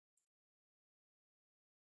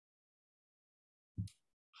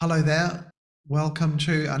Hello there. Welcome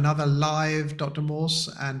to another live Dr. Morse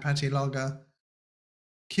and Patty Lager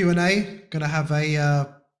Q&A. Going to have a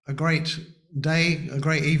great day, a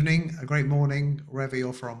great evening, a great morning, wherever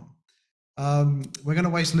you're from. We're going to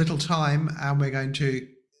waste little time and we're going to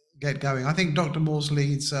get going. I think Dr. Morse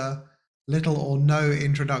leads little or no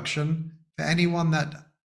introduction. For anyone that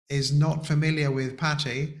is not familiar with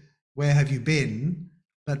Patty, where have you been?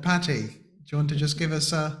 But Patty, do you want to just give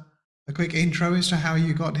us a quick intro as to how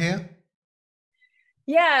you got here?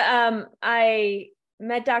 Yeah, I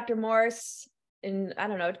met Dr. Morse in, I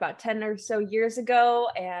don't know, about 10 or so years ago.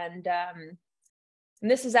 And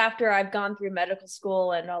this is after I've gone through medical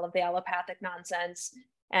school and all of the allopathic nonsense,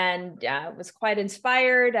 and was quite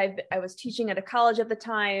inspired. I was teaching at a college at the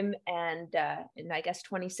time. And in, I guess,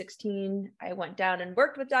 2016, I went down and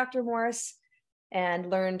worked with Dr. Morse and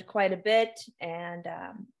learned quite a bit. And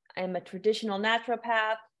I'm a traditional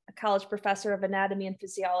naturopath, a college professor of anatomy and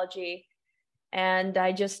physiology. And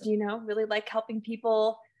I just, really like helping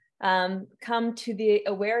people come to the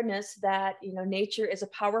awareness that, nature is a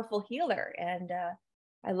powerful healer. And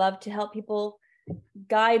I love to help people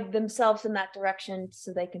guide themselves in that direction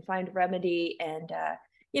so they can find remedy and,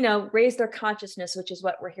 raise their consciousness, which is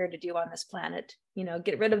what we're here to do on this planet.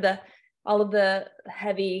 Get rid of all of the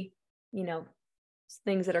heavy,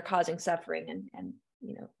 things that are causing suffering and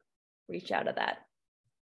reach out of that.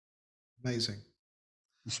 Amazing.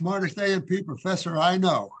 The smartest A&P professor I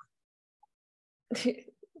know. Absolutely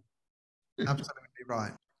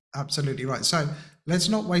right. Absolutely right. So let's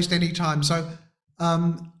not waste any time. So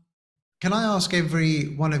can I ask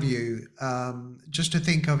every one of you just to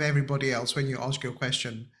think of everybody else when you ask your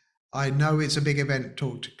question? I know it's a big event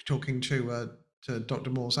talking to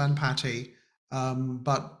Dr. Morse and Patty,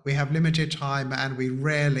 but we have limited time and we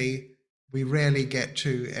rarely get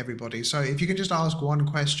to everybody. So if you can just ask one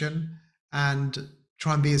question and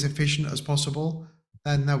try and be as efficient as possible,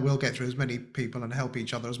 then we'll get through as many people and help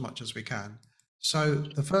each other as much as we can. So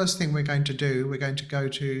the first thing we're going to do, we're going to go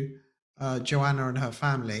to Joanna and her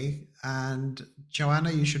family. And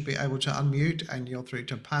Joanna, you should be able to unmute and you're through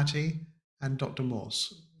to Patty and Dr.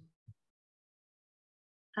 Morse.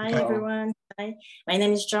 Hi, everyone. Hi, my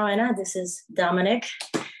name is Joanna. This is Dominic.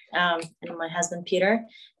 And my husband, Peter.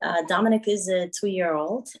 Dominic is a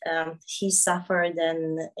 2-year-old. He suffered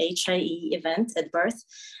an HIE event at birth,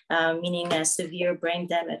 meaning a severe brain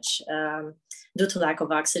damage due to lack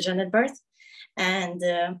of oxygen at birth. And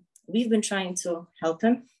we've been trying to help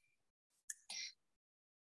him.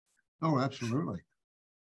 Oh, absolutely.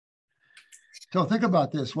 So think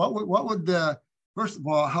about this. What would first of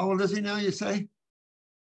all, how old is he now, you say?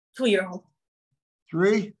 2-year-old.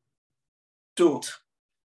 3? 2.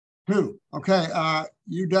 2. Okay.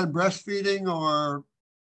 You done breastfeeding or?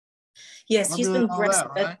 Yes, he's been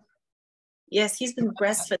breastfed. Right? Yes, he's been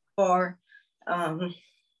breastfed for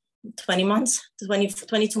 20 months,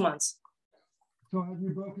 22 months. So have you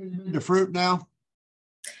broken him into fruit now?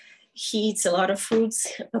 He eats a lot of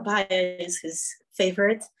fruits. Papaya is his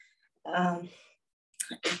favorite.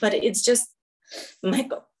 But it's just,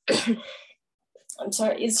 Michael, I'm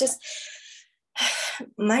sorry, it's just,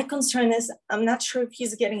 my concern is I'm not sure if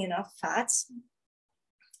he's getting enough fats.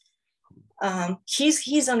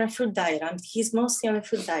 He's on a fruit diet. He's mostly on a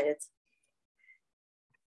fruit diet.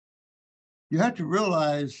 You have to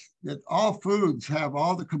realize that all foods have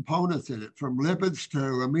all the components in it, from lipids to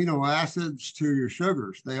amino acids to your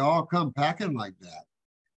sugars. They all come packing like that.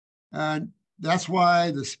 And that's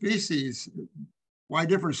why why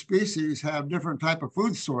different species have different type of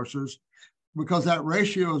food sources, because that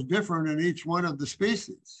ratio is different in each one of the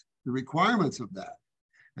species, the requirements of that.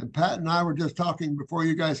 And Pat and I were just talking before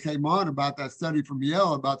you guys came on about that study from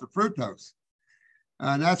Yale about the fructose.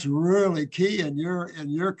 And that's really key in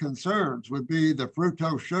your concerns would be the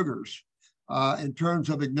fructose sugars in terms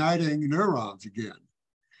of igniting neurons again,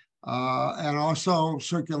 and also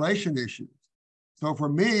circulation issues. So for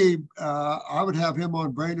me, I would have him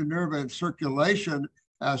on brain and nerve and circulation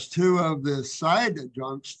as 2 of the side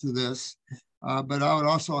adjuncts to this, but I would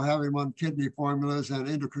also have him on kidney formulas and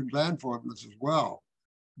endocrine gland formulas as well.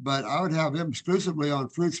 But I would have him exclusively on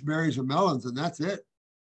fruits, berries, and melons, and that's it.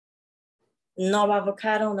 No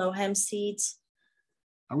avocado, no hemp seeds.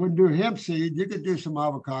 I wouldn't do hemp seed. You could do some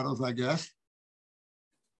avocados, I guess.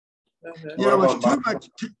 Mm-hmm. You know, it's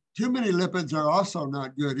too many lipids are also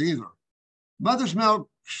not good either. Mother's milk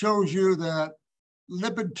shows you that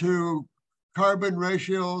lipid to carbon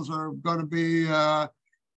ratios are going to be about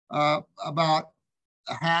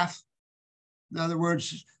a half. In other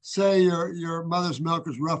words, say your mother's milk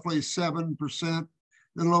is roughly 7%, a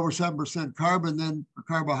little over 7% carbon, then for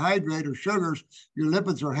carbohydrate or sugars, your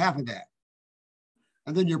lipids are half of that.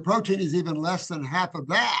 And then your protein is even less than half of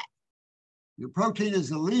that. Your protein is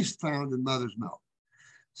the least found in mother's milk.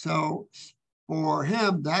 So for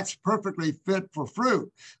him, that's perfectly fit for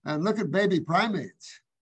fruit. And look at baby primates.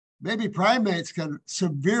 Baby primates can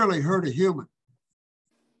severely hurt a human.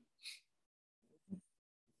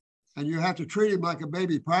 And you have to treat him like a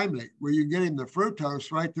baby primate, where you get him the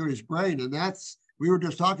fructose right through his brain. And that's, we were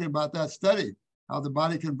just talking about that study, how the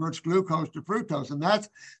body converts glucose to fructose. And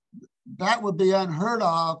that would be unheard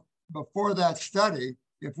of before that study.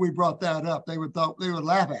 If we brought that up, they would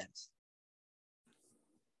laugh at us.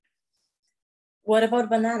 What about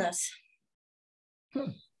bananas?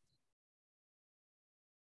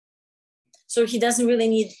 So he doesn't really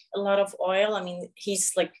need a lot of oil. I mean,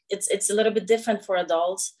 he's like, it's a little bit different for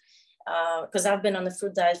adults, because I've been on the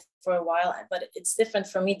fruit diet for a while, but it's different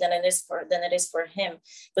for me than it is for him,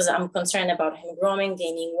 because I'm concerned about him growing,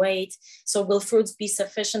 gaining weight. So will fruits be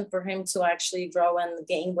sufficient for him to actually grow and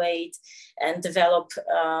gain weight and develop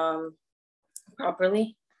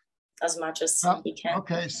properly as much as he can?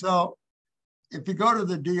 Okay, so if you go to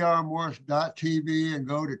the drmorse.tv and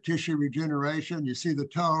go to tissue regeneration, you see the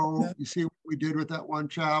toe, you see what we did with that one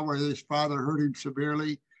child where his father hurt him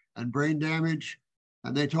severely and brain damage,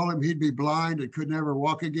 and they told him he'd be blind and could never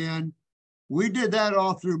walk again. We did that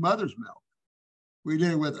all through mother's milk. We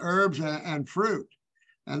did it with herbs and fruit.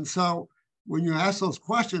 And so when you ask those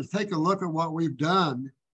questions, take a look at what we've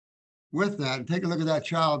done with that and take a look at that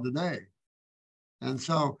child today. And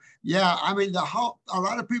so, yeah, I mean, a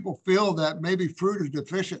lot of people feel that maybe fruit is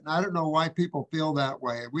deficient. And I don't know why people feel that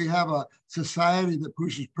way. We have a society that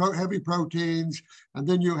pushes heavy proteins, and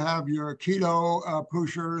then you have your keto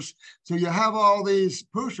pushers. So you have all these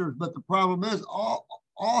pushers, but the problem is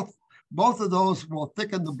both of those will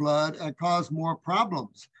thicken the blood and cause more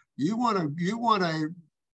problems. You want a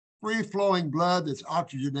free-flowing blood that's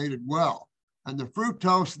oxygenated well. And the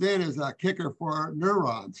fructose then is a kicker for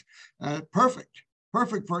neurons.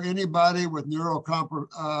 Perfect for anybody with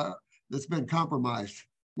that's been compromised,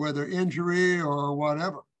 whether injury or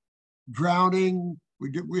whatever. Drowning,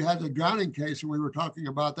 we had the drowning case, and we were talking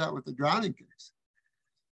about that with the drowning case.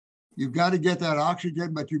 You've got to get that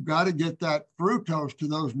oxygen, but you've got to get that fructose to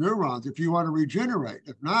those neurons if you want to regenerate.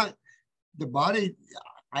 If not, the body,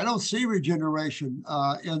 I don't see regeneration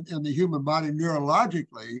in the human body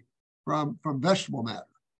neurologically from vegetable matter.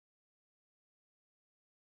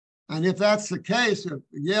 And if that's the case, if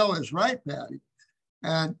Yale is right, Patty,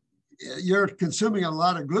 and you're consuming a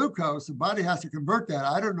lot of glucose, the body has to convert that.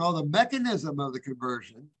 I don't know the mechanism of the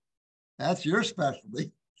conversion. That's your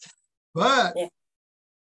specialty. But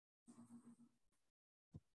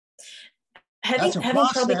that's a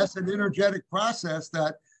process, an energetic process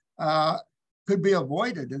that could be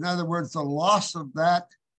avoided. In other words, the loss of that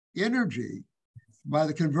energy by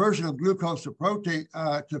the conversion of glucose to protein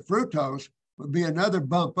to fructose would be another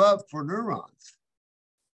bump up for neurons.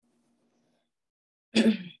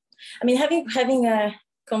 I mean, having a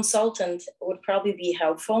consultant would probably be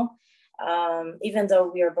helpful, even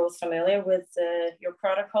though we are both familiar with your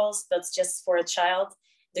protocols. But just for a child,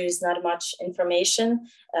 there is not much information.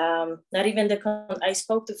 Not even I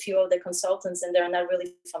spoke to a few of the consultants, and they're not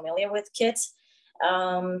really familiar with kids.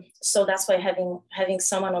 So that's why having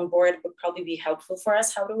someone on board would probably be helpful for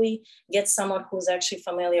us. How do we get someone who's actually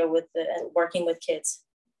familiar with working with kids?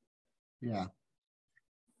 Yeah.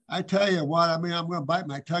 I tell you what, I mean, I'm going to bite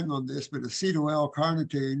my tongue on this, but acetyl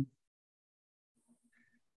L-carnitine,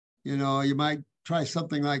 you know, you might try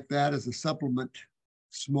something like that as a supplement,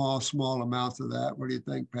 small amounts of that. What do you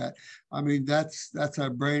think, Pat? I mean, that's a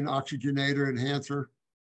brain oxygenator enhancer.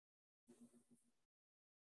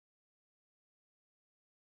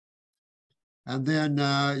 And then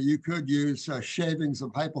you could use shavings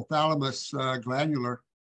of hypothalamus glandular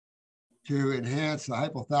to enhance the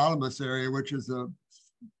hypothalamus area, which is the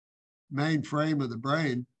main frame of the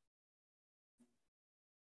brain.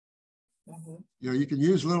 Mm-hmm. You know, you can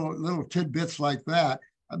use little tidbits like that.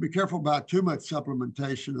 I'd be careful about too much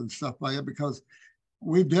supplementation and stuff like that, because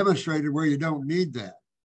we've demonstrated where you don't need that.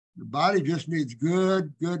 The body just needs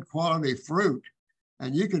good quality fruit.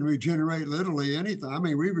 And you can regenerate literally anything. I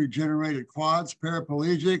mean, we regenerated quads,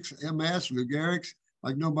 paraplegics, MS, Lou Gehrig's,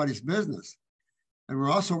 like nobody's business. And we're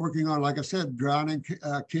also working on, like I said, drowning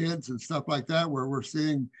kids and stuff like that, where we're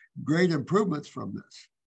seeing great improvements from this.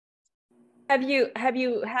 Have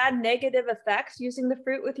you had negative effects using the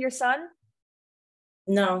fruit with your son?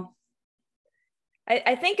 No.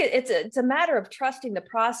 I think it's a matter of trusting the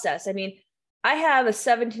process. I mean, I have a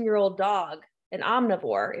 17-year-old dog, an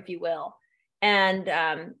omnivore, if you will.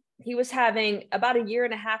 And he was having, about a year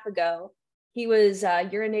and a half ago, he was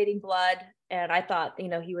urinating blood, and I thought, you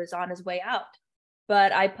know, he was on his way out.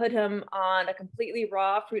 but I put him on a completely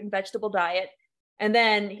raw fruit and vegetable diet. And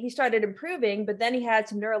then he started improving, but then he had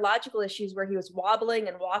some neurological issues where he was wobbling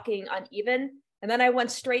and walking uneven. And then I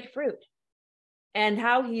went straight fruit, and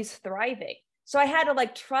how he's thriving. So I had to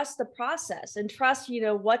like trust the process and trust,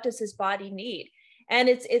 what does his body need? And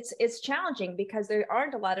it's challenging because there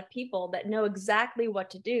aren't a lot of people that know exactly what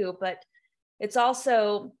to do, but it's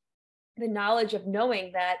also the knowledge of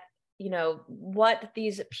knowing that, what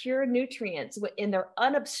these pure nutrients in their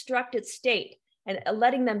unobstructed state, and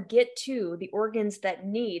letting them get to the organs that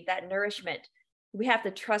need that nourishment. We have to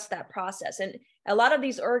trust that process. And a lot of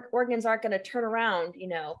these organs aren't going to turn around,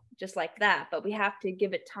 just like that, but we have to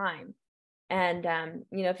give it time. And, and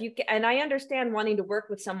I understand wanting to work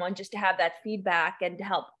with someone just to have that feedback and to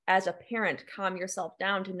help as a parent calm yourself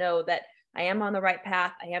down to know that I am on the right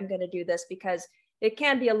path. I am going to do this, because it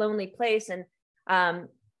can be a lonely place. And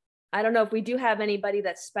I don't know if we do have anybody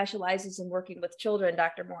that specializes in working with children,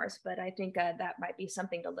 Dr. Morse, but I think that might be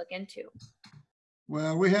something to look into.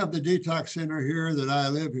 Well, we have the detox center here that I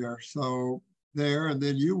live here. So there, and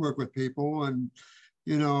then you work with people. And,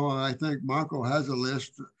 I think Marco has a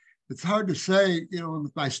list. It's hard to say,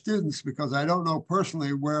 with my students, because I don't know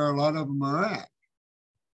personally where a lot of them are at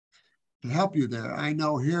to help you there. I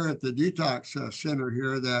know here at the detox center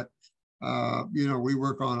here that, we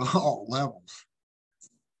work on all levels.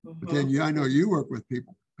 But then I know you work with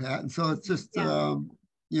people, Pat. And so it's just,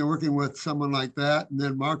 working with someone like that. And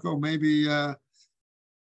then Marco, maybe, or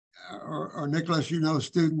Nicholas,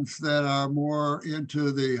 students that are more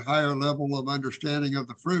into the higher level of understanding of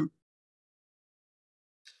the fruit.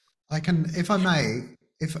 I can, if I may,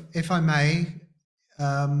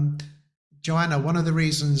 Joanna, one of the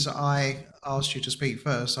reasons I asked you to speak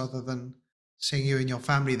first, other than seeing you and your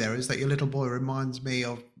family there, is that your little boy reminds me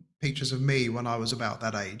of pictures of me when I was about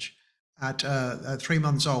that age. At 3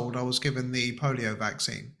 months old, I was given the polio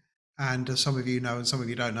vaccine. And as some of you know, and some of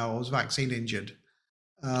you don't know, I was vaccine injured.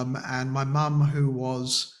 And my mum, who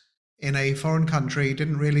was in a foreign country,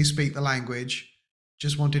 didn't really speak the language,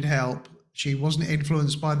 just wanted help. She wasn't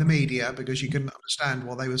influenced by the media because she couldn't understand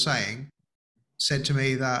what they were saying. Said to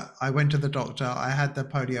me that I went to the doctor, I had the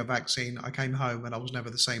polio vaccine, I came home and I was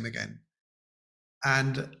never the same again.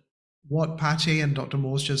 And what Patty and Dr.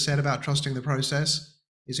 Morse just said about trusting the process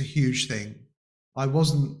is a huge thing. I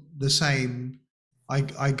wasn't the same. I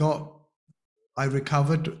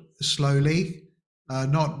recovered slowly. I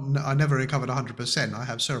never recovered 100%. I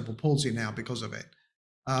have cerebral palsy now because of it.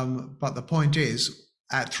 But the point is,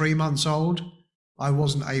 at 3 months old, I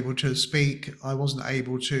wasn't able to speak. I was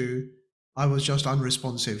just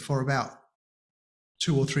unresponsive for about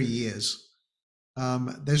 2 or 3 years.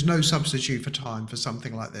 There's no substitute for time for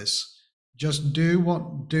something like this. Just do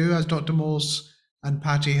as Dr. Morse and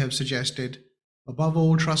Patty have suggested. Above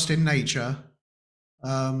all, trust in nature,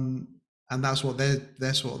 and that's what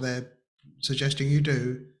they're suggesting you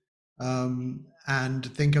do. And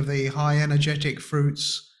think of the high energetic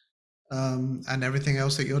fruits and everything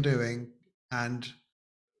else that you're doing.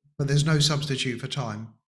 But there's no substitute for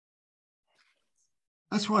time.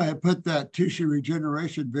 That's why I put that tissue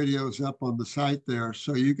regeneration videos up on the site there,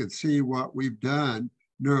 so you could see what we've done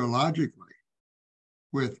neurologically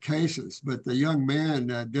with cases. But the young man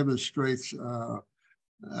demonstrates a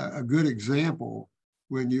good example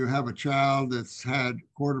when you have a child that's had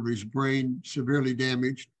a quarter of his brain severely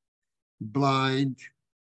damaged, blind,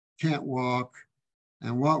 can't walk.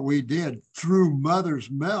 And what we did through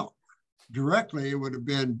mother's milk directly, it would have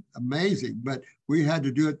been amazing, but we had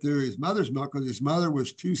to do it through his mother's milk because his mother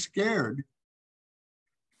was too scared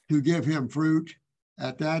to give him fruit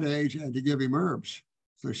at that age and to give him herbs.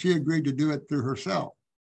 So she agreed to do it through herself.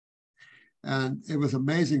 And it was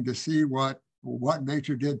amazing to see what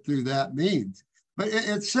nature did through that means. But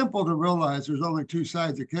it's simple to realize there's only two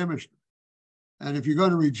sides of chemistry. And if you're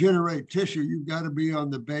going to regenerate tissue, you've got to be on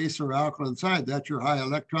the base or alkaline side. That's your high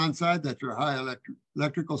electron side. That's your high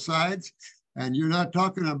electrical sides. And you're not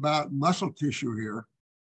talking about muscle tissue here.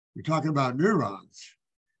 You're talking about neurons.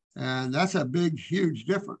 And that's a big, huge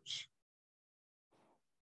difference.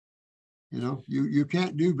 You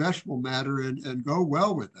can't do vegetable matter and go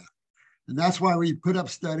well with that. And that's why we put up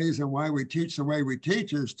studies and why we teach the way we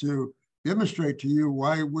teach, is to demonstrate to you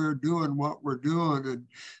why we're doing what we're doing and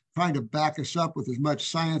trying to back us up with as much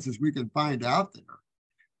science as we can find out there.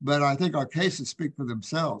 But I think our cases speak for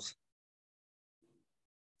themselves.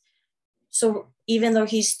 So even though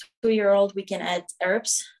he's 2-year-old, we can add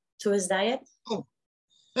herbs to his diet? Oh,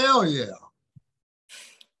 hell yeah.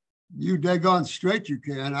 You daggone straight you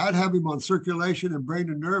can. I'd have him on circulation and brain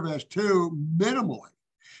and nerve as 2 minimally,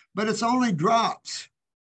 but it's only drops.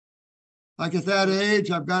 Like at that age,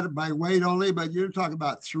 I've got it by weight only, but you're talking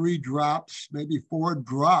about 3 drops, maybe 4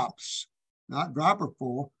 drops, not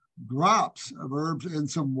dropperful, drops of herbs in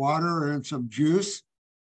some water and some juice.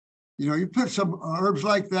 You know, you put some herbs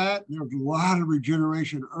like that, there's a lot of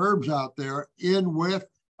regeneration herbs out there in with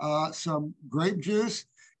some grape juice.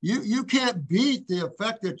 You can't beat the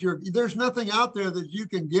effect that there's nothing out there that you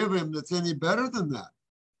can give him that's any better than that.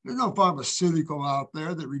 There's no pharmaceutical out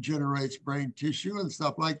there that regenerates brain tissue and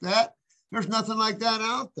stuff like that. There's nothing like that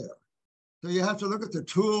out there. So you have to look at the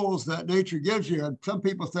tools that nature gives you. And some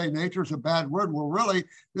people say nature's a bad word. Well, really,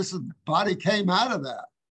 body came out of that.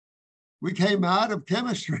 We came out of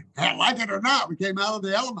chemistry. Like it or not, we came out of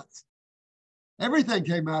the elements. Everything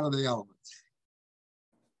came out of the elements.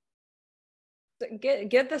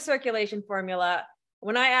 Get the circulation formula.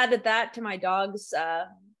 When I added that to my dog's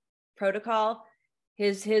protocol,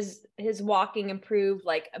 his walking improved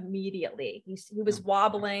like immediately. He was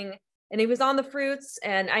wobbling and he was on the fruits.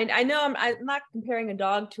 And I know I'm not comparing a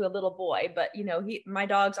dog to a little boy, but you know, my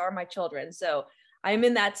dogs are my children. So I'm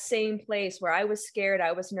in that same place where I was scared,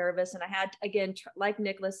 I was nervous, and I had, again, like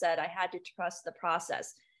Nicholas said, I had to trust the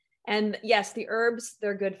process. And yes, the herbs,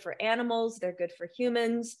 they're good for animals, they're good for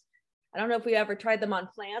humans. I don't know if we ever tried them on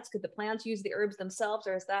plants. Could the plants use the herbs themselves,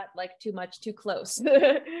 or is that like too close?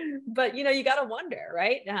 But you know, you got to wonder,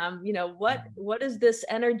 right? You know, what is this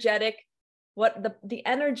energetic, what the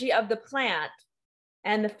energy of the plant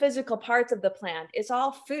and the physical parts of the plant? It's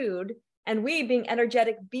all food. And we, being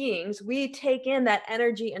energetic beings, we take in that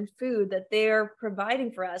energy and food that they're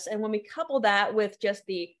providing for us. And when we couple that with just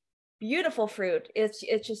the beautiful fruit, it's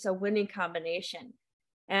just a winning combination.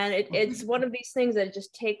 And it's one of these things that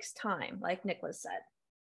just takes time, like Nicholas said.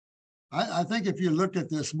 I think if you look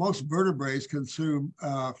at this, most vertebrates consume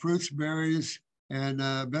fruits, berries, and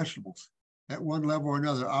vegetables at one level or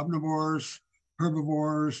another. Omnivores,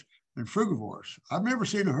 herbivores, and frugivores. I've never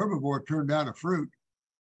seen a herbivore turn down a fruit.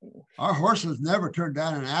 Our horses never turned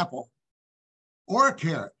down an apple or a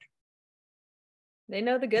carrot. They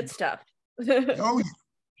know the good stuff. Oh,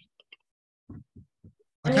 yeah.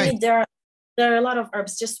 Okay. I mean, there are a lot of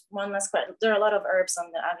herbs. Just one last question. There are a lot of herbs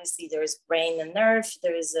on obviously there's brain and nerve.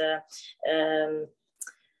 There is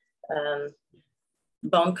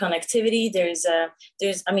bone connectivity.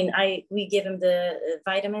 We give him the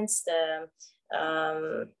vitamins.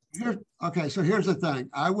 Okay, so here's the thing.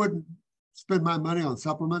 I wouldn't spend my money on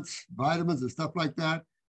supplements, vitamins, and stuff like that.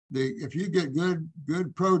 If you get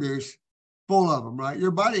good produce, full of them, right?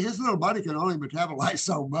 His little body can only metabolize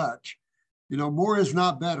so much. You know, more is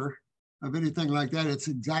not better of anything like that. It's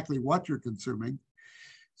exactly what you're consuming.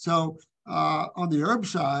 So on the herb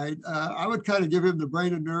side, I would kind of give him the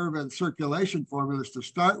brain and nerve and circulation formulas to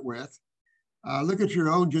start with. Look at your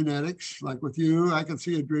own genetics. Like with you, I can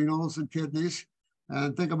see adrenals and kidneys,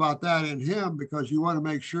 and think about that in him, because you want to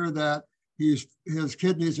make sure that his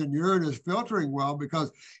kidneys and urine is filtering well,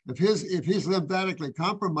 because if he's lymphatically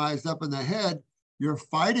compromised up in the head, you're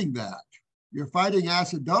fighting that. You're fighting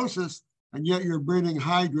acidosis, and yet you're bringing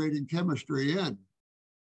hydrating chemistry in.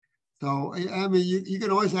 So, I mean, you can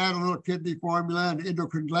always add a little kidney formula and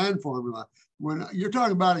endocrine gland formula. When you're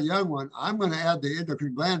talking about a young one, I'm going to add the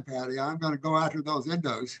endocrine gland, Patty. I'm going to go after those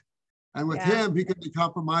endos. And with him, he could be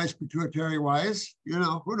compromised pituitary-wise. You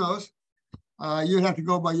know, who knows? You'd have to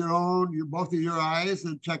go by both of your eyes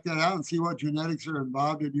and check that out and see what genetics are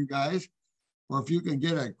involved in you guys. Or if you can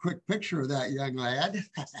get a quick picture of that young lad,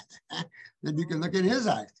 then you can look at his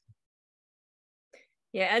eyes.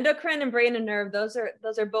 Yeah, endocrine and brain and nerve, those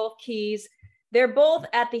are both keys. They're both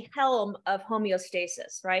at the helm of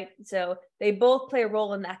homeostasis, right? So they both play a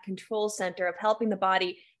role in that control center of helping the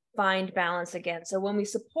body find balance again. So when we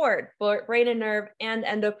support brain and nerve and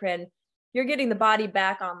endocrine, you're getting the body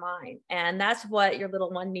back online. And that's what your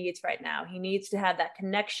little one needs right now. He needs to have that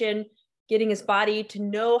connection, getting his body to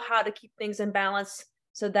know how to keep things in balance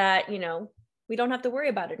so that, you know, we don't have to worry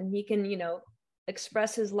about it. And he can, you know,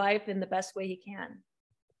 express his life in the best way he can.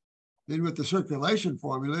 Then with the circulation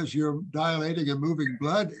formulas, you're dilating and moving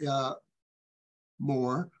blood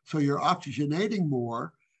more. So you're oxygenating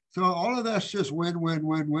more. So all of that's just win, win,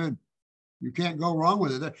 win, win. You can't go wrong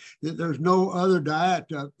with it. There's no other diet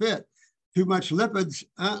fit. Too much lipids,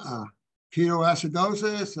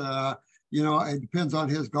 ketoacidosis, you know, it depends on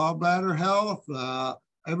his gallbladder health,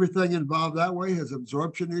 everything involved that way, his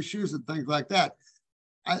absorption issues and things like that.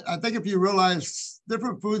 I think if you realize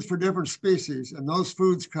different foods for different species, and those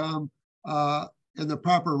foods come in the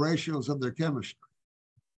proper ratios of their chemistry.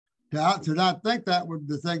 To not think that would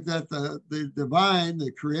to think that the divine,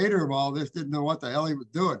 the creator of all this, didn't know what the hell he was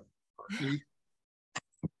doing.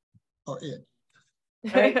 Or it.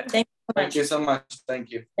 All right, thank you Thank you so much.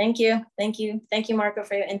 Thank you. Thank you. Thank you. Thank you, Marco,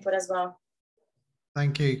 for your input as well.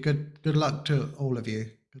 Thank you. Good luck to all of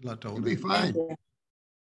you. Good luck to all You'll of be you. fine.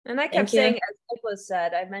 And I Thank kept you. saying, as Nicholas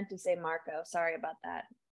said, I meant to say Marco. Sorry about that.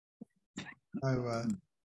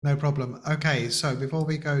 No problem. Okay, so before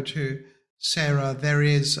we go to Sarah, there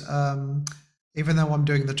is, even though I'm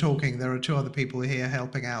doing the talking, there are two other people here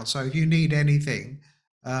helping out. So if you need anything,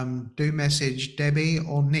 do message Debbie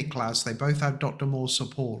or Niklas. They both have Dr. Moore's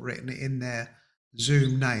support written in their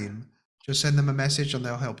Zoom name. Just send them a message and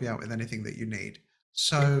they'll help you out with anything that you need.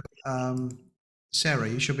 So, Sarah,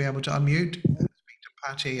 you should be able to unmute and speak to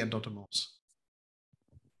Patty and Dr. Morse.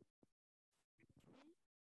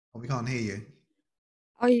 Oh, we can't hear you.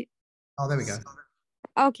 Oh, there we go.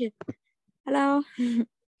 Okay. Hello.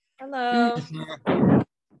 Hello.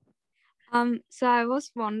 So I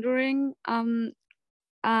was wondering,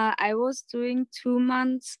 I was doing 2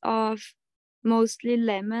 months of mostly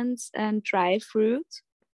lemons and dry fruit,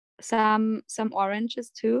 some oranges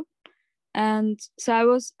too. And so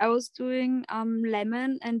I was doing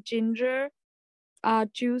lemon and ginger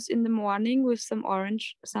juice in the morning with some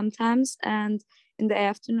orange sometimes, and in the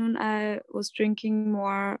afternoon I was drinking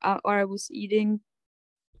more or I was eating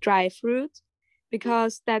dry fruit,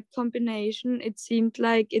 because that combination, it seemed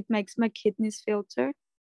like it makes my kidneys filter.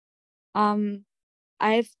 I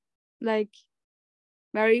have like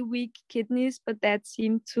very weak kidneys, but that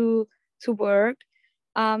seemed to work.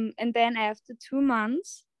 And then after 2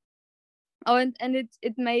 months, and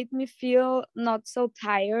it made me feel not so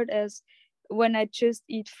tired as when I just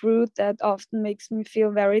eat fruit. That often makes me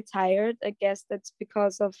feel very tired. I guess that's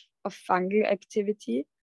because of fungal activity.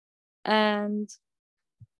 And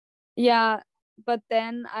yeah, but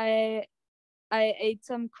then I ate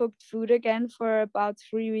some cooked food again for about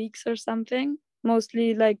 3 weeks or something,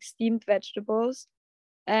 mostly like steamed vegetables.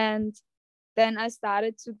 And then I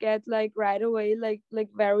started to get like right away like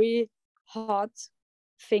very hot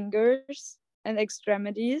fingers and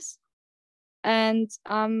extremities. And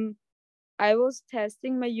I was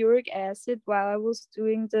testing my uric acid while I was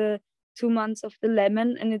doing the 2 months of the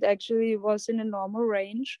lemon, and it actually was in a normal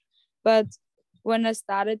range. But when I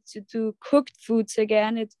started to do cooked foods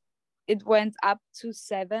again, it went up to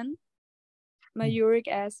 7, my uric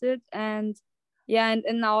acid. And yeah,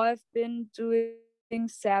 and now I've been doing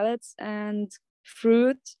salads and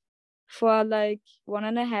fruit for like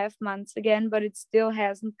 1.5 months again, but it still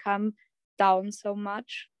hasn't come down so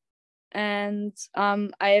much. And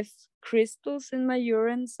I have crystals in my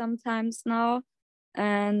urine sometimes now.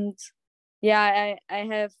 And yeah,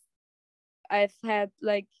 I've had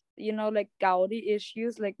like, like gouty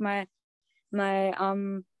issues, like my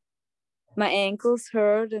ankles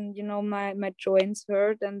hurt, and my joints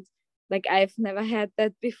hurt, and like I've never had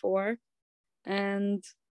that before. And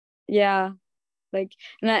yeah, like,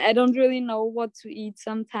 and I don't really know what to eat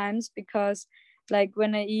sometimes, because like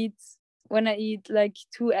when I eat like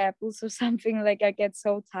 2 apples or something, like I get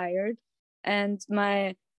so tired, and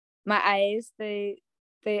my eyes, they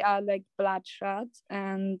are like bloodshot.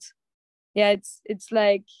 And yeah, it's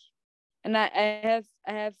like, and I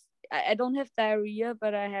don't have diarrhea,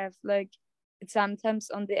 but I have like, it's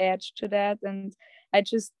sometimes on the edge to that. And I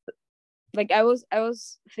just like, I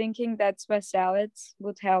was thinking that's why salads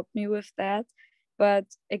would help me with that. But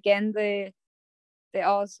again, they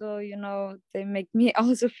also, they make me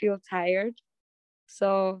also feel tired.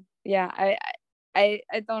 So yeah, I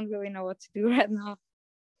don't really know what to do right now.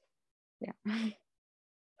 Yeah.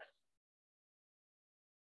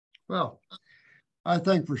 Well, I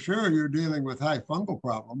think for sure you're dealing with high fungal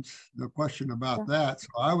problems. No question about that. So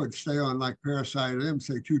I would stay on like Parasite M,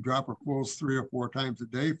 say 2 dropperfuls 3 or 4 times a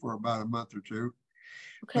day for about a month or 2.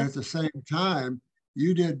 Okay. But at the same time,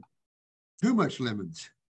 you did too much lemons.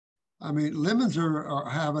 I mean, lemons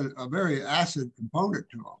have a very acid component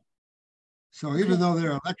to them. So even though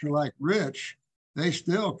they're electrolyte rich, they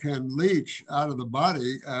still can leach out of the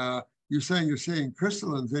body. You're saying you're seeing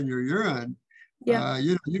crystallines in your urine. Yeah.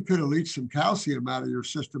 You could have leached some calcium out of your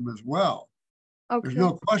system as well. Okay. There's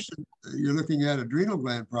no question you're looking at adrenal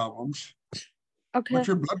gland problems. Okay. What's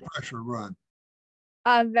your blood pressure run?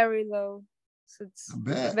 Very low. So it's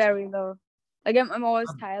very low. Like I'm always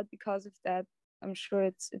tired because of that. I'm sure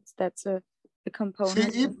that's a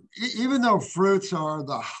component. See, even though fruits are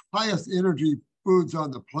the highest energy foods on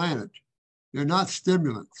the planet, they're not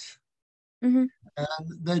stimulants. Mm-hmm.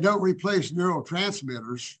 And they don't replace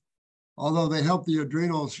neurotransmitters, although they help the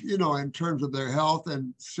adrenals, in terms of their health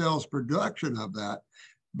and cells production of that.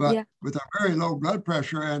 But with a very low blood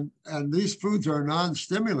pressure, and these foods are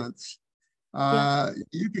non-stimulants,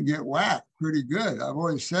 you can get whacked pretty good. I've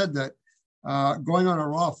always said that going on a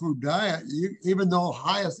raw food diet, even though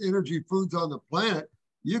highest energy foods on the planet,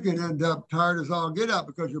 you can end up tired as all get out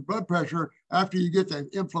because your blood pressure, after you get the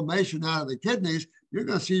inflammation out of the kidneys, you're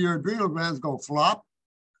going to see your adrenal glands go flop.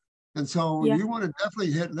 And so you want to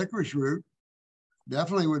definitely hit licorice root.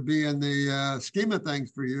 Definitely would be in the scheme of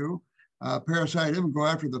things for you. Parasitism, go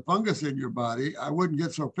after the fungus in your body. I wouldn't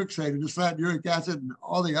get so fixated. Just let uric acid and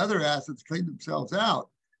all the other acids clean themselves out.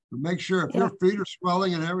 But make sure if your feet are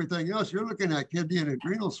swelling and everything else, you're looking at kidney and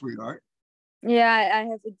adrenal, sweetheart. Yeah, I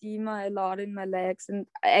have edema a lot in my legs, and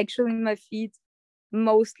actually my feet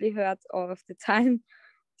mostly hurt all of the time.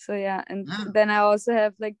 So yeah, and then I also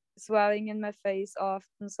have like swelling in my face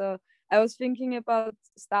often. So I was thinking about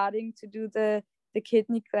starting to do the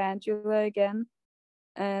kidney glandular again,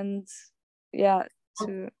 and yeah.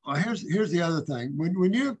 Here's the other thing.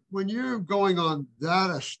 When you're going on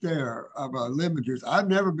that stare of a limit juice, I've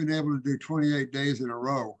never been able to do 28 days in a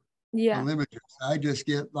row. Yeah. Limit juice. I just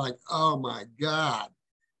get like, oh my God.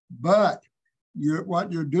 But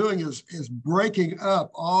what you're doing is breaking up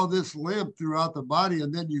all this lymph throughout the body,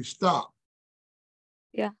 and then you stop.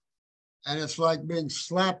 Yeah. And it's like being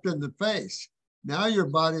slapped in the face. Now your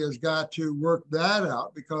body has got to work that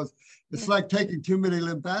out because it's like taking too many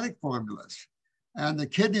lymphatic formulas. And the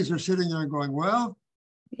kidneys are sitting there going, well,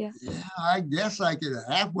 yeah, I guess I could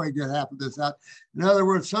halfway get half of this out. In other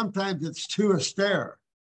words, sometimes it's too austere.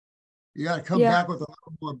 You got to come back with a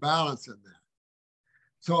little more balance in there.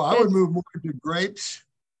 So I would move more into grapes,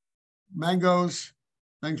 mangoes,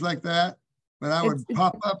 things like that. But I would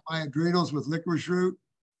pop up my adrenals with licorice root.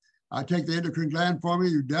 I take the endocrine gland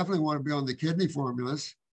formula. You definitely want to be on the kidney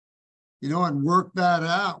formulas, and work that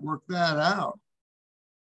out,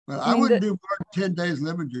 But I wouldn't do more than 10 days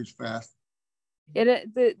lemon juice fast. Yeah,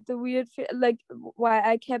 the weird, like why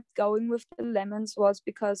I kept going with the lemons was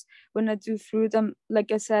because when I do fruit,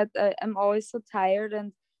 like I said, I'm always so tired.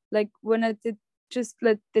 And like when I did just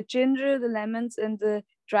like the ginger, the lemons and the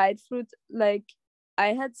dried fruit, like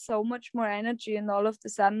I had so much more energy, and all of a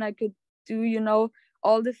sudden I could do,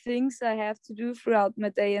 all the things I have to do throughout my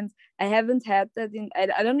day. And I haven't had that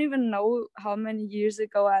I don't even know how many years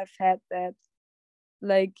ago I've had that.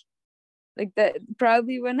 Like that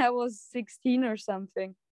probably when I was 16 or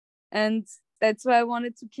something. And that's why I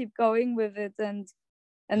wanted to keep going with it. And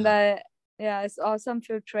I saw some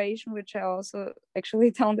filtration, which I also actually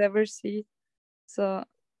don't ever see. So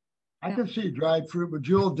I can see dried fruit, but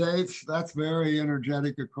jewel dates, that's very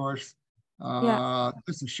energetic, of course.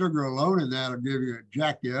 Just the sugar alone in that will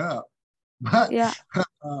jack you up. But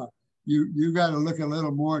you got to look a little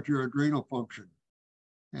more at your adrenal function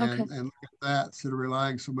and look at that instead of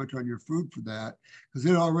relying so much on your food for that, because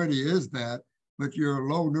it already is that. But your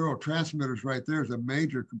low neurotransmitters right there is a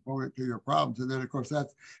major component to your problems. And then, of course, that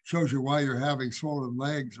shows you why you're having swollen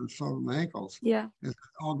legs or swollen ankles. Yeah. It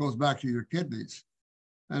all goes back to your kidneys.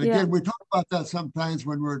 And again, we talk about that sometimes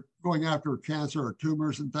when we're going after cancer or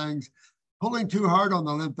tumors and things. Pulling too hard on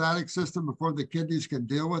the lymphatic system before the kidneys can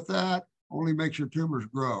deal with that only makes your tumors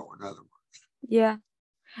grow, in other words. Yeah.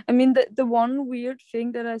 I mean, the one weird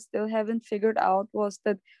thing that I still haven't figured out was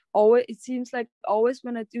that it seems like always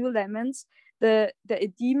when I do lemons, the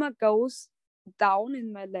edema goes down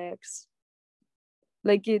in my legs.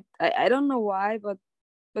 Like I don't know why, but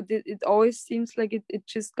it always seems like it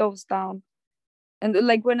just goes down. And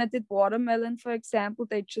like when I did watermelon, for example,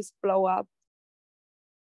 they just blow up.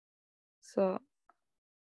 So.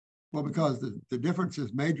 Well, because the difference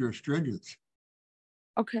is major astringents.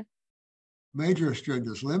 Okay. Major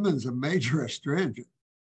astringents. Lemon's a major astringent.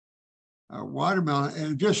 Watermelon,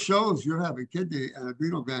 and it just shows you're having kidney and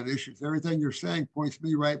adrenal gland issues. Everything you're saying points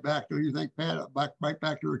me right back to, you think, Pat, right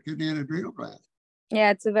back to her kidney and adrenal glands.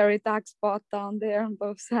 Yeah, it's a very dark spot down there on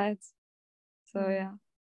both sides. So yeah.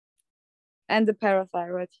 And the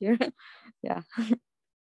parathyroid here. Yeah.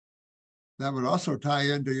 That would also tie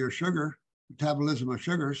into your sugar, metabolism of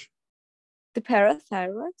sugars. The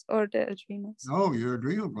parathyroid or the adrenals? No, your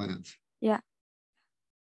adrenal glands. Yeah.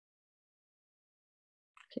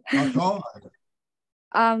 How tall are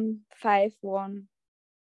you? 5'1".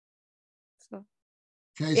 So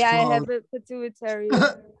Case yeah, closed. I have a pituitary.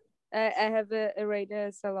 I have a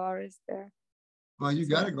radius salaris there. Well, you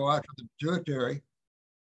got to go after the pituitary.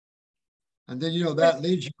 And then, that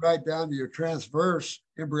leads you right down to your transverse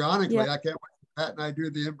embryonically. I can't wait for Pat and I do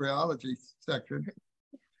the embryology section.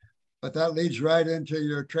 But that leads right into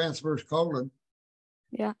your transverse colon.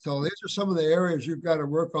 Yeah. So these are some of the areas you've got to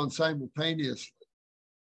work on simultaneously,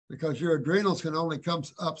 because your adrenals can only come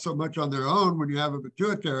up so much on their own when you have a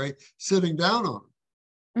pituitary sitting down on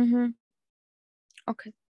them. Mm-hmm.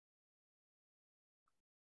 Okay.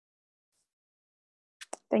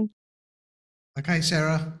 Thank you. Okay,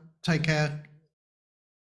 Sarah, take care.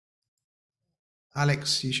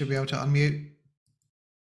 Alex, you should be able to unmute.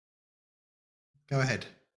 Go ahead.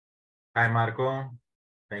 Hi, Marco.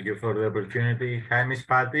 Thank you for the opportunity. Hi, Miss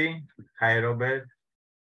Patty. Hi, Robert.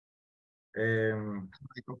 Thank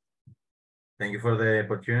you for the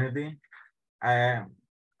opportunity. I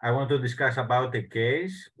want to discuss about a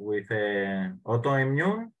case with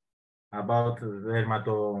autoimmune, about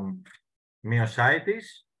dermatomyositis.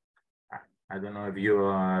 I don't know if you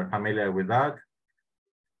are familiar with that.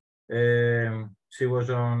 She was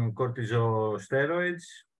on corticosteroids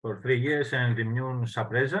for 3 years and immune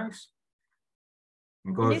suppressants.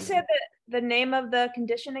 Can you say the name of the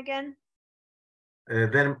condition again?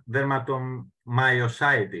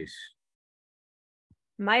 Dermatomyositis.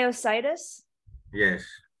 Myositis? Yes.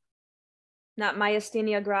 Not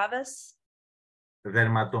myasthenia gravis?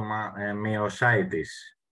 Dermatomyositis.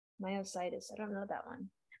 Myositis. I don't know that one.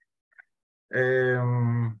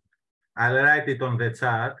 I'll write it on the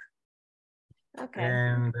chat. Okay.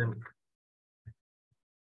 And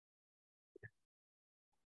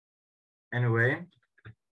anyway,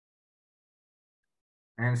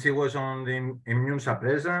 and she was on the immune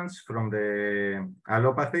suppressants from the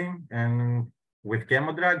allopathy and with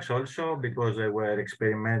chemo drugs also, because they were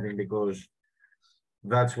experimenting, because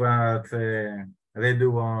that's what they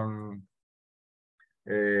do on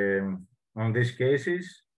these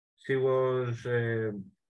cases. She was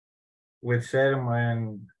with serum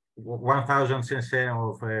and 1,000 serum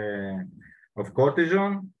of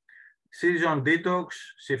cortisone. She's on detox.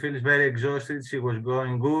 She feels very exhausted. She was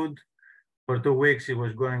going good. For 2 weeks, she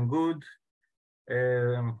was going good.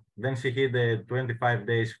 Then she hit the 25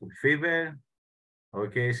 days fever.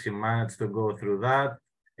 Okay, she managed to go through that.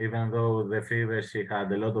 Even though the fever, she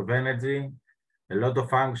had a lot of energy, a lot of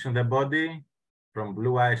function in the body, from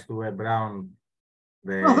blue eyes to a brown,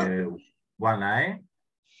 the one eye.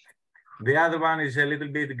 The other one is a little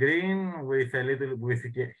bit green with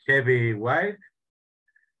heavy white.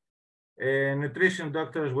 Nutrition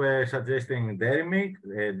doctors were suggesting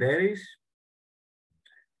dairies.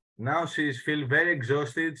 Now she feels very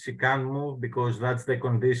exhausted. She can't move because that's the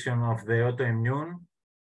condition of the autoimmune.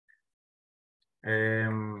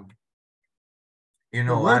 You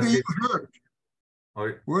know, where do you hurt?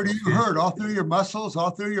 Where do you hurt? All through your muscles,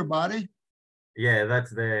 all through your body? Yeah,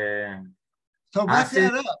 that's the... So back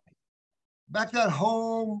that up. Back that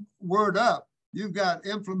whole word up. You've got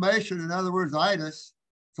inflammation, in other words, itis.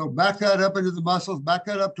 So back that up into the muscles, back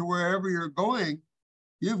that up to wherever you're going.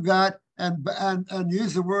 You've got, and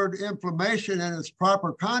use the word inflammation in its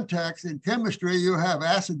proper context. In chemistry, you have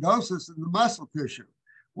acidosis in the muscle tissue.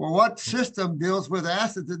 Well, what system deals with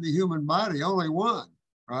acids in the human body? Only one,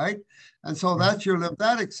 right? And so that's your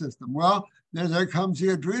lymphatic system. Well, then there comes the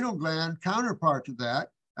adrenal gland counterpart to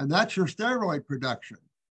that, and that's your steroid production.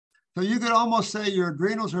 So you could almost say your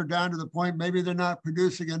adrenals are down to the point maybe they're not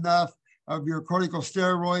producing enough of your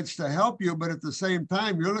corticosteroids to help you, but at the same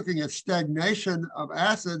time, you're looking at stagnation of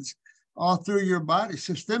acids all through your body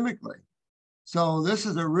systemically. So this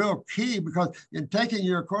is a real key, because in taking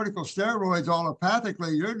your corticosteroids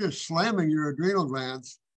allopathically, you're just slamming your adrenal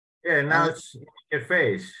glands. Yeah, now it's in her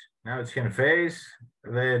face. Now it's in her face,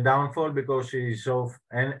 the downfall, because she's so,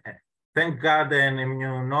 and thank God an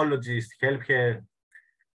immunologist helped her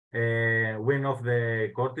wean off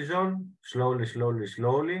the cortisol,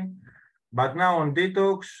 slowly. But now on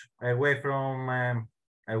detox, away from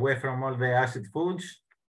all the acid foods,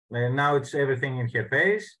 now it's everything in her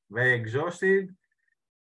face, very exhausted.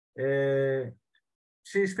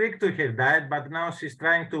 She's strict to her diet, but now she's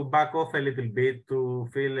trying to back off a little bit to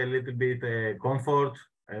feel a little bit comfort,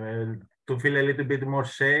 to feel a little bit more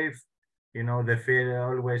safe. You know, the fear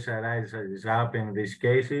always arises up in these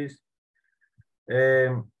cases.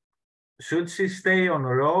 Should she stay on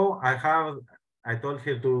raw? I told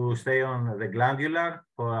her to stay on the glandular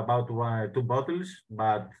for about 2 bottles,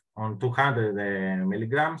 but on 200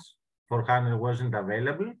 milligrams, 400 wasn't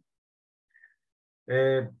available.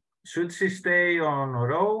 Should she stay on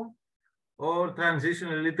raw or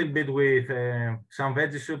transition a little bit with some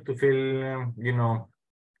veggie soup to feel, you know,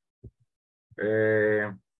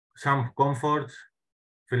 some comfort,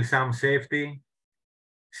 feel some safety,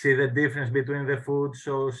 see the difference between the food,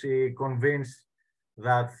 so she convinced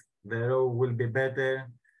that the raw will be better.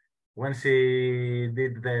 When she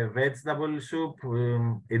did the vegetable soup,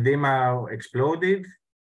 edema exploded.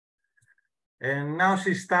 And now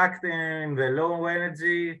she's stuck in the low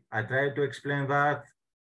energy. I tried to explain that.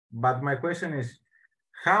 But my question is,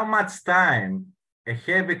 how much time a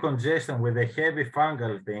heavy congestion with a heavy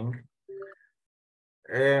fungal thing,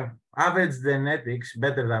 average genetics,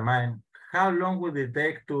 better than mine, how long would it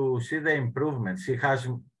take to see the improvement? She has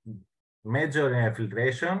major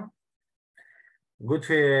filtration, good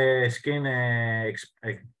skin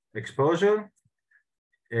exposure,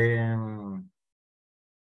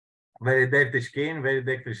 very dirty skin, very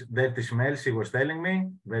dirty smell, she was telling me,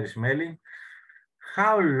 very smelly.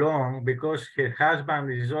 How long, because her husband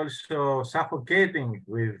is also suffocating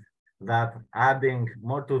with that, adding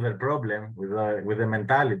more to the problem with the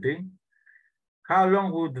mentality, how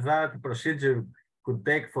long would that procedure could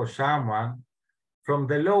take for someone from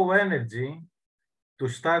the low energy to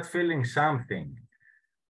start feeling something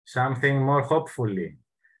more hopefully?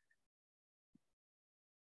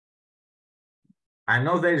 I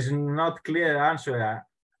know there is not clear answer.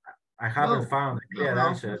 I haven't found a clear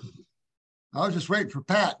answer. I was just waiting for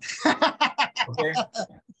Pat. Okay.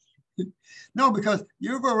 No, because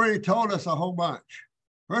you've already told us a whole bunch.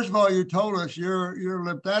 First of all, you told us your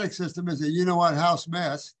lymphatic system is a you-know-what house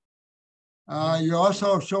mess. You're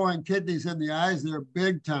also showing kidneys in the eyes. They're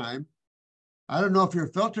big time. I don't know if you're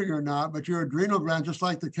filtering or not, but your adrenal glands, just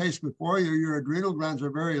like the case before you, your adrenal glands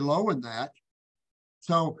are very low in that.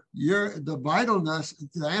 So the vitalness,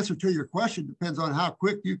 the answer to your question depends on how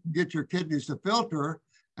quick you can get your kidneys to filter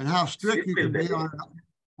and how strict you can be on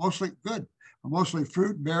mostly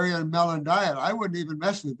fruit, berry, and melon diet. I wouldn't even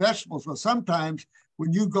mess with vegetables, but sometimes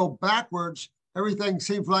when you go backwards, everything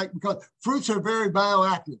seems like, because fruits are very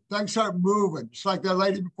bioactive. Things start moving. It's like that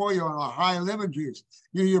lady before you on a high lemon juice.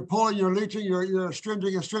 You're pulling, you're leaching, you're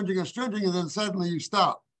astringing, and then suddenly you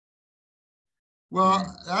stop. Well,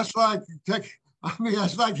 that's like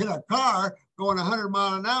that's like in a car going 100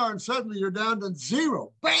 miles an hour and suddenly you're down to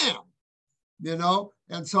zero. Bam! You know?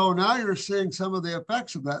 And so now you're seeing some of the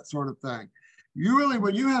effects of that sort of thing. You really,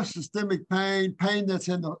 when you have systemic pain that's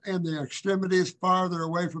in the extremities farther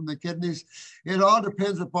away from the kidneys, it all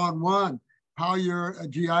depends upon one, how your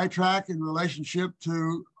GI tract in relationship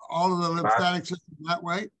to all of the lymphatic system that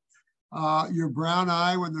way. Your brown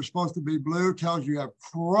eye, when they're supposed to be blue, tells you have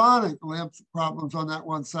chronic lymph problems on that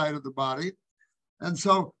one side of the body. And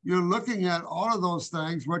so you're looking at all of those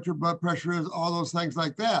things, what your blood pressure is, all those things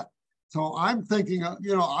like that. So I'm thinking,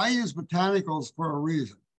 I use botanicals for a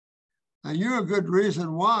reason. And you're a good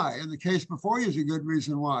reason why. In the case before you is a good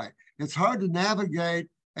reason why. It's hard to navigate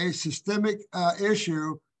a systemic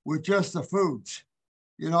issue with just the foods.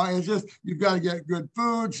 It's just, you've got to get good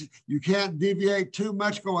foods. You can't deviate too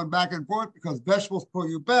much going back and forth because vegetables pull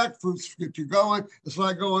you back, fruits get you going. It's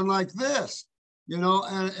like going like this,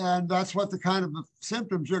 and that's what the kind of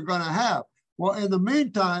symptoms you're going to have. Well, in the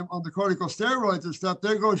meantime, on the corticosteroids and stuff,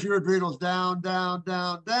 there goes your adrenals down, down,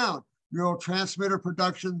 down, down. Neurotransmitter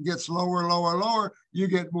production gets lower, lower, lower. You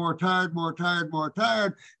get more tired, more tired, more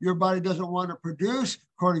tired. Your body doesn't want to produce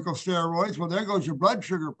corticosteroids. Well, there goes your blood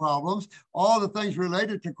sugar problems, all the things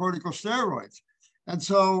related to corticosteroids. And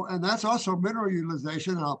that's also mineral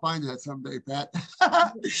utilization. And I'll find that someday, Pat.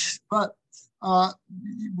 But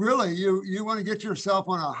really, you want to get yourself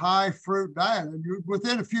on a high fruit diet. And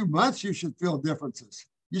within a few months, you should feel differences.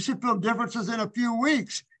 You should feel differences in a few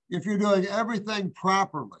weeks if you're doing everything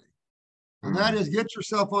properly. And that is, get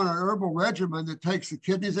yourself on an herbal regimen that takes the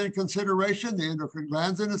kidneys into consideration, the endocrine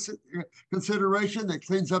glands into consideration, that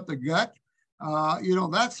cleans up the gut,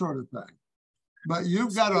 that sort of thing. But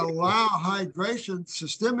you've got to allow hydration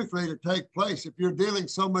systemically to take place. If you're dealing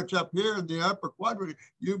so much up here in the upper quadrant,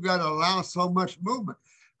 you've got to allow so much movement.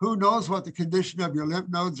 Who knows what the condition of your lymph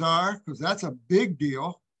nodes are? Because that's a big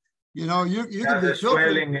deal. You can be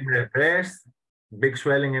swelling in her breast, big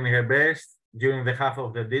swelling in her breast. During the half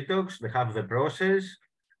of the detox, the half of the process,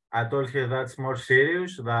 I told her that's more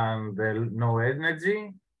serious than the no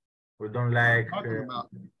energy. We don't like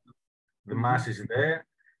the mass is there.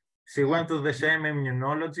 She went to the same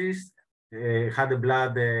immunologist, had the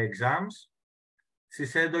blood exams. She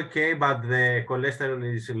said, okay, but the cholesterol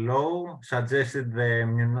is low, suggested the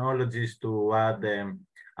immunologist to add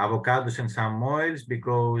avocados and some oils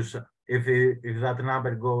because if that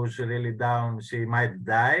number goes really down, she might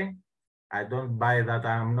die. I don't buy that.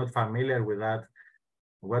 I'm not familiar with that.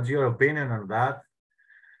 What's your opinion on that?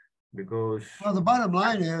 Because the bottom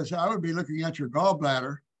line is I would be looking at your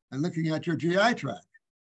gallbladder and looking at your GI tract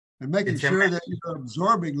and making sure that you're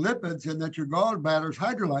absorbing lipids and that your gallbladder is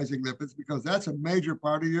hydrolyzing lipids, because that's a major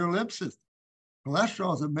part of your lymph system.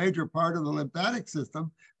 Cholesterol is a major part of the lymphatic system.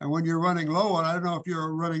 And when you're running low on, I don't know if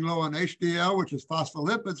you're running low on HDL, which is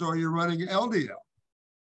phospholipids, or you're running LDL.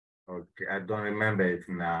 Okay, I don't remember it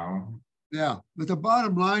now. Yeah, but the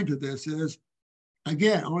bottom line to this is,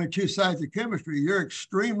 again, only two sides of chemistry. You're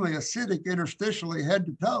extremely acidic interstitially head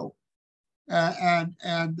to toe.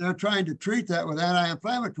 And they're trying to treat that with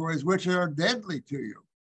anti-inflammatories, which are deadly to you.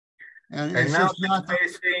 And And it's now just she's not.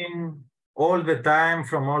 facing all the time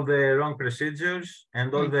from all the wrong procedures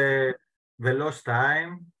and all the lost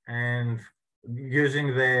time and using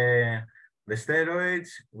the steroids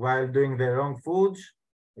while doing the wrong foods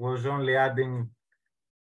was only adding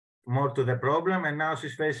more to the problem. And now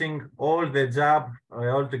she's facing all the job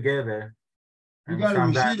all together. You And got a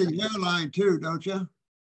sometimes, receding hairline too, don't you?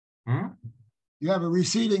 hmm? You have a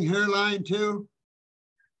receding hairline too?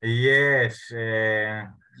 Yes.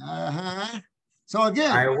 Uh-huh. So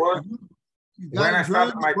again, I was, you when got I to drain start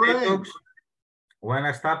the my brain. detox, when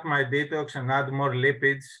I start my detox and add more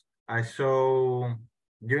lipids, I saw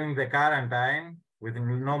during the quarantine with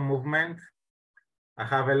no movement, I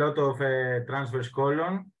have a lot of transverse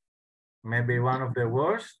colon, maybe one of the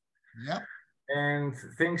worst. Yep. And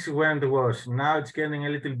things went worse. Now it's getting a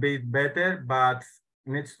little bit better, but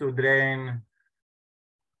needs to drain,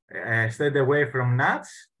 stay away from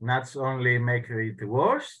nuts. Nuts only make it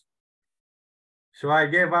worse. So I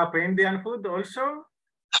gave up Indian food also.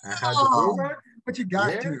 I had to prove Oh, it. but you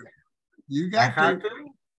got Yeah, to. You I got had to. to.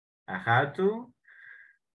 I had to.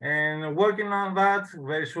 And working on that,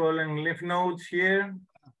 very swollen lymph nodes here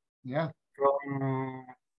Yeah. from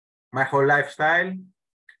my whole lifestyle.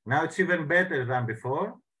 Now it's even better than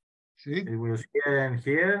before. See? It was here and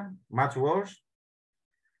here, much worse.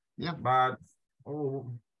 Yeah. But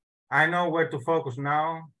I know where to focus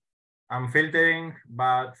now. I'm filtering,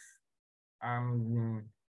 but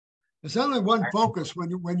There's only one focus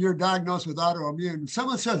when you're diagnosed with autoimmune.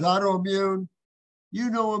 Someone says autoimmune, you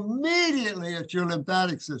know immediately it's your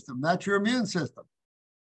lymphatic system. That's your immune system.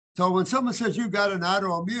 So when someone says you've got an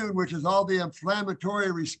autoimmune, which is all the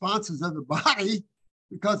inflammatory responses of the body,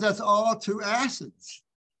 because that's all to acids.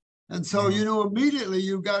 And so, you know, immediately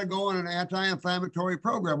you've got to go on an anti-inflammatory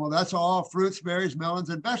program. Well, that's all fruits, berries, melons,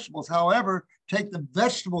 and vegetables. However, take the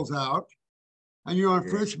vegetables out and you're on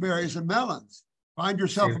fruits, berries, and melons. Find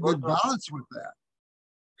yourself a good balance with that.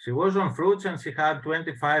 She was on fruits and she had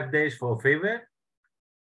 25 days for fever.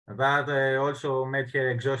 That also made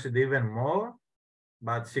her exhausted even more.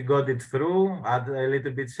 But she got it through, add a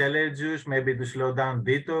little bit celery juice, maybe to slow down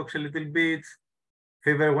detox a little bit.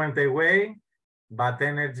 Fever went away, but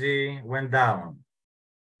energy went down.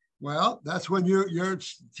 Well, that's when you're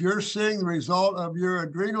seeing the result of your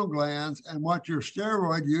adrenal glands and what your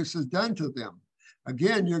steroid use has done to them.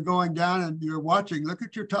 Again, you're going down and you're watching, look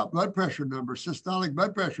at your top blood pressure number, systolic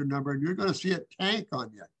blood pressure number, and you're going to see it tank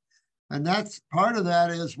on you. And that's part of that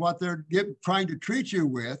is what they're trying to treat you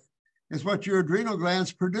with is what your adrenal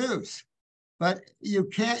glands produce. But you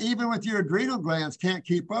can't, even with your adrenal glands, can't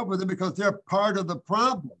keep up with it because they're part of the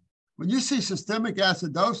problem. When you see systemic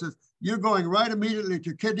acidosis, you're going right immediately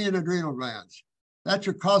to kidney and adrenal glands. That's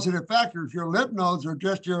your causative factors. Your lymph nodes are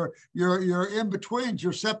just your in-betweens,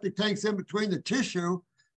 your septic tanks in between the tissue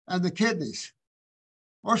and the kidneys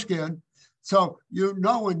or skin. So you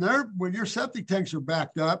know when your septic tanks are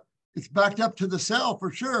backed up, it's backed up to the cell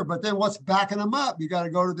for sure, but then what's backing them up? You got to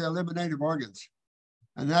go to the eliminative organs.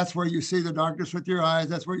 And that's where you see the darkness with your eyes.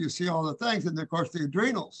 That's where you see all the things. And of course, the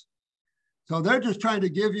adrenals. So they're just trying to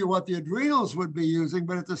give you what the adrenals would be using,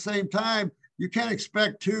 but at the same time, you can't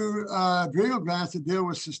expect two adrenal glands to deal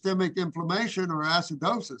with systemic inflammation or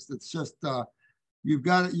acidosis. It's just, you've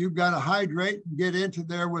got to hydrate and get into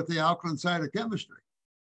there with the alkaline side of chemistry.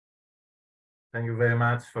 Thank you very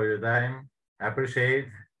much for your time. I appreciate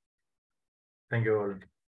it. Thank you all.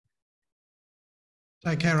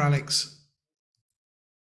 Take care, Alex.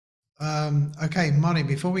 Okay, Marnie,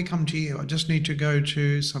 before we come to you, I just need to go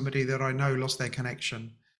to somebody that I know lost their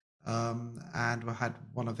connection. And we had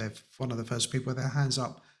one of the first people with their hands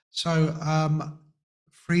up. So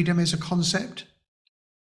freedom is a concept.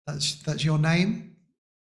 That's your name.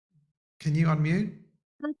 Can you unmute?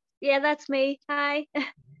 Yeah, that's me. Hi.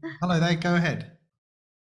 Hello there, go ahead.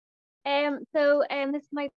 This is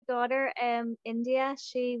my daughter, India.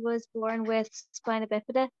 She was born with spina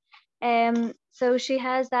bifida. So she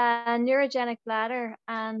has a neurogenic bladder,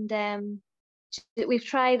 and I've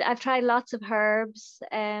tried lots of herbs,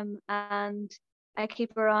 and I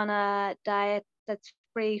keep her on a diet that's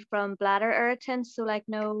free from bladder irritants, so like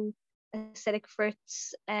no acidic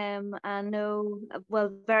fruits, and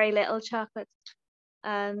very little chocolate,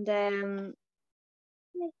 and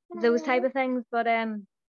those type of things. But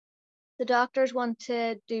the doctors want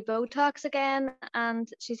to do Botox again, and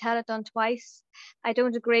she's had it done twice. I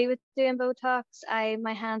don't agree with doing Botox.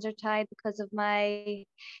 My hands are tied because of my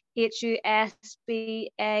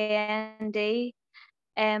HUSBAND,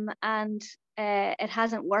 and it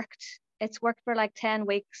hasn't worked. It's worked for like 10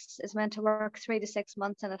 weeks. It's meant to work 3 to 6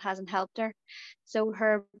 months, and it hasn't helped her. So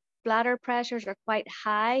her bladder pressures are quite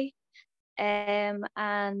high.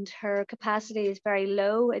 and her capacity is very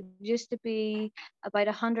low. It used to be about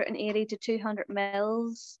 180 to 200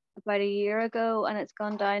 mils about a year ago, and it's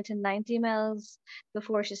gone down to 90 mils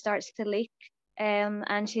before she starts to leak.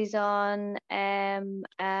 And she's on medication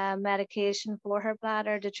for her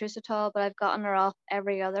bladder, detrusitol, but I've gotten her off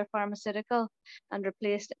every other pharmaceutical and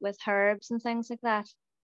replaced it with herbs and things like that.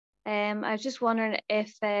 I was just wondering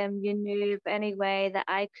if you knew of any way that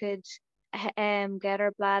I could get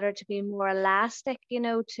her bladder to be more elastic, you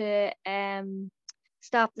know, to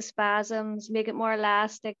stop the spasms, make it more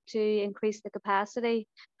elastic to increase the capacity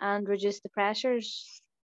and reduce the pressures.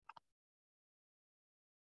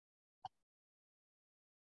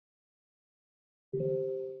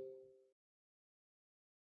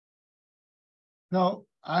 So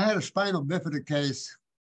I had a spinal bifida case.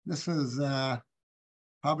 This was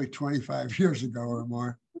probably 25 years ago or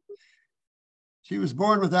more. She was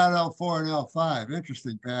born without L4 and L5.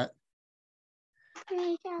 Interesting, Pat.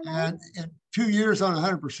 And in 2 years on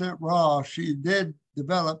 100% raw, she did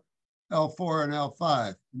develop L4 and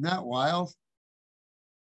L5. Isn't that wild?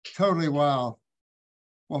 Totally wild.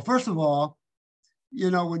 Well, first of all, you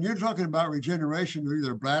know, when you're talking about regeneration of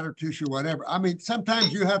either bladder tissue, whatever, I mean,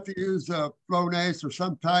 sometimes you have to use Flonase or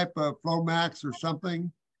some type of Flomax or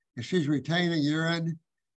something if she's retaining urine.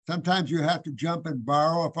 Sometimes you have to jump and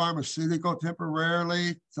borrow a pharmaceutical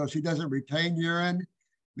temporarily so she doesn't retain urine,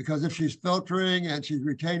 because if she's filtering and she's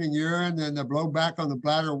retaining urine, then the blowback on the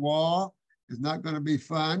bladder wall is not going to be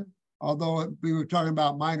fun. Although we were talking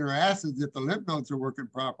about minor acids, if the lymph nodes are working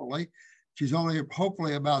properly, she's only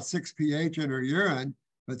hopefully about 6 pH in her urine,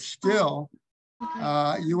 but still,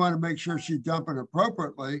 you want to make sure she's dumping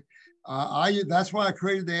appropriately. That's why I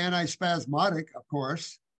created the antispasmodic, of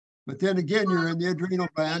course. But then again, you're in the adrenal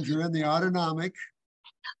glands, you're in the autonomic,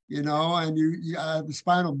 you know, and you have the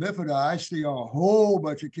spinal bifida. I see a whole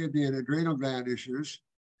bunch of kidney and adrenal gland issues.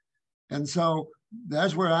 And so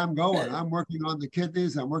that's where I'm going. I'm working on the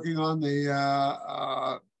kidneys. I'm working on the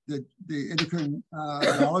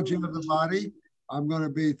endocrinology of the body. I'm going to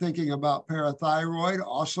be thinking about parathyroid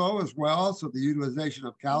also as well, so the utilization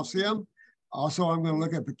of calcium. Also, I'm going to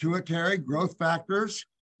look at pituitary growth factors,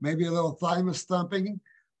 maybe a little thymus thumping,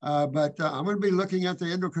 but I'm going to be looking at the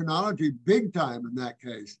endocrinology big time in that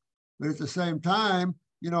case. But at the same time,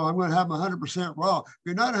 you know, I'm going to have them 100% raw. If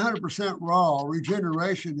you're not 100% raw,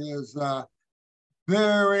 regeneration is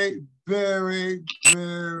very, very,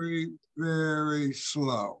 very, very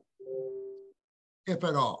slow, if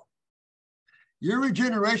at all. Your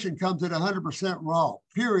regeneration comes at 100% raw,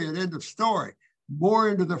 period, end of story. More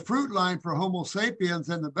into the fruit line for Homo sapiens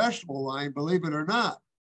than the vegetable line, believe it or not.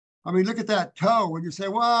 I mean, look at that toe. When you say,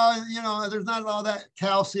 well, you know, there's not all that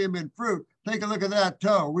calcium in fruit. Take a look at that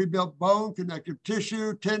toe. We built bone, connective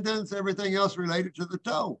tissue, tendons, everything else related to the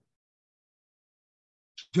toe.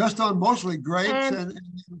 Just on mostly grapes and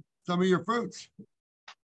some of your fruits.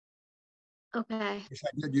 Okay. Yes, I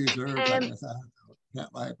did use herbs. I guess I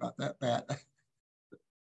can't lie about that, Pat.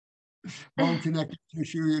 Bone connective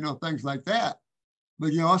tissue, you know, things like that.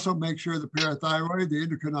 But you also make sure the parathyroid, the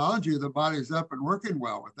endocrinology of the body is up and working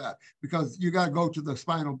well with that, because you got to go to the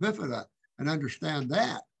spinal bifida and understand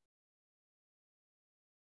that.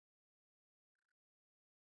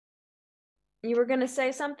 You were going to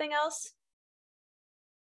say something else?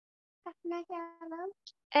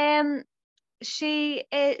 She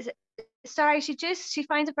is, sorry, she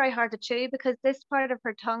finds it very hard to chew because this part of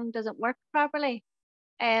her tongue doesn't work properly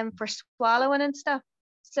for swallowing and stuff.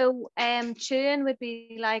 So chewing would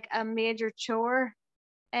be like a major chore.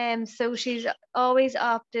 So she's always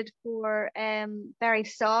opted for very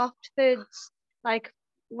soft foods. Like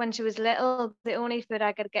when she was little, the only food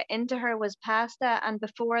I could get into her was pasta. And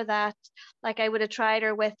before that, like I would have tried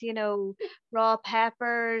her with, you know, raw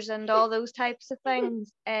peppers and all those types of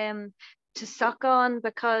things to suck on,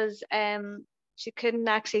 because she couldn't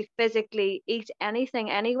actually physically eat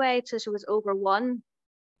anything anyway till she was over 1.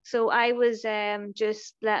 So I was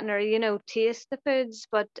just letting her, you know, taste the foods,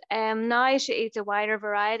 but now she eats a wider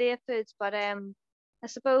variety of foods. But I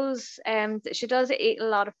suppose she does eat a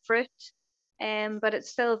lot of fruit, but it's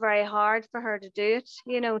still very hard for her to do it,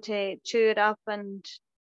 you know, to chew it up. And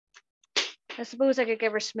I suppose I could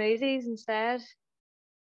give her smoothies instead.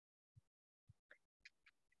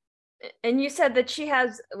 And you said that she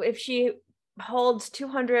has, if she holds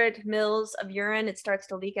 200 mils of urine, it starts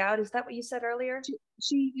to leak out. Is that what you said earlier?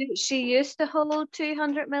 She used to hold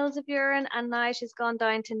 200 mils of urine, and now she's gone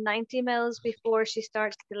down to 90 mils before she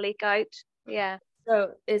starts to leak out. Yeah.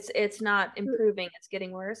 So it's not improving, it's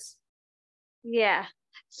getting worse. Yeah.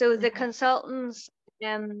 So the consultants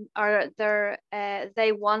or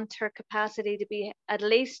they want her capacity to be at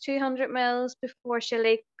least 200 mils before she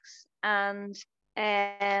leaks, and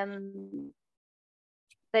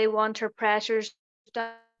they want her pressures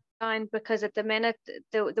down, because at the minute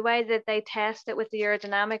the way that they test it with the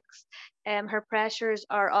urodynamics, her pressures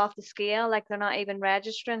are off the scale, like they're not even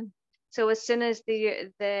registering. So as soon as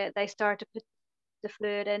they start to put the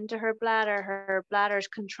fluid into her bladder's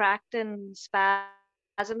contracting,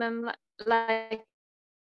 spasming, like,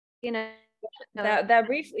 you know, that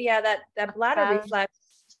bladder reflex,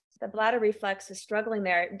 the bladder reflex is struggling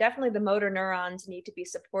there. Definitely the motor neurons need to be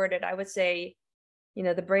supported. I would say, you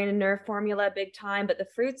know, the brain and nerve formula big time, but the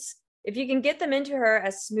fruits, if you can get them into her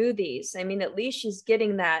as smoothies, I mean, at least she's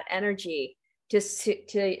getting that energy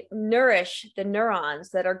to nourish the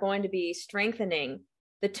neurons that are going to be strengthening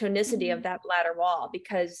the tonicity of that bladder wall,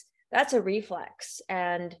 because that's a reflex,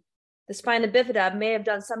 and the spina bifida may have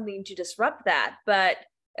done something to disrupt that, but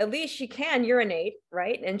at least she can urinate,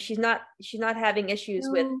 right? And she's not having issues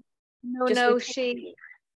with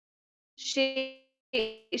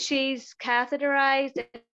she's catheterized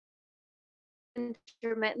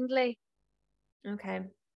intermittently. Okay.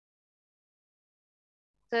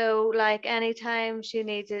 So like anytime she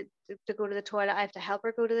needs it to go to the toilet, I have to help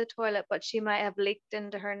her go to the toilet, but she might have leaked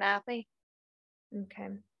into her nappy. Okay.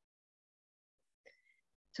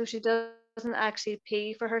 So she doesn't actually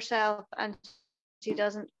pee for herself, and she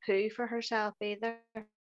doesn't poo for herself either.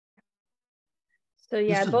 So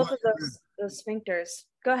yeah, both of those sphincters.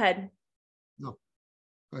 Go ahead. No,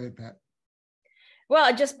 go ahead, Pat.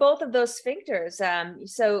 Well, just both of those sphincters.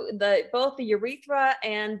 So both the urethra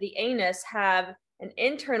and the anus have an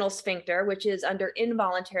internal sphincter, which is under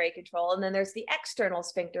involuntary control, and then there's the external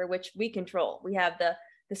sphincter, which we control. We have the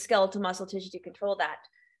skeletal muscle tissue to control that.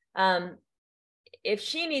 If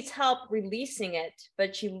she needs help releasing it,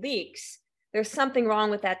 but she leaks, there's something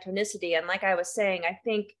wrong with that tonicity. And like I was saying, I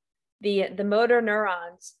think the motor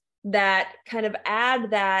neurons that kind of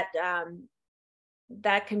add that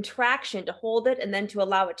contraction to hold it and then to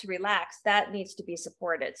allow it to relax, that needs to be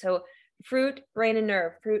supported. So fruit, brain, and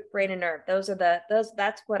nerve, fruit, brain, and nerve.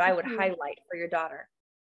 That's what I would highlight for your daughter.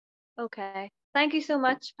 Okay. Thank you so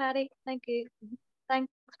much, Patty. Thank you.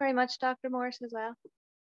 Thanks very much, Dr. Morse, as well.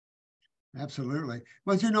 Absolutely.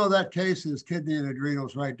 Well, you know, that case is kidney and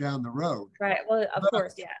adrenals right down the road. Right. Well, of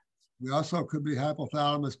course, yeah. We also could be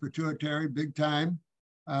hypothalamus pituitary, big time,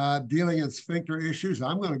 dealing in sphincter issues.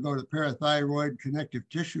 I'm going to go to parathyroid connective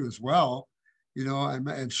tissue as well, you know,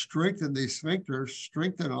 and strengthen these sphincters,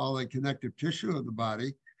 strengthen all the connective tissue of the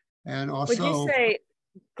body. And also— Would you say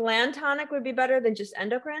gland tonic would be better than just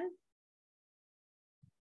endocrine?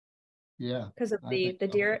 Yeah. Because of the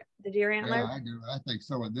deer antler? Yeah, I do. I think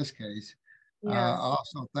so in this case. Yeah. I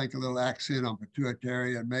also think a little accent on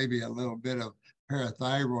pituitary and maybe a little bit of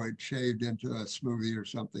parathyroid shaved into a smoothie or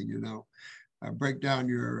something, you know. Break down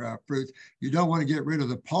your fruits. You don't want to get rid of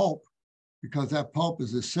the pulp, because that pulp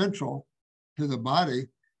is essential to the body.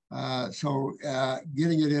 So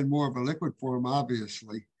getting it in more of a liquid form,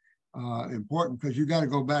 obviously, important, because you got to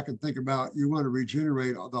go back and think about, you want to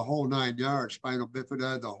regenerate the whole 9 yards, spinal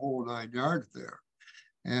bifida, the whole 9 yards there,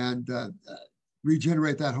 and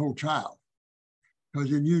regenerate that whole child. Because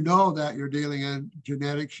then you know that you're dealing in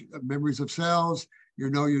genetics, memories of cells, you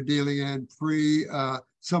know you're dealing in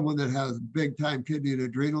someone that has big time kidney and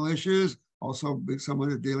adrenal issues, also someone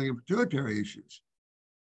who's dealing in pituitary issues.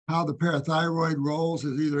 How the parathyroid rolls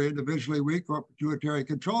is either individually weak or pituitary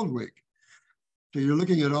controlled weak. So you're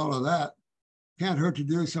looking at all of that. Can't hurt to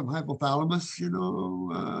do some hypothalamus, you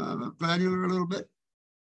know, glandular a little bit.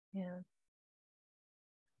 Yeah.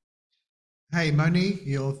 Hey, Moni,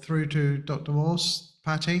 you're through to Dr. Morse.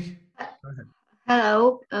 Patty, go ahead.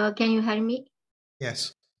 Hello, can you hear me?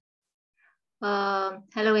 Yes.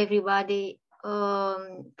 Hello, everybody.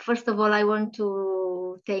 First of all, I want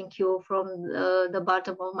to thank you from the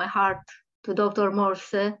bottom of my heart to Dr.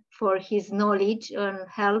 Morse for his knowledge and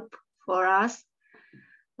help for us.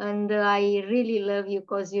 And I really love you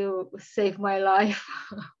because you saved my life.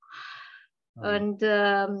 And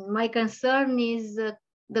my concern is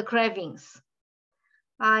the cravings.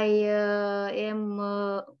 I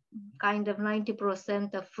am kind of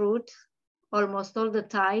 90% of fruit almost all the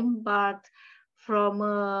time, but from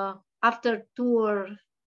after 2 or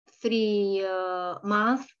 3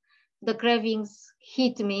 months, the cravings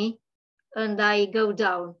hit me and I go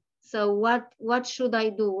down. So what should I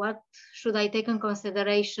do? What should I take in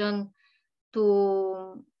consideration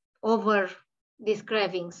to over these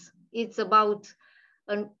cravings? It's about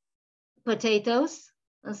potatoes,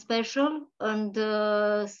 and special, and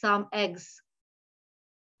some eggs.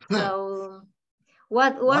 So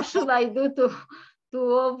what should I do to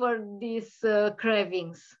over these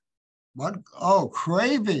cravings. What? Oh,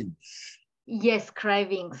 cravings. Yes,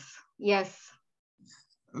 cravings. Yes.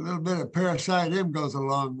 A little bit of parasite M goes a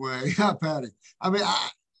long way. Yeah, Patty. I mean,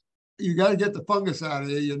 you got to get the fungus out of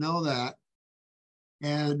you. You know that.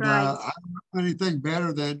 And Right. I don't know anything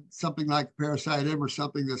better than something like parasite M or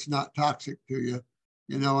something that's not toxic to you,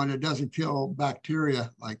 you know, and it doesn't kill bacteria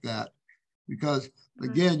like that. Because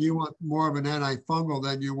again, you want more of an antifungal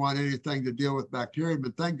than you want anything to deal with bacteria.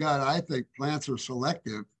 But thank God, I think plants are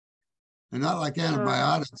selective and not like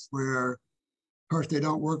antibiotics where, of course, they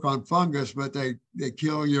don't work on fungus, but they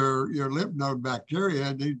kill your lymph node bacteria.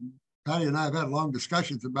 And Patty and I have had long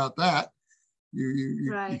discussions about that.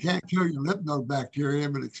 You can't kill your lymph node bacteria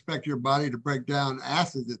and expect your body to break down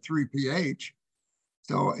acids at 3 pH.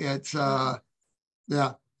 So it's,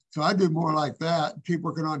 yeah. So I do more like that, keep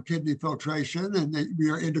working on kidney filtration and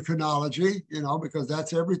your endocrinology, you know, because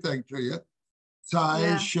that's everything to you.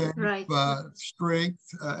 Size, shape, strength,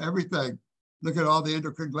 everything. Look at all the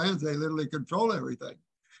endocrine glands, they literally control everything.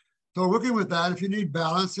 So working with that, if you need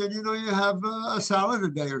balance, then, you know, you have a salad a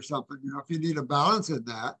day or something, you know, if you need a balance in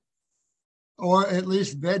that, or at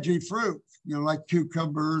least veggie fruit, you know, like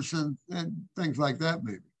cucumbers and things like that,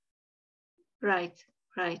 maybe. Right,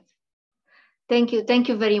 right. Thank you. Thank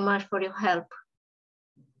you very much for your help.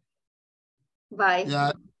 Bye.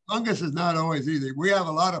 Yeah, fungus is not always easy. We have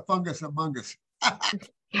a lot of fungus among us.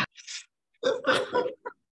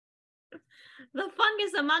 The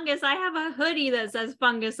fungus among us. I have a hoodie that says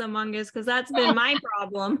fungus among us because that's been my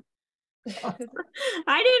problem.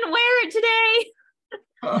 I didn't wear it today.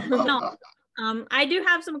 No. I do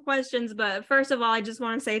have some questions, but first of all, I just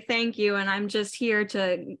want to say thank you. And I'm just here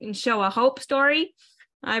to show a hope story.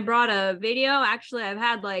 I brought a video. Actually, I've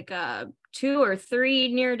had like 2 or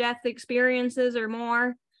 3 near-death experiences or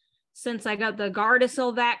more since I got the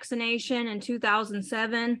Gardasil vaccination in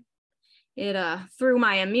 2007. It threw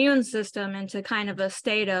my immune system into kind of a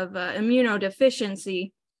state of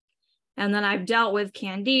immunodeficiency. And then I've dealt with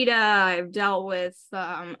candida, I've dealt with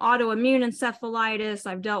autoimmune encephalitis,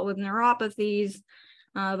 I've dealt with neuropathies.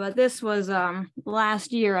 But this was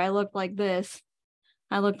last year. I looked like this.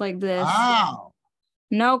 Wow.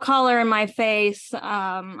 No color in my face.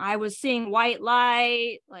 I was seeing white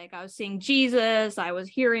light, like I was seeing Jesus. I was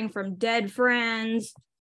hearing from dead friends.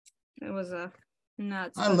 It was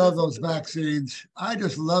nuts. I love those vaccines. I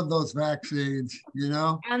just love those vaccines, you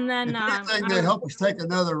know. And then they help us take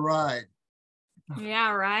another ride.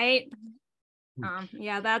 Yeah, right.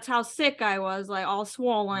 Yeah, that's how sick I was, like all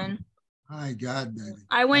swollen. My God, baby.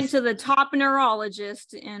 I went to the top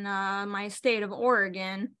neurologist in my state of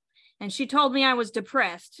Oregon, and she told me I was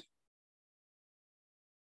depressed.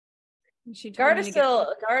 She told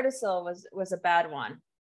Gardasil was a bad one.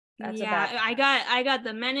 That's a bad one. I got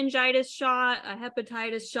the meningitis shot, a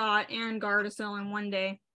hepatitis shot, and Gardasil in one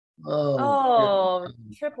day. Oh,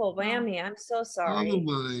 triple whammy. I'm so sorry. Oh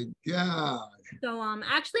my God. So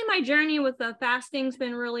actually my journey with the fasting's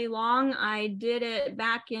been really long. I did it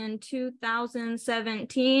back in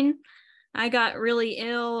 2017. I got really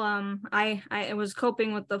ill. I was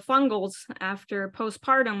coping with the fungals after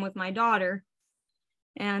postpartum with my daughter.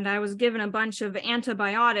 And I was given a bunch of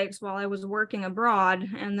antibiotics while I was working abroad.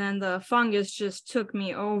 And then the fungus just took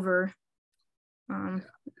me over.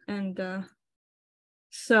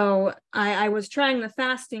 So I was trying the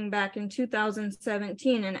fasting back in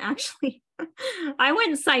 2017, and actually I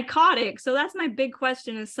went psychotic. So that's my big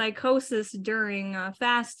question, is psychosis during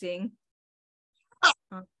fasting.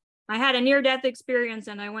 I had a near-death experience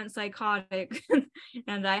and I went psychotic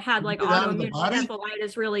and I had like autoimmune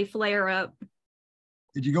encephalitis really flare up.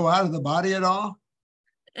 Did you go out of the body at all?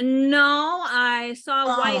 No, I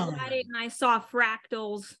saw white light and I saw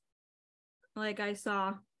fractals. Like I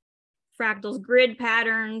saw fractals, grid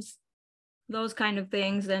patterns, those kind of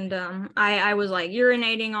things. And I was like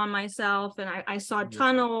urinating on myself, and I saw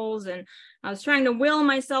tunnels, and I was trying to will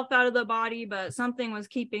myself out of the body, but something was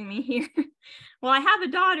keeping me here. Well, I have a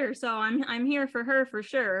daughter, so I'm here for her for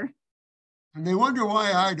sure. And they wonder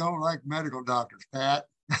why I don't like medical doctors, Pat.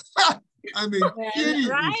 I mean,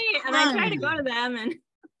 right? And I try to go to them, and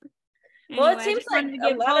anyway, well, it seems like to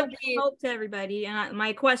give hope to everybody. And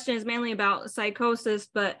my question is mainly about psychosis,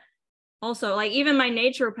 but also like even my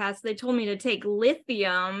naturopaths, they told me to take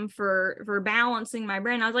lithium for balancing my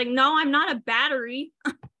brain. I was like, no, I'm not a battery.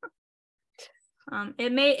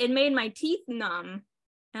 It made my teeth numb,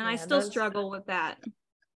 and I still struggle with that.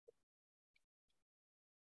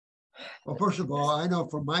 Well, first of all, I know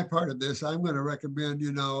for my part of this, I'm going to recommend,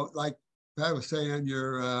 like Pat was saying,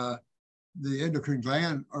 the endocrine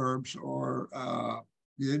gland herbs or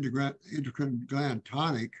the endocrine gland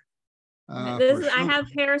tonic. I have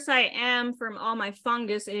parasite M from all my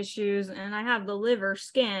fungus issues, and I have the liver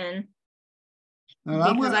skin. And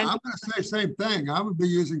I'm going to say the same thing. I would be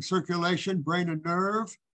using circulation, brain and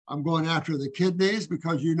nerve. I'm going after the kidneys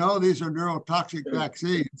because you know these are neurotoxic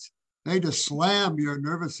vaccines. They just slam your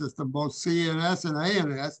nervous system, both CNS and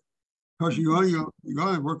ANS, because you're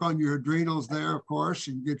going to work on your adrenals there, of course,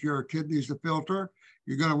 and get your kidneys to filter.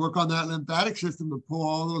 You're going to work on that lymphatic system to pull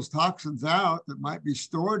all those toxins out that might be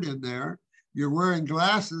stored in there. You're wearing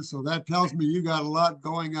glasses, so that tells me you got a lot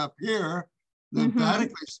going up here,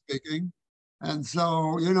 lymphatically speaking. And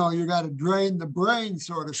so, you know, you got to drain the brain,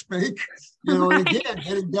 so to speak. You know, and again,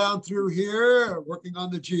 getting down through here, working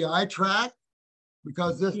on the GI tract,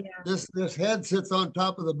 because this head sits on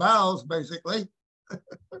top of the bowels, basically.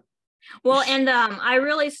 Well, and I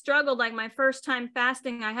really struggled. Like my first time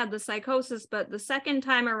fasting, I had the psychosis, but the second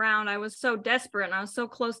time around, I was so desperate and I was so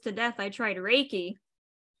close to death. I tried Reiki,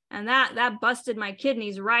 and that busted my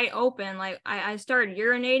kidneys right open. Like I started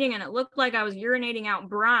urinating, and it looked like I was urinating out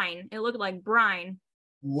brine. It looked like brine.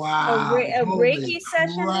 Wow! A Reiki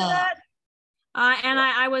session to that. And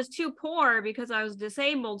I was too poor because I was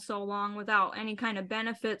disabled so long without any kind of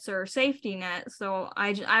benefits or safety net. So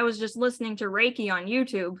I was just listening to Reiki on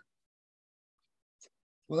YouTube.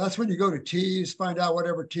 Well, that's when you go to teas, find out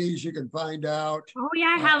whatever teas you can find out. Oh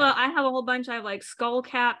yeah, I have a whole bunch. I have like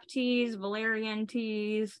skullcap teas, valerian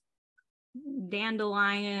teas,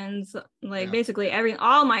 dandelions, like basically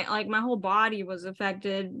my whole body was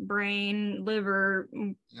affected, brain, liver,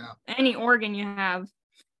 any organ you have.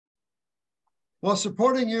 Well,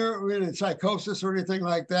 supporting your in psychosis or anything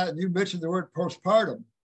like that, and you mentioned the word postpartum.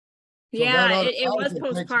 So it was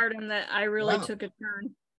postpartum that I really took a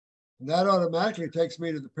turn. And that automatically takes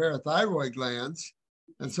me to the parathyroid glands.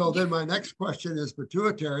 And so then my next question is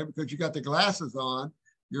pituitary, because you got the glasses on.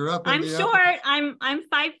 You're up in I'm short. I'm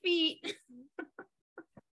 5 feet.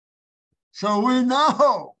 So we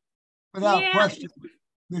know without question,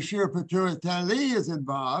 Monsieur Pituitary is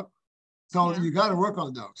involved. So you got to work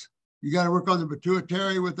on those. You got to work on the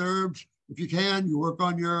pituitary with herbs. If you can, you work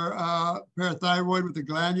on your parathyroid with the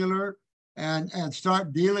glandular and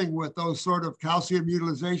start dealing with those sort of calcium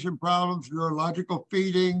utilization problems, neurological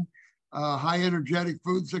feeding, high energetic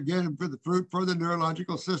foods, again, for the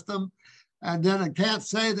neurological system. And then I can't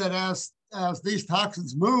say that as these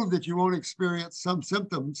toxins move that you won't experience some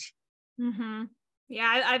symptoms. Mm-hmm.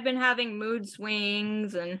 Yeah, I've been having mood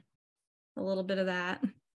swings and a little bit of that.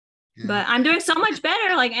 Yeah. But I'm doing so much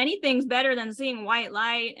better. Like anything's better than seeing white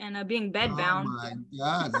light and being bedbound. Oh my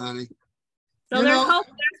God, honey. So there's hope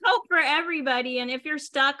for everybody. And if you're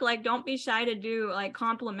stuck, like don't be shy to do like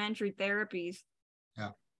complementary therapies.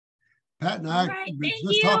 Yeah. Pat and I were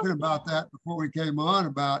just talking about that before we came on,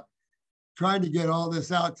 about trying to get all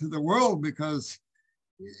this out to the world, because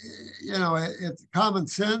you know it's common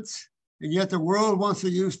sense, and yet the world wants to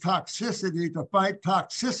use toxicity to fight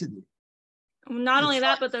toxicity. Not only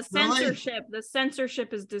that, but the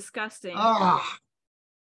censorship is disgusting. Well,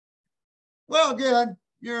 again,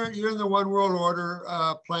 you're in the one world order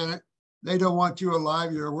planet. They don't want you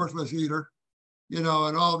alive. You're a worthless eater, you know,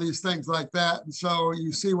 and all these things like that. And so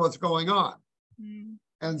you see what's going on. Mm.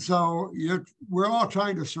 And so we're all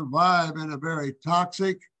trying to survive in a very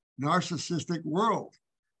toxic, narcissistic world,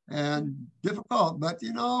 and difficult, but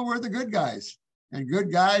you know, we're the good guys. And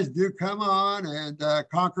good guys do come on and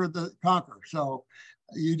conquer. So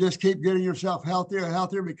you just keep getting yourself healthier and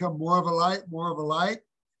healthier, become more of a light.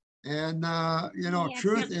 And, you know,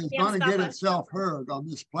 truth is going to get itself heard on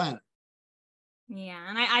this planet. Yeah.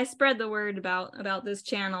 And I spread the word about this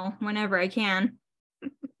channel whenever I can.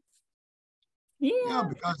 Yeah,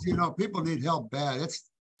 because, you know, people need help bad. It's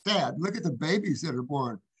sad. Look at the babies that are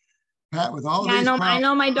born. Pat, with all these I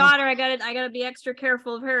know my daughter, I gotta be extra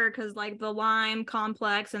careful of her, because like the Lyme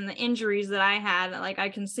complex and the injuries that I had, like I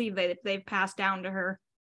can see that they've passed down to her.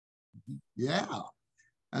 Yeah.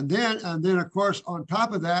 And then of course, on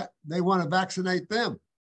top of that, they want to vaccinate them.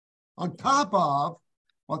 On top of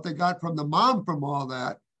what they got from the mom from all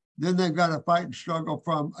that, then they've got to fight and struggle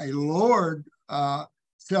from a lowered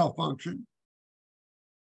cell function.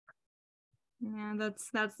 Yeah,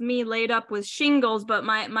 that's me laid up with shingles, but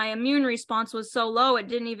my immune response was so low it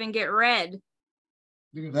didn't even get red.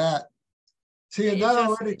 Look at that. See, and that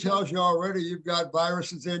already tells you you've got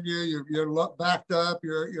viruses in you. You're backed up.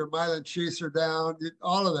 Your myelin sheaths are down.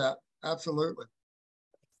 All of that, absolutely.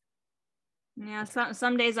 Yeah,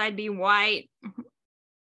 some days I'd be white.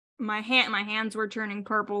 My hands were turning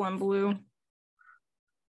purple and blue.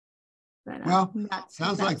 But, well,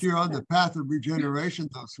 sounds like you're on the path of regeneration,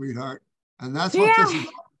 though, sweetheart. And that's what this is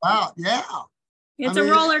all about. Yeah. It's a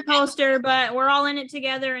roller coaster, but we're all in it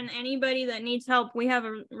together. And anybody that needs help, we have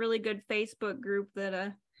a really good Facebook group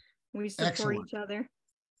that we support each other.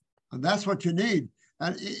 And that's what you need.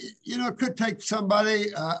 And, you know, it could take somebody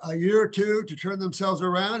a year or two to turn themselves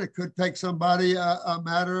around. It could take somebody a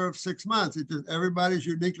matter of 6 months. It just, everybody's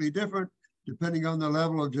uniquely different, depending on the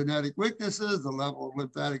level of genetic weaknesses, the level of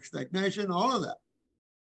lymphatic stagnation, all of that.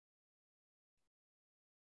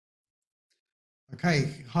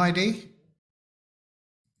 Okay, Heidi,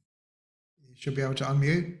 you should be able to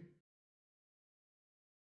unmute.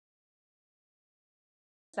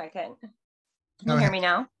 Second. Can you hear me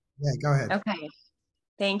now? Yeah, go ahead. Okay.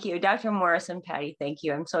 Thank you, Dr. Morse and Patty. Thank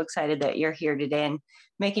you. I'm so excited that you're here today and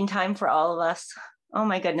making time for all of us. Oh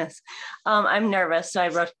my goodness. I'm nervous, so I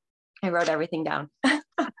wrote everything down. I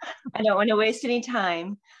don't want to waste any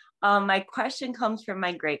time. My question comes from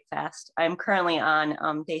my grape fast. I'm currently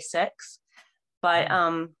on day 6, but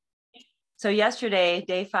so yesterday,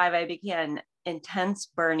 day 5, I began intense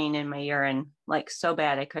burning in my urine, like so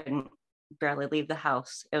bad I couldn't barely leave the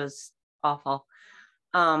house. It was awful.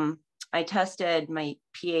 I tested my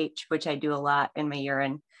pH, which I do a lot in my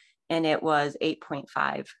urine, and it was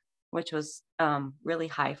 8.5, which was really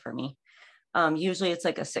high for me. Usually it's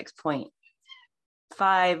like a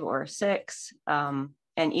 6.5 or 6. And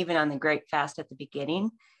even on the grape fast at the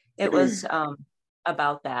beginning, it was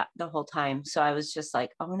about that the whole time. So I was just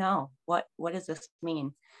like, oh no, what does this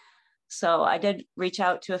mean? So I did reach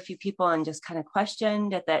out to a few people and just kind of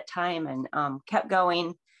questioned at that time and kept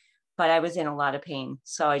going. But I was in a lot of pain.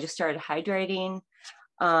 So I just started hydrating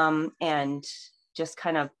and just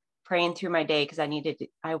kind of praying through my day because I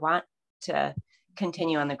want to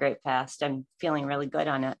continue on the grape fast. I'm feeling really good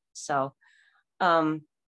on it. So by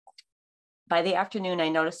the afternoon, I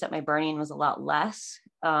noticed that my burning was a lot less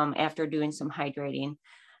after doing some hydrating.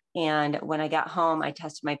 And when I got home, I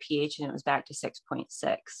tested my pH and it was back to 6.6.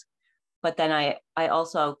 But then I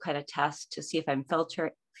also kind of test to see if I'm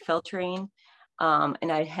filtering.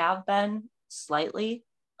 And I have been slightly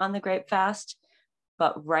on the grape fast,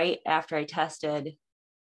 but right after I tested,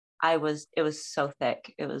 it was so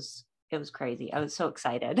thick. It was crazy. I was so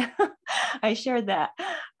excited. I shared that.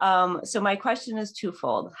 So my question is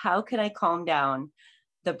twofold. How can I calm down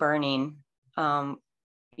the burning, of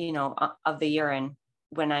the urine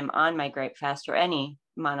when I'm on my grape fast or any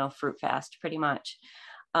mono fruit fast pretty much,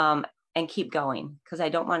 and keep going? Because I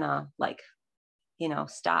don't want to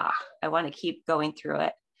stop. I want to keep going through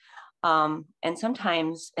it. And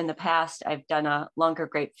sometimes in the past, I've done a longer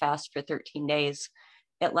grape fast for 13 days.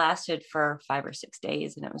 It lasted for 5 or 6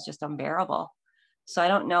 days and it was just unbearable. So I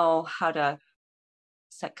don't know how to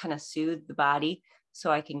kind of soothe the body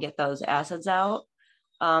so I can get those acids out.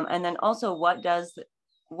 And then also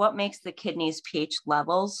what makes the kidneys pH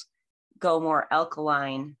levels go more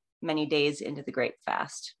alkaline many days into the grape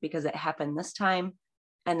fast? Because it happened this time.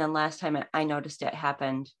 And then last time I noticed it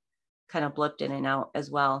happened, kind of blipped in and out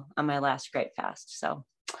as well on my last grape fast. So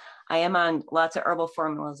I am on lots of herbal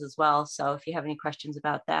formulas as well. So if you have any questions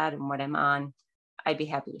about that and what I'm on, I'd be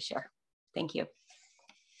happy to share. Thank you.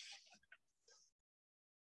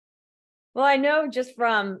 Well, I know just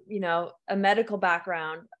from, a medical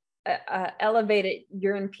background, elevated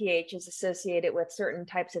urine pH is associated with certain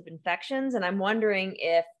types of infections. And I'm wondering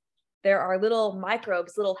if there are little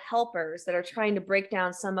microbes, little helpers that are trying to break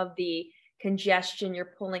down some of the congestion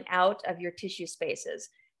you're pulling out of your tissue spaces.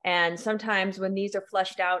 And sometimes when these are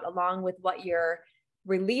flushed out along with what you're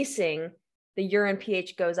releasing, the urine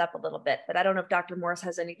pH goes up a little bit. But I don't know if Dr. Morse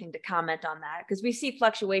has anything to comment on that, because we see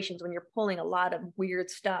fluctuations when you're pulling a lot of weird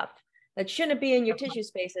stuff that shouldn't be in your tissue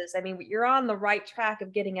spaces. I mean, you're on the right track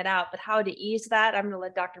of getting it out, but how to ease that, I'm going to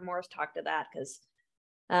let Dr. Morse talk to that, because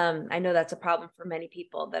I know that's a problem for many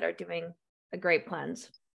people that are doing a grape cleanse.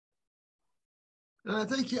 I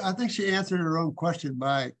think she answered her own question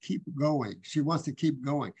by keep going. She wants to keep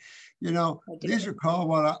going. These are called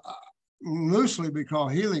what loosely we call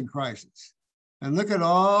healing crises. And look at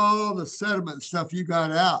all the sediment stuff you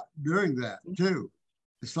got out during that too.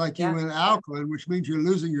 It's like you went alkaline, which means you're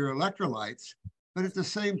losing your electrolytes, but at the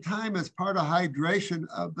same time, it's part of hydration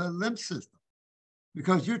of the lymph system,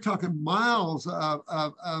 because you're talking miles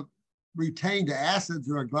of retained acids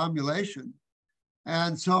or agglomulation.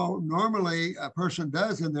 And so normally a person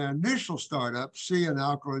does in their initial startup see an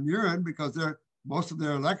alkaline urine because most of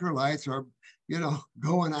their electrolytes are,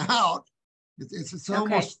 going out. It's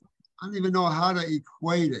almost, I don't even know how to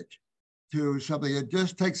equate it to something. It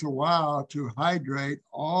just takes a while to hydrate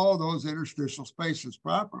all those interstitial spaces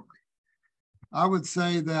properly. I would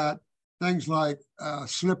say that things like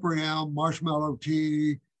slippery elm, marshmallow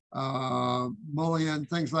tea, mullein,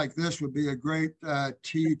 things like this would be a great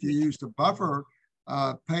tea to use to buffer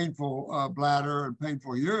painful bladder and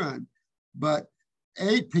painful urine. But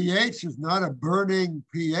 8 pH is not a burning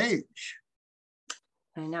pH.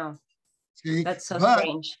 I know. See, that's so but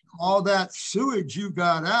strange. all that sewage you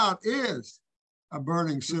got out is a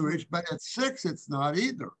burning sewage, but at 6, it's not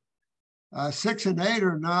either. 6 and 8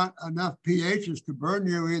 are not enough pHs to burn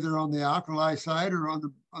you either on the alkali side or on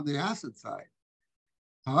the acid side.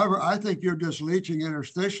 However, I think you're just leaching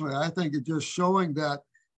interstitially. I think it's just showing that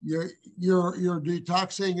you're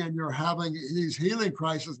detoxing and you're having these healing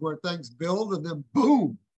crises where things build and then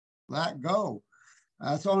boom, let go.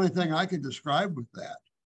 That's the only thing I can describe with that.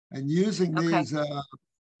 And using these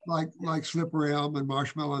like slippery elm and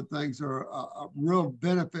marshmallow and things are a real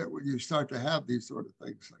benefit when you start to have these sort of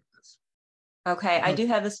things like this. Okay, I do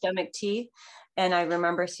have the stomach tea, and I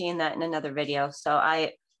remember seeing that in another video. So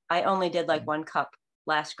I only did like 1 cup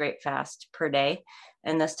last Great Fast per day.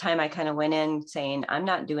 And this time I kind of went in saying, I'm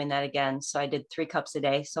not doing that again. So I did 3 cups a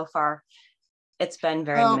day. So far, it's been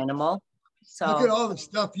very minimal. So look at all the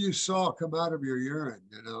stuff you saw come out of your urine.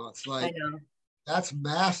 You know, it's like, that's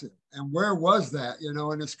massive. And where was that? You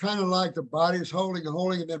know, and it's kind of like the body's holding,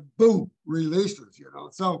 and then boom, releases, you know.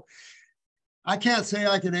 So I can't say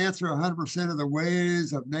I can answer 100% of the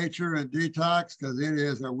ways of nature and detox, because it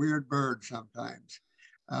is a weird bird sometimes.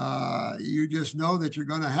 You just know that you're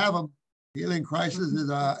going to have them. Healing crisis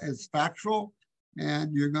is factual,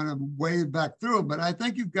 and you're going to wade back through them. But I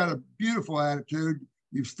think you've got a beautiful attitude.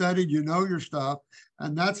 You've studied, you know your stuff,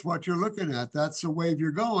 and that's what you're looking at. That's the wave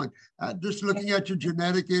you're going. Just looking at your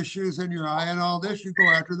genetic issues and your eye and all this, you go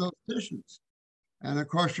after those tissues. And of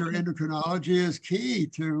course, your endocrinology is key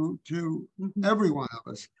to every one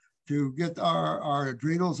of us to get our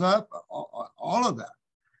adrenals up, all of that.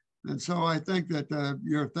 And so I think that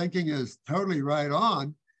your thinking is totally right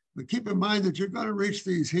on, but keep in mind that you're going to reach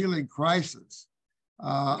these healing crises.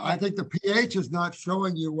 I think the pH is not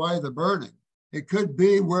showing you why the burning. It could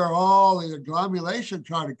be where all the agglomulation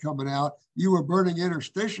started coming out. You were burning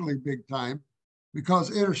interstitially big time, because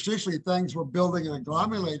interstitially things were building and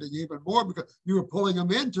agglomerating even more because you were pulling them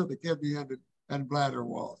into the kidney and bladder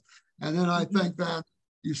walls. And then I think that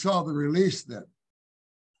you saw the release then.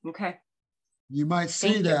 Okay. You might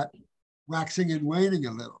see that waxing and waning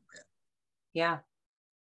a little bit. Yeah.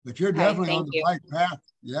 But you're definitely on the right path.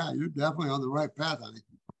 Yeah, you're definitely on the right path, honey.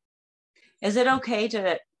 Is it okay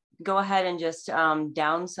to go ahead and just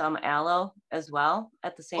down some aloe as well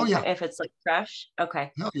at the same time if it's like fresh?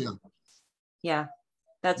 Okay. Hell yeah. Yeah,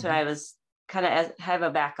 that's what I was kind of have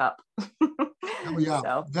a backup. Oh yeah,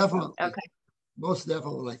 so, definitely. Okay. Most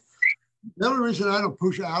definitely. The only reason I don't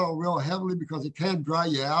push aloe real heavily because it can dry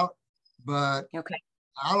you out, but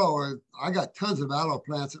aloe, I got tons of aloe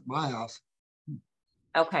plants at my house.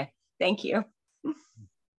 Okay, thank you.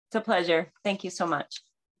 It's a pleasure. Thank you so much.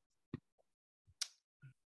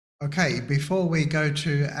 Okay, before we go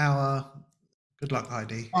to our, good luck,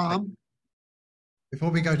 Heidi. Before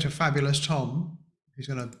we go to Fabulous Tom, who's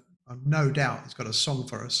going to, no doubt, he's got a song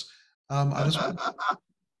for us. I just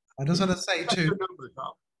want to say to,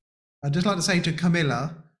 I'd just like to say to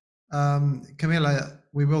Camilla, Camilla,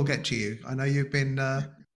 we will get to you. I know you've been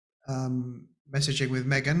messaging with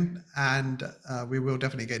Megan, and we will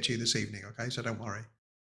definitely get to you this evening. Okay, so don't worry.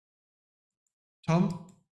 Tom,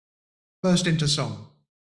 burst into song.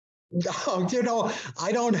 Oh, you know,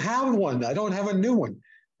 I don't have one. I don't have a new one.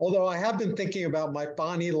 Although I have been thinking about My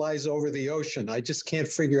Bonnie Lies Over the Ocean. I just can't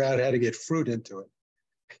figure out how to get fruit into it.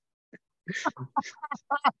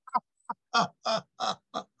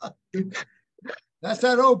 That's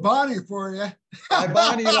that old Bonnie for you. My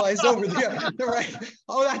Bonnie lies over the right.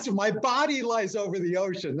 Oh, that's My Body Lies Over the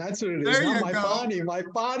Ocean. That's what it is. Not my Bonnie. My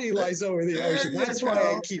body lies over the ocean. That's why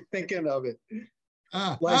I keep thinking of it.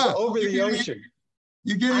 Lies over the ocean.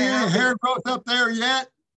 You getting any hair growth up there yet?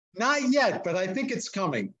 Not yet, but I think it's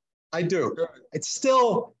coming. I do. It's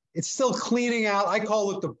still cleaning out. I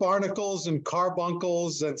call it the barnacles and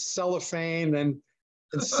carbuncles and cellophane and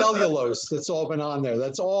cellulose that's all been on there.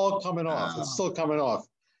 That's all coming off. It's still coming off.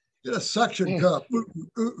 Get a suction cup.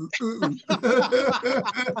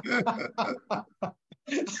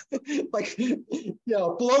 Like, a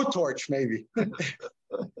blowtorch maybe.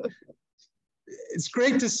 It's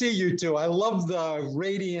great to see you two. I love the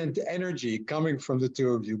radiant energy coming from the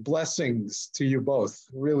two of you. Blessings to you both.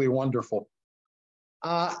 Really wonderful.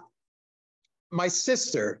 My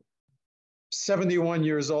sister, 71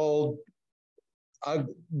 years old,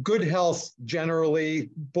 good health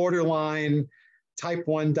generally, borderline, type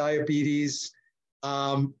 1 diabetes.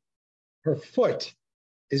 Her foot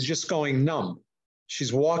is just going numb.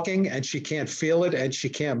 She's walking and she can't feel it and she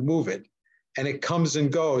can't move it. And it comes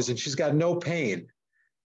and goes, and she's got no pain.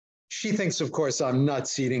 she thinks, of course, I'm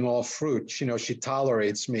nuts eating all fruit. You know, she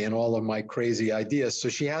tolerates me and all of my crazy ideas. So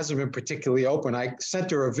she hasn't been particularly open. I sent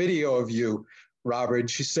her a video of you, Robert.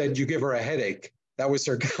 She said you give her a headache. That was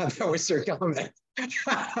her comment.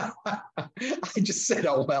 I just said,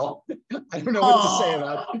 oh, well, I don't know what to say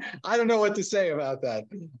about it. I don't know what to say about that.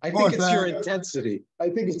 I think it's your intensity. I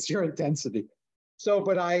think it's your intensity. So,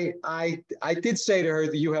 but I did say to her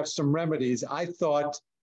that you have some remedies. I thought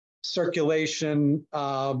circulation,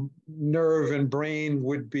 nerve and brain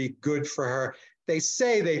would be good for her. They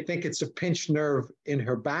say they think it's a pinched nerve in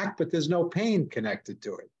her back, but there's no pain connected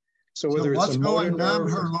to it. So whether it's a motor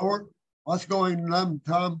nerve, her lower, what's going numb,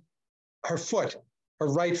 Tom? Her foot, her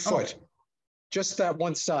right foot, just that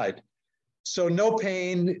one side. So no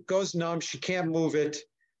pain, goes numb, she can't move it.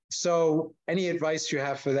 So any advice you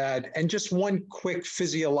have for that? And just one quick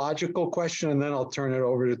physiological question, and then I'll turn it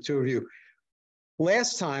over to the two of you.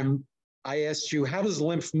 Last time I asked you, how does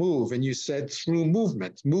lymph move? And you said through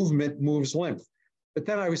movement. Movement moves lymph. But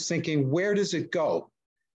then I was thinking, where does it go?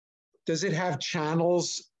 Does it have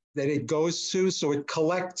channels that it goes to? So it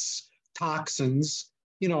collects toxins.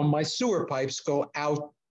 You know, my sewer pipes go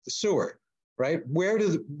out the sewer, right?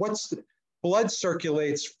 Blood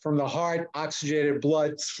circulates from the heart, oxygenated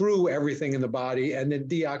blood through everything in the body, and then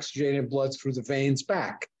deoxygenated blood through the veins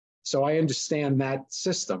back. So I understand that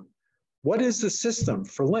system. What is the system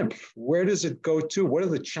for lymph? Where does it go to? What are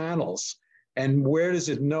the channels? And where does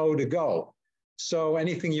it know to go? So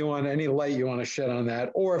anything you want, any light you want to shed on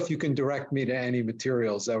that, or if you can direct me to any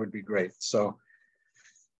materials, that would be great. So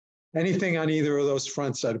anything on either of those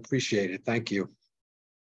fronts, I'd appreciate it. Thank you.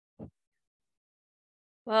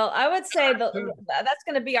 Well, I would say that's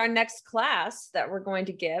going to be our next class that we're going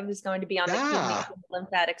to give is going to be on the kidney and the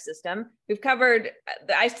lymphatic system. We've covered,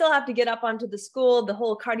 I still have to get up onto the school, the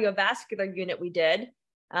whole cardiovascular unit we did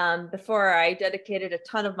before I dedicated a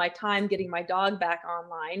ton of my time getting my dog back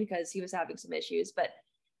online because he was having some issues. But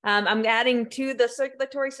I'm adding to the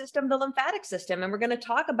circulatory system, the lymphatic system. And we're going to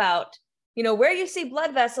talk about, you know, where you see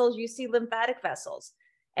blood vessels, you see lymphatic vessels.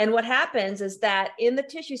 And what happens is that in the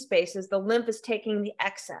tissue spaces, the lymph is taking the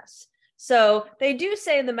excess. So they do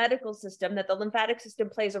say in the medical system that the lymphatic system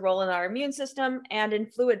plays a role in our immune system and in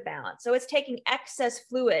fluid balance. So it's taking excess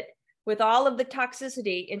fluid with all of the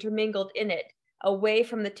toxicity intermingled in it away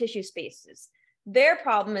from the tissue spaces. Their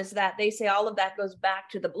problem is that they say all of that goes back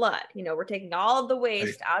to the blood. You know, we're taking all of the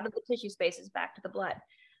waste out of the tissue spaces back to the blood.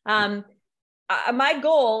 My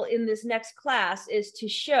goal in this next class is to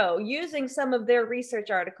show, using some of their research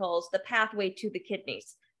articles, the pathway to the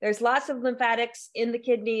kidneys. There's lots of lymphatics in the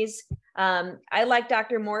kidneys. I like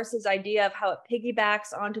Dr. Morse's idea of how it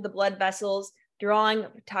piggybacks onto the blood vessels, drawing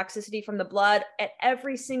toxicity from the blood at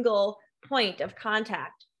every single point of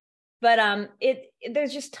contact. But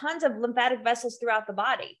there's just tons of lymphatic vessels throughout the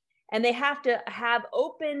body, and they have to have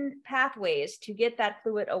open pathways to get that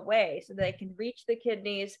fluid away so they can reach the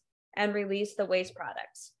kidneys and release the waste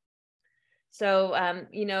products. So,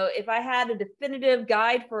 you know, if I had a definitive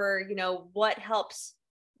guide for, you know, what helps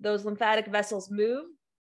those lymphatic vessels move,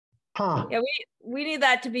 yeah, we need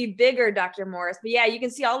that to be bigger, Dr. Morse. But yeah, you can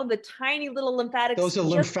see all of the tiny little lymphatics. Those are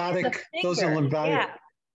lymphatic. Those are lymphatic. Yeah.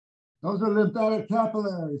 Those are lymphatic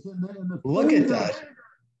capillaries in the Look finger. at that.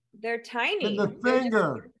 They're tiny. In the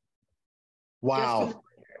finger. Wow.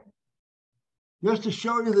 Just to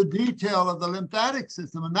show you the detail of the lymphatic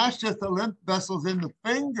system. And that's just the lymph vessels in the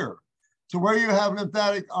finger. So where you have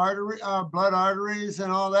lymphatic artery, blood arteries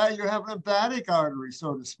and all that, you have lymphatic arteries,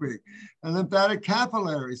 so to speak, and lymphatic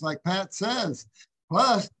capillaries, like Pat says.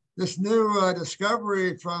 Plus, this new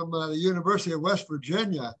discovery from the University of West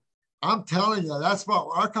Virginia, I'm telling you, that's what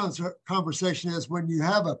our conversation is. When you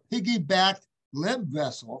have a piggybacked lymph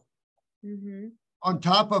vessel on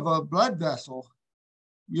top of a blood vessel,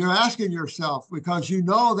 you're asking yourself, because you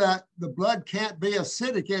know that the blood can't be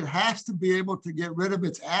acidic. It has to be able to get rid of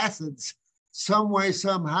its acids some way,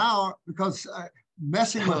 somehow, because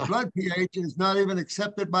messing with blood pH is not even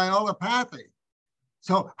accepted by allopathy.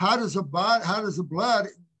 So how does the blood,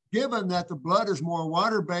 given that the blood is more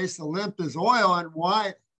water-based, the lymph is oil, and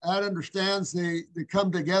why that understands they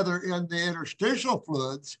come together in the interstitial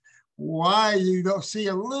fluids, why you don't see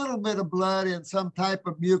a little bit of blood in some type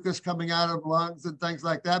of mucus coming out of lungs and things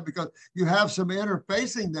like that, because you have some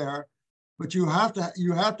interfacing there, but you have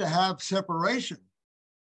to have separation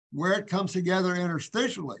where it comes together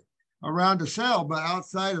interstitially around a cell. But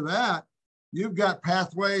outside of that, you've got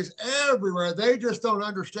pathways everywhere. They just don't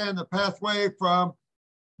understand the pathway from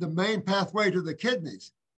the main pathway to the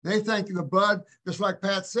kidneys. They think the blood, just like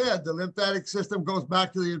Pat said, the lymphatic system goes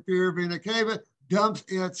back to the inferior vena cava, dumps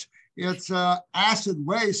its it's acid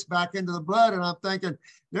waste back into the blood. And I'm thinking,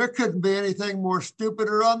 there couldn't be anything more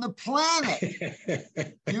stupider on the planet.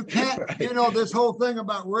 You can't, you know, this whole thing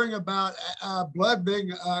about worrying about blood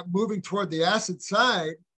being moving toward the acid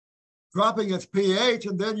side, dropping its pH,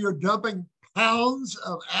 and then you're dumping pounds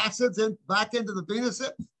of acids back into the venous.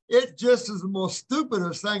 It just is the most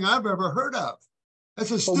stupidest thing I've ever heard of.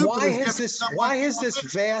 It's a stupid. Why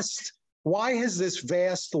has this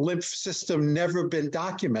vast lymph system never been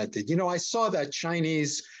documented? You know, I saw that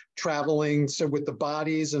Chinese traveling with the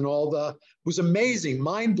bodies and all it was amazing,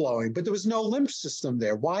 mind-blowing, but there was no lymph system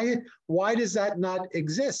there. Why does that not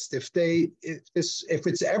exist if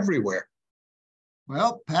it's everywhere?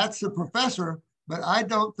 Well, Pat's the professor, but I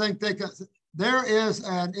don't think they can. There is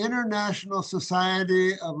an International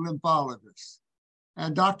Society of Lymphologists,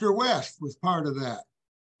 and Dr. West was part of that.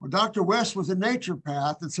 Well, Dr. West was a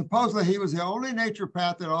naturopath, and supposedly he was the only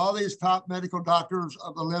naturopath that all these top medical doctors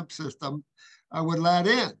of the lymph system would let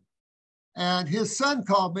in. And his son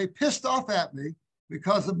called me, pissed off at me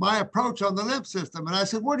because of my approach on the lymph system. And I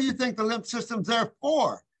said, what do you think the lymph system's there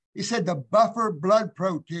for? He said, to buffer blood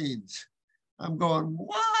proteins. I'm going,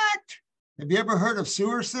 what? Have you ever heard of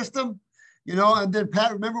sewer system? You know, and then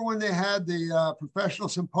Pat, remember when they had the professional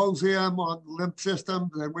symposium on lymph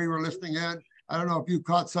systems that we were listening in? I don't know if you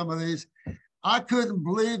caught some of these. I couldn't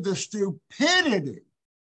believe the stupidity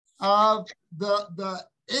of the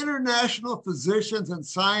international physicians and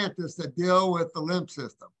scientists that deal with the lymph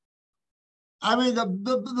system. I mean,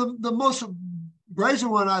 the most brazen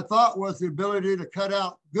one I thought was the ability to cut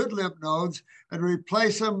out good lymph nodes and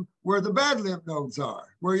replace them where the bad lymph nodes are.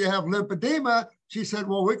 Where you have lymphedema, she said,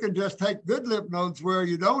 well, we can just take good lymph nodes where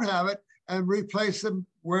you don't have it and replace them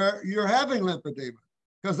where you're having lymphedema.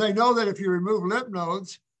 Because they know that if you remove lymph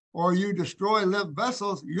nodes or you destroy lymph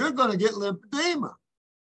vessels, you're going to get lymphedema.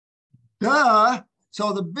 Duh.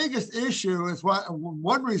 So the biggest issue is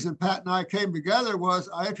one reason Pat and I came together was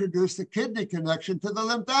I introduced the kidney connection to the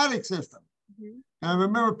lymphatic system. Mm-hmm. And I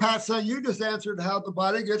remember Pat saying, you just answered how the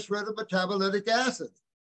body gets rid of metabolic acids.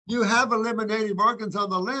 You have eliminative organs on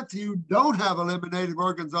the lymph. You don't have eliminative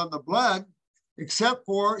organs on the blood, except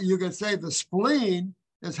for, you could say the spleen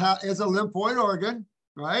is a lymphoid organ,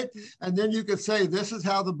 right? And then you could say this is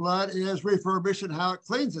how the blood is refurbished and how it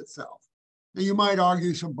cleans itself. Now, you might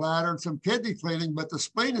argue some bladder and some kidney cleaning, but the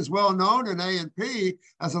spleen is well known in A&P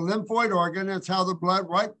as a lymphoid organ. It's how the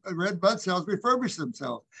red blood cells refurbish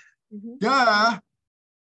themselves. Mm-hmm. Duh.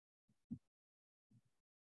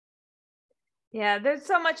 Yeah, there's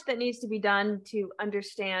so much that needs to be done to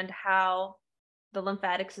understand how the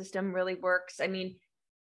lymphatic system really works. I mean,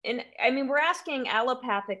 we're asking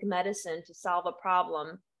allopathic medicine to solve a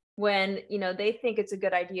problem when, you know, they think it's a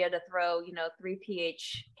good idea to throw, you know, 3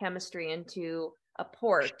 pH chemistry into a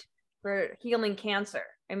port for healing cancer.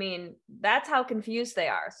 I mean, that's how confused they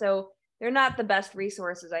are. So they're not the best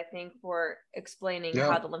resources, I think, for explaining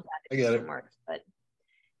how the lymphatic system works. But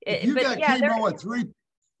if you got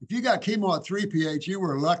chemo at 3 pH, you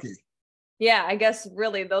were lucky. Yeah, I guess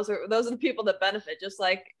really those are the people that benefit. Just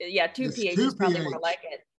like 2 pH is probably more like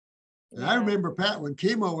it. And I remember, Pat, when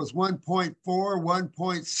chemo was 1.4,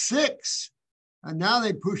 1.6, and now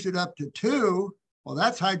they pushed it up to 2. Well,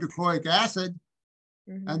 that's hydrochloric acid.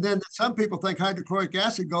 Mm-hmm. And then some people think hydrochloric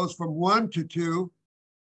acid goes from 1 to 2.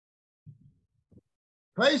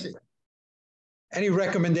 Crazy. Any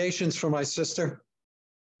recommendations for my sister?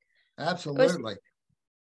 Absolutely.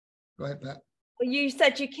 Go ahead, Pat. Well, you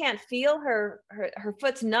said you can't feel her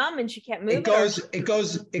foot's numb and she can't move.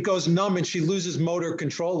 It goes numb and she loses motor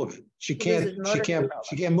control of it. She can't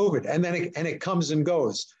move it. And then it comes and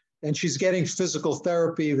goes. And she's getting physical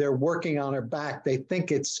therapy. They're working on her back. They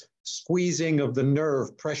think it's squeezing of the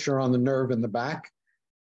nerve, pressure on the nerve in the back.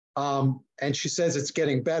 And she says it's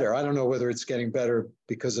getting better. I don't know whether it's getting better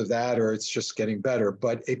because of that or it's just getting better,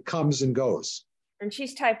 but it comes and goes. And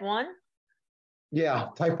she's type 1? Yeah,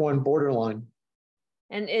 type 1 borderline.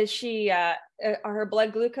 And is she, are her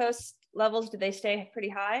blood glucose levels, do they stay pretty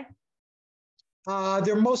high?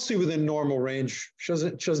 They're mostly within normal range. She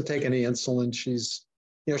doesn't take any insulin. She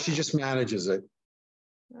just manages it.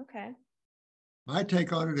 Okay. My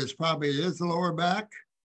take on it is probably is the lower back.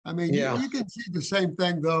 I mean, you can see the same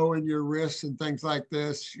thing though in your wrists and things like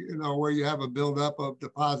this, you know, where you have a buildup of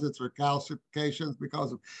deposits or calcifications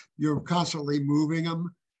because you're constantly moving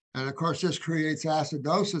them. And of course, this creates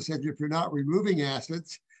acidosis. And if you're not removing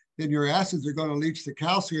acids, then your acids are going to leach the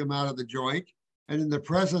calcium out of the joint. And in the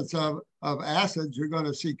presence of acids, you're going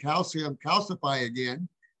to see calcium calcify again.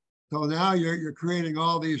 So now you're creating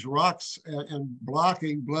all these rocks and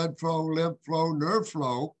blocking blood flow, lymph flow, nerve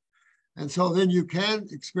flow. And so then you can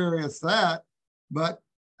experience that. But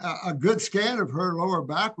a good scan of her lower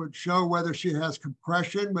back would show whether she has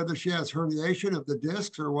compression, whether she has herniation of the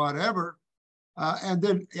discs or whatever. And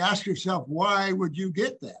then ask yourself, why would you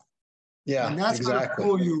get that? Yeah, and that's exactly. going to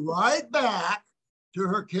pull you right back to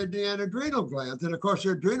her kidney and adrenal glands. And of course,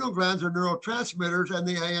 the adrenal glands are neurotransmitters and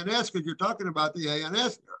the ANS, because you're talking about the ANS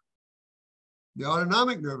nerve, the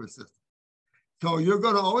autonomic nervous system. So you're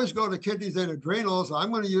going to always go to kidneys and adrenals.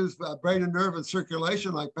 I'm going to use brain and nerve and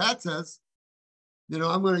circulation, like Pat says. You know,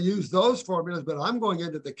 I'm going to use those formulas, but I'm going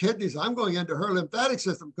into the kidneys. I'm going into her lymphatic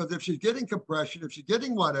system, because if she's getting compression, if she's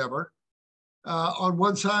getting whatever on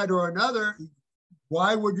one side or another,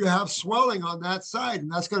 why would you have swelling on that side? And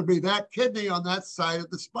that's going to be that kidney on that side of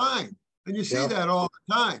the spine. And you see that all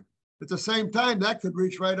the time. At the same time, that could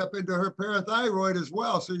reach right up into her parathyroid as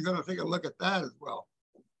well. So you're going to take a look at that as well.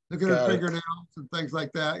 Look at her fingernails and things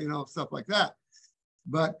like that, you know, stuff like that.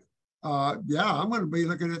 But yeah, I'm going to be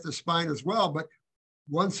looking at the spine as well. But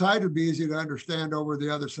one side would be easy to understand over the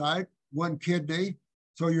other side, one kidney.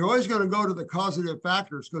 So you're always going to go to the causative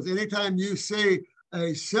factors, because anytime you see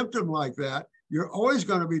a symptom like that, you're always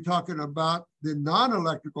going to be talking about the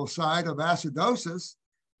non-electrical side of acidosis,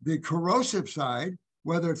 the corrosive side,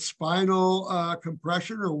 whether it's spinal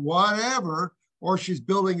compression or whatever, or she's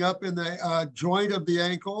building up in the joint of the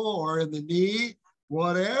ankle or in the knee,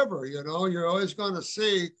 whatever, you know, you're always going to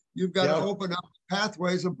see you've got to open up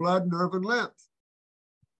pathways of blood, nerve, and lymph.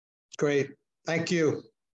 Great. Thank you.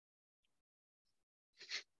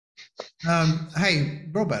 Hey,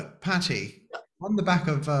 Robert, Patty, on the back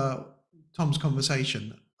of Tom's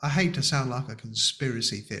conversation, I hate to sound like a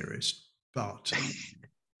conspiracy theorist, but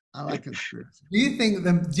I like conspiracy. Do you think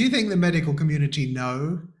the medical community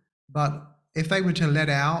know, but if they were to let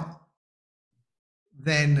out,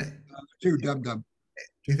 then too dumb. Do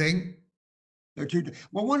you think? They're too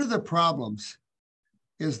well. One of the problems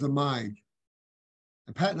is the mind.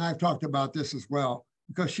 And Pat and I have talked about this as well,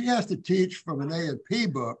 because she has to teach from an A&P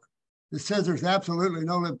book that says there's absolutely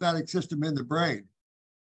no lymphatic system in the brain.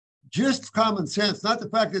 Just common sense, not the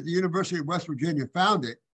fact that the University of West Virginia found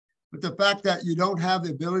it, but the fact that you don't have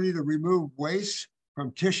the ability to remove waste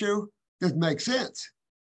from tissue doesn't make sense.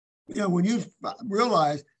 You know, when you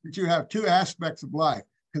realize that you have two aspects of life,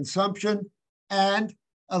 consumption and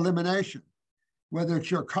elimination, whether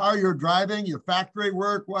it's your car you're driving, your factory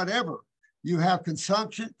work, whatever, you have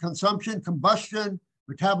consumption, combustion,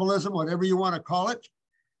 metabolism, whatever you want to call it,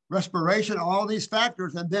 respiration, all these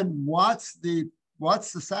factors. And then what's the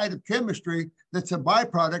side of chemistry that's a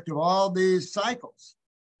byproduct of all these cycles?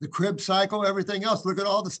 The Krebs cycle, everything else. Look at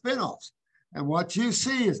all the spin-offs. And what you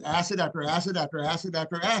see is acid after acid after acid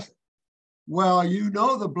after acid. Well, you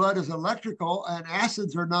know the blood is electrical and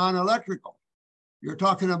acids are non-electrical. You're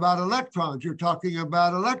talking about electrons, you're talking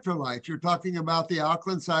about electrolytes, you're talking about the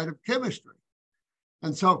alkaline side of chemistry.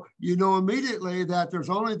 And so you know immediately that there's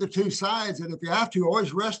only the two sides, and if you have to,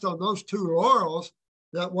 always rest on those two laurels,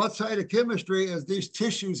 that what side of chemistry is these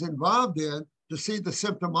tissues involved in to see the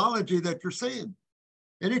symptomology that you're seeing.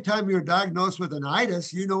 Anytime you're diagnosed with an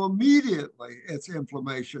itis, you know immediately it's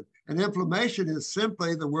inflammation. And inflammation is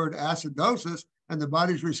simply the word acidosis and the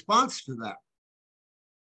body's response to that.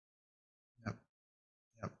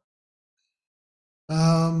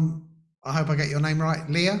 I hope I get your name right,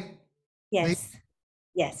 Leah? Yes. Leah?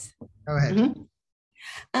 Yes. Go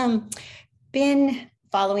ahead. Been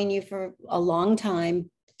following you for a long time,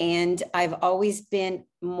 and I've always been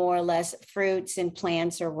more or less fruits and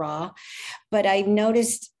plants or raw, but I've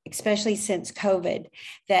noticed, especially since COVID,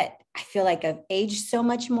 that I feel like I've aged so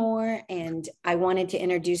much more, and I wanted to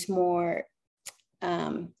introduce more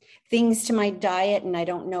things to my diet. And I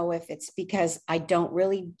don't know if it's because I don't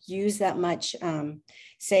really use that much,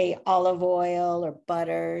 say, olive oil or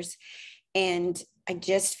butters. And I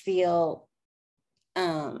just feel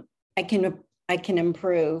I can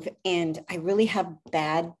improve. And I really have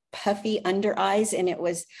bad puffy under eyes. And it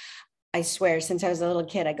was, I swear, since I was a little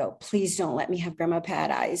kid, I go, please don't let me have Grandma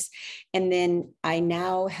Pat eyes. And then I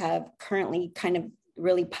now have currently kind of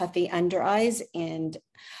really puffy under eyes. And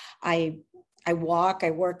I walk,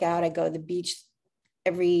 I work out, I go to the beach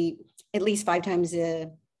at least 5 times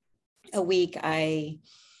a week. I,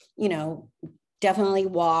 definitely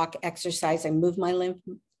walk, exercise, I move my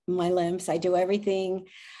limbs, I do everything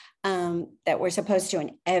that we're supposed to.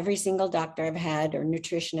 And every single doctor I've had or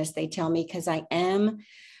nutritionist, they tell me, because I am,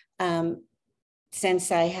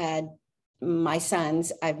 since I had my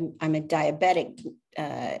sons, I'm a diabetic,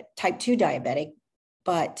 type 2 diabetic,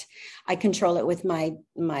 but I control it with my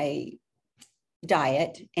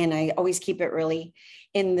diet, and I always keep it really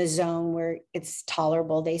in the zone where it's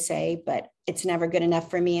tolerable, they say, but it's never good enough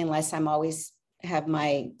for me unless I'm always have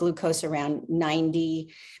my glucose around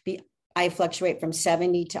 90. I fluctuate from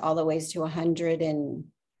 70 to all the ways to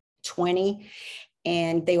 120.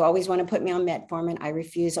 And they always want to put me on metformin. I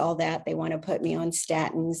refuse all that. They want to put me on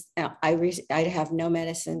statins. I have no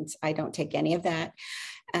medicines. I don't take any of that.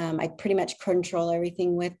 I pretty much control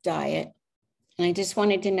everything with diet. And I just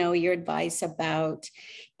wanted to know your advice about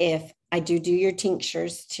if I do your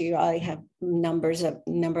tinctures too. I have number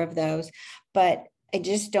of those, but I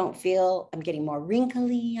just don't feel I'm getting more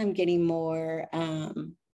wrinkly. I'm getting more, I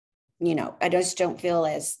just don't feel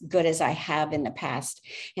as good as I have in the past.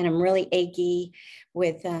 And I'm really achy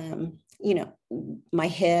with, my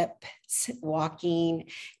hips, walking,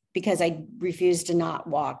 because I refuse to not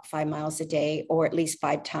walk 5 miles a day or at least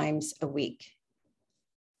 5 times a week.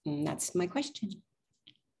 And that's my question.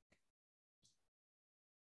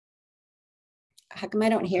 How come I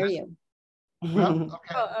don't hear you? Well,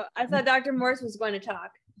 okay. I thought Dr. Morse was going to talk.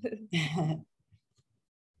 It's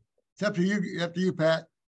up to you, Pat.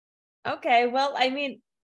 Okay, well, I mean,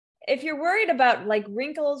 if you're worried about like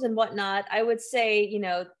wrinkles and whatnot, I would say,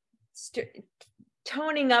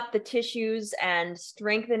 toning up the tissues and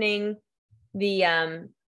strengthening the, are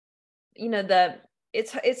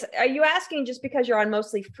you asking just because you're on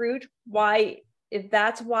mostly fruit, if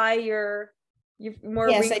that's why you're more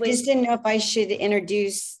Yes, wrinkly? I just didn't know if I should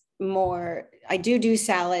introduce more. I do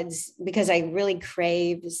salads because I really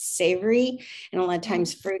crave savory, and a lot of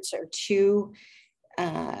times fruits are too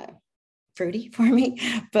fruity for me,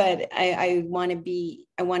 but I want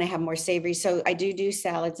to have more savory. So I do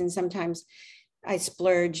salads, and sometimes I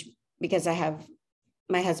splurge because I have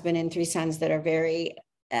my husband and 3 sons that are very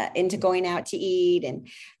into going out to eat. And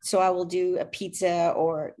so I will do a pizza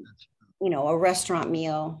or, a restaurant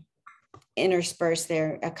meal interspersed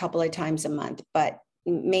there a couple of times a month, but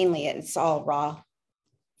mainly it's all raw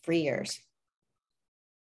for years.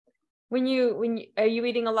 Are you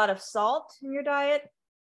eating a lot of salt in your diet?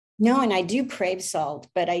 No, and I do crave salt,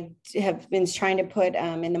 but I have been trying to put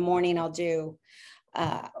in the morning, I'll do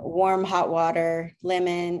warm hot water,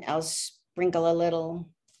 lemon, I'll sprinkle a little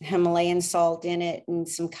Himalayan salt in it and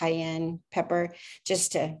some cayenne pepper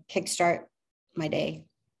just to kickstart my day.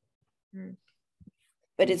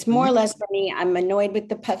 But it's more or less for me, I'm annoyed with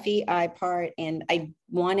the puffy eye part, and I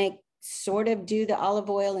want to sort of do the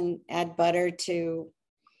olive oil and add butter to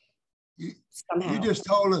somehow. You just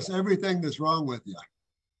told us everything that's wrong with you.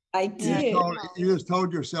 I did. You just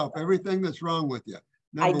told yourself everything that's wrong with you.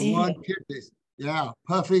 Number one, kidneys. Yeah,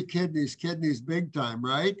 puffy kidneys big time,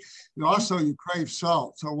 right? You also, you crave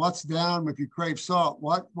salt. So what's down if you crave salt?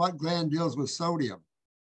 What gland deals with sodium,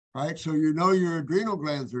 right? So your adrenal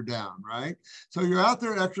glands are down, right? So you're out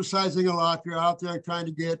there exercising a lot. You're out there trying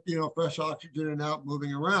to get, fresh oxygen and out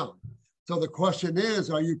moving around. So the question is,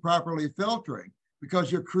 are you properly filtering?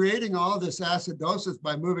 Because you're creating all this acidosis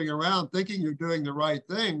by moving around, thinking you're doing the right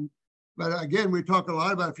thing. But again, we talk a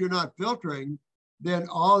lot about if you're not filtering, then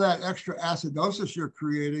all that extra acidosis you're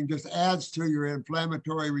creating just adds to your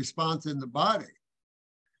inflammatory response in the body.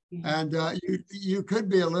 And you could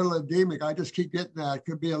be a little edemic. I just keep getting that. It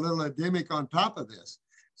could be a little edemic on top of this.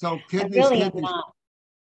 So kidneys.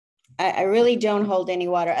 I really don't hold any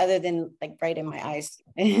water other than like right in my eyes.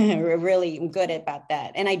 Really am good about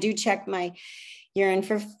that. And I do check my urine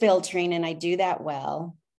for filtering, and I do that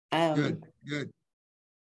well. Good.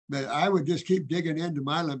 But I would just keep digging into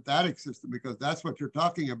my lymphatic system, because that's what you're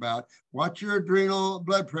talking about. Watch your adrenal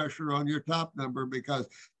blood pressure on your top number, because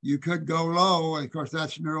you could go low. And of course,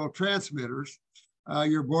 that's neurotransmitters.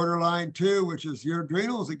 Your borderline 2, which is your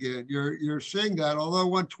adrenals again. You're seeing that, although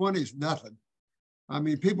 120 is nothing. I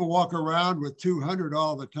mean, people walk around with 200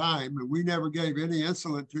 all the time, and we never gave any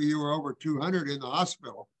insulin to you or over 200 in the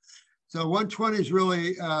hospital. So 120 is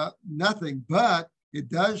really nothing, but it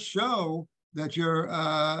does show that your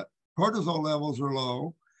cortisol levels are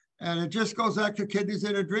low, and it just goes back to kidneys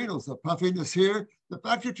and adrenals. The puffiness here, the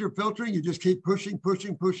fact that you're filtering, you just keep pushing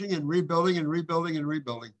and rebuilding and rebuilding and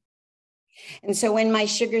rebuilding. And so when my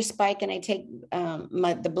sugar spike and I take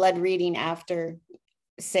the blood reading after,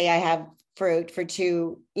 say I have fruit for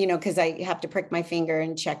 2, because I have to prick my finger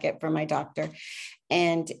and check it for my doctor,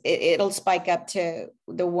 and it'll spike up to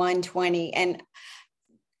the 120. And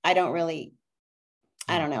I don't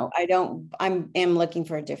know. I am looking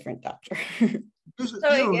for a different doctor. Go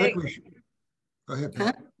ahead,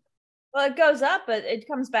 Pat. Well, it goes up, but it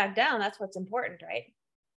comes back down. That's what's important, right?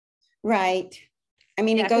 Right. I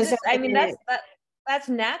mean, it goes up. I mean, that's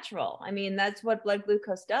natural. I mean, that's what blood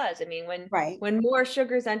glucose does. I mean, when more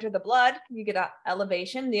sugars enter the blood, you get an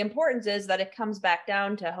elevation. The importance is that it comes back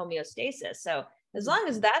down to homeostasis. So as long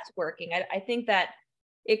as that's working, I think that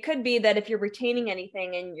it could be that if you're retaining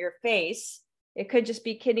anything in your face, It could just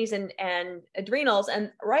be kidneys and adrenals.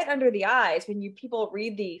 And right under the eyes, when people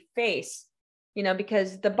read the face,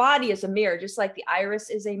 because the body is a mirror, just like the iris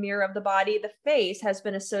is a mirror of the body, the face has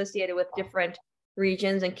been associated with different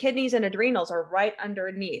regions, and kidneys and adrenals are right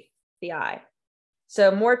underneath the eye.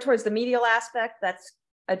 So more towards the medial aspect, that's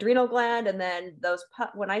adrenal gland. And then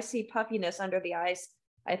when I see puffiness under the eyes,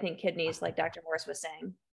 I think kidneys, like Dr. Morse was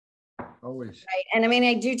saying. Always. Right. And I mean,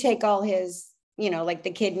 I do take all his, like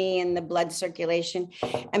the kidney and the blood circulation.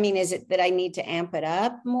 I mean, is it that I need to amp it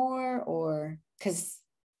up more, or because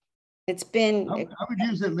it's been. I would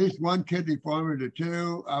use at least 1 kidney formula to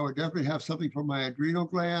 2. I would definitely have something for my adrenal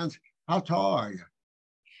glands. How tall are you?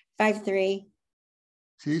 5'3".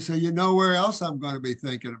 See, so you know where else I'm going to be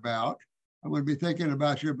thinking about. I'm going to be thinking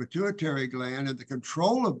about your pituitary gland and the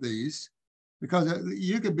control of these, because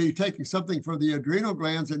you could be taking something for the adrenal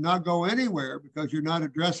glands and not go anywhere because you're not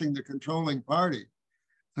addressing the controlling party.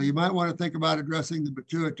 So you might want to think about addressing the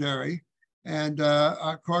pituitary. And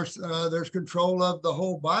of course, there's control of the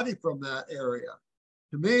whole body from that area.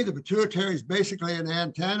 To me, the pituitary is basically an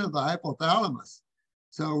antenna of the hypothalamus.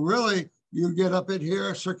 So really, you get up in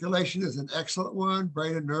here, circulation is an excellent one,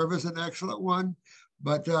 brain and nerve is an excellent one,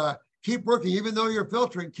 but keep working, even though you're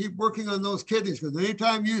filtering, keep working on those kidneys, because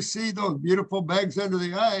anytime you see those beautiful bags under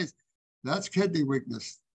the eyes, that's kidney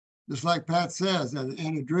weakness, just like Pat says,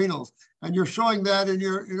 and adrenals. And you're showing that in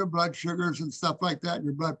your blood sugars and stuff like that, and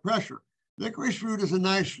your blood pressure. Licorice root is a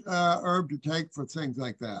nice herb to take for things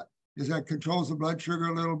like that. That controls the blood sugar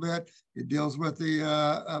a little bit. It deals with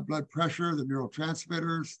the blood pressure, the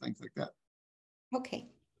neurotransmitters, things like that. Okay.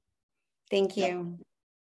 Thank you.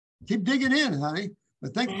 Keep digging in, honey.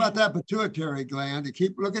 But think about that pituitary gland and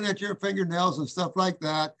keep looking at your fingernails and stuff like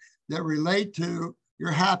that that relate to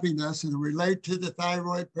your happiness and relate to the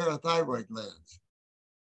thyroid, parathyroid glands.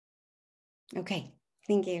 Okay.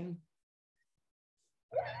 Thank you.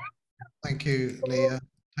 Thank you, Leah.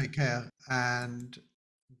 Take care and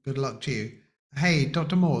good luck to you. Hey,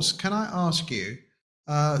 Dr. Morse, can I ask you,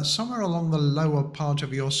 somewhere along the lower part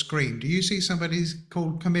of your screen, do you see somebody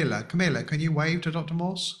called Camilla? Camilla, can you wave to Dr.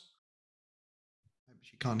 Morse?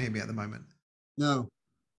 She can't hear me at the moment. No.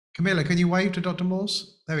 Camilla, can you wave to Dr.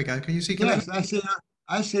 Morse? There we go. Can you see Camilla? Yes, I see her.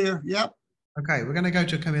 I see her. Yep. Okay, we're going to go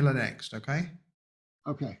to Camilla next, okay?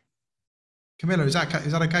 Okay. Camilla, is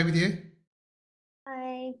that okay with you?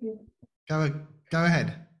 Hi. Go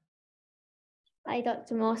ahead. Hi,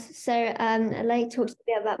 Dr. Morse. So I'd like to talk to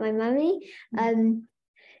you about my mummy.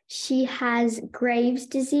 She has Graves'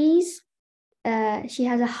 disease. She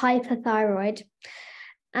has a hyperthyroid.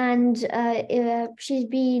 And she's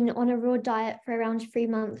been on a raw diet for around 3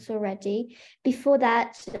 months already. Before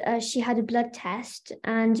that, she had a blood test.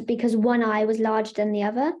 And because one eye was larger than the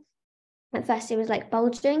other, at first it was like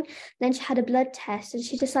bulging. Then she had a blood test and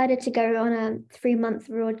she decided to go on a 3-month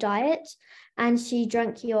raw diet. And she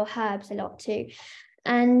drank your herbs a lot too.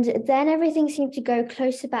 And then everything seemed to go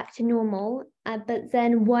closer back to normal. But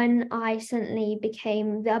then one eye suddenly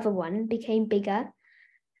the other one became bigger.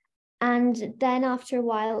 And then after a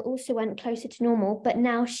while also went closer to normal, but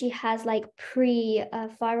now she has like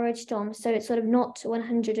pre-thyroid storm. So it's sort of not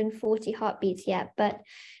 140 heartbeats yet, but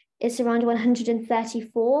it's around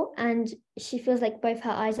 134. And she feels like both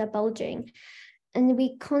her eyes are bulging. And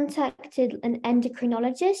we contacted an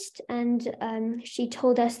endocrinologist and she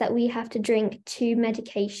told us that we have to drink 2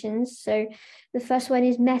 medications. So the first one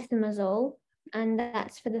is methimazole, and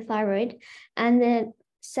that's for the thyroid. And the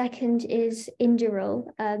second is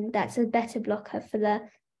Inderal. That's a beta blocker for the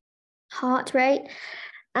heart rate.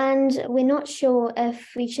 And we're not sure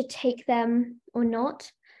if we should take them or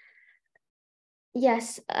not.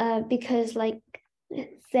 Yes, because like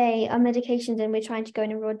they are medications and we're trying to go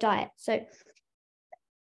on a raw diet. So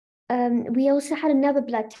we also had another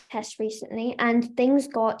blood test recently and things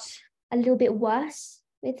got a little bit worse.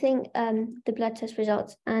 We think the blood test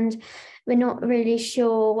results, and we're not really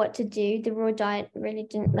sure what to do. The raw diet really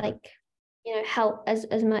didn't help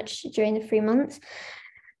as much during the 3 months.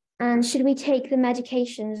 And should we take the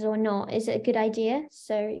medications or not? Is it a good idea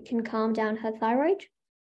so it can calm down her thyroid?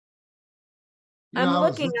 I'm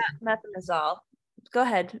looking at methimazole. Go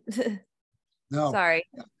ahead. No. Sorry.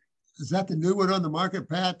 Is that the new one on the market,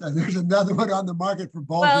 Pat? There's another one on the market for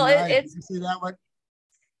bulging Well, eyes. You see that one?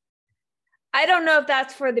 I don't know if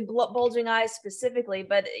that's for the bulging eyes specifically,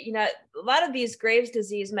 but a lot of these Graves'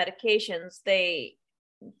 disease medications, they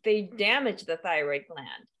damage the thyroid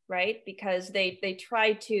gland, right? Because they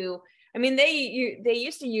try to, they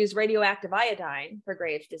used to use radioactive iodine for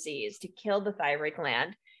Graves' disease to kill the thyroid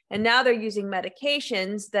gland. And now they're using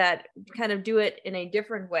medications that kind of do it in a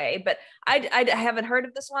different way. But I haven't heard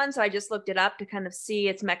of this one, so I just looked it up to kind of see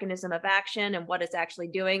its mechanism of action and what it's actually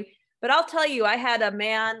doing. But I'll tell you, I had a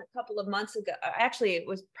man a couple of months ago, actually it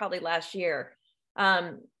was probably last year,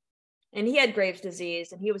 and he had Graves'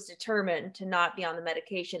 disease, and he was determined to not be on the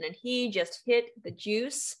medication. And he just hit the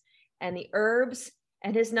juice and the herbs,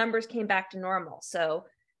 and his numbers came back to normal. So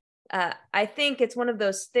I think it's one of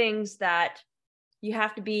those things that you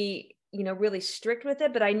have to be, really strict with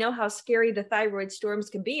it. But I know how scary the thyroid storms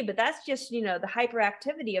can be, but that's just, the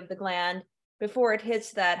hyperactivity of the gland before it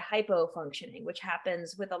hits that hypofunctioning, which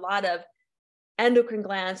happens with a lot of endocrine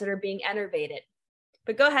glands that are being innervated.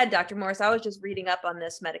 But go ahead, Dr. Morse. I was just reading up on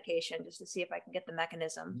this medication just to see if I can get the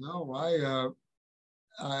mechanism. No,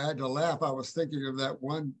 I had to laugh. I was thinking of that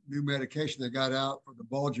one new medication that got out for the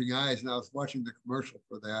bulging eyes, and I was watching the commercial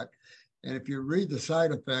for that. And if you read the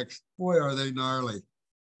side effects, boy, are they gnarly.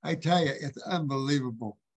 I tell you, it's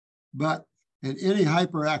unbelievable. But in any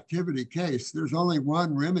hyperactivity case, there's only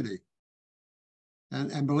one remedy.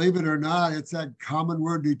 And believe it or not, it's that common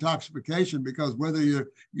word detoxification, because whether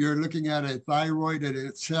you're looking at a thyroid in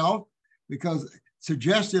itself, because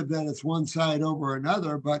suggestive that it's one side over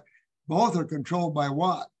another, but both are controlled by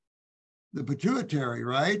what? The pituitary,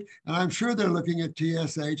 right? And I'm sure they're looking at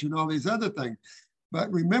TSH and all these other things. But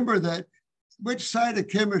remember that which side of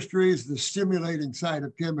chemistry is the stimulating side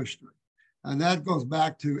of chemistry? And that goes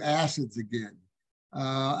back to acids again.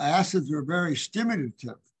 Acids are very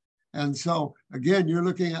stimulative. And so, again, you're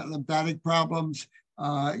looking at lymphatic problems.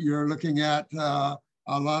 You're looking at a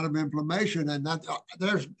lot of inflammation. And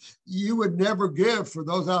that you would never give, for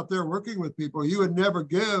those out there working with people, you would never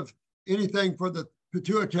give anything for the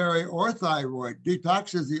pituitary or thyroid.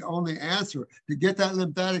 Detox is the only answer to get that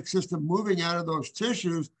lymphatic system moving out of those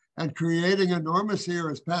tissues and creating a normacy, or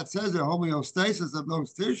as Pat says, a homeostasis of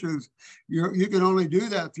those tissues. You can only do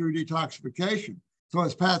that through detoxification. So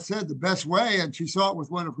as Pat said, the best way, and she saw it with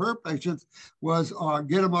one of her patients, was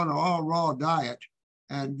get them on an all raw diet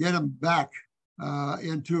and get them back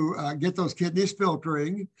get those kidneys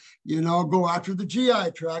filtering, go after the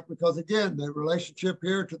GI tract, because again, the relationship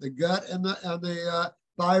here to the gut and the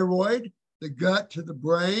thyroid, the gut to the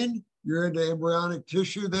brain, you're into embryonic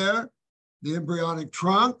tissue there, the embryonic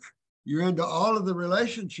trunk, you're into all of the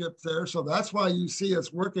relationships there. So that's why you see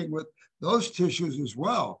us working with those tissues as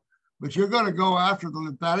well. But you're going to go after the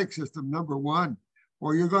lymphatic system, number one,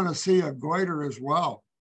 or you're going to see a goiter as well.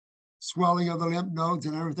 Swelling of the lymph nodes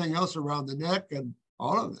and everything else around the neck and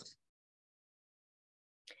all of this.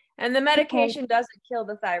 And the medication doesn't kill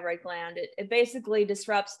the thyroid gland. It basically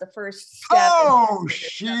disrupts the first step. Oh,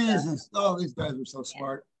 Jesus. Oh, these guys are so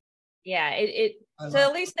smart. Yeah, so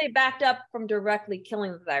at least they backed up from directly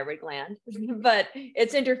killing the thyroid gland, but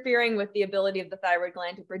it's interfering with the ability of the thyroid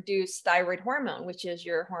gland to produce thyroid hormone, which is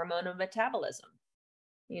your hormone of metabolism.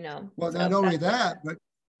 Well, not only that, but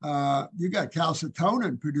you got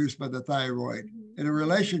calcitonin produced by the thyroid in a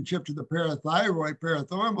relationship to the parathyroid,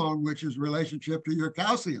 parathormone, which is relationship to your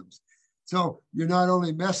calciums. So you're not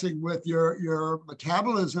only messing with your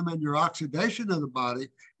metabolism and your oxidation of the body,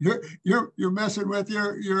 you're messing with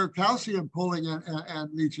your calcium pulling and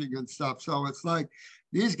leaching and stuff. So it's like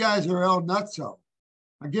these guys are El Nutso.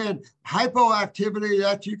 Again, hypoactivity,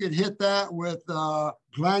 that you can hit that with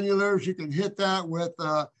glandulars, you can hit that with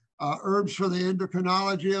herbs for the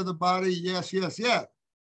endocrinology of the body. Yes, yes, yes.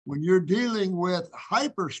 When you're dealing with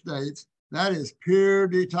hyper states, that is pure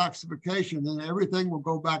detoxification, and everything will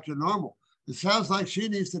go back to normal. It sounds like she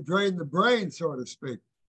needs to drain the brain, so to speak.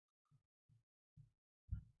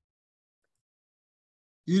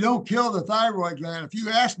 You don't kill the thyroid gland. If you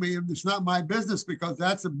ask me, it's not my business, because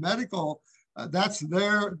that's a medical, that's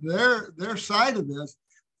their side of this.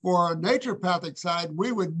 For a naturopathic side,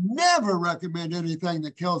 we would never recommend anything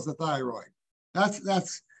that kills the thyroid.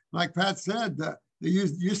 That's like Pat said, they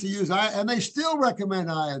used to use iodine, and they still recommend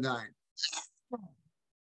iodine.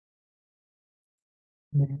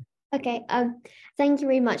 Okay, thank you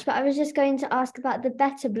very much. But I was just going to ask about the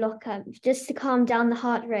beta blocker, just to calm down the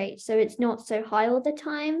heart rate, so it's not so high all the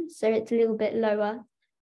time, so it's a little bit lower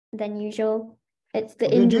than usual. It's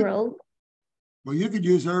the Inderal. Well, you could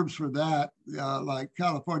use herbs for that, like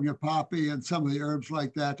California poppy and some of the herbs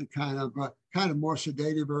like that, to kind of more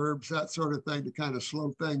sedative herbs, that sort of thing, to kind of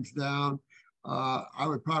slow things down. I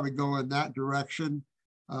would probably go in that direction.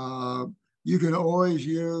 You could always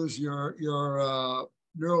use your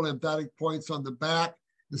neurolymphatic points on the back.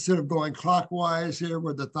 Instead of going clockwise here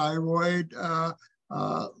where the thyroid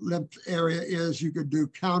lymph area is, you could do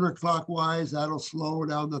counterclockwise. That'll slow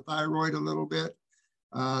down the thyroid a little bit.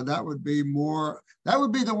 that would be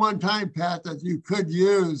the one time, Pat, that you could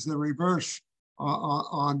use the reverse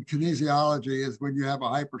on kinesiology, is when you have a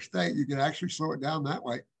hyperstate, you can actually slow it down that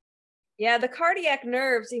way. Yeah, the cardiac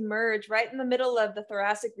nerves emerge right in the middle of the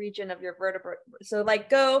thoracic region of your vertebrae. So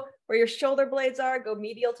like go where your shoulder blades are, go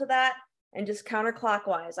medial to that, and just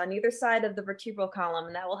counterclockwise on either side of the vertebral column.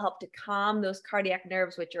 And that will help to calm those cardiac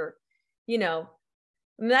nerves, which are, I mean,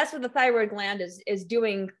 that's what the thyroid gland is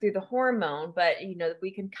doing through the hormone, but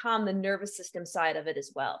we can calm the nervous system side of it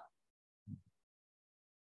as well.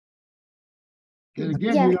 And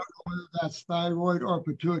again, you don't know whether that's thyroid or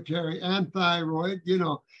pituitary and thyroid.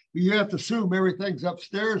 You have to assume everything's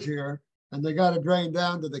upstairs here and they got to drain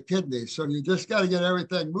down to the kidneys. So you just got to get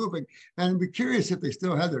everything moving. And be curious if they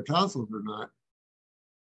still have their tonsils or not.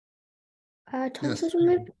 Tonsils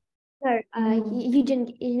removed? No, you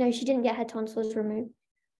didn't, she didn't get her tonsils removed.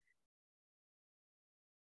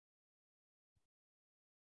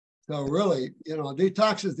 So really,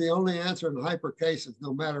 detox is the only answer in hyper cases,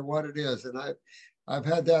 no matter what it is. And I've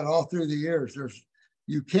had that all through the years.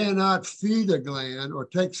 You cannot feed a gland or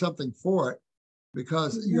take something for it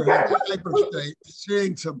because you're in a hyper state,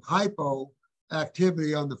 seeing some hypo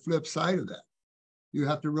activity on the flip side of that. You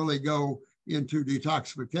have to really go into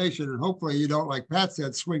detoxification, and hopefully you don't, like Pat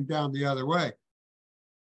said, swing down the other way.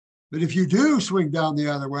 But if you do swing down the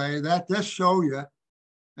other way, that does show you.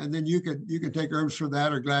 And then you can take herbs for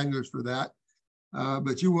that or glandulars for that.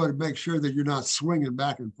 But you want to make sure that you're not swinging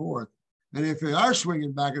back and forth. And if you are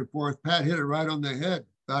swinging back and forth, Pat hit it right on the head,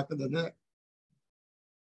 back of the neck.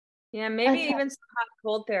 Yeah, maybe even some hot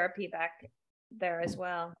cold therapy back there as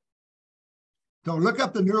well. So look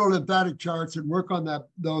up the neurolymphatic charts and work on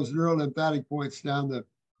those neurolymphatic points down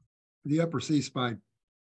the upper C-spine.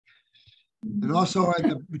 And also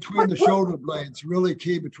between the shoulder blades, really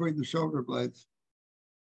key between the shoulder blades.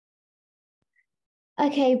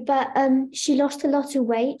 Okay, but she lost a lot of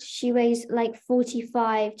weight. She weighs like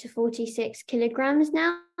 45 to 46 kilograms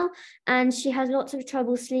now, and she has lots of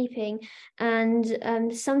trouble sleeping.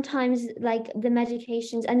 And sometimes, like the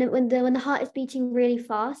medications, and when the heart is beating really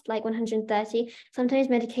fast, like 130, sometimes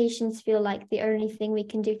medications feel like the only thing we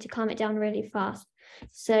can do to calm it down really fast.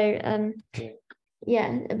 So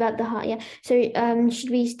yeah, about the heart. Yeah. So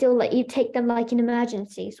should we still you take them like in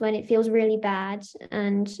emergencies when it feels really bad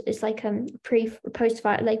and it's like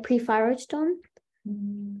pre-thyroidostom?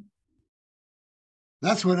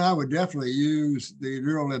 That's when I would definitely use the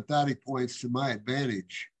neurolymphatic points to my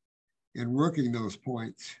advantage in working those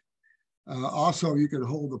points. Also, you can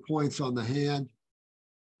hold the points on the hand,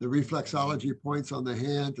 the reflexology points on the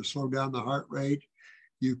hand to slow down the heart rate.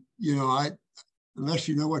 Unless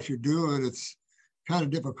you know what you're doing, it's kind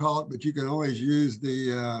of difficult, but you can always use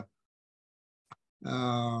the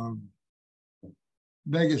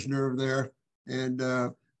vagus nerve there and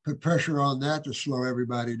put pressure on that to slow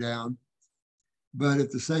everybody down. But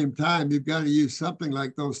at the same time, you've got to use something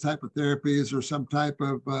like those type of therapies or some type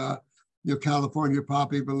of California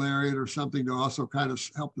poppy valerian or something to also kind of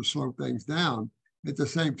help to slow things down. At the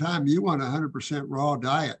same time, you want 100% raw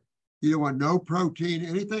diet. You don't want no protein,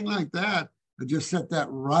 anything like that, but just set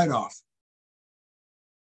that right off.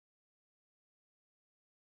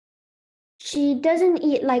 She doesn't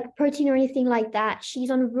eat like protein or anything like that. She's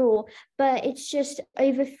on raw, but it's just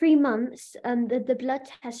over 3 months, the blood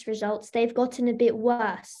test results, they've gotten a bit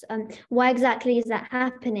worse. Why exactly is that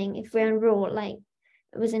happening if we're on raw? Like,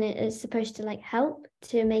 wasn't it supposed to like help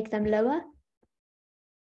to make them lower?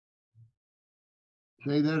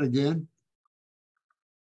 Say that again.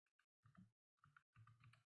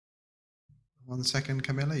 1 second,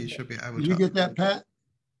 Camilla, you should be able to. Did you get that, Pat?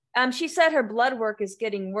 She said her blood work is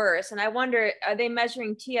getting worse, and I wonder, are they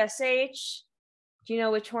measuring TSH? Do you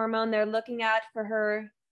know which hormone they're looking at for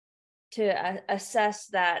her to assess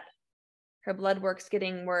that her blood work's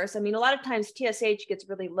getting worse? I mean, a lot of times TSH gets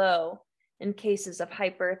really low in cases of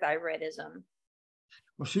hyperthyroidism.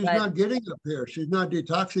 Well, she's not getting up here. She's not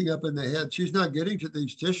detoxing up in the head. She's not getting to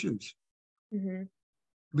these tissues. Mm-hmm. It'd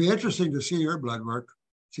be interesting to see her blood work,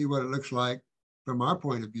 see what it looks like from our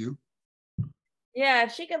point of view. Yeah,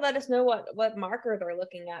 if she could let us know what marker they're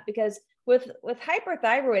looking at, because with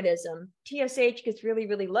hyperthyroidism, TSH gets really,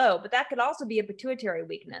 really low, but that could also be a pituitary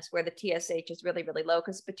weakness where the TSH is really, really low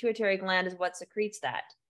because the pituitary gland is what secretes that.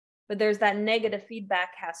 But there's that negative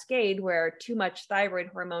feedback cascade where too much thyroid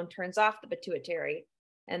hormone turns off the pituitary,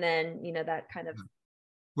 and then, that kind of.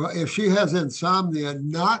 Well, if she has insomnia,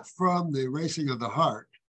 not from the racing of the heart,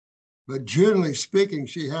 but generally speaking,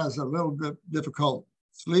 she has a little bit difficult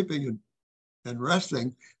sleeping and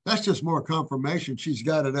resting, that's just more confirmation she's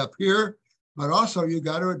got it up here. But also you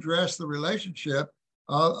got to address the relationship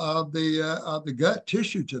of the gut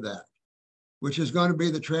tissue to that, which is going to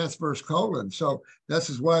be the transverse colon. So this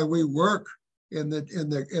is why we work in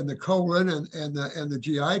the colon and the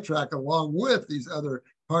GI tract along with these other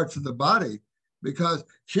parts of the body, because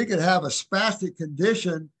she could have a spastic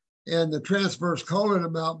condition in the transverse colon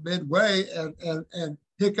about midway and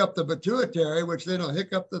hiccup the pituitary, which then will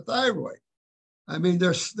hiccup the thyroid. I mean,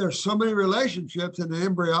 there's so many relationships in the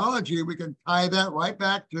embryology. We can tie that right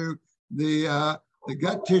back to the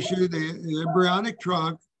gut tissue, the embryonic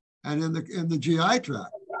trunk, and in the GI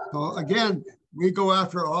tract. So again, we go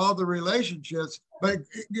after all the relationships, but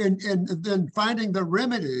and then finding the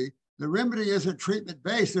remedy. The remedy isn't treatment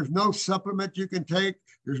based. There's no supplement you can take.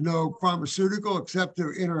 There's no pharmaceutical except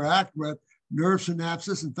to interact with nerve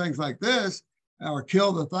synapses and things like this, or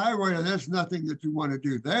kill the thyroid. And there's nothing that you want to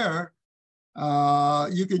do there.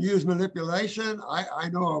 You can use manipulation. I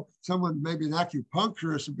know someone, maybe an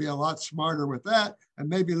acupuncturist, would be a lot smarter with that, and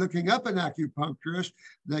maybe looking up an acupuncturist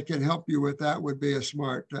that can help you with that would be a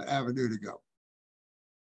smart avenue to go.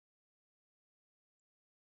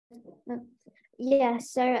 Yeah,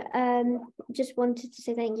 so just wanted to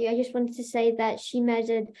say thank you. I just wanted to say that she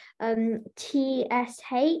measured TSH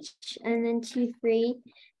and then T3,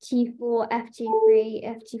 T4, FT3,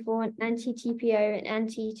 FT4, anti-TPO and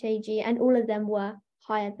anti-TG, and all of them were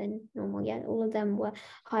higher than normal. Yeah, all of them were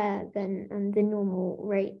higher than the normal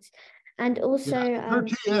rates. And also, if her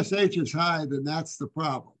TSH is high, then that's the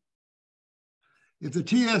problem. If the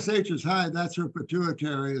TSH is high, that's her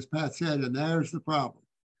pituitary, as Pat said, and there's the problem.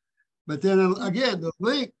 But then again, the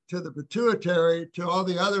link to the pituitary to all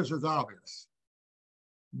the others is obvious.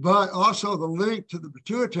 But also the link to the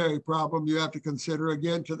pituitary problem, you have to consider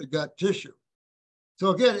again to the gut tissue. So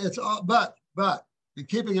again, it's all, but in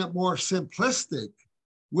keeping it more simplistic,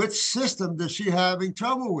 which system does she having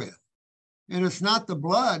trouble with? And it's not the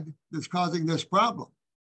blood that's causing this problem.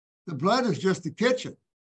 The blood is just the kitchen.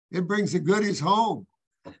 It brings the goodies home.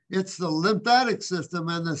 It's the lymphatic system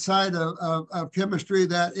and the side of chemistry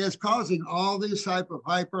that is causing all these type of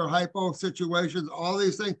hypo situations, all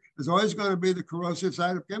these things. There's always going to be the corrosive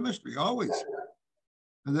side of chemistry, always.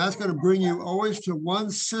 And that's going to bring you always to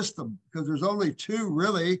one system, because there's only two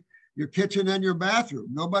really, your kitchen and your bathroom.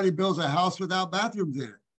 Nobody builds a house without bathrooms in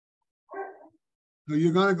it. So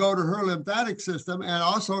you're going to go to her lymphatic system and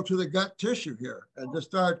also to the gut tissue here and just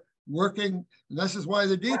start working. And this is why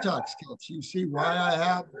the detox kits. You see why I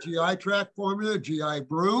have GI tract formula, GI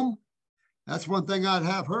broom. That's one thing I'd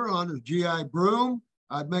have her on is GI broom.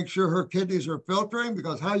 I'd make sure her kidneys are filtering,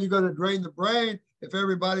 because how are you going to drain the brain if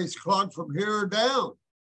everybody's clogged from here down?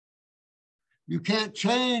 You can't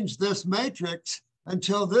change this matrix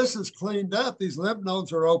until this is cleaned up. These lymph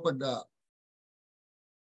nodes are opened up.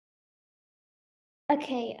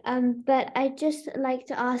 okay, but I'd just like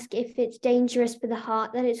to ask if it's dangerous for the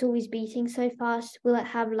heart that it's always beating so fast. Will it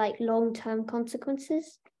have like long-term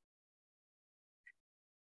consequences?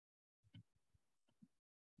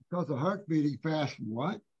 Because the heart's beating fast and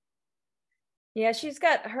what? Yeah, she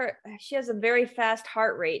has a very fast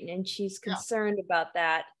heart rate, and she's concerned about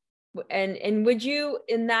that. And would you,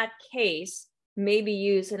 in that case, maybe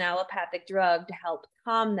use an allopathic drug to help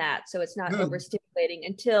calm that, so it's not overstimulating,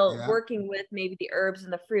 until working with maybe the herbs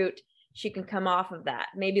and the fruit, she can come off of that,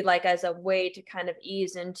 maybe like as a way to kind of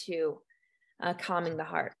ease into calming the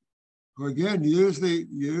heart. Well, again, use the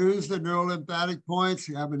neurolymphatic points.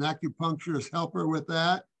 You have an acupuncturist help her with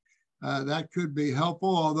that. That could be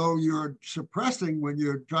helpful, although you're suppressing when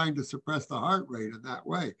you're trying to suppress the heart rate in that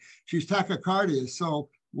way. She's tachycardia, so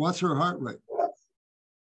what's her heart rate?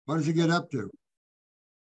 What does it get up to?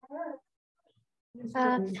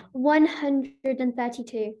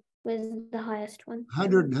 132 was the highest one.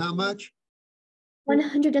 100 and how much?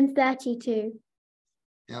 132.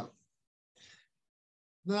 Yeah.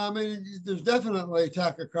 No, I mean, there's definitely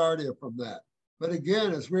tachycardia from that. But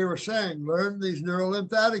again, as we were saying, learn these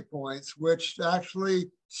neurolymphatic points, which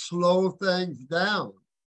actually slow things down.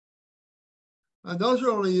 And those are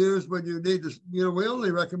only used when you need to, we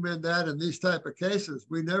only recommend that in these type of cases.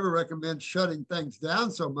 We never recommend shutting things down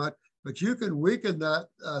so much, but you can weaken that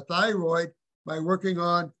thyroid by working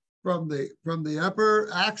on from the upper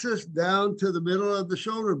axis down to the middle of the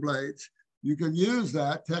shoulder blades. You can use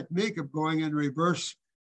that technique of going in reverse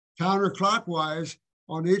counterclockwise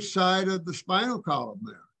on each side of the spinal column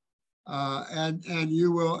there. And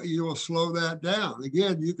you will slow that down.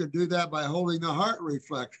 Again, you could do that by holding the heart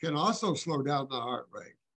reflex, can also slow down the heart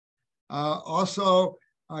rate. Also,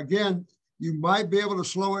 again, you might be able to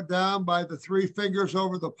slow it down by the 3 fingers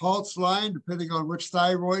over the pulse line, depending on which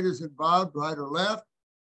thyroid is involved, right or left.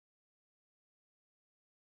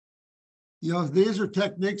 You know, these are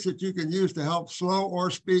techniques that you can use to help slow or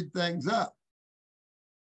speed things up.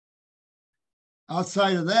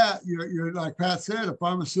 Outside of that, you're like Pat said, a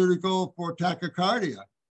pharmaceutical for tachycardia.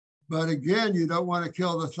 But again, you don't want to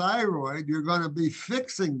kill the thyroid. You're going to be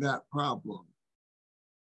fixing that problem.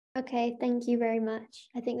 Okay, thank you very much.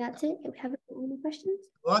 I think that's it. We have any questions?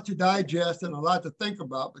 A lot to digest and a lot to think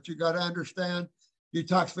about, but you got to understand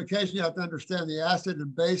detoxification. You have to understand the acid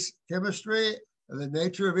and base chemistry and the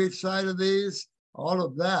nature of each side of these, all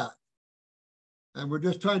of that. And we're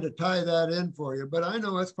just trying to tie that in for you. But I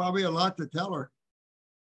know it's probably a lot to tell her.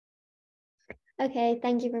 Okay,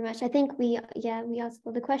 thank you very much. I think we asked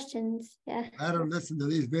all the questions. Yeah. Let her listen to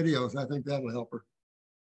these videos. I think that'll help her.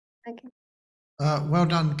 Okay. Well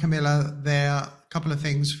done, Camilla. There are a couple of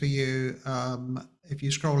things for you. If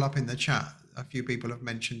you scroll up in the chat, a few people have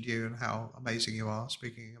mentioned you and how amazing you are,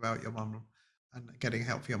 speaking about your mum and getting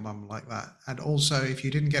help for your mum like that. And also, if you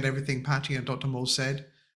didn't get everything Patty and Dr. Morse said,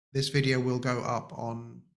 this video will go up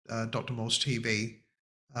on Dr. Morse TV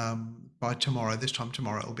by tomorrow. This time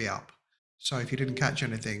tomorrow it'll be up. So if you didn't catch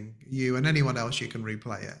anything, you and anyone else, you can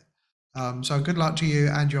replay it. So good luck to you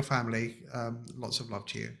and your family. Lots of love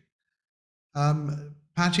to you.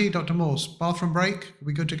 Patty, Dr. Morse, bathroom break. Are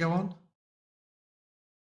we good to go on?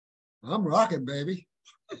 I'm rocking, baby.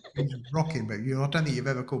 Rocking, baby. I don't think you've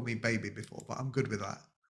ever called me baby before, but I'm good with that.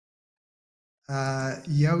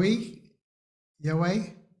 Yoey?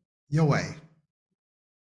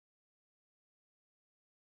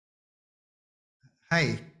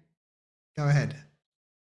 Hey, go ahead.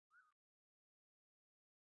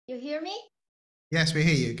 You hear me? Yes, we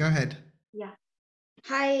hear you. Go ahead. Yeah.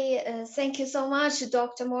 Hi, thank you so much,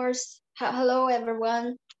 Dr. Morse. Hello,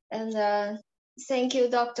 everyone. And thank you,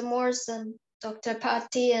 Dr. Morse and Dr.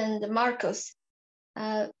 Patty and Marcus.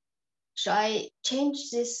 Should I change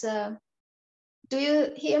this? Do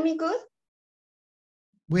you hear me good?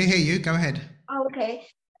 We hear you. Go ahead. Oh, okay.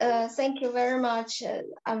 Thank you very much.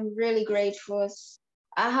 I'm really grateful.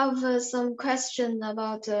 I have some question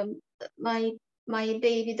about my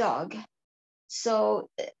baby dog. So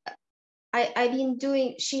I've been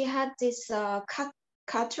doing. She had this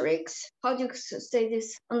cataracts. How do you say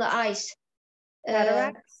this on the eyes?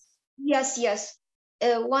 Cataracts. Yes. She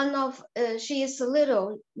is a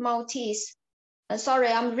little Maltese. Sorry,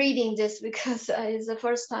 I'm reading this because it's the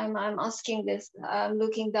first time I'm asking this. I'm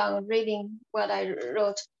looking down, reading what I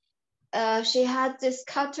wrote. She had this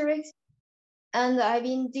cataract, and I've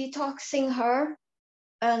been detoxing her,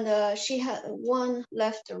 and she had one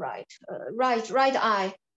left, right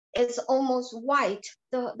eye. It's almost white.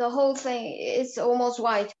 The whole thing is almost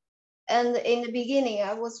white. And in the beginning,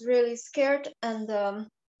 I was really scared, and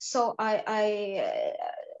so I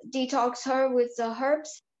detoxed her with the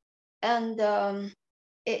herbs, and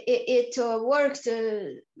it worked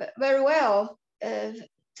very well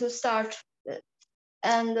to start.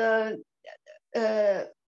 And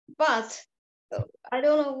but I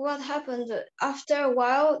don't know what happened. After a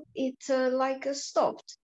while, it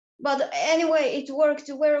stopped. But anyway, it worked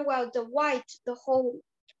very well. The white,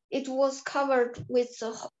 it was covered with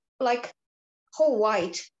whole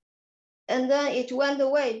white, and then it went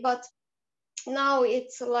away. But now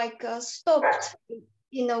it's stopped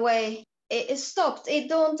in a way. It stopped. It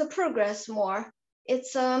don't progress more.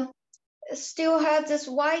 It's still had this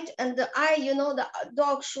white, and the eye. The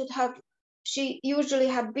dog should have. She usually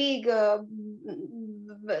have big, the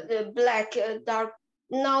black, dark.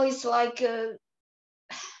 Now it's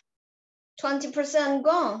 20%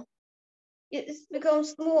 gone. It's become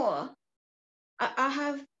small. I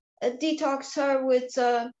have detoxed her with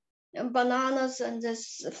bananas and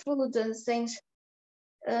this food and things.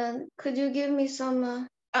 Could you give me some?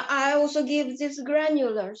 I also give these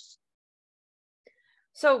granulars.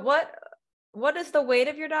 So what is the weight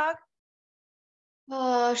of your dog?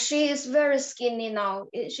 She is very skinny now.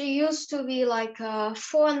 She used to be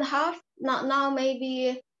 4.5. Now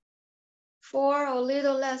maybe 4 or a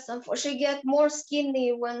little less than 4. She get more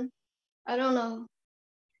skinny when, I don't know.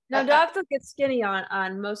 Now dogs will get skinny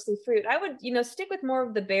on mostly fruit. I would, stick with more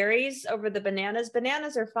of the berries over the bananas.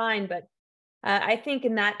 Bananas are fine, but I think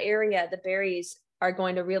in that area, the berries are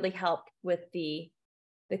going to really help with the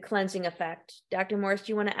cleansing effect. Dr. Morse,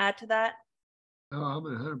 do you want to add to that? No, I'm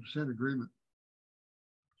in 100% agreement.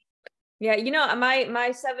 Yeah,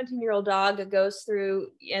 my 17-year-old dog goes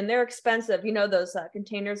through, and they're expensive. Those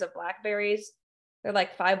containers of blackberries, they're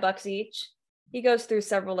like $5 each. He goes through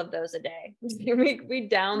several of those a day. we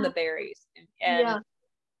down the berries, and yeah.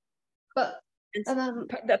 But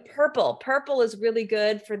the purple is really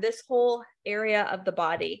good for this whole area of the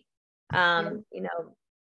body. And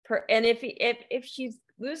if she's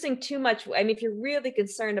losing too much, I mean, if you're really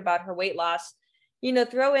concerned about her weight loss, you know,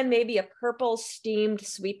 throw in maybe a purple steamed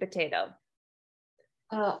sweet potato.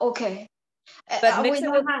 Okay. But We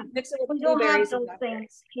don't have blueberries those and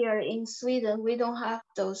things here in Sweden. We don't have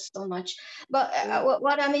those so much. But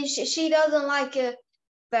what I mean, she doesn't like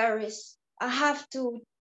berries. I have to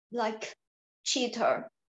like cheat her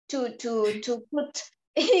to put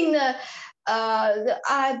in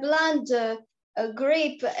I blend a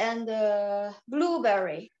grape and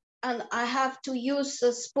blueberry, and I have to use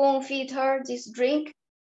a spoon feed her this drink,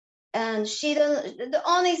 and she doesn't. The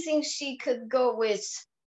only thing she could go with,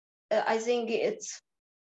 I think it's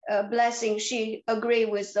a blessing. She agree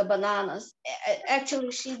with the bananas.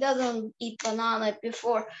 Actually, she doesn't eat banana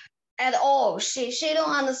before at all. She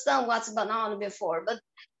don't understand what's banana before, but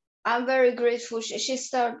I'm very grateful she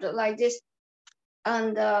started like this,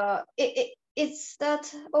 and it's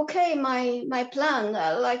that okay. My plan,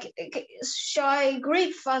 like, shall I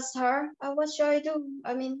grieve fast her? What shall I do?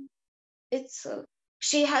 I mean, it's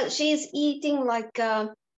she's eating like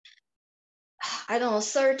I don't know,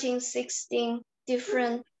 13, 16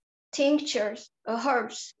 different tinctures,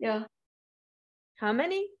 herbs. Yeah. How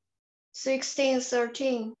many? 16,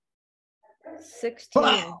 13. 16.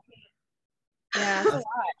 Wow. Yeah, that's a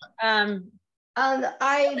lot. And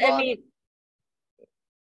I mean,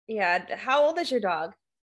 yeah. How old is your dog?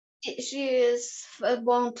 She is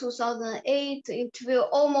born 2008. It will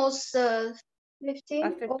almost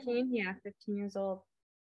 15. 15, yeah, 15 years old.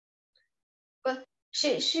 But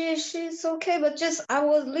she's okay. But just I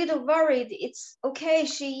was a little worried. It's okay.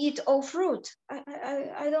 She eat all fruit.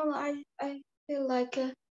 I don't know. I feel like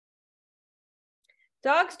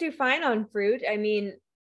dogs do fine on fruit. I mean,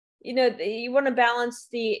 you know, you want to balance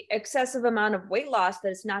the excessive amount of weight loss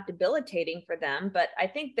that it's not debilitating for them. But I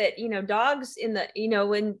think that, you know, dogs in the, you know,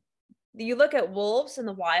 when you look at wolves in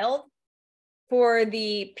the wild, for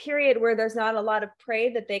the period where there's not a lot of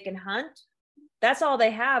prey that they can hunt, that's all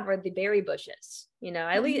they have are the berry bushes. You know,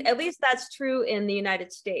 at least that's true in the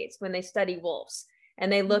United States when they study wolves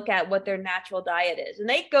and they look at what their natural diet is. And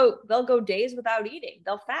they'll go days without eating.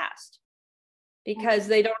 They'll fast because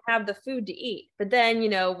they don't have the food to eat. But then, you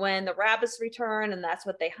know, when the rabbits return and that's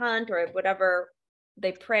what they hunt or whatever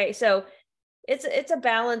they prey. So it's a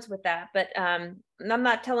balance with that. But I'm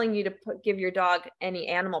not telling you to give your dog any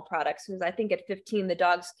animal products, because I think at 15 the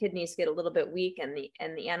dog's kidneys get a little bit weak and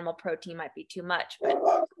the animal protein might be too much. But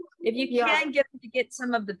if you can get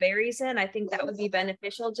some of the berries in, I think that would be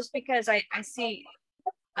beneficial. Just because I see,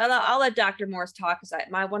 I'll let Dr. Morse talk, because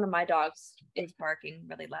one of my dogs is barking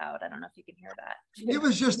really loud. I don't know if you can hear that. He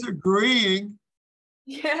was just agreeing.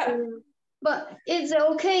 Yeah. But it's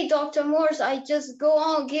okay, Dr. Morse. I just go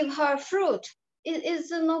on, give her fruit.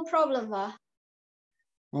 It's no problem, huh?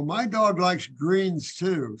 Well, my dog likes greens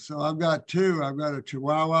too. So I've got two. I've got a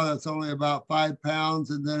Chihuahua that's only about 5 pounds,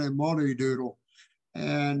 and then a Multi-Doodle.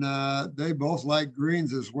 And they both like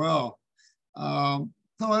greens as well.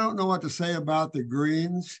 So I don't know what to say about the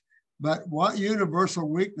greens, but what universal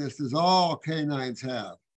weakness does all canines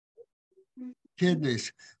have?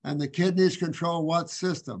 Kidneys. And the kidneys control what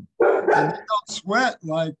system? And they don't sweat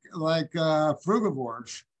like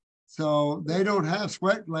frugivores. So they don't have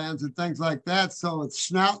sweat glands and things like that. So it's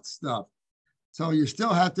snout stuff. So you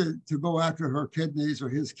still have to go after her kidneys or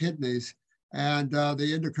his kidneys and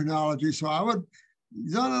the endocrinology. So I would,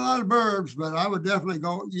 he's on a lot of verbs, but I would definitely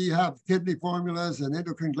go, you have kidney formulas and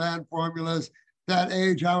endocrine gland formulas. That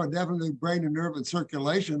age, I would definitely brain and nerve and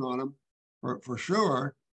circulation on them for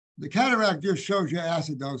sure. The cataract just shows you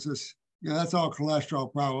acidosis. You know, that's all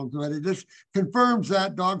cholesterol problems, but it just confirms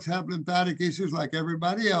that dogs have lymphatic issues like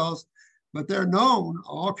everybody else, but they're known,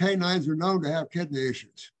 all canines are known to have kidney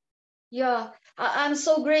issues. Yeah, I'm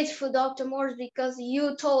so grateful, Dr. Morse, because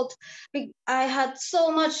you told me I had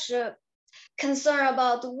so much concern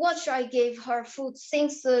about what I gave her food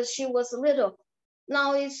since she was little.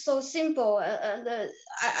 Now it's so simple.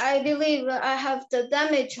 I believe I have to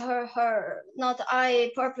damage her, not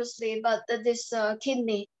I purposely, but this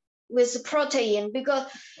kidney with protein, because,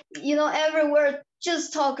 you know, everywhere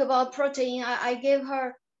just talk about protein. I gave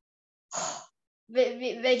her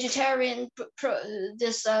vegetarian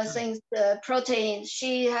things, protein.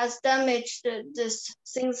 She has damaged this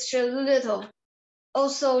since she's little.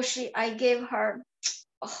 Also, I gave her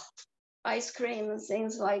ice cream and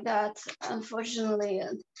things like that, unfortunately,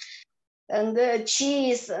 and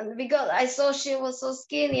cheese. And because I saw she was so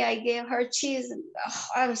skinny, I gave her cheese. And,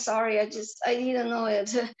 I'm sorry, I didn't know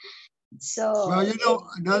it. So well, you know,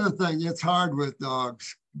 another thing, it's hard with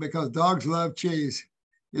dogs because dogs love cheese.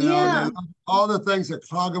 You know, they love all the things that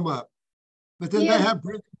clog them up. But then they have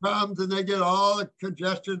breathing problems and they get all the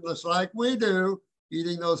congestion just like we do.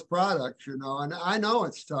 eating those products, you know, and I know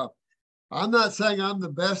it's tough. I'm not saying I'm the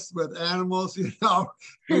best with animals, you know,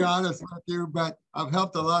 be honest with you, but I've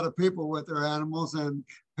helped a lot of people with their animals. And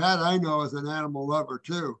Pat, I know, is an animal lover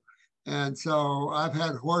too. And so I've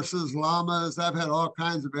had horses, llamas, I've had all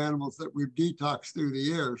kinds of animals that we've detoxed through the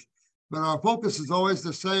years. But our focus is always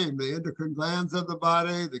the same, the endocrine glands of the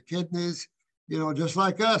body, the kidneys, you know, just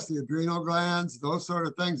like us, the adrenal glands, those sort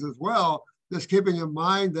of things as well. Just keeping in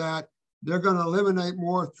mind that they're going to eliminate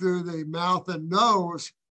more through the mouth and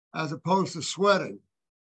nose as opposed to sweating.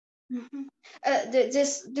 Mm-hmm.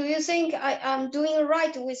 Do you think I'm doing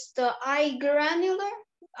right with the eye granular?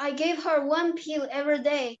 I gave her 1 pill every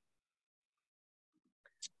day.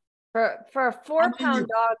 For a 4-pound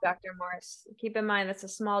dog, Dr. Morse, keep in mind that's a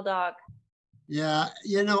small dog. Yeah,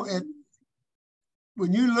 you know,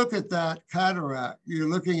 when you look at that cataract, you're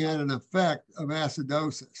looking at an effect of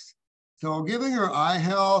acidosis. So giving her eye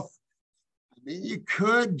health, I mean, you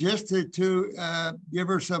could just to give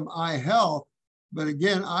her some eye health, but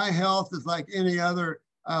again, eye health is like any other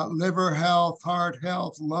liver health, heart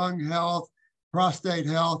health, lung health, prostate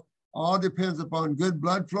health. All depends upon good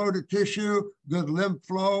blood flow to tissue, good lymph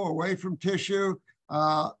flow away from tissue.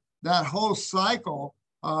 That whole cycle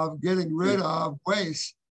of getting rid of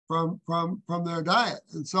waste from their diet.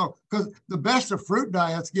 And so, because the best of fruit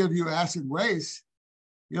diets give you acid waste.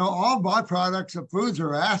 You know, all byproducts of foods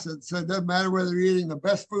are acid. So it doesn't matter whether you're eating the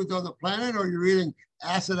best foods on the planet or you're eating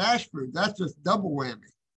acid ash fruit. That's just double whammy.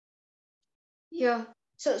 Yeah.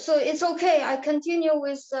 So it's okay. I continue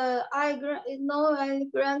with eye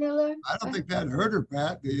granular. I don't think that hurt her,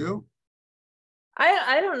 Pat. Do you?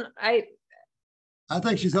 I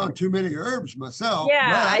think she's on too many herbs myself.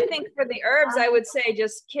 Yeah, I think for the herbs, I would say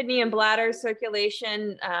just kidney and bladder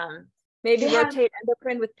circulation. Maybe rotate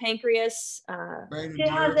endocrine with pancreas. She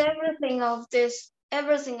has everything of this,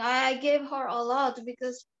 everything. I gave her a lot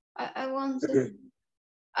because I want to.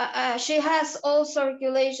 She has all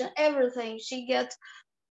circulation, everything. She gets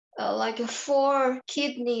like a 4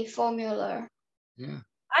 kidney formula. Yeah.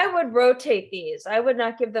 I would rotate these. I would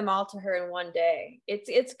not give them all to her in one day.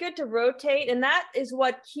 It's good to rotate, and that is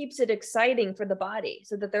what keeps it exciting for the body,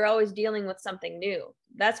 so that they're always dealing with something new.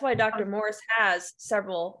 That's why Dr. Morse has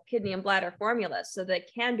several kidney and bladder formulas, so they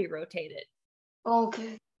can be rotated.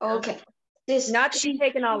 Okay. This not to be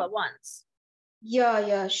taken all at once.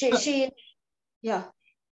 Yeah. She yeah.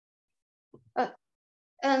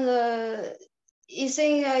 And you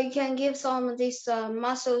think I can give some of this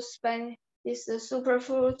muscle span, this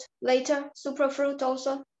superfruit later? Superfruit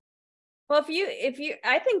also. Well, if you,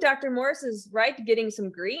 I think Dr. Morse is right getting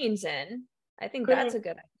some greens in. I think that's a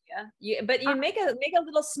good idea. But you make a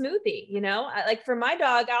little smoothie. You know, like for my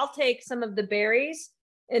dog, I'll take some of the berries,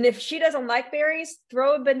 and if she doesn't like berries,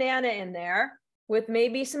 throw a banana in there with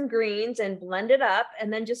maybe some greens and blend it up,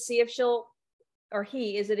 and then just see if she'll, or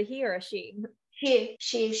he, is it a he or a she? She.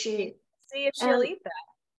 See if she'll eat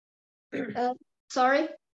that. Sorry?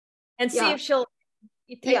 And see if she'll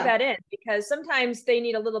take that in, because sometimes they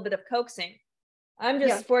need a little bit of coaxing. I'm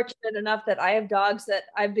just fortunate enough that I have dogs that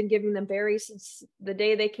I've been giving them berries since the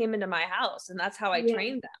day they came into my house. And that's how I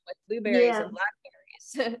trained them, with blueberries and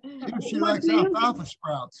blackberries. She likes alfalfa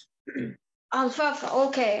sprouts. Alfalfa,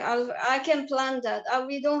 okay. I can plant that.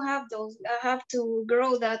 We don't have those. I have to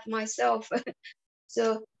grow that myself.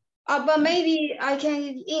 So, but maybe I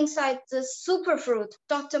can inside the superfruit,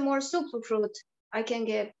 Dr. Morse superfruit, I can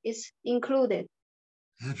get, it's included.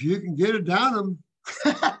 If you can get it down them.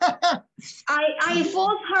 I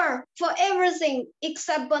force her for everything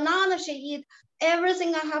except banana. She eat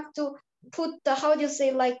everything. I have to put the, how do you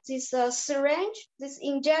say, like this syringe, this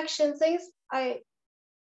injection things. I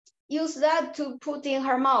use that to put in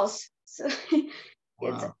her mouth. So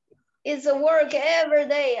it's a work every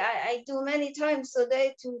day. I do many times a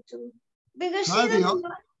day to because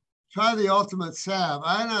try the ultimate salve.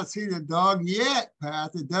 I have not seen a dog yet,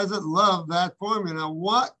 Pat, that doesn't love that formula.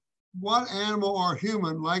 What animal or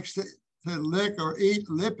human likes to lick or eat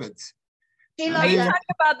lipids? Are you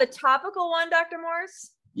talking about the topical one, Dr.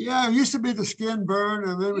 Morse? Yeah, it used to be the skin burn,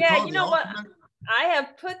 and then you know what? I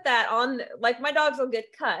have put that on, like my dogs will get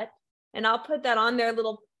cut, and I'll put that on their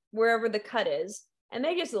little, wherever the cut is, and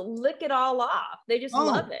they just lick it all off. They just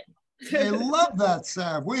love it. They love that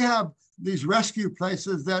salve. We have these rescue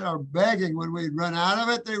places that are begging when we run out of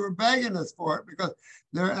it. They were begging us for it because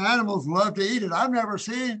their animals love to eat it. I've never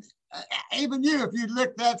seen, even you, if you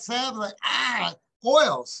lick that salve, like,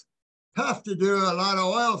 oils. Tough to do a lot of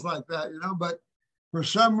oils like that, you know, but for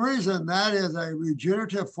some reason, that is a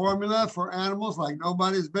regenerative formula for animals like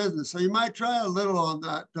nobody's business. So you might try a little on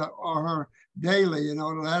that or her daily, you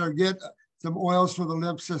know, to let her get some oils for the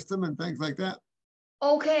lymph system and things like that.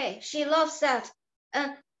 Okay, she loves that.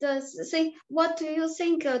 The thing, what do you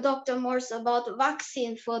think, Dr. Morse, about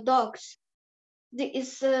vaccine for dogs?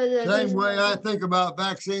 Same way I think about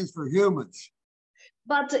vaccines for humans.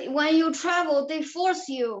 But when you travel, they force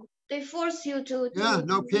you. They force you to. Yeah,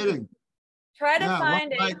 no kidding. Try to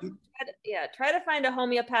find try to find a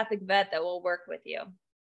homeopathic vet that will work with you.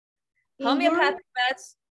 Homeopathic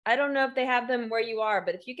vets, I don't know if they have them where you are,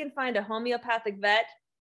 but if you can find a homeopathic vet,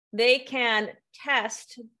 they can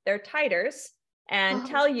test their titers and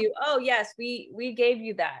tell you, oh yes, we gave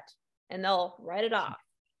you that, and they'll write it off.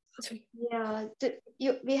 Yeah,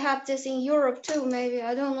 we have this in Europe too. Maybe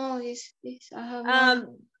I don't know. I have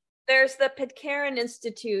there's the Pitcairn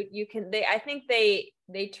Institute. I think they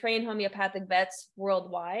train homeopathic vets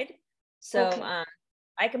worldwide. So Okay.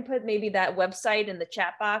 I can put maybe that website in the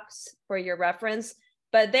chat box for your reference.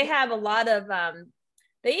 But they have a lot of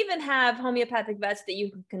they even have homeopathic vets that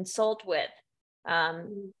you can consult with.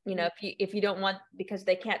 You know, if you don't want, because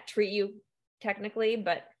they can't treat you technically,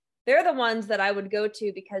 but they're the ones that I would go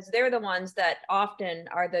to, because they're the ones that often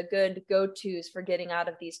are the good go-tos for getting out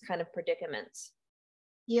of these kind of predicaments.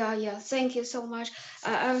 Yeah. Thank you so much.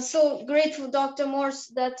 I'm so grateful, Dr. Morse,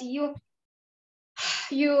 that you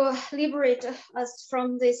liberate us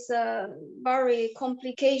from this very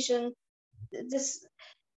complication. This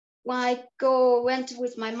when I went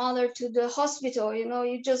with my mother to the hospital, you know,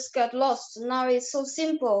 you just got lost. Now it's so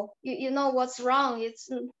simple. You know what's wrong. It's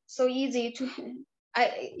so easy to.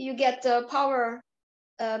 You get the power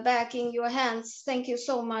back in your hands. Thank you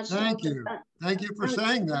so much. Thank you. Thank you for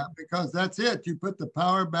saying that, because that's it. You put the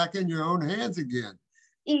power back in your own hands again.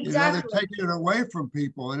 Exactly. You know, they're taking it away from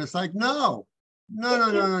people. And it's like, no.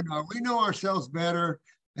 We know ourselves better.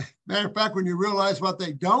 Matter of fact, when you realize what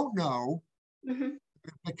they don't know, it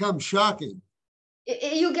becomes shocking.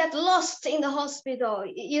 You get lost in the hospital.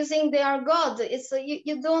 You think they are God. It's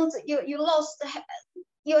you lost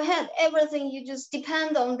your head, everything. You just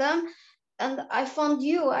depend on them. And I found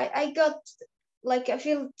you. I got, like, I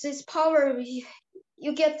feel this power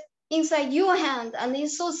you get inside your hand, and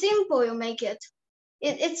it's so simple. You make it.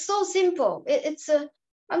 It's so simple.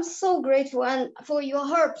 I'm so grateful, and for your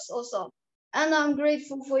herbs also. And I'm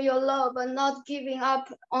grateful for your love and not giving up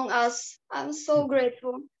on us. I'm so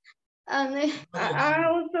grateful. And I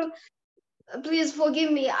also, please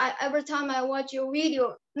forgive me. Every time I watch your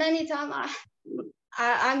video, many times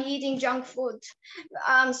I'm eating junk food.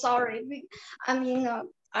 I'm sorry. I'm in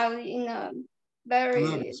a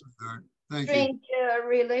very strange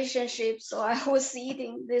relationship, so I was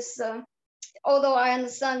eating this. Although I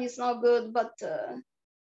understand it's not good, but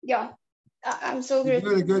yeah, I'm so grateful.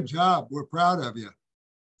 You're doing a good job. We're proud of you.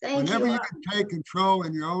 Whenever you can take control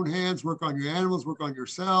in your own hands, work on your animals, work on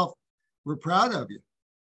yourself, we're proud of you.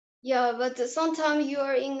 Yeah, but sometimes you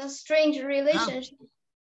are in a strange relationship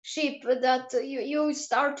that you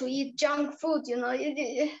start to eat junk food, you know,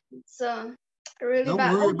 it's really Don't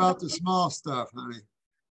bad. worry about the small stuff, honey.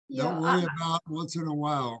 Yeah, Don't worry about once in a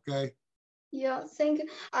while, okay? Yeah, thank you.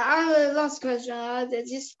 I have a last question.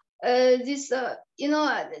 You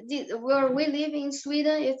know, where we live in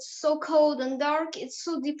Sweden, it's so cold and dark. It's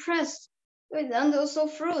so depressed, and also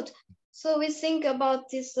fruit. So we think about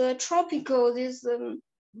this tropical,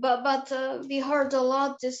 but we heard a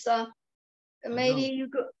lot this. Maybe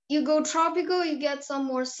you go tropical, you get some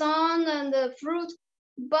more sun and fruit,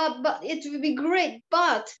 but it would be great.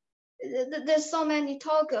 But there's so many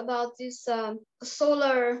talk about this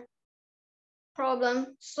solar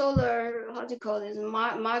problem, how do you call this, You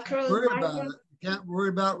can't worry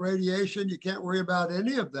about radiation. You can't worry about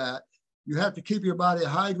any of that. You have to keep your body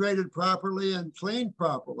hydrated properly and cleaned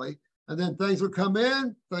properly, and then things will come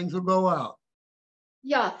in, things will go out.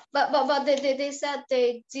 Yeah, but they said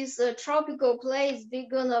this tropical place, they're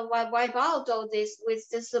gonna wipe out all this with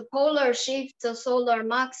this polar shift, solar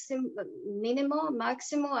maximum.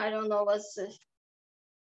 I don't know what's this.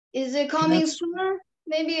 Is it coming sooner?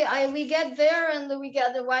 Maybe we get there and we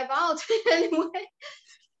get the wipe out anyway.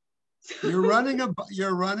 You're running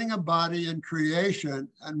a body in creation,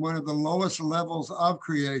 and one of the lowest levels of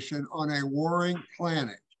creation on a warring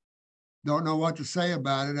planet. Don't know what to say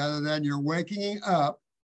about it other than you're waking up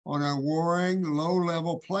on a warring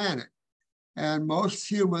low-level planet, and most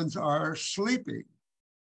humans are sleeping.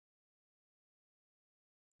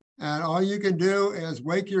 And all you can do is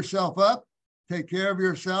wake yourself up, take care of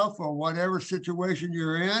yourself or whatever situation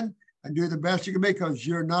you're in, and do the best you can be, because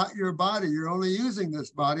you're not your body. You're only using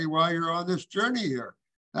this body while you're on this journey here.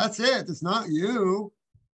 That's it. It's not you.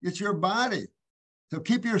 It's your body. So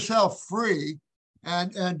keep yourself free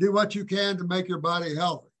and do what you can to make your body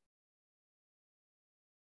healthy.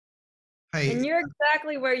 And you're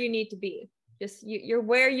exactly where you need to be. Just you're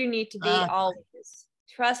where you need to be always.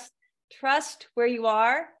 Trust where you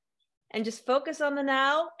are, and just focus on the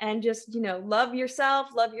now, and just, love yourself,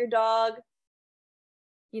 love your dog.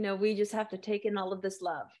 We just have to take in all of this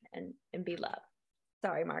love and be love.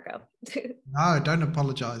 Sorry, Marco. No, don't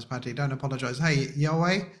apologize, Patty. Don't apologize. Hey,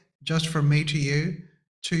 Yahweh, just from me to you,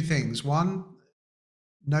 two things. One,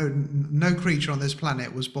 no creature on this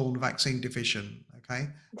planet was born vaccine deficient, okay?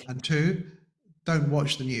 And two, don't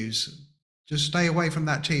watch the news. Just stay away from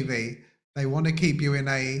that TV. They want to keep you in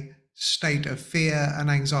a state of fear and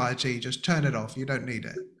anxiety. Just turn it off. You don't need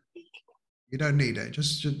it. You don't need it.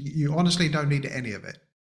 You honestly don't need any of it.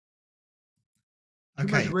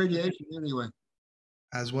 Okay. Too much radiation anyway.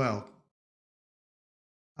 As well.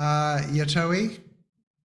 Yatoi?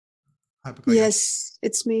 Yes,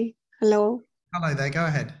 it's me. Hello. Hello there. Go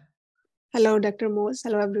ahead. Hello, Dr. Morse.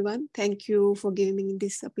 Hello, everyone. Thank you for giving me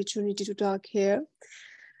this opportunity to talk here.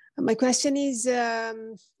 My question is,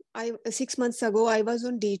 6 months ago, I was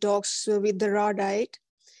on detox with the raw diet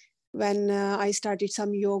when I started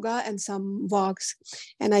some yoga and some walks.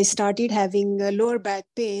 And I started having lower back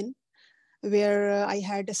pain, where I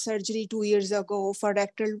had a surgery 2 years ago for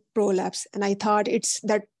rectal prolapse. And I thought it's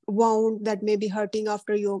that wound that may be hurting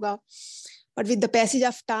after yoga. But with the passage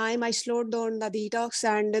of time, I slowed down the detox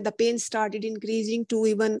and the pain started increasing to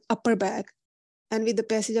even upper back. And with the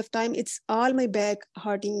passage of time, it's all my back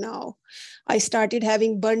hurting now. I started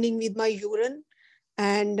having burning with my urine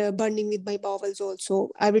and burning with my bowels also.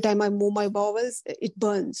 Every time I move my bowels, it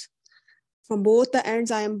burns. From both the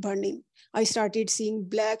ends, I am burning. I started seeing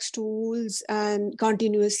black stools and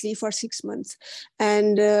continuously for 6 months.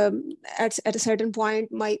 And at a certain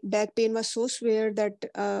point, my back pain was so severe that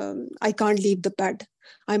I can't leave the bed.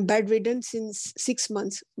 I'm bedridden since 6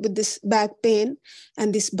 months with this back pain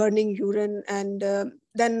and this burning urine. And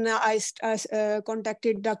then I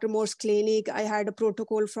contacted Dr. Morse clinic. I had a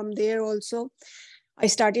protocol from there also. I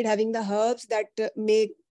started having the herbs that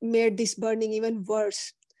made this burning even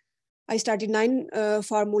worse. I started 9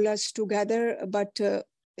 formulas together, but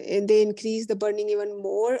they increased the burning even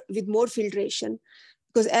more with more filtration,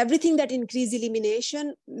 because everything that increased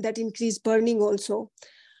elimination, that increased burning also.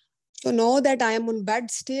 So now that I am on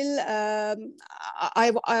bed still,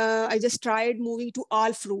 I just tried moving to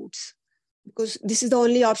all fruits, because this is the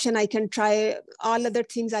only option I can try. All other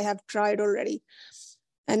things I have tried already.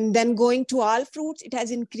 And then going to all fruits, it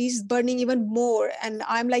has increased burning even more. And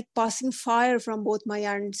I'm like passing fire from both my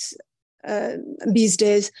ends these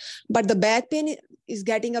days. But the back pain is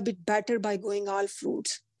getting a bit better by going all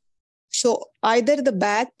fruits. So either the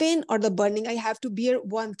back pain or the burning, I have to bear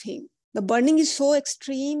one thing. The burning is so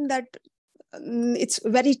extreme that it's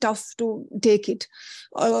very tough to take it.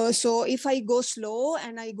 So if I go slow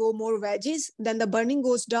and I go more veggies, then the burning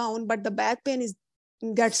goes down, but the back pain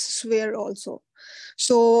gets severe also.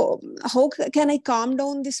 So how can I calm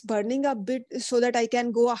down this burning a bit so that I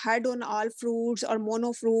can go ahead on all fruits or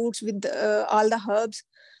mono fruits with all the herbs,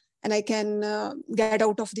 and I can get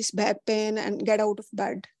out of this back pain and get out of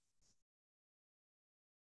bed?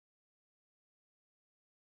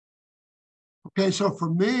 Okay, so for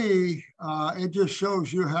me, it just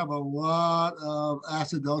shows you have a lot of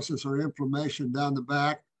acidosis or inflammation down the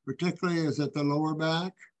back, particularly is it the lower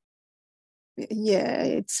back? Yeah,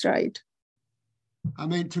 it's right. I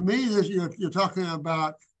mean, to me, you're talking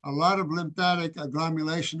about a lot of lymphatic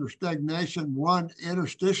agglomeration or stagnation, one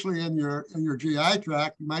interstitially in your GI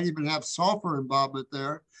tract. You might even have sulfur involvement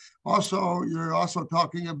there. Also, you're also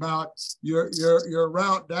talking about your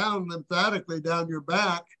route down lymphatically down your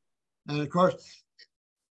back. And of course,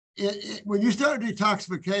 when you start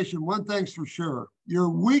detoxification, one thing's for sure, your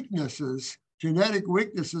weaknesses, genetic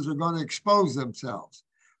weaknesses, are going to expose themselves.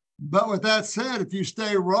 But with that said, if you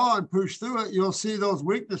stay raw and push through it, you'll see those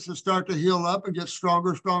weaknesses start to heal up and get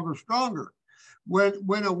stronger, stronger, stronger.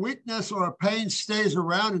 When a weakness or a pain stays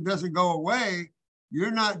around and doesn't go away,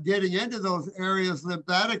 you're not getting into those areas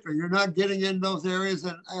lymphatically. You're not getting in those areas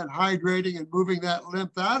and hydrating and moving that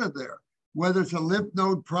lymph out of there. Whether it's a lymph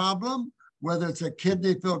node problem, whether it's a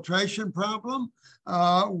kidney filtration problem,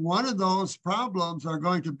 one of those problems are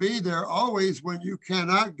going to be there always when you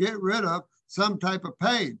cannot get rid of some type of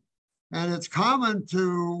pain. And it's common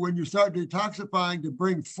to, when you start detoxifying, to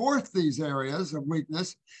bring forth these areas of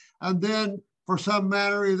weakness. And then for some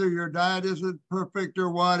matter, either your diet isn't perfect or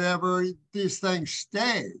whatever, these things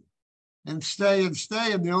stay and stay and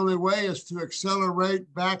stay. And the only way is to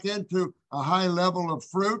accelerate back into a high level of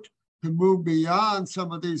fruit to move beyond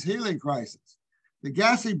some of these healing crises. The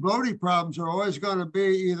gassy, bloaty problems are always going to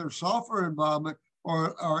be either sulfur involvement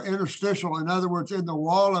or interstitial. In other words, in the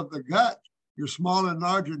wall of the gut, your small and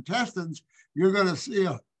large intestines, you're going to see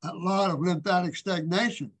a lot of lymphatic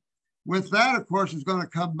stagnation. With that, of course, is going to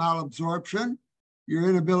come malabsorption, your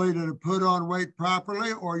inability to put on weight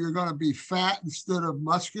properly, or you're going to be fat instead of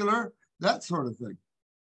muscular, that sort of thing.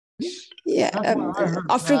 Yeah. That's why I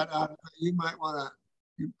heard fat out of it. You might want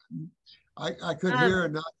to, I could hear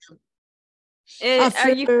and not. Are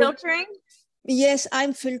you filtering? Yes,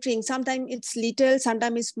 I'm filtering. Sometimes it's little,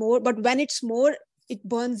 sometimes it's more, but when it's more, it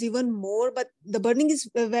burns even more, but the burning is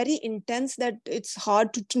very intense that it's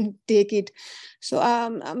hard to take it. So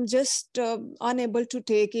I'm just unable to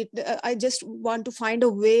take it. I just want to find a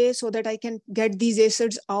way so that I can get these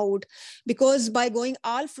acids out, because by going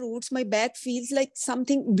all fruits, my back feels like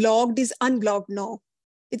something blocked is unblocked now.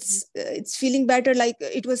 It's feeling better, like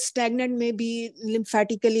it was stagnant, maybe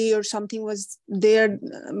lymphatically or something was there,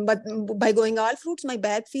 but by going all fruits, my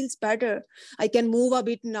back feels better. I can move a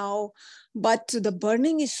bit now, but the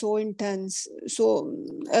burning is so intense. So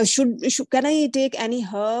can I take any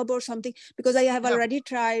herb or something? Because I have already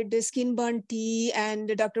tried the skin burn tea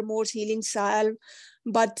and Dr. Morse healing salve,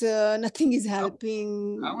 but nothing is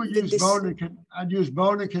helping. I would use I'd use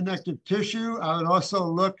bone and connective tissue. I would also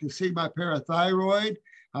look to see my parathyroid.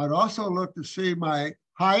 I would also look to see my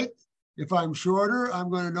height. If I'm shorter, I'm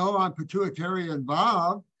going to know I'm pituitary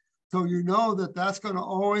involved. So you know that that's going to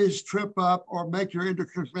always trip up or make your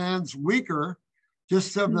endocrine glands weaker,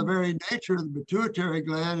 just of the very nature of the pituitary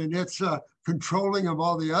gland and its controlling of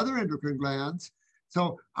all the other endocrine glands.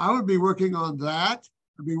 So I would be working on that.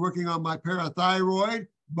 I'd be working on my parathyroid.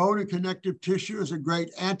 Bone and connective tissue is a great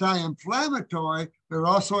anti-inflammatory, but it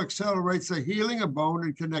also accelerates the healing of bone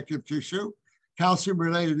and connective tissue,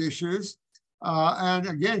 calcium-related issues. And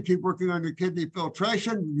again, keep working on your kidney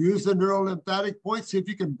filtration, use the neurolymphatic points, see if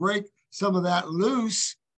you can break some of that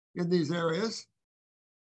loose in these areas.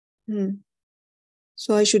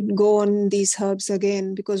 So I should go on these herbs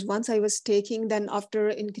again, because once I was taking, then after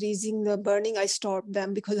increasing the burning, I stopped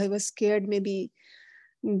them because I was scared maybe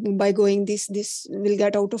by going this will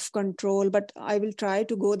get out of control, but I will try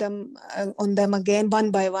to go on them again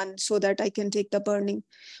one by one so that I can take the burning.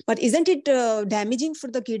 But isn't it damaging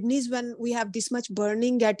for the kidneys when we have this much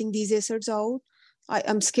burning, getting these acids out?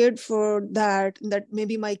 I'm scared for that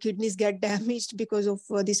maybe my kidneys get damaged because of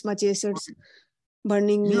this much acids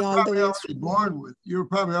burning me all the way. You're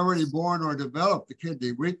probably already born or developed the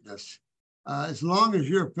kidney weakness. As long as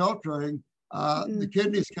you're filtering, the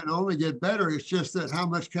kidneys can only get better. It's just that how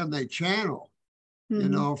much can they channel? You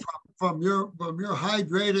know, from your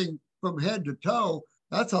hydrating from head to toe,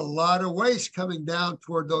 that's a lot of waste coming down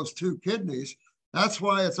toward those two kidneys. That's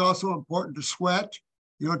why it's also important to sweat,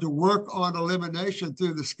 you know, to work on elimination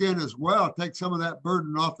through the skin as well, take some of that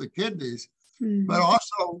burden off the kidneys, but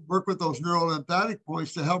also work with those neurolymphatic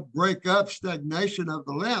points to help break up stagnation of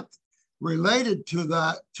the lymph related to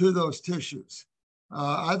those tissues.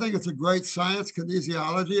 I think it's a great science,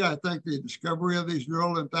 kinesiology. I think the discovery of these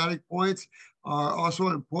neurolymphatic points are also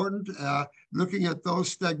important, looking at those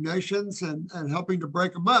stagnations and helping to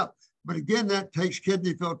break them up. But again, that takes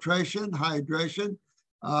kidney filtration, hydration.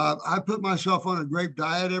 I put myself on a grape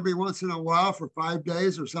diet every once in a while for 5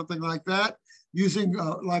 days or something like that, using,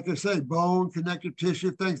 like I say, bone, connective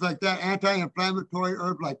tissue, things like that, anti-inflammatory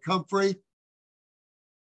herb like comfrey.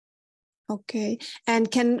 Okay. And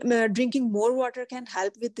can drinking more water can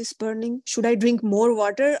help with this burning? Should I drink more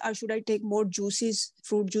water or should I take more juices,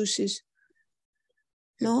 fruit juices?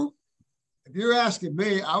 No? If you're asking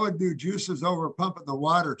me, I would do juices over pumping the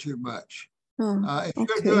water too much. If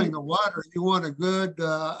you're doing the water, you want a good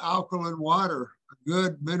alkaline water, a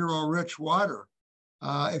good mineral-rich water.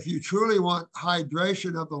 If you truly want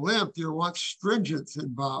hydration of the lymph, you want stringents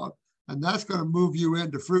involved, and that's going to move you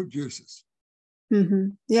into fruit juices.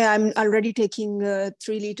 Yeah, I'm already taking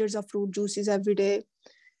 3 liters of fruit juices every day,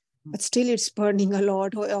 but still it's burning a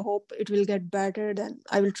lot. I hope it will get better. Then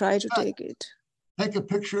I will try to take it. Take a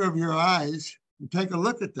picture of your eyes and take a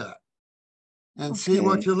look at that and see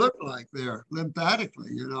what you look like there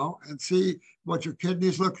lymphatically, you know, and see what your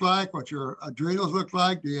kidneys look like, what your adrenals look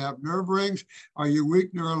like. Do you have nerve rings? Are you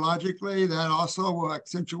weak neurologically? That also will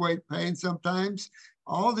accentuate pain sometimes.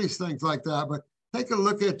 All these things like that. But take a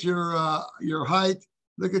look at your height,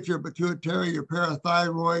 look at your pituitary, your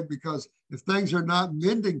parathyroid, because if things are not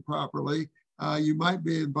mending properly, you might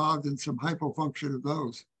be involved in some hypofunction of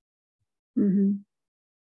those.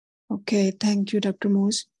 Okay, thank you, Dr.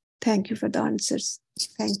 Morse. Thank you for the answers.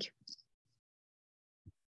 Thank you.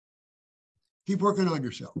 Keep working on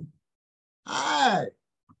yourself. Hi.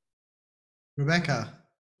 Rebecca.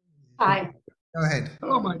 Hi. Go ahead.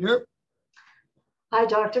 Hello, my dear. Hi,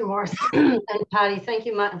 Dr. Morse and Patty. Thank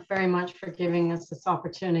you very much for giving us this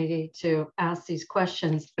opportunity to ask these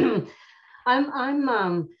questions.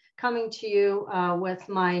 I'm coming to you with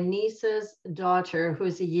my niece's daughter,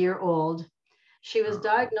 who's a year old. She was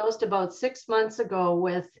diagnosed about 6 months ago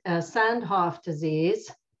with Sandhoff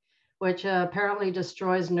disease, which apparently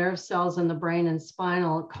destroys nerve cells in the brain and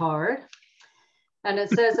spinal cord. And it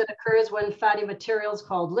says it occurs when fatty materials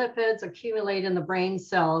called lipids accumulate in the brain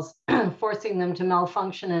cells, forcing them to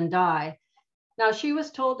malfunction and die. Now, she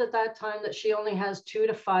was told at that time that she only has 2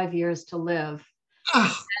 to 5 years to live.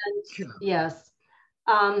 And yes,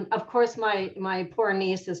 of course, my poor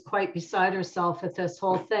niece is quite beside herself with this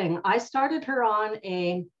whole thing. I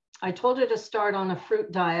told her to start on a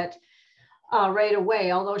fruit diet right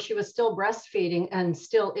away, although she was still breastfeeding and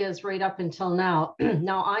still is right up until now.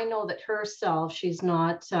 Now, I know that herself, she's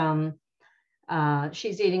not,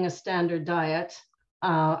 she's eating a standard diet.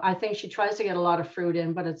 I think she tries to get a lot of fruit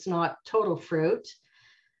in, but it's not total fruit.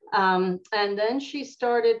 And then she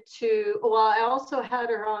started to, well, I also had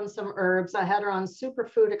her on some herbs. I had her on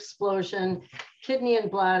Superfood Explosion, kidney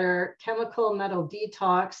and bladder, chemical metal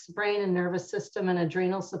detox, brain and nervous system, and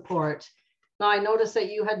adrenal support. Now, I noticed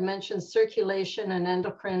that you had mentioned circulation and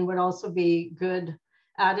endocrine would also be good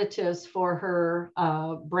additives for her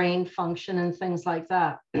brain function and things like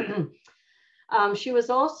that. She was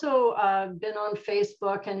also been on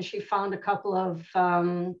Facebook, and she found a couple of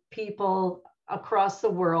people across the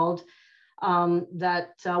world that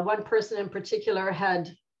one person in particular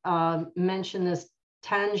had mentioned this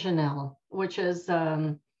Tangenel, which is,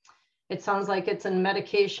 it sounds like it's a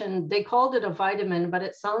medication. They called it a vitamin, but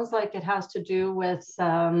it sounds like it has to do with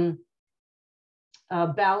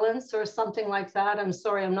balance or something like that. I'm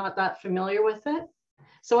sorry, I'm not that familiar with it.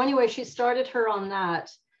 So anyway, she started her on that.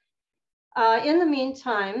 In the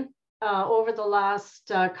meantime, over the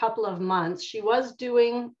last couple of months, she was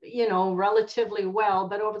doing, you know, relatively well,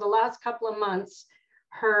 but over the last couple of months,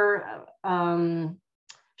 her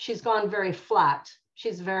she's gone very flat.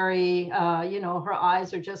 She's very, you know, her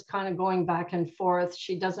eyes are just kind of going back and forth.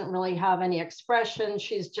 She doesn't really have any expression.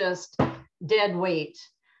 She's just dead weight.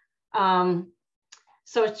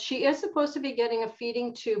 So she is supposed to be getting a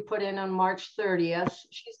feeding tube put in on March 30th.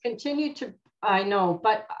 She's continued to, I know,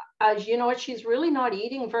 but as you know what, she's really not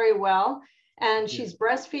eating very well. And she's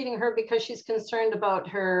breastfeeding her because she's concerned about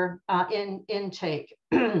her intake.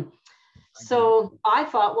 So I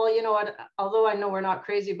thought, well, you know what, although I know we're not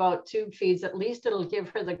crazy about tube feeds, at least it'll give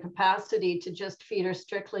her the capacity to just feed her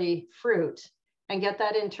strictly fruit and get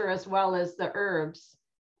that into her as well as the herbs.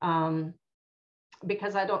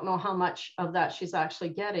 Because I don't know how much of that she's actually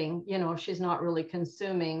getting, you know, if she's not really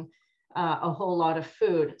consuming a whole lot of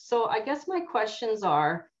food. So I guess my questions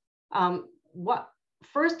are,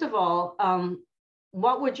 first of all,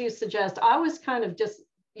 what would you suggest? I was kind of just,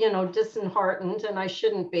 you know, disheartened, and I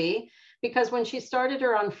shouldn't be, because when she started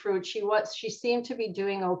her on fruit, she seemed to be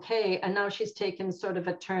doing okay, and now she's taken sort of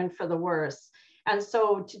a turn for the worse. And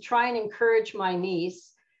so to try and encourage my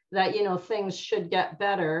niece that, you know, things should get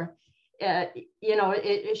better, you know,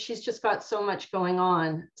 she's just got so much going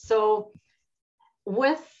on. So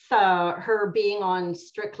with her being on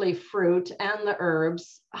strictly fruit and the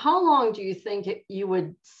herbs, how long do you think you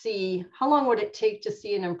would see, how long would it take to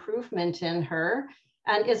see an improvement in her?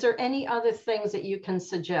 And is there any other things that you can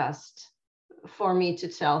suggest for me to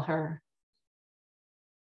tell her?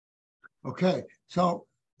 Okay, so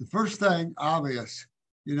the first thing, obvious,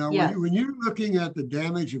 you know, Yes. when you're looking at the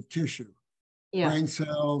damage of tissue, brain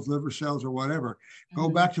cells, liver cells, or whatever, go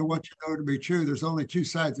back to what you know to be true. There's only two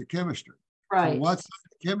sides of chemistry. Right. So what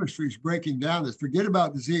side of chemistry is breaking down this? Forget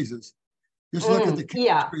about diseases. Just look at the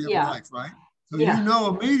chemistry of life, right? So you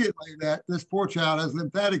know immediately that this poor child has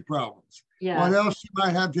lymphatic problems. What else? She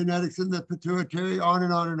might have genetics in the pituitary, on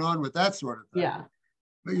and on and on with that sort of thing. Yeah.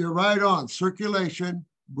 But you're right on. Circulation,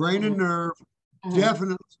 brain and nerve,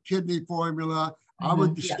 definitely kidney formula. I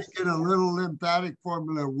would stick in a little lymphatic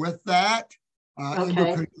formula with that,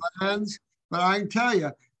 endocrine glands. But I can tell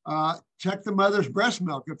you, check the mother's breast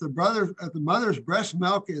milk. If the mother's breast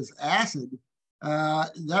milk is acid,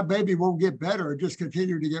 that baby won't get better, just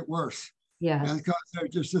continue to get worse. Yeah. And because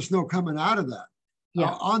there's just no coming out of that.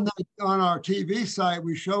 Yeah. On our TV site,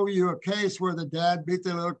 we show you a case where the dad beat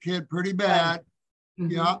the little kid pretty bad.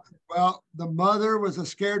 Yeah. Well, the mother was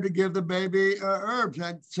scared to give the baby herbs,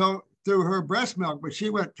 and so through her breast milk, but she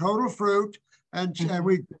went total fruit, and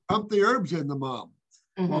we pumped the herbs in the mom.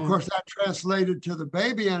 Well, of course, that translated to the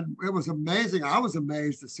baby, and it was amazing. I was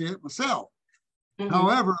amazed to see it myself.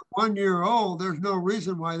 However, 1 year old, there's no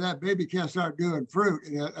reason why that baby can't start doing fruit.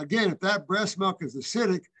 And again, if that breast milk is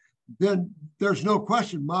acidic, then there's no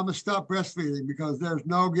question mama stop breastfeeding, because there's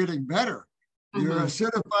no getting better. You're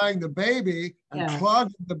acidifying the baby and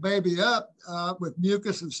clogging the baby up with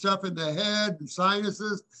mucus and stuff in the head and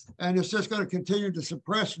sinuses, and it's just going to continue to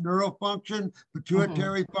suppress neural function,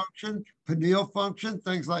 pituitary function, pineal function,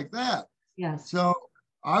 things like that. Yes. So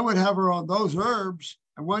I would have her on those herbs.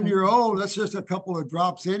 And 1 year old, that's just a couple of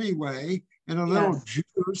drops anyway, and a little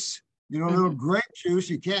juice, you know, a little grape juice.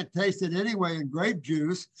 You can't taste it anyway in grape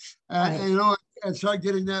juice. And you know, and start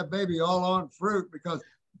getting that baby all on fruit, because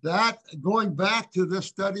that, going back to this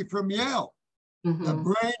study from Yale, the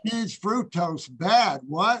brain needs fructose bad.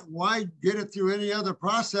 Why get it through any other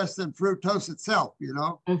process than fructose itself, you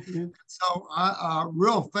know? So I'm a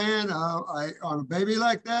real fan of, on a baby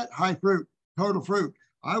like that, high fruit, total fruit.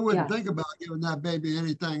 I wouldn't think about giving that baby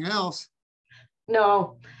anything else.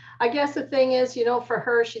 No, I guess the thing is, you know, for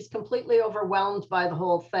her, she's completely overwhelmed by the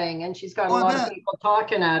whole thing, and she's got a lot of people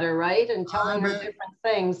talking at her, right, and telling her different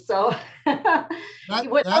things. So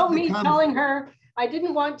without me telling her, I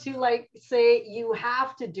didn't want to like say, you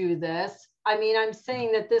have to do this. I mean, I'm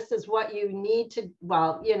saying that this is what you need to,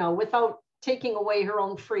 well, you know, without taking away her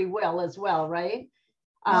own free will as well, right?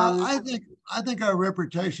 I think our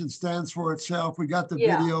reputation stands for itself. We got the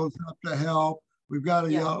videos up to help. We've got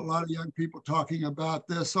a lot of young people talking about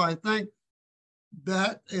this. So I think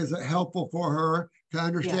that is helpful for her to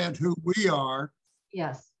understand who we are.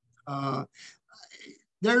 Yes.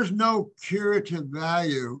 There's no curative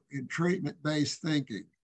value in treatment-based thinking,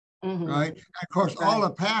 right? And of course,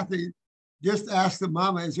 allopathy, just ask the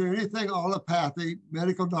mama, is there anything allopathy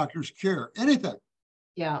medical doctors cure? Anything?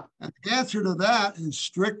 Yeah. And the answer to that is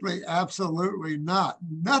strictly, absolutely not.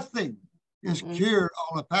 Nothing is cured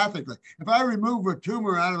allopathically. If I remove a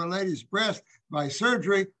tumor out of a lady's breast by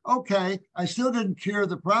surgery, okay, I still didn't cure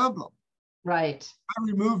the problem. Right. I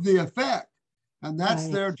removed the effect. And that's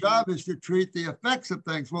their job, is to treat the effects of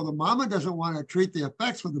things. Well, the mama doesn't want to treat the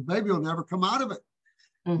effects, well, the baby will never come out of it.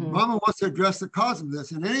 Mama wants to address the cause of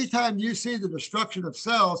this. And anytime you see the destruction of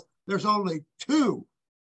cells, there's only two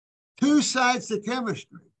sides to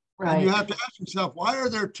chemistry. And you have to ask yourself, why are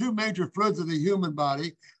there two major fluids of the human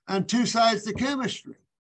body and two sides to chemistry?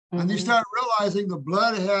 And you start realizing the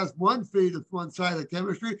blood has one feed of one side of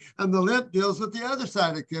chemistry, and the lymph deals with the other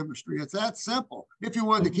side of chemistry. It's that simple, if you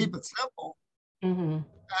want to keep it simple.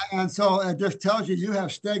 And so it just tells you you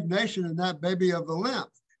have stagnation in that baby of the lymph.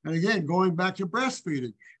 And again, going back to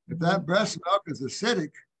breastfeeding, if that breast milk is acidic,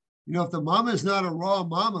 you know, if the mama is not a raw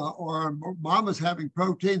mama, or mama's having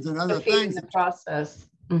proteins and other things, the process.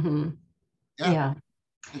 Yeah.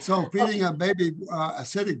 And so feeding a baby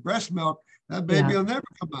acidic breast milk, that baby will never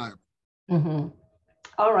come out of it.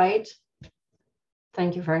 All right.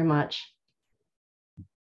 Thank you very much.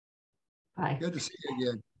 Bye. Good to see you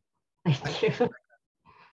again. Thank you.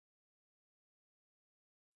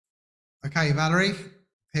 Okay, Valerie,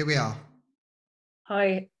 here we are.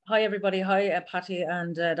 Hi everybody. Hi, Patty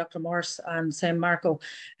and Dr. Morse, and same Marco.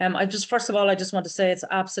 First of all, I just want to say it's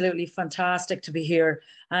absolutely fantastic to be here.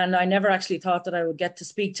 And I never actually thought that I would get to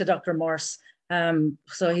speak to Dr. Morse.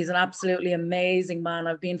 So he's an absolutely amazing man.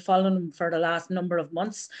 I've been following him for the last number of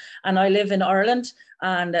months, and I live in Ireland.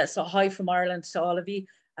 And so hi from Ireland to all of you.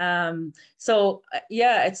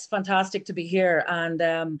 Yeah, it's fantastic to be here. And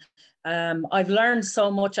I've learned so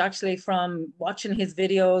much actually from watching his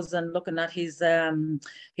videos and looking at his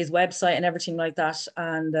website and everything like that.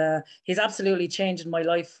 And he's absolutely changed my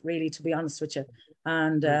life, really, to be honest with you.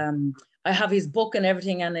 And I have his book and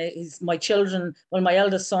everything, and my children, well, my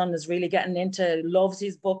eldest son is really getting into, loves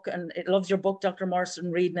his book, and it loves your book, Dr. Morse,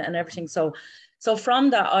 and reading it and everything. So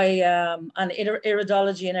from that, and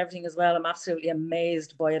iridology and everything as well, I'm absolutely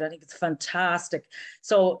amazed by it. I think it's fantastic.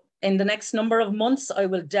 So in the next number of months, I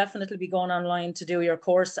will definitely be going online to do your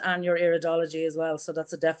course and your iridology as well. So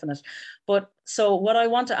that's a definite. But so what I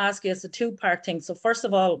want to ask you is a two-part thing. So first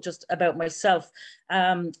of all, just about myself,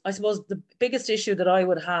 I suppose the biggest issue that I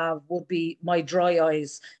would have would be my dry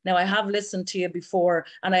eyes. Now, I have listened to you before,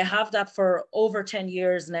 and I have that for over 10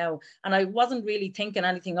 years now. And I wasn't really thinking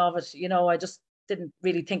anything of it. You know, I just didn't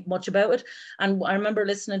really think much about it. And I remember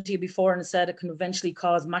listening to you before and said it can eventually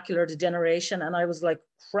cause macular degeneration. And I was like,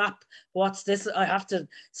 crap, what's this? I have to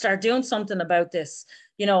start doing something about this,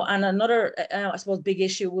 you know. And another, I suppose, big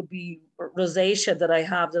issue would be rosacea that I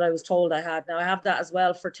have, that I was told I had. Now I have that as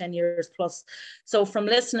well for 10 years plus. So from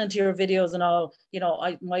listening to your videos and all, you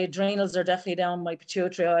know, my adrenals are definitely down, my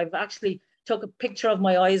pituitary. I've actually took a picture of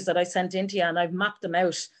my eyes that I sent into you, and I've mapped them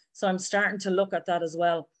out. So I'm starting to look at that as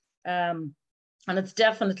well. And it's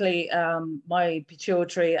definitely my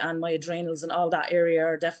pituitary and my adrenals and all that area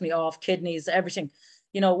are definitely off, kidneys, everything.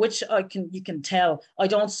 which you can tell. I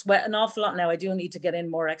don't sweat an awful lot now. I do need to get in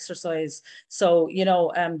more exercise. So,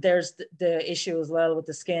 there's the issue as well with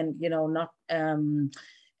the skin, not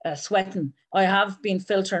sweating. I have been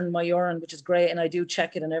filtering my urine, which is great, and I do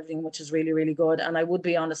check it and everything, which is really, really good. And I would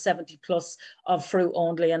be on a 70+ of fruit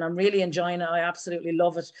only, and I'm really enjoying it. I absolutely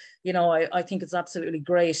love it. I think it's absolutely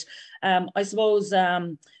great. I suppose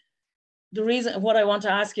the reason, what I want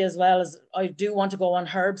to ask you as well is, I do want to go on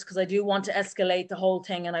herbs because I do want to escalate the whole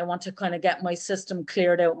thing, and I want to kind of get my system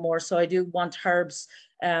cleared out more. So I do want herbs,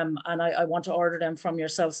 and I want to order them from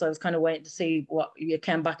yourself. So I was kind of waiting to see what you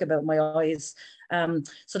came back about my eyes.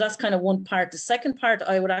 So that's kind of one part. The second part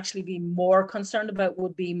I would actually be more concerned about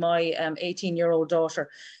would be my 18-year-old daughter.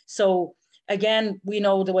 So again, we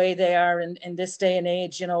know the way they are in this day and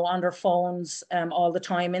age, on their phones all the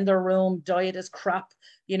time, in their room, diet is crap,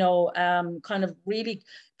 kind of really,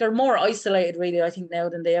 they're more isolated really, I think now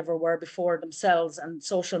than they ever were before themselves, and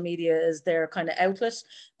social media is their kind of outlet.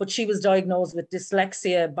 But she was diagnosed with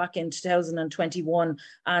dyslexia back in 2021,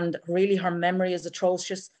 and really her memory is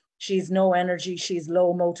atrocious. She's no energy, she's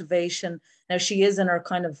low motivation. Now she is in her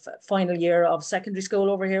kind of final year of secondary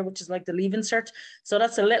school over here, which is like the leaving cert. So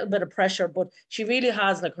that's a little bit of pressure, but she really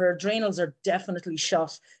has, like, her adrenals are definitely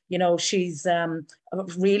shot. She's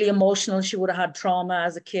really emotional. She would have had trauma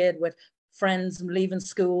as a kid with friends leaving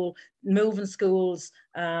school, moving schools,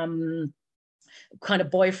 kind of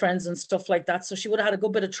boyfriends and stuff like that. So she would have had a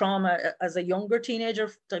good bit of trauma as a younger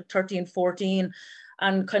teenager, like 13, 14.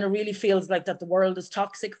 And kind of really feels like that the world is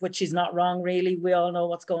toxic, which she's not wrong, really. We all know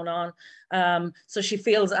what's going on. So she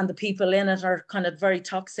feels, and the people in it are kind of very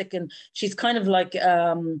toxic. And she's kind of like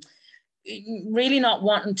really not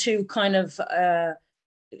wanting to kind of,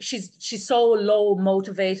 she's so low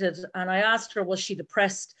motivated. And I asked her, was she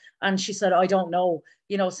depressed? And she said, I don't know.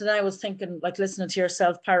 So then I was thinking, like, listening to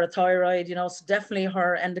yourself, parathyroid, so definitely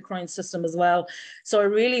her endocrine system as well. So I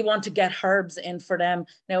really want to get herbs in for them.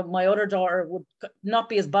 Now, my other daughter would not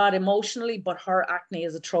be as bad emotionally, but her acne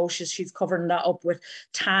is atrocious. She's covering that up with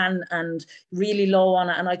tan and really low on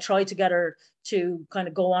it. And I tried to get her to kind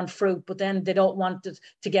of go on fruit, but then they don't want it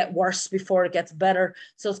to get worse before it gets better.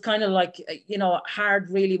 So it's kind of like,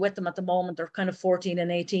 hard really with them at the moment. They're kind of 14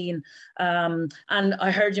 and 18. And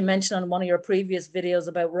I heard you mention on one of your previous videos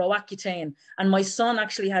about Roaccutane, and my son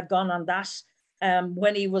actually had gone on that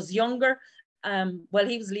when he was younger. He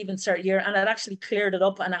was leaving cert year, and it actually cleared it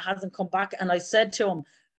up, and it hasn't come back. And I said to him,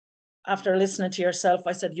 after listening to yourself,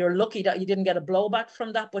 I said, you're lucky that you didn't get a blowback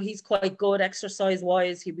from that, but he's quite good exercise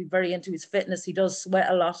wise. He'd be very into his fitness. He does sweat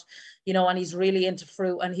a lot, and he's really into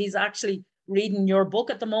fruit, and he's actually reading your book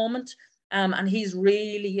at the moment. And he's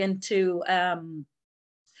really into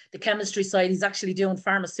the chemistry side. He's actually doing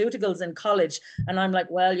pharmaceuticals in college. And I'm like,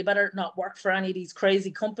 well, you better not work for any of these crazy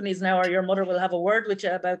companies now, or your mother will have a word with you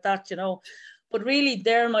about that, But really,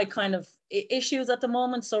 they're my kind of issues at the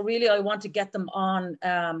moment. So really, I want to get them on,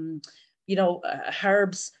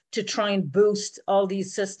 herbs to try and boost all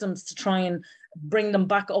these systems, to try and bring them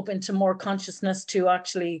back up into more consciousness, to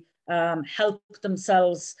actually help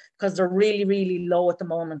themselves, because they're really, really low at the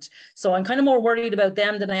moment. So I'm kind of more worried about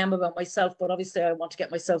them than I am about myself, but obviously I want to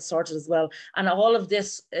get myself sorted as well. And all of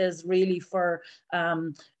this is really for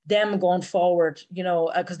them going forward,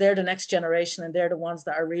 because they're the next generation, and they're the ones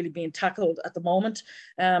that are really being tackled at the moment.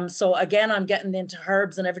 So again, I'm getting into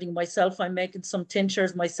herbs and everything myself. I'm making some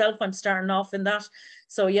tinctures myself. I'm starting off in that.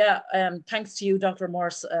 So yeah, thanks to you, Dr.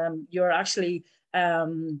 Morse. You're actually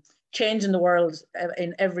changing the world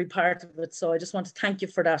in every part of it. So I just want to thank you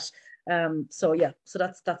for that. So yeah, so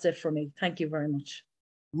that's it for me. Thank you very much.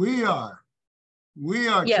 We are.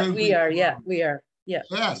 Yeah, we are. Yeah, we are. Yeah.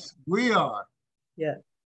 Yes, we are. Yeah.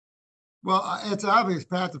 Well, it's obvious,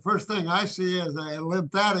 Pat. The first thing I see is a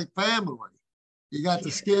lymphatic family. You got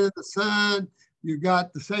the skin in the sun. You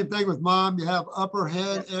got the same thing with mom. You have upper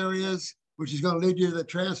head areas, which is going to lead you to the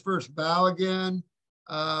transverse bow again.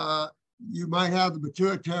 You might have the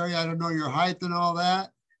pituitary. I don't know your height and all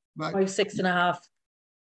that, but 6.5.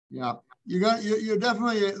 Yeah, you're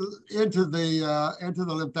definitely into the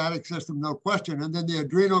lymphatic system, no question. And then the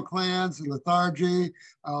adrenal glands, the lethargy,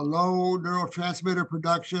 low neurotransmitter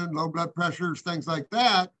production, low blood pressures, things like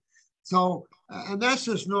that. So, and that's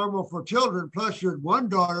just normal for children. Plus, your one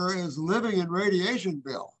daughter is living in radiation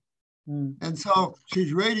bill. And so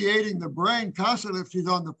she's radiating the brain constantly. If she's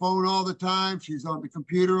on the phone all the time, she's on the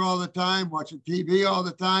computer all the time, watching TV all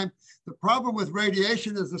the time. The problem with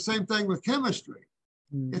radiation is the same thing with chemistry.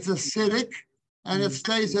 It's acidic, and it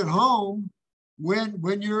stays at home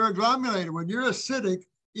when you're agglomerated. When you're acidic,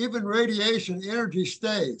 even radiation energy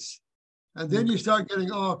stays. And then you start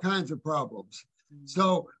getting all kinds of problems.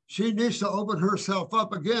 So She needs to open herself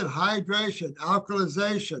up again, hydration,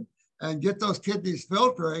 alkalization, and get those kidneys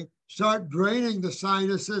filtering, start draining the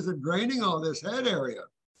sinuses and draining all this head area.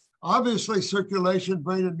 Obviously, circulation,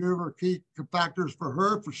 brain, and nerve are key factors for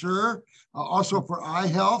her, for sure. Also for eye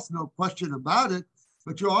health, no question about it.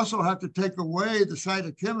 But you also have to take away the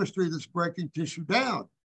cytochemistry that's breaking tissue down.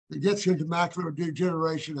 It gets into macular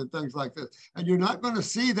degeneration and things like this. And you're not going to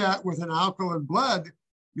see that with an alkaline blood.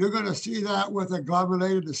 You're going to see that with a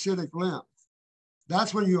glomerated acidic lymph.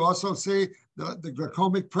 That's when you also see the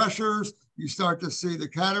glycemic pressures. You start to see the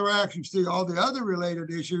cataracts. You see all the other related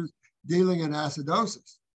issues dealing in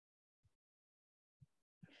acidosis.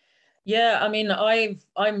 Yeah, I mean,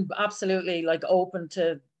 I'm absolutely like open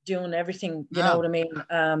to doing everything. You know what I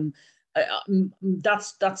mean?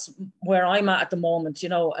 That's where I'm at the moment, you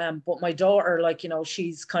know. But my daughter, like, you know,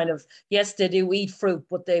 she's kind of, yes, they do eat fruit,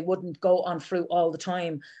 but they wouldn't go on fruit all the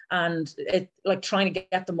time. And it, like, trying to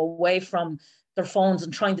get them away from their phones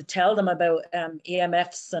and trying to tell them about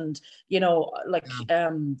EMFs and, you know, like,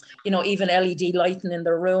 you know, even LED lighting in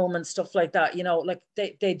their room and stuff like that, you know, like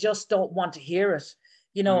they just don't want to hear it.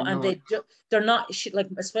 You know, and they're not, like,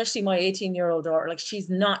 especially my 18-year-old daughter, like, she's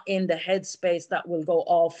not in the headspace that will go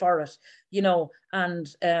all for it, you know,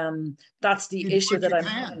 and that's the issue that I'm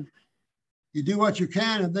having. You do what you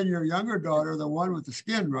can, and then your younger daughter, the one with the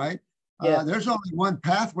skin, right? Yeah. There's only one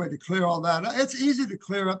pathway to clear all that. It's easy to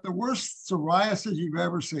clear up the worst psoriasis you've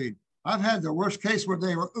ever seen. I've had the worst case where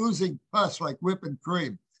they were oozing pus like whipping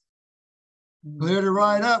cream. Cleared it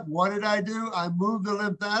right up. What did I do? I moved the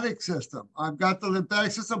lymphatic system. I've got the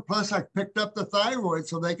lymphatic system, plus I picked up the thyroid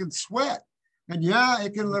so they can sweat. And yeah,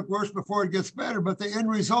 it can look worse before it gets better, but the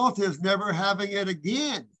end result is never having it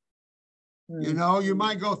again. You know, you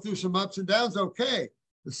might go through some ups and downs. Okay.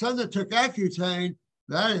 The son that took Accutane,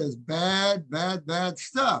 that is bad, bad, bad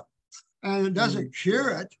stuff. And it doesn't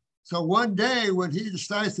cure it. So one day when he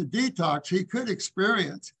decides to detox, he could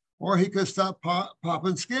experience, or he could stop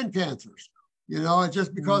popping skin cancers. You know, it's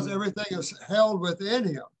just because everything is held within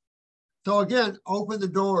him. So again, open the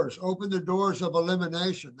doors of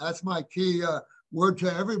elimination. That's my key word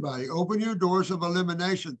to everybody. Open your doors of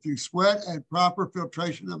elimination through sweat and proper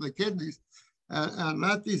filtration of the kidneys, and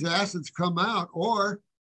let these acids come out, or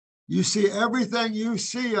you see everything you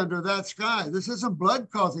see under that sky. This isn't blood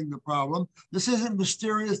causing the problem. This isn't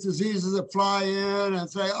mysterious diseases that fly in and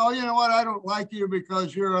say, oh, you know what, I don't like you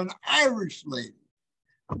because you're an Irish lady.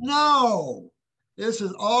 No. This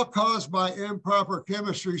is all caused by improper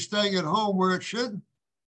chemistry staying at home where it shouldn't.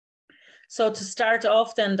 So to start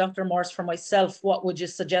off then, Dr. Morse, for myself, what would you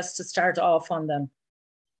suggest to start off on then?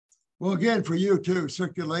 Well, again, for you too,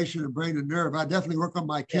 circulation and brain and nerve. I definitely work on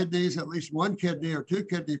my kidneys, at least one kidney or two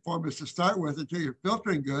kidney formulas to start with until you're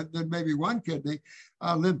filtering good, then maybe one kidney.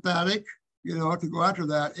 Lymphatic, you know, to go after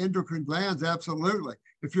that. Endocrine glands, absolutely.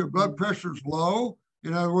 If your blood pressure is low,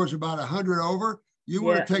 in other words, about 100 over, you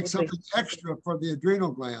want to take something extra for the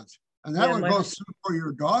adrenal glands. And that one goes through for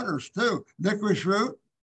your daughters too. Licorice root,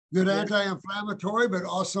 good anti-inflammatory, but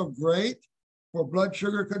also great for blood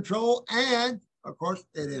sugar control. And of course,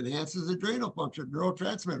 it enhances adrenal function,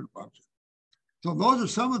 neurotransmitter function. So those are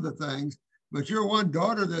some of the things, but your one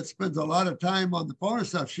daughter that spends a lot of time on the phone and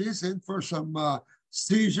stuff, she's in for some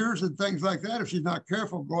seizures and things like that. If she's not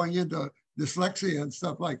careful going into dyslexia and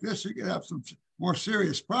stuff like this, she could have some more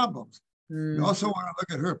serious problems. You also want to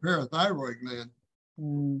look at her parathyroid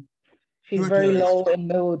gland. She's very low in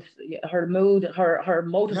mood. Her mood, her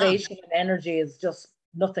motivation and energy is just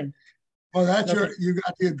nothing. Well, that's you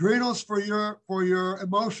got the adrenals for your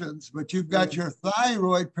emotions, but you've got your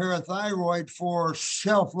thyroid, parathyroid for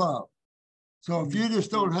self-love. So if you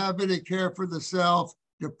just don't have any care for the self,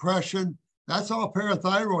 depression, that's all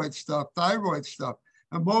parathyroid stuff, thyroid stuff.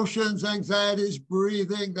 Emotions, anxieties,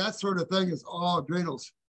 breathing, that sort of thing is all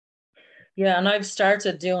adrenals. Yeah, and I've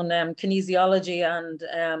started doing kinesiology and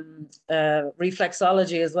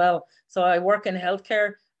reflexology as well. So I work in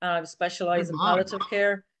healthcare and I specialize in palliative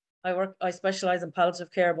care. I specialize in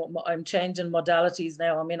palliative care, but I'm changing modalities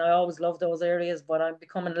now. I mean, I always loved those areas, but I'm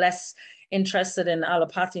becoming less interested in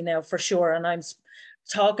allopathy now for sure. And I'm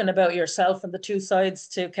talking about yourself and the two sides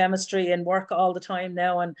to chemistry and work all the time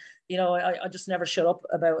now. And, you know, I just never shut up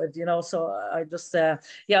about it, you know, so I just, I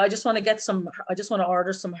just want to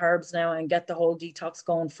order some herbs now and get the whole detox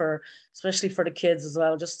going especially for the kids as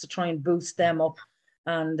well, just to try and boost them up.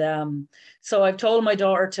 And so I've told my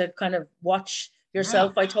daughter to kind of watch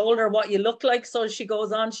yourself. I told her what you look like, so she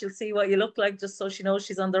goes on, she'll see what you look like, just so she knows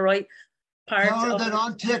she's on the right part. Tell her that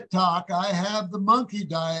on TikTok, I have the monkey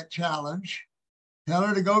diet challenge. Tell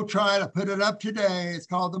her to go try to put it up today. It's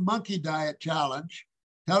called the monkey diet challenge.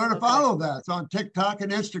 Tell her to follow that. It's on TikTok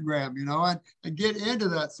and Instagram, and get into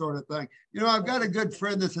that sort of thing. I've got a good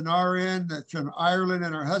friend that's an RN that's in Ireland,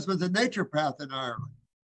 and her husband's a naturopath in Ireland.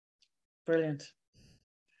 Brilliant.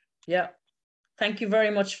 Yeah. Thank you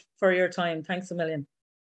very much for your time. Thanks a million.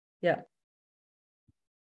 Yeah.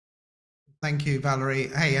 Thank you, Valerie.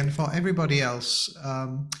 Hey, and for everybody else,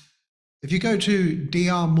 if you go to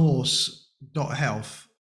drmorse.health,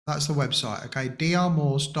 that's the website, okay?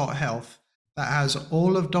 drmorse.health. That has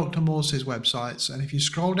all of Dr. Morse's websites. And if you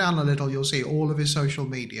scroll down a little, you'll see all of his social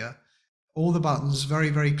media, all the buttons, very,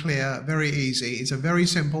 very clear, very easy. It's a very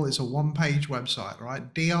simple, it's a one-page website,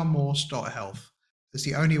 right? drmorse.health. It's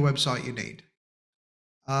the only website you need.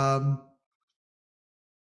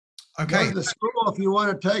 Okay. Go to the school if you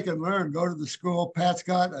want to take and learn. Go to the school. Pat's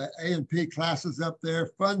got A&P classes up there,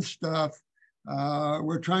 fun stuff.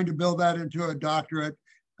 We're trying to build that into a doctorate.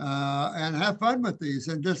 And have fun with these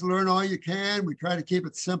and just learn all you can. We try to keep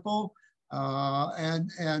it simple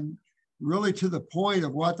and really to the point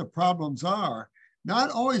of what the problems are. Not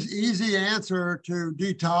always easy answer to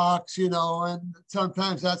detox, and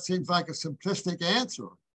sometimes that seems like a simplistic answer.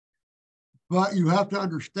 But you have to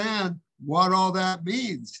understand what all that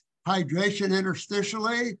means. Hydration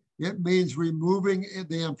interstitially, it means removing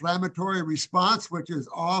the inflammatory response, which is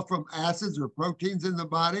all from acids or proteins in the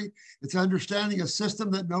body. It's understanding a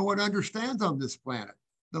system that no one understands on this planet,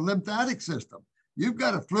 the lymphatic system. You've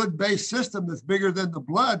got a fluid-based system that's bigger than the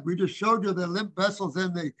blood. We just showed you the lymph vessels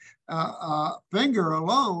in the finger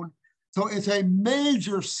alone. So it's a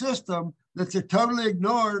major system that's totally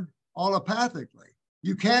ignored allopathically.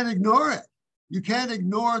 You can't ignore it. You can't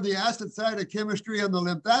ignore the acid side of chemistry on the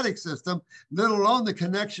lymphatic system, let alone the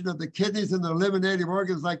connection of the kidneys and the eliminative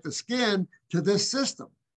organs like the skin to this system.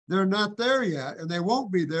 They're not there yet, and they won't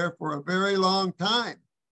be there for a very long time.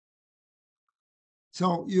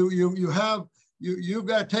 So you've got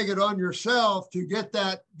to take it on yourself to get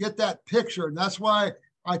that picture, and that's why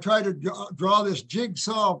I try to draw this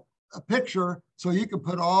jigsaw picture so you can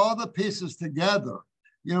put all the pieces together.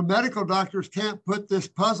 Medical doctors can't put this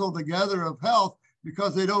puzzle together of health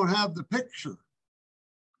because they don't have the picture.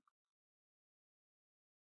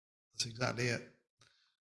 That's exactly it.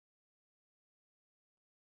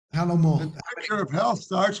 How long more? The picture of health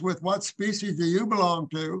starts with what species do you belong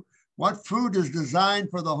to? What food is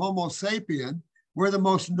designed for the Homo sapien? We're the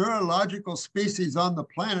most neurological species on the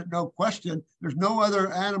planet, no question. There's no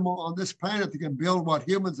other animal on this planet that can build what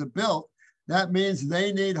humans have built. That means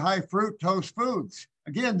they need high fructose foods.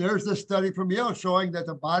 Again, there's this study from Yale showing that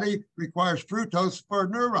the body requires fructose for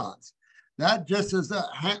neurons. That just is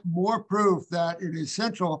more proof that it is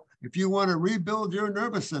essential if you want to rebuild your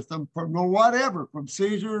nervous system from whatever, from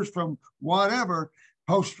seizures, from whatever,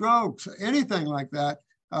 post-strokes, anything like that,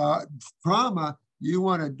 trauma, you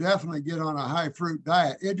want to definitely get on a high fruit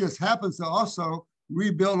diet. It just happens to also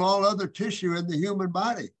rebuild all other tissue in the human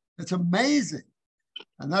body. It's amazing.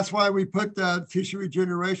 And that's why we put the tissue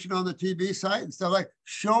regeneration on the TV site and stuff, like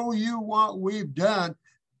show you what we've done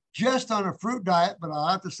just on a fruit diet. But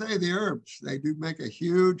I have to say the herbs, they do make a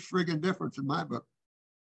huge friggin' difference in my book.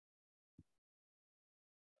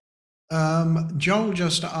 Joel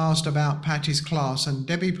just asked about Patty's class, and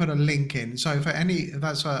Debbie put a link in. So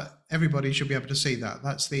that's everybody should be able to see that.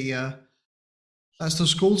 That's the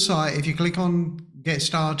school site. If you click on Get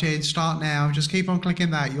Started, Start Now, just keep on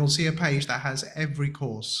clicking that. You'll see a page that has every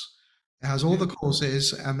course. It has all the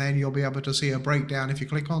courses, and then you'll be able to see a breakdown. If you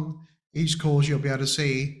click on each course, you'll be able to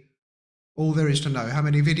see all there is to know, how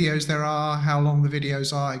many videos there are, how long the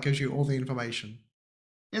videos are. It gives you all the information.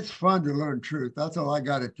 It's fun to learn truth. That's all I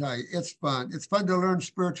got to tell you. It's fun. It's fun to learn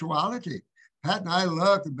spirituality. Pat and I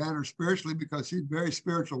love to banter spiritually because she's a very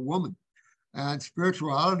spiritual woman. And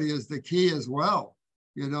spirituality is the key as well.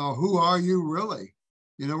 Who are you really?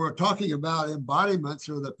 We're talking about embodiments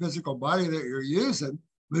or the physical body that you're using,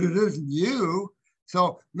 but it isn't you.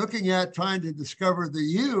 So looking at trying to discover the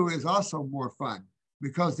you is also more fun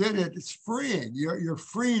because then it's freeing. You're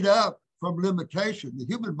freed up from limitation. The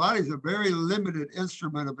human body is a very limited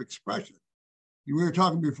instrument of expression. We were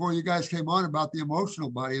talking before you guys came on about the emotional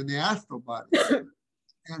body and the astral body.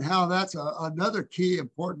 And how that's another key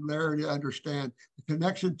important area to understand, the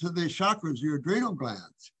connection to the chakras, your adrenal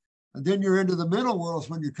glands. And then you're into the mental worlds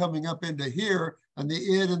when you're coming up into here, and the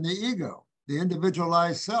id and the ego, the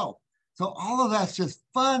individualized self. So all of that's just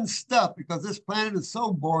fun stuff because this planet is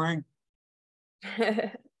so boring.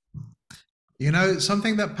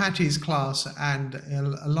 Something that Patty's class, and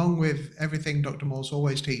along with everything Dr. Morse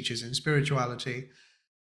always teaches in spirituality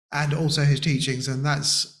and also his teachings, and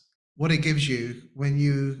that's what it gives you when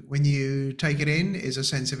you take it in, is a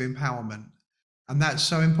sense of empowerment. And that's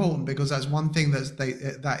so important because that's one thing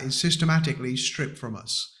that is systematically stripped from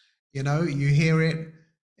us. You know, you hear it.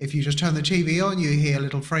 If you just turn the TV on, you hear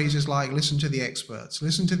little phrases like "listen to the experts,"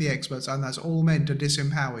 "listen to the experts," and that's all meant to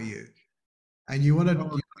disempower you. And you want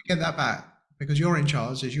to get that back because you're in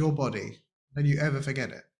charge. It's your body. Don't you ever forget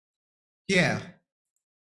it. Yeah.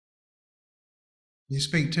 You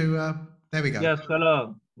speak to. There we go. Yes,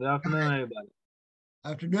 hello. Good afternoon, everybody.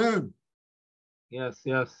 Afternoon. Yes,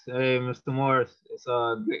 yes. Hey, Mr. Morris. It's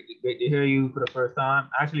great to hear you for the first time.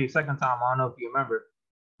 Actually, second time. I don't know if you remember,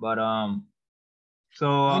 but so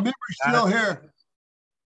My memory's still here.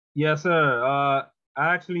 Yes, sir. I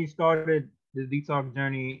actually started this detox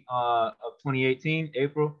journey of 2018,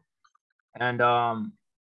 April, and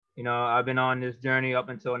you know, I've been on this journey up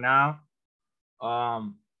until now.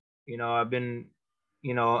 You know, I've been,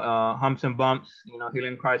 you know, humps and bumps, you know,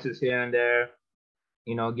 healing crisis here and there,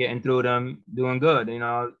 you know, getting through them, doing good. You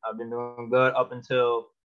know, I've been doing good up until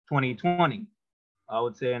 2020. I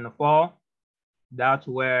would say in the fall, that's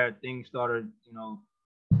where things started, you know,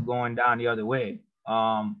 going down the other way.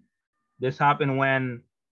 This happened when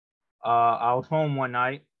I was home one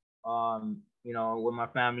night, you know, with my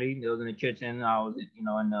family. It was in the kitchen. I was, you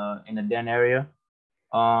know, in the den area.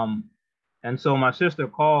 And so my sister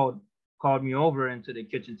called me over into the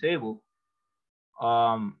kitchen table.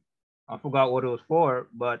 I forgot what it was for,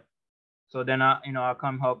 but so then you know, I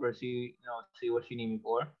come help her see, you know, see what she need me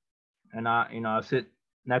for, and you know, I sit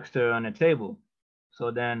next to her on the table. So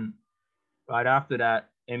then, right after that,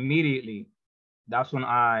 immediately, that's when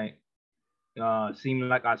I seemed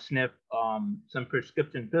like I sniffed some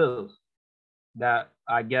prescription pills that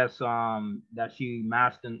I guess that she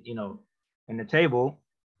masked in, you know, in the table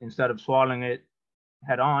instead of swallowing it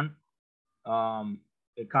head on.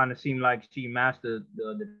 It kind of seemed like she masked the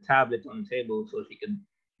tablets on the table so she could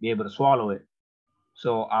be able to swallow it.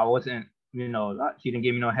 So I wasn't, you know, she didn't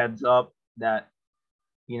give me no heads up that,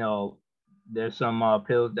 you know, there's some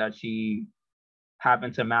pills that she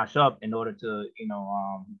happened to mash up in order to, you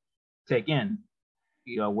know, take in,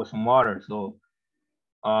 you know, with some water. So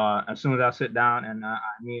as soon as I sit down and I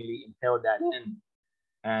immediately inhaled that in,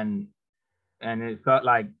 and it felt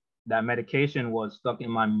like that medication was stuck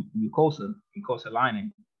in my mucosa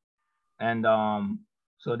lining. And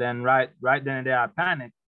so then right then and there I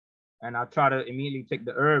panicked and I tried to immediately take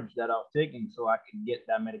the herbs that I was taking so I could get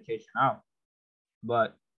that medication out.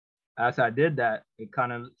 But as I did that, it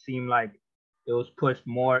kind of seemed like it was pushed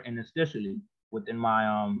more interstitially within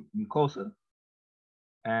my mucosa.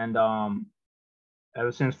 And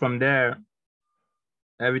ever since from there,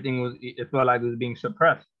 everything it felt like it was being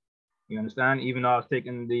suppressed. You understand? Even though I was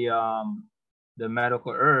taking the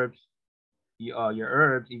medical herbs, your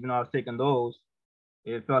herbs, even though I was taking those,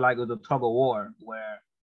 it felt like it was a tug of war where,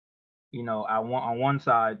 you know, on one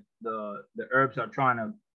side, the herbs are trying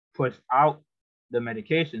to push out the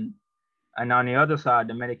medication, and on the other side,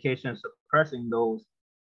 the medication is suppressing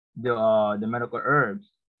the medical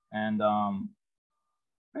herbs. And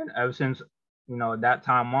ever since, you know, that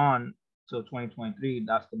time on till 2023,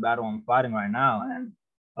 that's the battle I'm fighting right now. And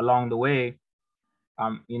along the way,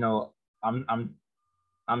 you know, I'm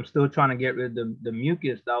still trying to get rid of the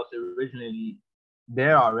mucus that was originally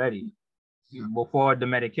there already before the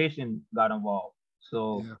medication got involved.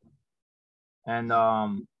 So, and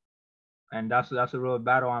that's a real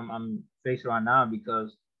battle I'm facing right now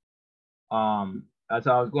because as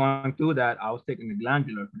I was going through that, I was taking the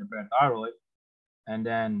glandular for the parathyroid, and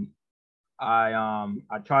then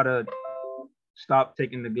I try to stop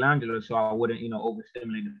taking the glandular so I wouldn't, you know,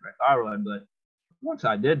 overstimulate the parathyroid. But once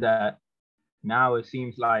I did that, now it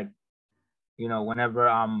seems like, you know, whenever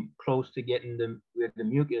I'm close to getting with the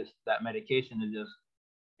mucus, that medication is just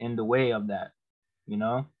in the way of that, you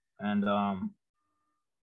know? And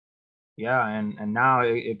yeah, and now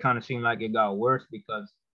it kind of seemed like it got worse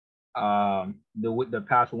because the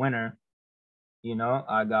past winter, you know,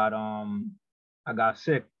 I got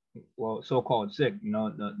sick, well, so-called sick, you know,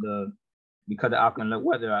 the because of alkaline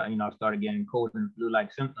weather, you know, I started getting cold and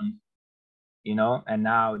flu-like symptoms, you know, and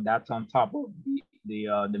now that's on top of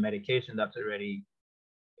the medication that's already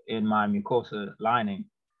in my mucosa lining,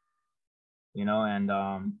 you know, and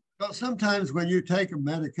well, sometimes when you take a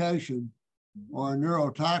medication or a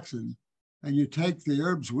neurotoxin and you take the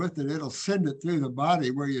herbs with it, it'll send it through the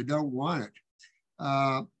body where you don't want it.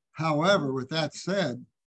 However, with that said,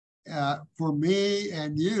 for me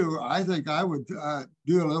and you, I think I would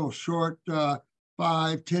do a little short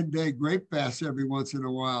 5-10 day grape fast every once in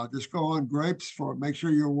a while. Just go on grapes make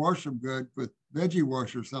sure you wash them good with veggie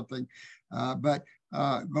wash or something. But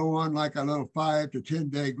go on like a little 5 to 10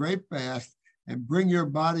 day grape fast and bring your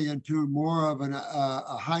body into more of a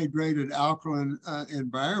hydrated alkaline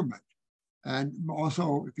environment. And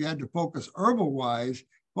also, if you had to focus herbal-wise,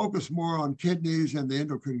 focus more on kidneys and the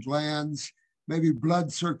endocrine glands, maybe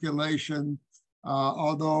blood circulation.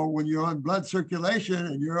 Although when you're on blood circulation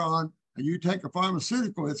and you take a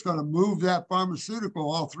pharmaceutical, it's going to move that pharmaceutical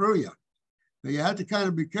all through you. So you have to kind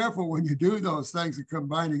of be careful when you do those things of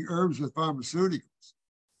combining herbs with pharmaceuticals.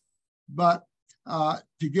 But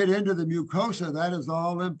to get into the mucosa, that is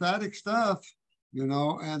all lymphatic stuff, you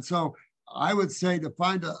know, and so I would say to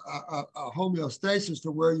find a homeostasis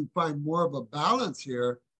to where you find more of a balance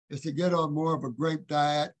here is to get on more of a grape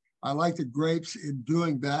diet. I like the grapes in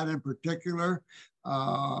doing that in particular,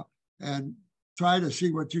 and try to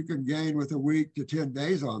see what you can gain with a week to 10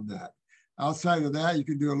 days on that. Outside of that, you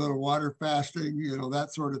can do a little water fasting, you know,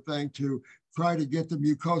 that sort of thing to try to get the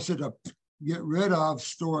mucosa to get rid of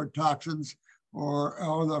stored toxins or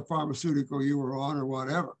the pharmaceutical you were on or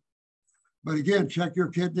whatever. But again, check your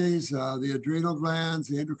kidneys, the adrenal glands,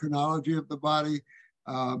 the endocrinology of the body.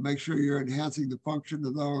 Make sure you're enhancing the function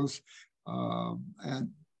of those. And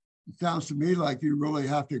it sounds to me like you really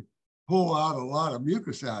have to pull out a lot of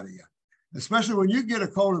mucus out of you, especially when you get a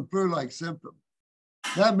cold and flu-like symptom.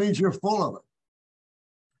 That means you're full of it.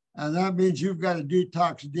 And that means you've got to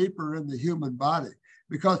detox deeper in the human body.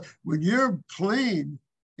 Because when you're clean,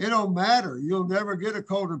 it don't matter. You'll never get a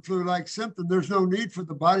cold and flu-like symptom. There's no need for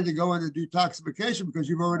the body to go into detoxification because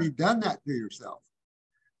you've already done that to yourself.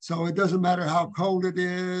 So it doesn't matter how cold it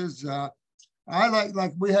is. I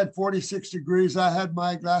like we had 46 degrees. I had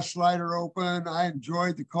my glass slider open. I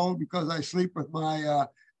enjoyed the cold because I sleep with my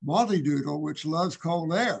multi-doodle, which loves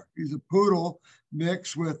cold air. He's a poodle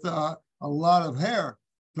mixed with a lot of hair.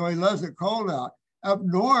 So he loves it cold out. Up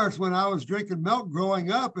north, when I was drinking milk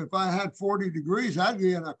growing up, if I had 40 degrees, I'd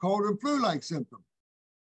be in a cold and flu-like symptom.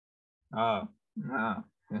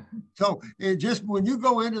 So it just, when you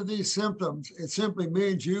go into these symptoms, it simply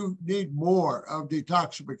means you need more of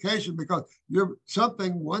detoxification because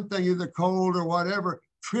one thing, either cold or whatever,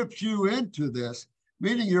 trips you into this,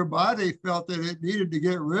 meaning your body felt that it needed to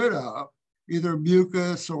get rid of either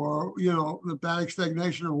mucus or, you know, lymphatic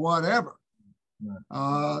stagnation or whatever.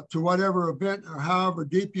 To whatever event or however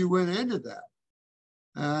deep you went into that.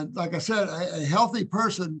 And like I said, a healthy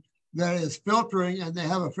person that is filtering and they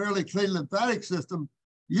have a fairly clean lymphatic system,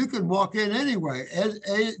 you can walk in anyway.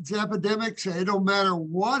 AIDS epidemics, it don't matter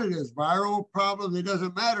what it is, viral problems, it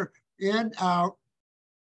doesn't matter, in, out.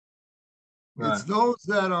 Right. It's those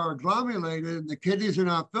that are agglomerated and the kidneys are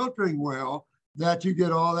not filtering well that you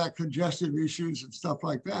get all that congestive issues and stuff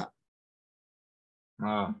like that.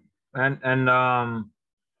 Okay,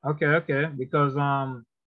 because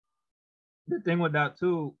the thing with that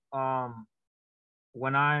too,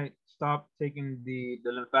 when I stopped taking the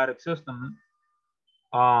lymphatic system,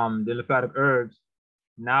 the lymphatic herbs,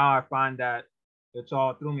 now I find that it's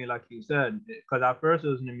all through me, like you said, because at first it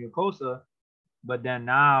was in the mucosa, but then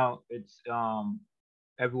now it's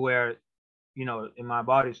everywhere, you know, in my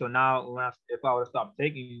body. So now if I were to stop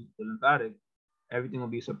taking the lymphatic, everything will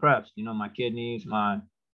be suppressed, you know, my kidneys,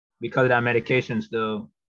 because of that medication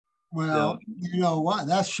still. Well, you know what?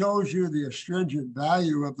 That shows you the astringent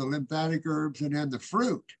value of the lymphatic herbs and then the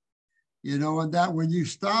fruit, you know, and that when you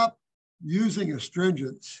stop using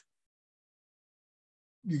astringents,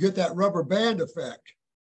 you get that rubber band effect.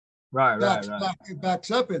 Right. It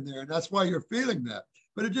backs up in there, and that's why you're feeling that.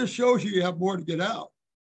 But it just shows you have more to get out.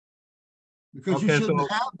 Because you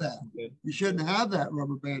shouldn't have that. Okay. You shouldn't have that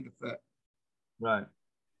rubber band effect. Right.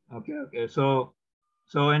 Okay. So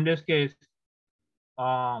in this case,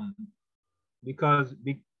 because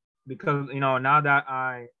you know, now that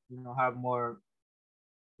I, you know, have more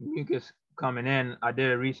mucus coming in, I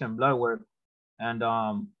did a recent blood work, and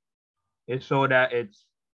it showed that it's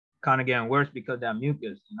kind of getting worse because of that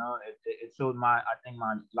mucus. You know, it showed I think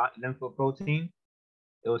my lymphoprotein,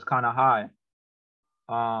 it was kind of high.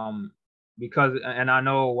 Because, and I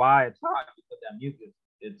know why it's high, because of that mucus.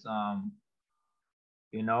 It's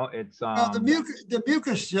you know, it's well, the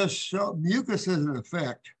mucus just show mucus is an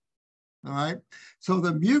effect. All right. So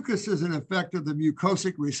the mucus is an effect of the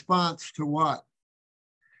mucosic response to what?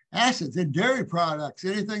 Acids and dairy products.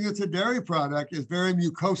 Anything that's a dairy product is very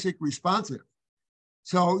mucosic responsive.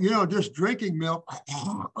 So, you know, just drinking milk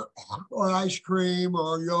or ice cream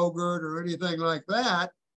or yogurt or anything like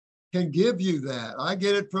that can give you that. I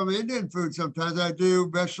get it from Indian food. Sometimes I do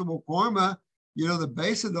vegetable korma. You know, the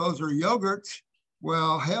base of those are yogurts.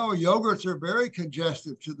 Well, hell, yogurts are very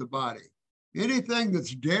congestive to the body. Anything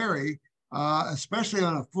that's dairy, especially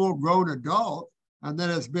on a full-grown adult, and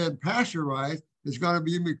that has been pasteurized, is going to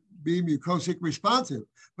be be mucosic responsive,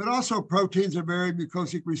 but also proteins are very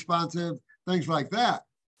mucosic responsive, things like that.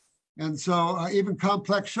 And so even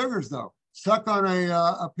complex sugars though, suck on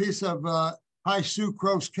a piece of high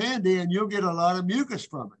sucrose candy and you'll get a lot of mucus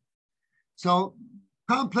from it. So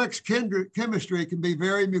complex chemistry can be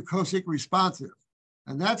very mucosic responsive.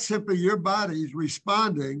 And that's simply your body's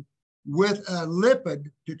responding with a lipid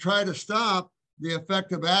to try to stop the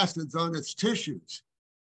effect of acids on its tissues.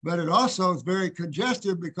 But it also is very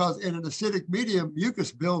congested because in an acidic medium,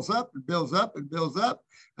 mucus builds up and builds up and builds up,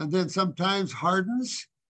 and then sometimes hardens,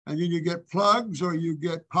 and then you get plugs or you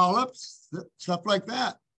get polyps, stuff like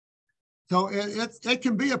that. So it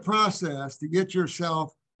can be a process to get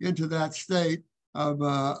yourself into that state of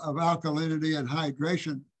alkalinity and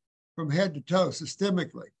hydration from head to toe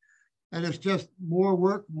systemically. And it's just more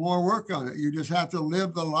work on it. You just have to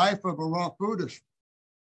live the life of a raw foodist.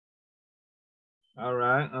 All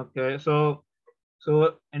right. Okay. So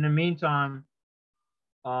in the meantime,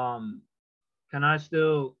 can I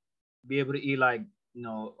still be able to eat like, you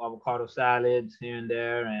know, avocado salads here and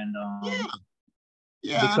there? And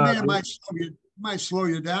yeah. I mean, it might slow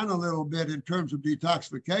you down a little bit in terms of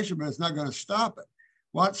detoxification, but it's not going to stop it.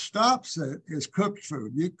 What stops it is cooked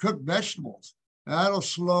food. You cook vegetables. That'll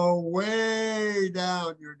slow way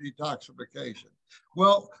down your detoxification.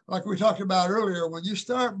 Well, like we talked about earlier, when you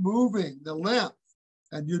start moving the lymph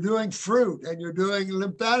and you're doing fruit and you're doing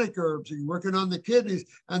lymphatic herbs and you're working on the kidneys,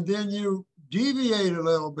 and then you deviate a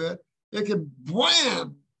little bit, it can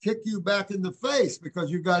wham, kick you back in the face because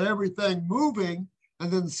you've got everything moving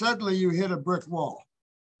and then suddenly you hit a brick wall.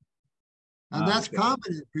 And that's common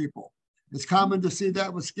in people. It's common to see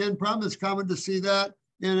that with skin problems. It's common to see that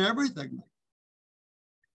in everything.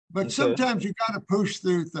 But sometimes you got to push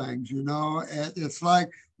through things, you know. It's like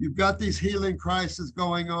you've got these healing crises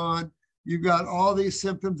going on. You've got all these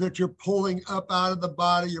symptoms that you're pulling up out of the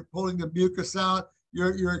body. You're pulling the mucus out.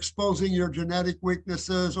 You're exposing your genetic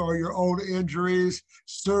weaknesses or your old injuries.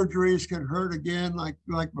 Surgeries can hurt again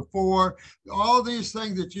like before. All these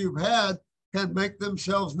things that you've had can make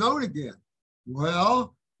themselves known again.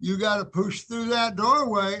 Well, you got to push through that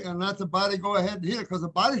doorway and let the body go ahead and heal it, because the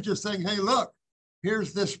body's just saying, hey, look,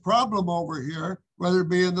 here's this problem over here, whether it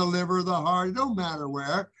be in the liver, the heart, it don't matter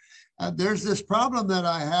where. There's this problem that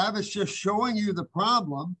I have. It's just showing you the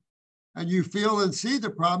problem, and you feel and see the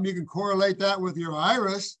problem. You can correlate that with your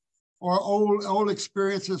iris or old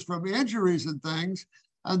experiences from injuries and things,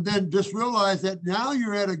 and then just realize that now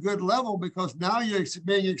you're at a good level because now you're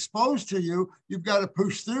being exposed to you. You've got to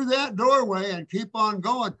push through that doorway and keep on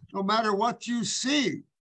going no matter what you see.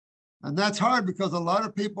 And that's hard because a lot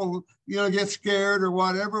of people, you know, get scared or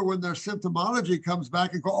whatever when their symptomology comes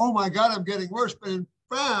back and go, oh my God, I'm getting worse. But in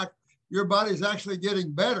fact, your body's actually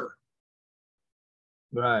getting better.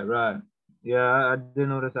 Right. Yeah, I did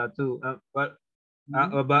notice that too. But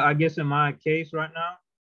I guess in my case right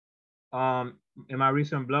now, in my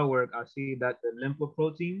recent blood work, I see that the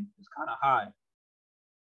lymphoprotein is kind of high.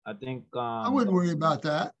 I think I wouldn't worry about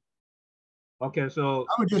that. Okay, so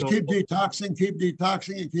I would just keep detoxing, and keep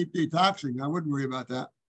detoxing. I wouldn't worry about that.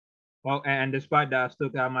 Well, and despite that, I still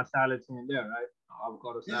have my salads in there, right?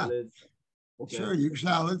 Avocado salads. Okay. Sure, you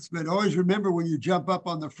salads, but always remember when you jump up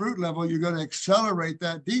on the fruit level, you're going to accelerate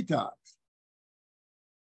that detox.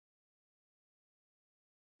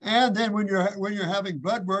 And then when you're having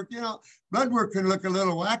blood work, you know, blood work can look a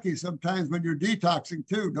little wacky sometimes when you're detoxing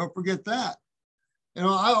too. Don't forget that. You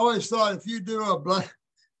know, I always thought if you do a blood,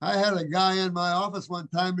 I had a guy in my office one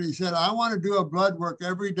time and he said, I want to do a blood work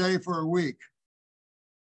every day for a week.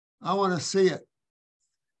 I want to see it.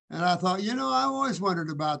 And I thought, you know, I always wondered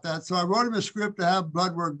about that. So I wrote him a script to have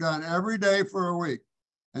blood work done every day for a week.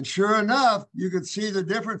 And sure enough, you could see the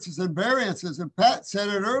differences and variances. And Pat said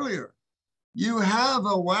it earlier. You have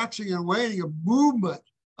a waxing and waning, a movement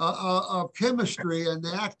of chemistry and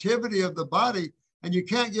the activity of the body, and you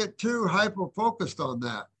can't get too hyper-focused on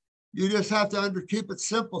that. You just have to keep it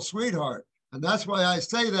simple, sweetheart. And that's why I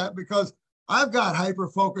say that, because I've got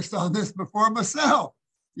hyper-focused on this before myself.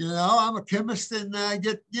 You know, I'm a chemist, and I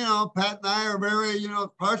get, you know, Pat and I are very, you know,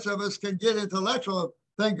 parts of us can get intellectual.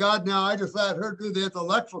 Thank God now I just let her do the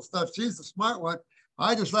intellectual stuff. She's the smart one.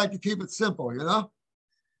 I just like to keep it simple, you know?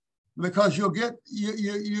 Because you'll get,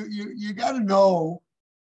 you got to know,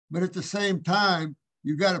 but at the same time,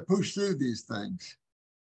 you got to push through these things.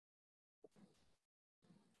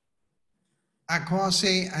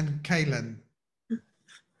 Akwasi and Kaylin.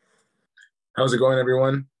 How's it going,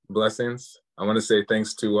 everyone? Blessings. I want to say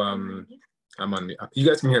thanks to, I'm on, you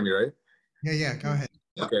guys can hear me, right? Yeah, go ahead.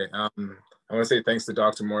 Okay. I want to say thanks to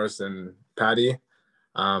Dr. Morse and Patty.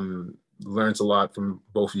 learned a lot from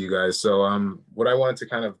both of you guys. So what I wanted to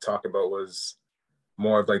kind of talk about was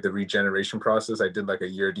more of like the regeneration process. I did like a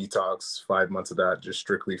year detox, 5 months of that, just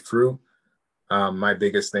strictly fruit. My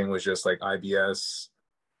biggest thing was just like IBS,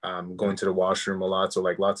 going to the washroom a lot. So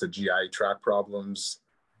like lots of GI tract problems,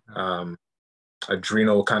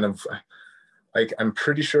 adrenal kind of, like, I'm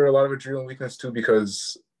pretty sure a lot of adrenal weakness too,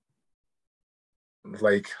 because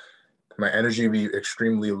like my energy would be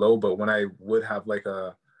extremely low, but when I would have like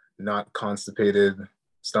a not constipated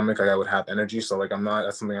stomach, like I would have energy. So like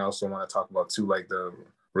that's something I also want to talk about too, like the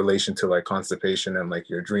relation to like constipation and like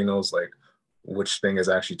your adrenals, like which thing is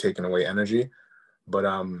actually taking away energy. But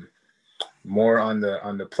more on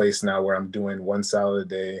the place now where I'm doing 1 salad a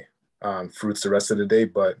day, fruits the rest of the day,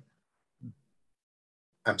 but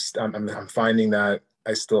I'm finding that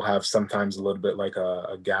I still have sometimes a little bit like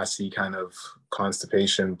a gassy kind of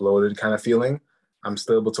constipation, bloated kind of feeling. I'm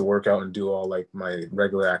still able to work out and do all like my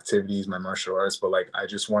regular activities, my martial arts, but like I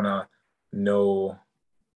just want to know,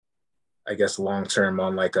 I guess, long-term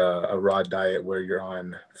on like a raw diet where you're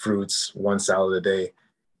on fruits, 1 salad a day,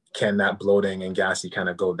 can that bloating and gassy kind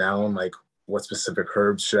of go down? Like what specific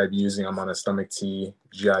herbs should I be using? I'm on a stomach tea,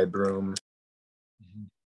 GI broom.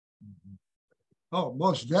 Oh,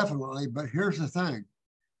 most definitely. But here's the thing.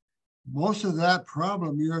 Most of that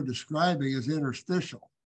problem you're describing is interstitial.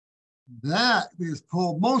 That is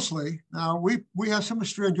pulled mostly. Now, we have some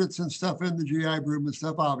astringents and stuff in the GI broom and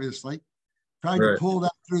stuff, obviously, trying to pull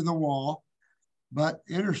that through the wall. But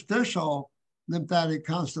interstitial lymphatic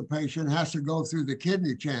constipation has to go through the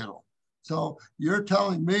kidney channel. So you're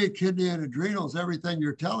telling me kidney and adrenals, everything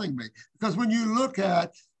you're telling me. Because when you look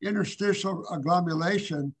at interstitial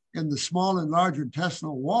agglomulation in the small and large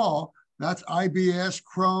intestinal wall, that's IBS,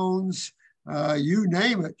 Crohn's, you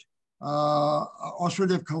name it,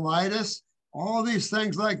 ulcerative colitis, all these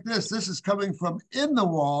things like this. This is coming from in the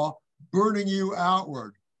wall, burning you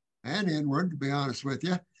outward and inward, to be honest with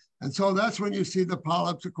you. And so that's when you see the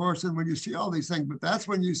polyps, of course, and when you see all these things, but that's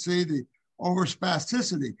when you see the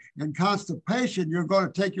overspasticity. In constipation, you're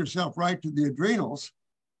going to take yourself right to the adrenals,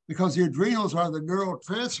 because the adrenals are the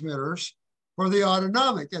neurotransmitters for the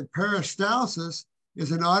autonomic, and peristalsis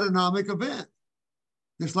is an autonomic event.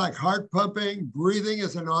 Just like heart pumping, breathing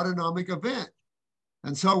is an autonomic event.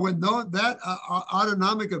 And so when that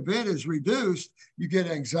autonomic event is reduced, you get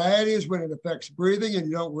anxieties when it affects breathing and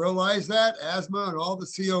you don't realize that, asthma and all the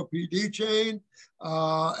COPD chain,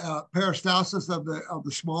 peristalsis of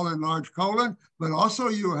the small and large colon, but also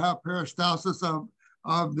you have peristalsis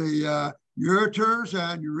of the ureters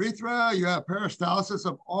and urethra. You have peristalsis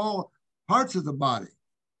of all parts of the body.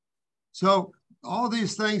 So all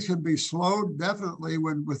these things can be slowed definitely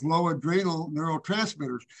with low adrenal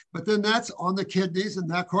neurotransmitters, but then that's on the kidneys, and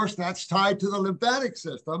that, of course, that's tied to the lymphatic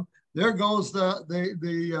system. There goes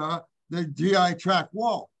the GI tract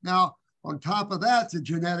wall. Now, on top of that, the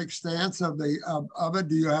genetic stance of it.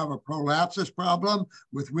 Do you have a prolapsus problem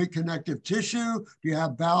with weak connective tissue? Do you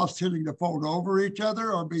have bowels tending to fold over each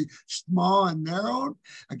other or be small and narrowed?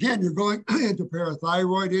 Again, you're going into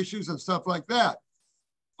parathyroid issues and stuff like that.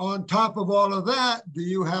 On top of all of that, do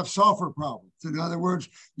you have sulfur problems? In other words,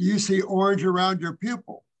 you see orange around your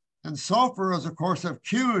pupil. And sulfur is, of course,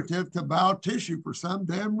 cumulative to bowel tissue for some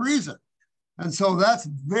damn reason. And so that's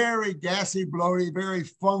very gassy, bloaty, very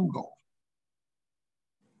fungal.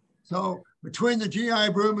 So between the GI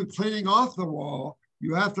broom and cleaning off the wall,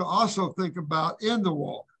 you have to also think about in the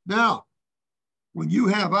wall. Now, when you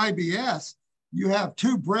have IBS, you have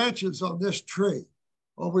 2 branches on this tree.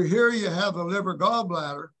 Over here, you have the liver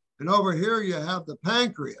gallbladder, and over here, you have the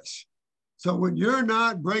pancreas. So when you're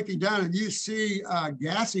not breaking down and you see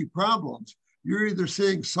gassy problems, you're either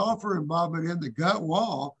seeing sulfur involvement in the gut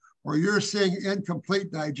wall or you're seeing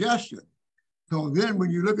incomplete digestion. So then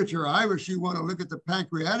when you look at your iris, you want to look at the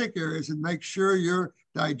pancreatic areas and make sure you're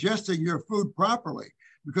digesting your food properly.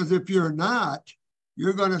 Because if you're not,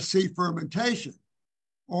 you're going to see fermentation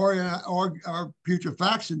or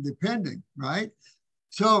putrefaction, depending, right?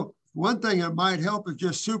 So one thing that might help is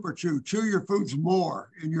just super chew. Chew your foods more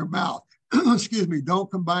in your mouth. Excuse me,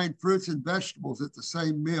 don't combine fruits and vegetables at the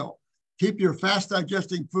same meal. Keep your fast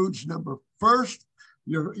digesting foods number first.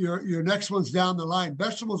 Your next one's down the line.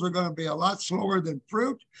 Vegetables are going to be a lot slower than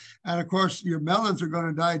fruit. And of course, your melons are going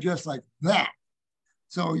to digest like that.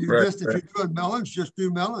 So if you're doing melons, just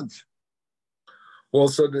do melons. Well,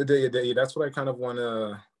 so that's what I kind of want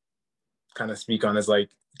to kind of speak on is like,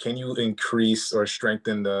 can you increase or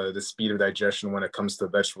strengthen the speed of digestion when it comes to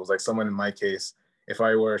vegetables? Like someone in my case, if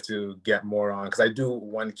I were to get more on, because I do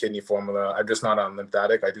 1 kidney formula, I'm just not on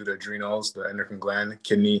lymphatic. I do the adrenals, the endocrine gland,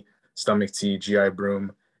 kidney, stomach tea, GI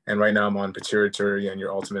broom. And right now I'm on pituitary and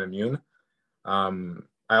your ultimate immune.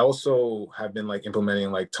 I also have been like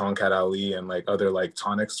implementing like Tonkat Ali and like other like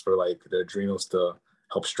tonics for like the adrenals to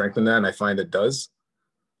help strengthen that, and I find it does.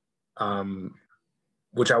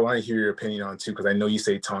 Which I want to hear your opinion on too, because I know you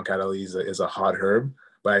say Tonkat Ali is a hot herb,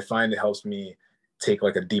 but I find it helps me take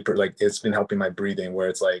like a deeper, like it's been helping my breathing where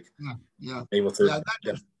it's like able to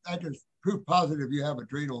that just proof positive you have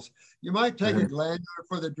adrenals. You might take a glandular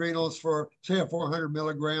for the adrenals for say a 400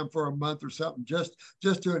 milligram for a month or something, just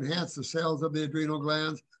to enhance the cells of the adrenal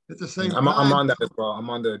glands. At the same time, I'm on that as well. I'm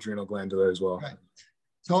on the adrenal glandular as well. Okay.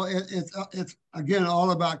 So it's again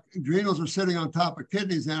all about adrenals are sitting on top of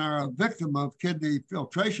kidneys and are a victim of kidney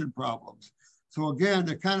filtration problems. So again,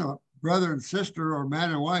 they're kind of brother and sister or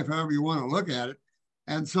man and wife, however you want to look at it.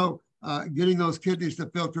 And so getting those kidneys to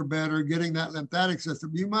filter better, getting that lymphatic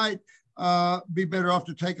system, you might be better off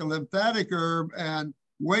to take a lymphatic herb and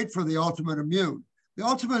wait for the ultimate immune. The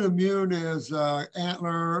ultimate immune is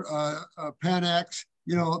antler, Pan-X,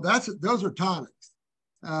 you know, those are tonics.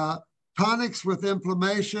 Tonics with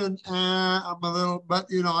inflammation, I'm a little, but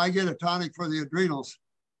you know, I get a tonic for the adrenals.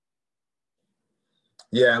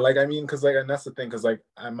 Yeah, like I mean, because like, and that's the thing, because like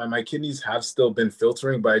my kidneys have still been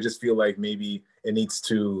filtering, but I just feel like maybe it needs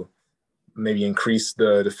to maybe increase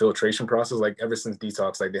the filtration process. Like ever since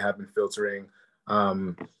detox, like they have been filtering,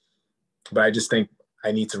 but I just think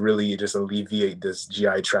I need to really just alleviate this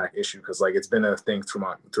GI tract issue, because like it's been a thing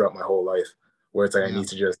throughout my whole life, where it's like I need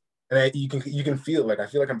to just, and you can feel like I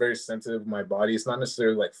feel like I'm very sensitive with my body. It's not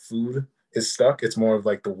necessarily like food is stuck; it's more of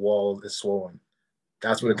like the wall is swollen.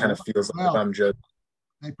 That's what it kind of feels like if I'm just.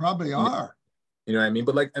 They probably are. You know what I mean?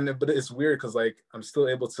 But like, but it's weird because like I'm still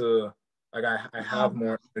able to, like I have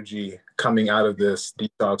more energy coming out of this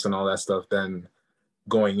detox and all that stuff than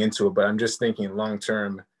going into it. But I'm just thinking long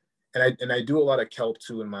term, and I do a lot of kelp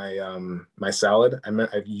too in my my salad.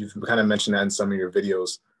 You've kind of mentioned that in some of your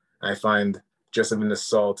videos. I find just having the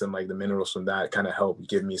salt and like the minerals from that kind of help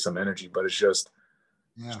give me some energy. But it's just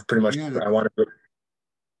pretty much I want to.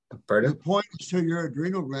 Pardon? The point is to your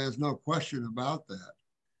adrenal glands, no question about that.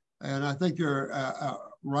 And I think you're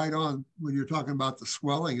right on when you're talking about the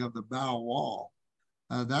swelling of the bowel wall.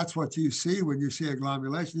 That's what you see when you see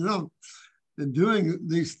agglomulation. You know, in doing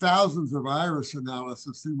these thousands of iris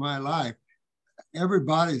analysis through my life,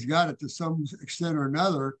 everybody's got it to some extent or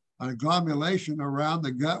another, an agglomulation around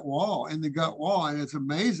the gut wall, in the gut wall. And it's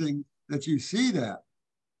amazing that you see that.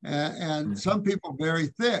 And some people very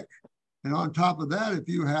thick. And on top of that, if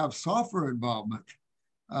you have sulfur involvement,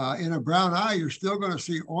 in a brown eye, you're still going to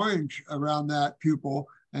see orange around that pupil,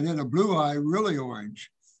 and in a blue eye, really orange.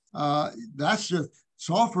 That's just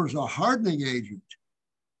sulfur is a hardening agent.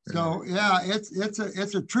 So yeah,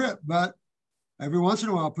 it's a trip, but every once in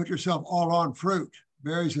a while, put yourself all on fruit,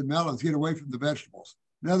 berries and melons. Get away from the vegetables.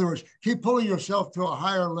 In other words, keep pulling yourself to a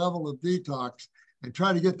higher level of detox and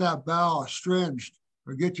try to get that bowel astringed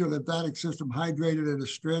or get your lymphatic system hydrated and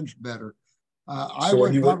astringed better. I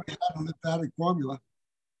would probably have a lymphatic formula.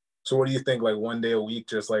 So what do you think? Like one day a week,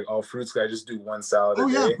 just like all fruits? Could I just do one salad a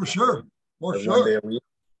day? Oh yeah, for sure. For like sure. 1 day a week.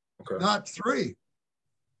 Okay. Not 3.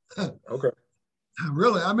 Okay.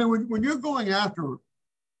 Really, I mean, when you're going after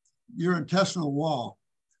your intestinal wall,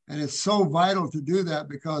 and it's so vital to do that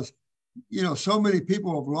because, you know, so many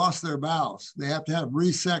people have lost their bowels. They have to have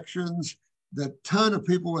resections. The ton of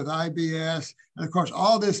people with IBS, and of course,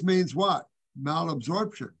 all this means what?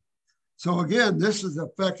 Malabsorption. So again, this is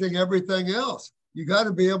affecting everything else. You got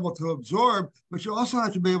to be able to absorb, but you also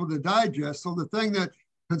have to be able to digest. So the thing that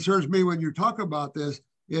concerns me when you talk about this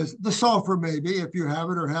is the sulfur, maybe, if you have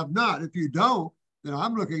it or have not. If you don't, then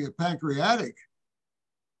I'm looking at pancreatic.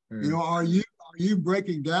 You know, are you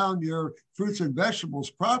breaking down your fruits and vegetables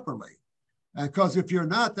properly? Because if you're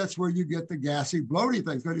not, that's where you get the gassy, bloaty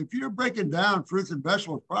things. But if you're breaking down fruits and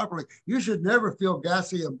vegetables properly, you should never feel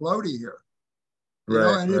gassy and bloaty here. You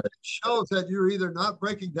know, and if it shows that you're either not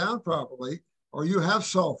breaking down properly or you have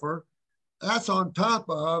sulfur, that's on top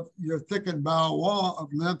of your thickened bowel wall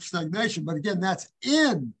of lymph stagnation. But again, that's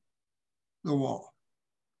in the wall.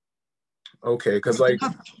 Okay, because so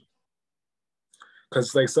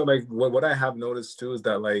like what I have noticed too is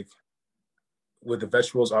that like with the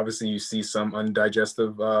vegetables, obviously you see some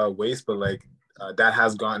undigested waste, but like that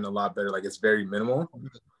has gotten a lot better. Like it's very minimal.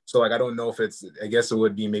 So like I don't know if it's, I guess it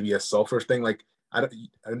would be maybe a sulfur thing. Like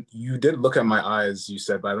you did look at my eyes, you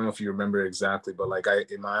said, but I don't know if you remember exactly. But like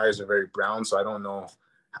my eyes are very brown, so I don't know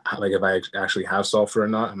like if I actually have sulfur or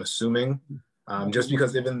not. I'm assuming. Just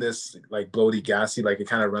because even this like bloaty, gassy, like it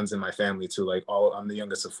kind of runs in my family too. Like I'm the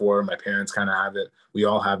youngest of 4. My parents kind of have it. We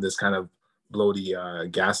all have this kind of bloaty,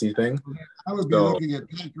 gassy thing. I would be looking at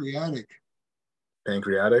pancreatic.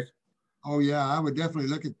 Pancreatic? Oh yeah, I would definitely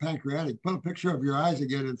look at pancreatic. Put a picture of your eyes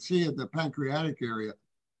again and see the pancreatic area.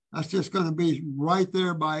 That's just going to be right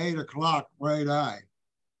there by 8 o'clock, right eye.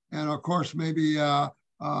 And of course, maybe 5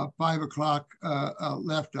 o'clock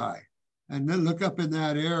left eye. And then look up in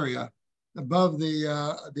that area above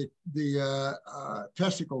the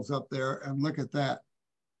testicles up there and look at that.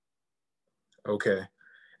 Okay.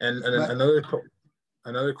 And But,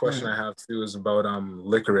 another question I have too is about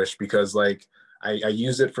licorice, because like I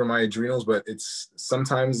use it for my adrenals, but it's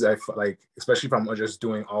sometimes like, especially if I'm just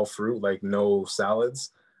doing all fruit, like no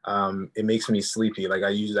salads, it makes me sleepy. Like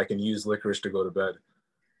I can use licorice to go to bed.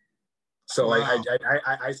 So wow. like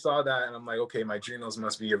I saw that and I'm like, okay, my adrenals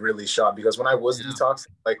must be really shot, because when I was detoxing,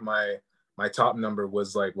 like my top number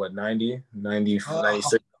was like what, 90,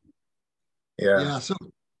 96. Yeah. So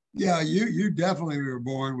yeah, you definitely were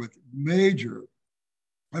born with major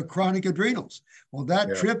chronic adrenals. Well,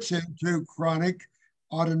 that trips into chronic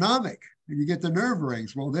autonomic, and you get the nerve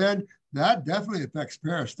rings. Well, then that definitely affects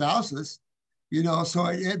peristalsis, so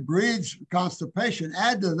it breeds constipation.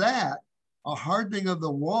 Add to that a hardening of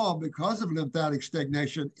the wall because of lymphatic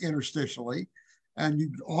stagnation interstitially,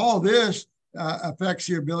 and all this affects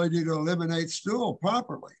the ability to eliminate stool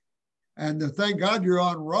properly. And thank God you're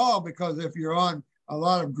on raw, because if you're on a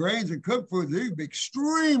lot of grains and cooked foods, it can be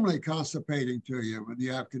extremely constipating to you when you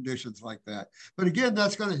have conditions like that. But again,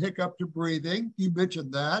 that's going to hiccup to breathing. You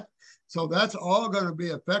mentioned that. So that's all going to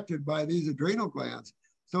be affected by these adrenal glands.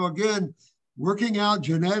 So again, working out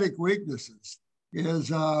genetic weaknesses is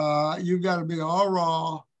you've got to be all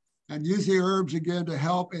raw and use the herbs again to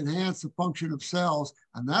help enhance the function of cells.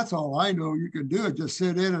 And that's all I know you can do, is just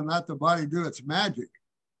sit in and let the body do its magic.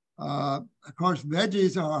 Of course,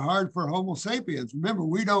 veggies are hard for Homo sapiens. Remember,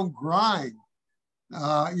 we don't grind.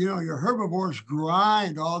 Your herbivores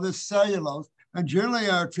grind all this cellulose and generally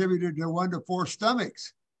are attributed to 1 to 4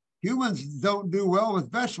 stomachs. Humans don't do well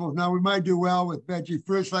with vegetables. Now, we might do well with veggie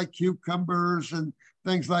fruits like cucumbers and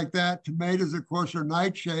things like that. Tomatoes, of course, are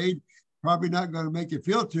nightshade. Probably not going to make you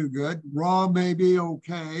feel too good. Raw may be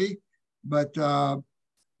okay, but, the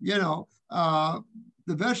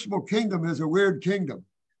vegetable kingdom is a weird kingdom.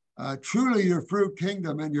 Truly, your fruit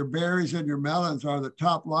kingdom and your berries and your melons are the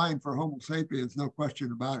top line for Homo sapiens, no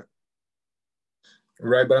question about it.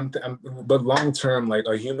 Right, but long term, like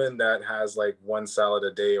a human that has like 1 salad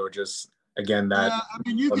a day, or just again that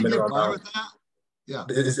you can get by with that. Yeah,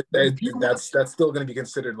 that's still going to be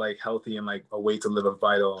considered like healthy and like a way to live a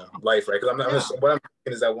vital life, right? Because what I'm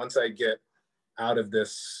thinking is that once I get out of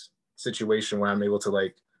this situation where I'm able to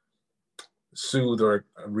like soothe or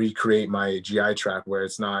recreate my GI tract where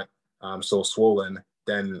it's not so swollen,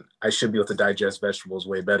 then I should be able to digest vegetables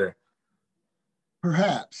way better.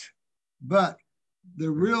 Perhaps, but the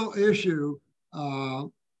real issue,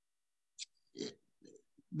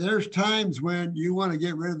 there's times when you want to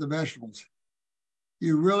get rid of the vegetables.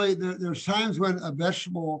 There's times when a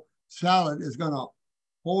vegetable salad is going to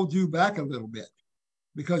hold you back a little bit,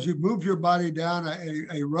 because you've moved your body down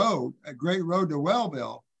a great road to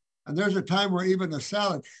Wellville. And there's a time where even a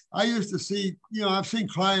salad, I used to see, I've seen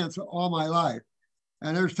clients all my life.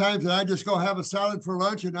 And there's times that I just go have a salad for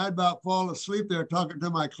lunch and I'd about fall asleep there talking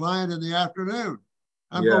to my client in the afternoon.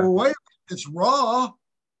 I'm going, well, wait, it's raw,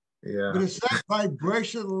 but it's set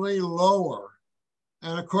vibrationally lower.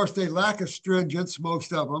 And of course, they lack astringents,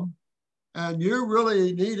 most of them. And you're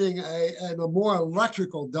really needing a more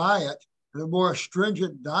electrical diet and a more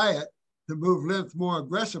astringent diet to move lymph more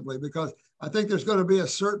aggressively, because I think there's going to be a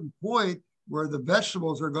certain point where the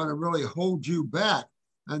vegetables are going to really hold you back.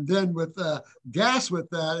 And then with gas with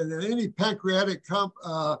that and any pancreatic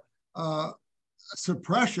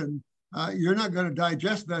suppression, you're not going to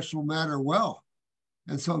digest vegetable matter well.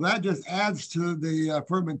 And so that just adds to the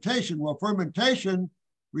fermentation. Well, fermentation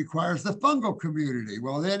requires the fungal community.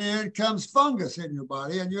 Well, then in comes fungus in your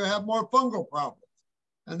body and you have more fungal problems.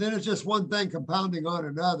 And then it's just one thing compounding on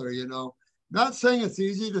another, Not saying it's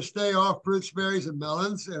easy to stay off fruits, berries, and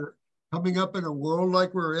melons coming up in a world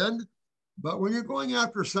like we're in, but when you're going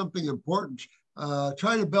after something important,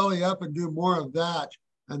 try to belly up and do more of that,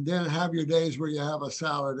 and then have your days where you have a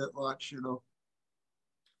salad at lunch,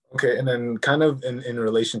 Okay, and then kind of in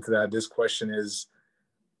relation to that, this question is,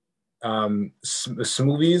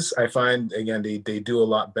 smoothies, I find, again, they do a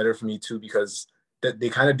lot better for me too, because they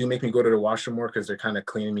kind of do make me go to the washroom more, because they're kind of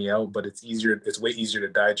cleaning me out, but it's way easier to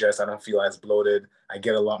digest. I don't feel as bloated. I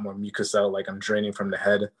get a lot more mucus out, like I'm draining from the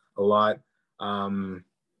head a lot.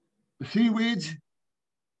 Seaweeds?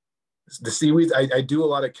 The seaweeds, I do a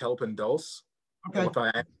lot of kelp and dulse. Okay.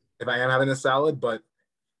 If I am having a salad, but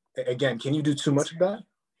again, can you do too much of that?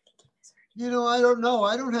 You know, I don't know.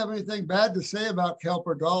 I don't have anything bad to say about kelp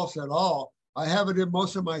or dulse at all. I have it in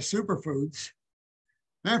most of my superfoods.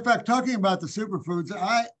 Matter of fact, talking about the superfoods,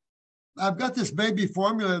 I've got this baby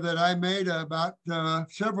formula that I made about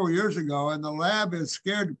several years ago, and the lab is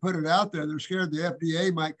scared to put it out there. They're scared the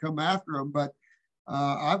FDA might come after them, but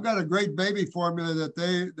I've got a great baby formula that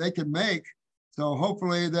they can make. So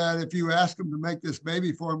hopefully that if you ask them to make this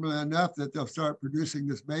baby formula enough, that they'll start producing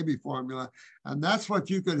this baby formula. And that's what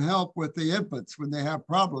you can help with the infants when they have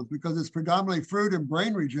problems, because it's predominantly fruit and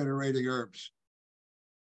brain regenerating herbs.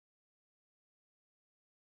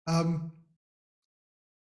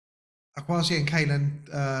 Akwasi and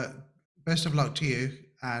Kaylin, best of luck to you,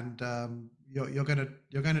 and you're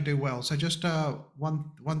gonna do well. So just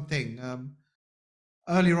one thing.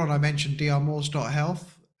 Earlier on, I mentioned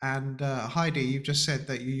drmorse.health, and Heidi, you've just said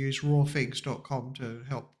that you use rawfigs.com to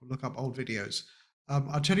help look up old videos.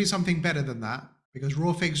 I'll tell you something better than that, because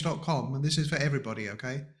rawfigs.com, and this is for everybody,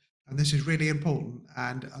 okay? And this is really important,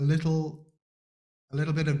 and a little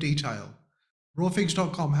bit of detail.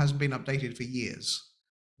 Rawfigs.com hasn't been updated for years.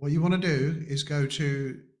 What you want to do is go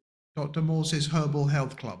to Dr. Morse's Herbal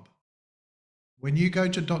Health Club. When you go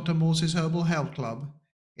to Dr. Morse's Herbal Health Club,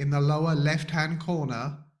 in the lower left-hand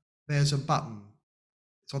corner, there's a button.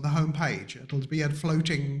 It's on the home page. It'll be a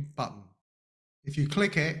floating button. If you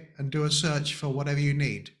click it and do a search for whatever you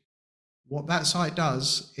need, what that site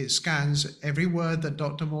does, it scans every word that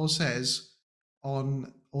Dr. Morse says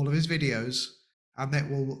on all of his videos, and it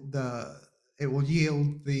will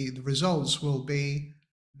yield the results will be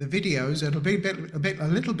the videos. It'll be a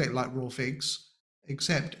little bit like raw figs,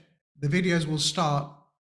 except the videos will start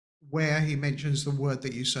where he mentions the word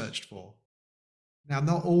that you searched for. Now,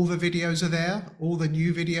 not all the videos are there. All the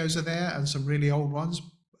new videos are there, and some really old ones,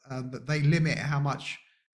 but they limit how much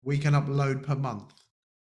we can upload per month.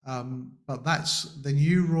 But that's the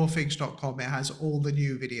new rawfigs.com. It has all the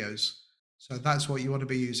new videos. So that's what you want to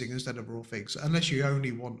be using instead of raw figs, unless you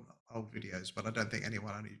only want old videos, but I don't think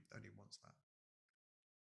anyone only wants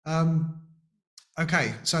that.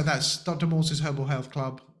 Okay, so that's Dr. Morse's Herbal Health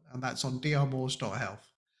Club, and that's on drmorse.health.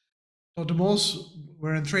 Dr. Morse,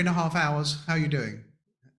 we're in 3.5 hours. How are you doing?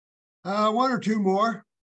 1 or 2 more.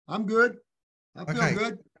 I'm good. I feel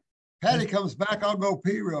good. Patty comes back, I'll go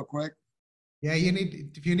pee real quick. Yeah,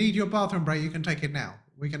 if you need your bathroom break, you can take it now.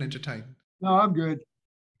 We can entertain. No, I'm good.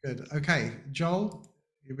 Good. Okay, Joel,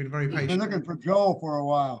 you've been very patient. I've been looking for Joel for a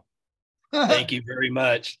while. Thank you very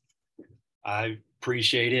much. I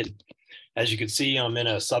appreciate it. As you can see, I'm in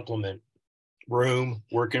a supplement room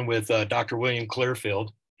working with Dr. William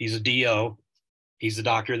Clearfield. He's a DO. He's the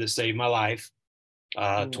doctor that saved my life.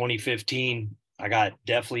 2015, I got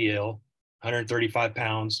deathly ill, 135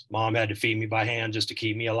 pounds. Mom had to feed me by hand just to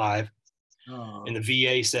keep me alive. Oh. And the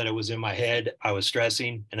VA said it was in my head, I was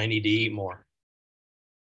stressing, and I need to eat more.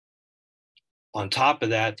 On top of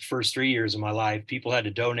that, the first 3 years of my life, people had to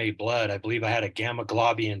donate blood. I believe I had a gamma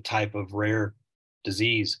globulin type of rare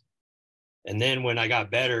disease. And then when I got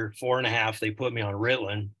better, 4.5, they put me on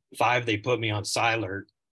Ritalin. 5, they put me on Silert.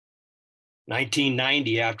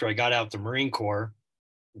 1990, after I got out the Marine Corps,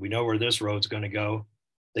 we know where this road's going to go.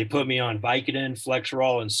 They put me on Vicodin,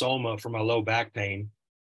 Flexerol, and Soma for my low back pain.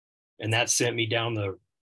 And that sent me down the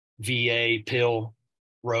VA pill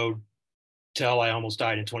road till I almost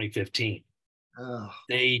died in 2015. Oh.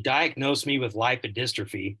 They diagnosed me with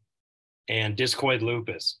lipodystrophy and discoid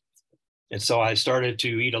lupus. And so I started to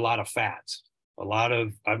eat a lot of fats,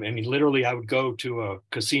 I mean, literally I would go to a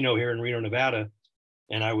casino here in Reno, Nevada,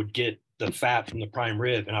 and I would get the fat from the prime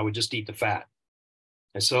rib and I would just eat the fat.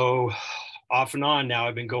 And so off and on now,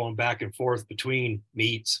 I've been going back and forth between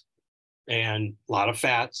meats and a lot of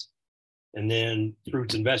fats and then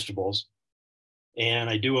fruits and vegetables. And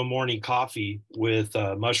I do a morning coffee with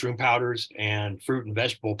mushroom powders and fruit and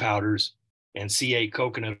vegetable powders and C8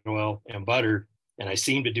 coconut oil and butter. And I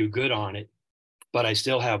seem to do good on it, but I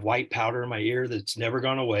still have white powder in my ear that's never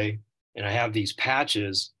gone away. And I have these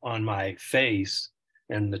patches on my face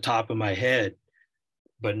and the top of my head,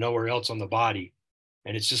 but nowhere else on the body.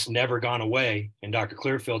 And it's just never gone away. And Dr.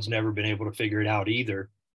 Clearfield's never been able to figure it out either.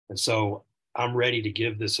 And so I'm ready to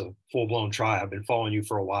give this a full-blown try. I've been following you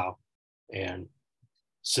for a while. And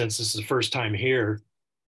since this is the first time here,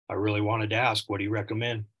 I really wanted to ask, what do you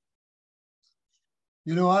recommend?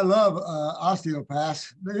 You know, I love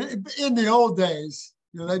osteopaths. In the old days,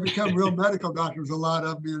 you know, they become real medical doctors, a lot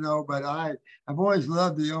of them, you know, but I've always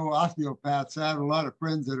loved the old osteopaths. I have a lot of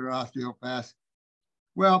friends that are osteopaths.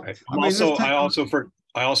 Well, I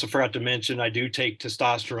also forgot to mention, I do take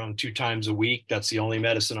testosterone 2 times a week. That's the only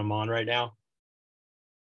medicine I'm on right now.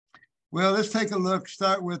 Well, let's take a look.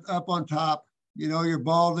 Start with up on top. You know, you're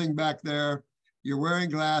balding back there. You're wearing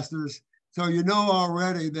glasses. So you know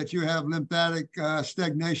already that you have lymphatic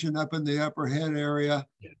stagnation up in the upper head area.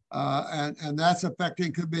 And that's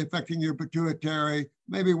could be affecting your pituitary,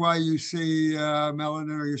 maybe why you see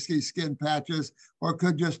melanin or you see skin patches, or it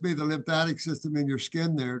could just be the lymphatic system in your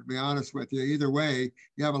skin there, to be honest with you. Either way,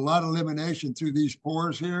 you have a lot of elimination through these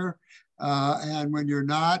pores here. And when you're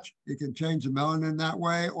not, it can change the melanin that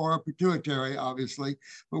way, or a pituitary, obviously.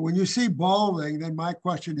 But when you see balding, then my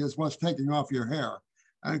question is, what's taking off your hair?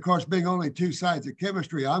 And of course, being only two sides of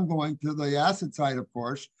chemistry, I'm going to the acid side, of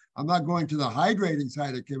course. I'm not going to the hydrating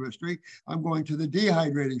side of chemistry. I'm going to the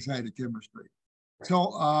dehydrating side of chemistry.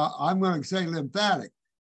 So I'm going to say lymphatic.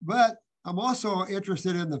 But I'm also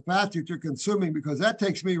interested in the fat that you're consuming, because that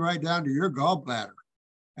takes me right down to your gallbladder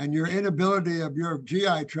and your inability of your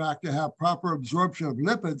GI tract to have proper absorption of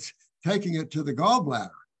lipids, taking it to the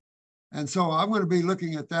gallbladder. And so I'm going to be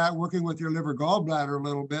looking at that, working with your liver gallbladder a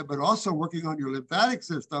little bit, but also working on your lymphatic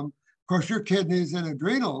system, of course, your kidneys and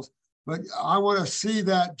adrenals. But I want to see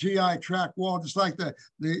that GI tract wall, just like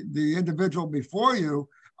the individual before you.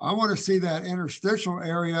 I want to see that interstitial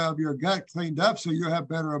area of your gut cleaned up so you have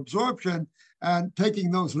better absorption and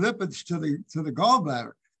taking those lipids to the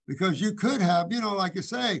gallbladder. Because you could have, you know, like you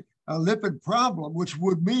say, a lipid problem, which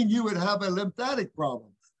would mean you would have a lymphatic problem.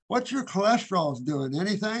 What's your cholesterol doing?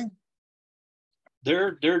 Anything?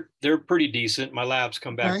 They're pretty decent. My labs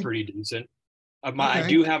come back pretty decent. I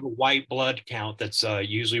do have a white blood count that's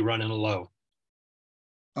usually running low.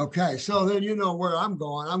 Okay, so then you know where I'm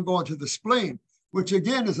going. I'm going to the spleen, which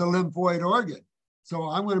again is a lymphoid organ. So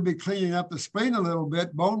I'm going to be cleaning up the spleen a little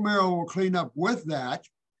bit. Bone marrow will clean up with that,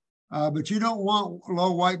 but you don't want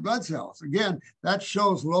low white blood cells. Again, that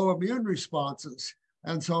shows low immune responses.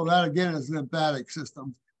 And so that again is lymphatic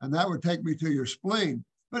system. And that would take me to your spleen.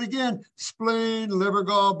 But again, spleen, liver,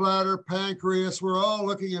 gallbladder, pancreas, we're all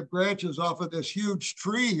looking at branches off of this huge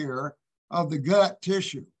tree here of the gut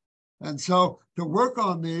tissue. And so to work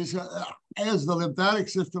on these, as the lymphatic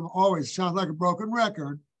system always sounds like a broken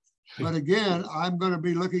record, but again, I'm going to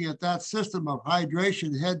be looking at that system of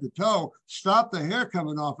hydration head to toe, stop the hair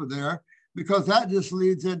coming off of there, because that just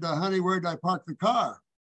leads into, honey, where did I park the car?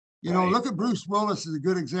 You know, look at Bruce Willis as a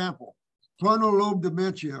good example. Frontal lobe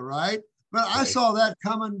dementia, right? But I saw that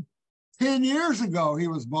coming 10 years ago, he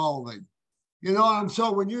was balding. You know, and so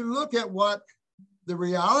when you look at what the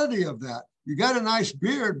reality of that, you got a nice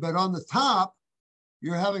beard, but on the top,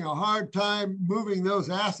 you're having a hard time moving those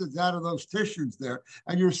acids out of those tissues there.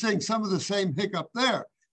 And you're seeing some of the same hiccup there.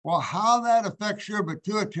 Well, how that affects your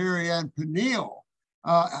pituitary and pineal,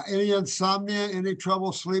 any insomnia, any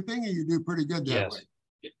trouble sleeping, you do pretty good that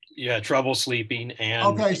way. Yeah, trouble sleeping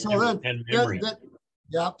and, and memory.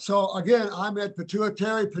 Yeah, so again, I'm at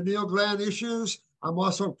pituitary, pineal gland issues. I'm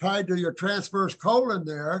also tied to your transverse colon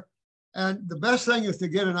there. And the best thing is to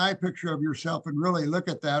get an eye picture of yourself and really look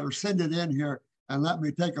at that, or send it in here and let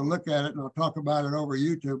me take a look at it, and I'll talk about it over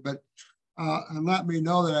YouTube. But and let me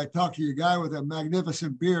know that I talked to you, guy with a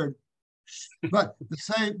magnificent beard. But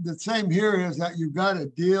the same here is that you've got to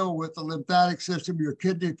deal with the lymphatic system, your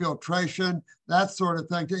kidney filtration, that sort of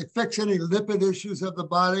thing, to fix any lipid issues of the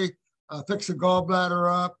body. Fix the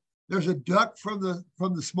gallbladder up. There's a duct from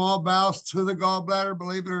the small bowels to the gallbladder,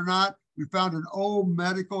 believe it or not. We found an old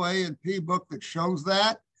medical A&P book that shows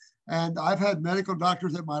that. And I've had medical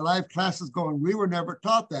doctors at my life classes going, we were never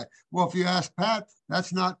taught that. Well, if you ask Pat,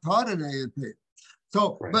 that's not taught in A&P.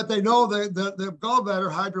 So, but they know that the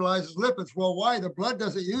gallbladder hydrolyzes lipids. Well, why? The blood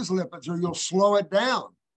doesn't use lipids, or you'll slow it down.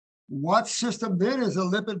 What system then is a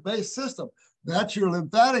lipid-based system? That's your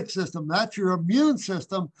lymphatic system. That's your immune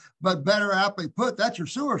system, but better aptly put, that's your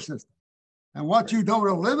sewer system. And what you don't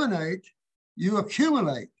eliminate, you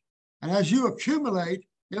accumulate. And as you accumulate,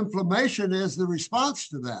 inflammation is the response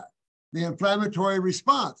to that, the inflammatory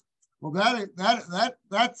response. Well,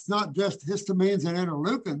 that's not just histamines and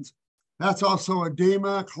interleukins. That's also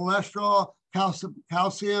edema, cholesterol,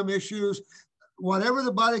 calcium issues, whatever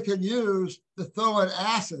the body can use to throw at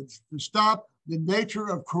acids to stop the nature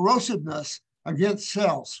of corrosiveness against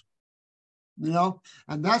cells, you know,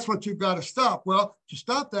 and that's what you've got to stop. Well, to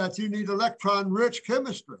stop that, you need electron-rich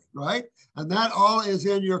chemistry, right? And that all is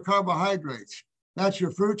in your carbohydrates. That's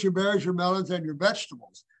your fruits, your berries, your melons, and your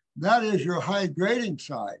vegetables. That is your hydrating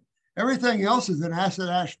side. Everything else is an acid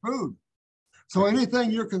ash food. So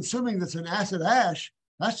anything you're consuming that's an acid ash,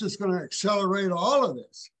 that's just going to accelerate all of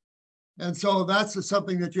this. And so that's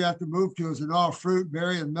something that you have to move to, is an all fruit,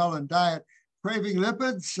 berry, and melon diet. Craving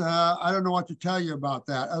lipids, I don't know what to tell you about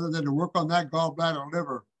that, other than to work on that gallbladder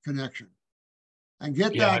liver connection and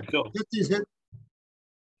get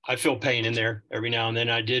I feel pain in there every now and then.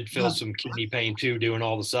 I did feel some kidney pain too, doing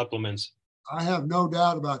all the supplements. I have no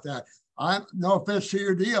doubt about that. I'm no offense to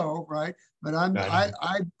your DO, right? But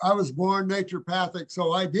I was born naturopathic,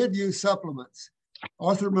 so I did use supplements,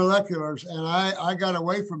 orthomoleculars, and I got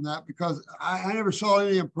away from that because I never saw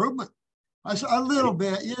any improvement. I saw a little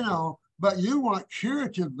bit, you know, but you want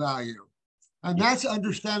curative value. And that's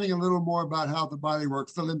understanding a little more about how the body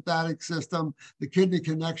works, the lymphatic system, the kidney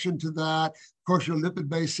connection to that. Of course, your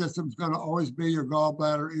lipid-based system is going to always be your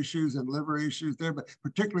gallbladder issues and liver issues there, but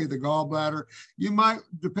particularly the gallbladder. You might,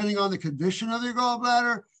 depending on the condition of your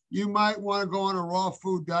gallbladder, you might want to go on a raw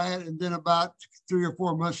food diet and then about 3 or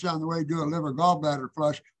 4 months down the way, do a liver gallbladder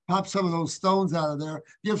flush, pop some of those stones out of there,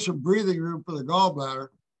 give some breathing room for the gallbladder.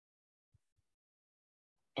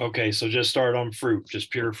 Okay, so just start on fruit,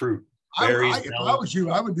 just pure fruit. Berries, if I was you,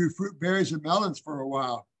 I would do fruit, berries, and melons for a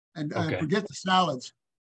while, and forget the salads.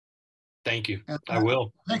 Thank you. And, I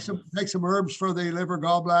will take some herbs for the liver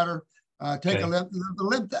gallbladder.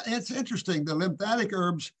 It's interesting. The lymphatic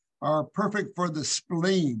herbs are perfect for the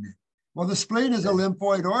spleen. Well, the spleen is a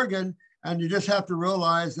lymphoid organ, and you just have to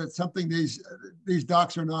realize that something these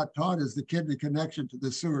docs are not taught is the kidney connection to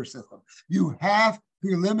the sewer system. You have to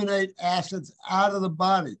eliminate acids out of the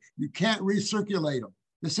body. You can't recirculate them.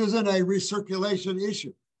 This isn't a recirculation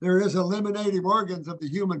issue. There is eliminative organs of the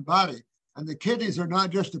human body, and the kidneys are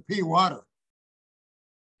not just to pee water.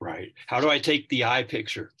 Right. How do I take the eye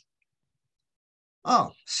picture?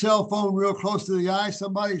 Oh, cell phone real close to the eye.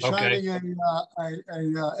 Somebody shining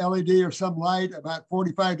a LED or some light about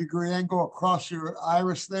 45-degree angle across your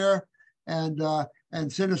iris there, and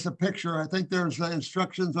send us a picture. I think there's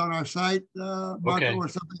instructions on our site, Marco, or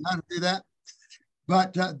something how to do that.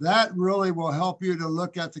 But that really will help you to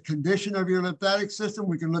look at the condition of your lymphatic system.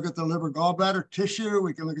 We can look at the liver gallbladder tissue.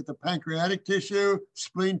 We can look at the pancreatic tissue,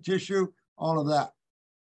 spleen tissue, all of that.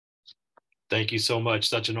 Thank you so much.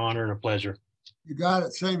 Such an honor and a pleasure. You got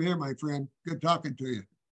it. Same here, my friend. Good talking to you.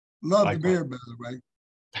 Love the beard, by the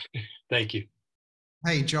way. Thank you.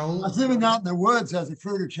 Hey, Joel. I was living out in the woods as a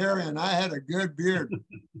fruitarian. I had a good beard.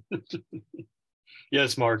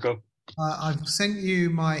 Yes, Marco. I've sent you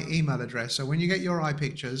my email address. So when you get your eye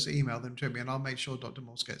pictures, email them to me and I'll make sure Dr.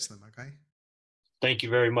 Morse gets them, okay? Thank you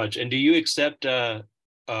very much. And do you accept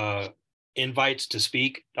invites to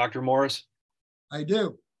speak, Dr. Morris? I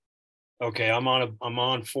do. Okay, I'm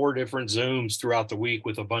on 4 different Zooms throughout the week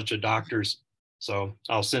with a bunch of doctors. So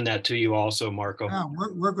I'll send that to you also, Marco. Yeah,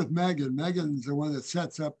 work with Megan. Megan's the one that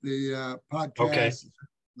sets up the podcast. Okay.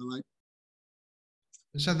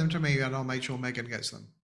 Send them to me and I'll make sure Megan gets them.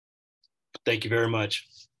 Thank you very much.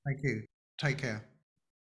 Thank you. Take care.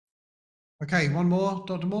 Okay, one more,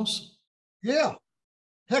 Dr. Morse? Yeah.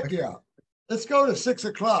 Heck yeah. Let's go to 6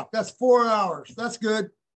 o'clock. That's 4 hours. That's good.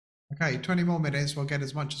 Okay, 20 more minutes. We'll get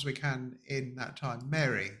as much as we can in that time.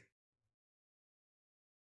 Mary.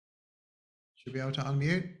 Should be able to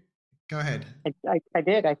unmute. Go ahead. I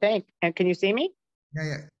did, I think. And can you see me?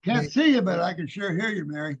 Yeah. Can't see you, but I can sure hear you,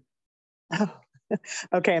 Mary. Oh,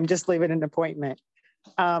 okay, I'm just leaving an appointment.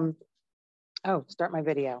 Start my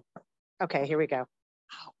video. Okay, here we go.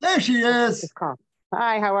 There she is.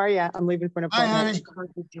 Hi, how are you? I'm leaving for an appointment. Hi, honey.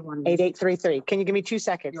 8833. Can you give me 2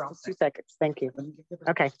 seconds? 2 seconds. Thank you.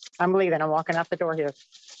 Okay, I'm leaving. I'm walking out the door here.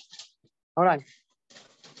 Hold on.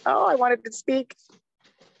 Oh, I wanted to speak.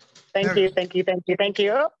 Thank you. Thank you.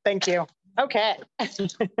 Okay.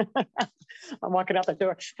 I'm walking out the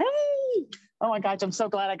door. Hey! Oh my gosh, I'm so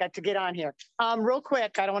glad I got to get on here. Real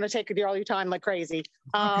quick, I don't want to take all your time like crazy.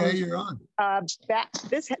 Okay, you're on.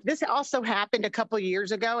 This also happened a couple of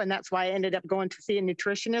years ago, and that's why I ended up going to see a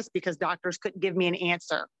nutritionist because doctors couldn't give me an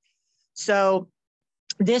answer. So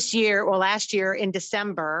last year in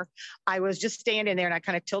December, I was just standing there and I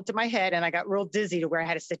kind of tilted my head and I got real dizzy to where I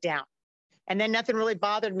had to sit down. And then nothing really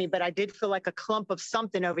bothered me, but I did feel like a clump of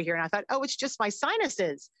something over here. And I thought, oh, it's just my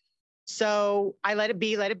sinuses. So I let it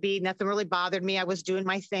be. Nothing really bothered me. I was doing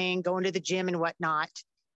my thing, going to the gym and whatnot.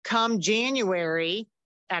 Come January,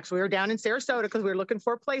 actually, we were down in Sarasota because we were looking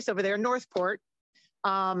for a place over there in Northport.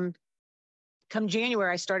 Come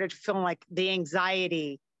January, I started feeling like the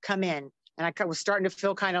anxiety come in. And I was starting to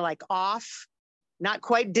feel kind of like off, not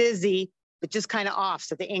quite dizzy, but just kind of off.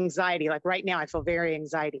 So the anxiety, like right now, I feel very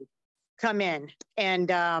anxiety come in.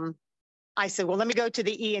 And I said, well, let me go to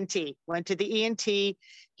the ENT. Went to the ENT.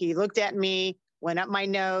 He looked at me, went up my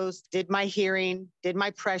nose, did my hearing, did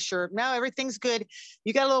my pressure. No, everything's good.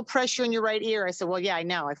 You got a little pressure in your right ear. I said, well, yeah, I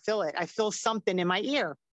know. I feel it. I feel something in my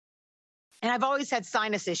ear. And I've always had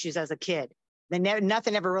sinus issues as a kid.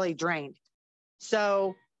 Nothing ever really drained.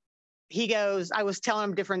 So he goes, I was telling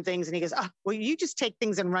him different things and he goes, oh, well, you just take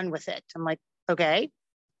things and run with it. I'm like, okay.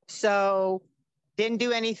 So didn't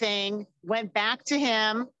do anything, went back to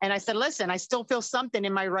him. And I said, listen, I still feel something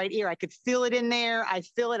in my right ear. I could feel it in there. I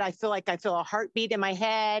feel it. I feel like I feel a heartbeat in my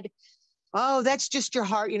head. Oh, that's just your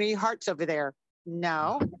heart. You know, your heart's over there.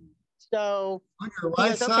 No. So on your he right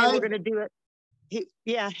goes, okay, side? we're going to do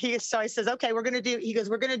it. So he says, okay, we're going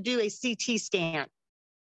to do a CT scan.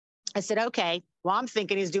 I said, okay. Well, I'm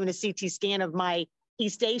thinking he's doing a CT scan of my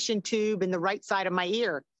eustachian tube in the right side of my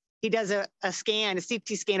ear. He does a CT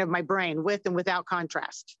scan of my brain with and without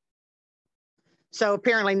contrast. So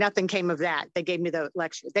apparently nothing came of that. They gave me the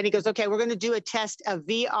lectures. Then he goes, okay, we're going to do a test of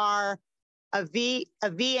a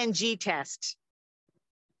VNG test.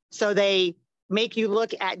 So they make you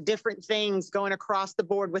look at different things going across the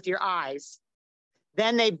board with your eyes.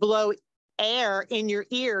 Then they blow air in your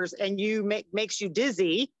ears and makes you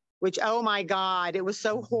dizzy, which, oh my God, it was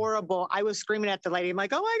so horrible. I was screaming at the lady. I'm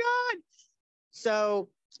like, oh my God. So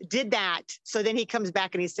did that. So then he comes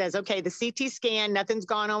back and he says, okay, the CT scan, nothing's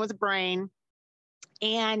gone on with the brain.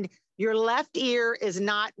 And your left ear is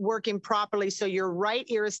not working properly. So your right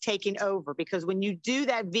ear is taking over, because when you do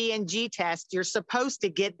that VNG test, you're supposed to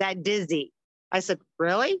get that dizzy. I said,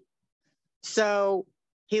 really? So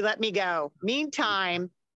he let me go. Meantime,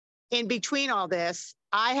 in between all this,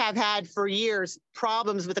 I have had for years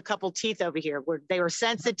problems with a couple teeth over here where they were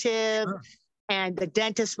sensitive and the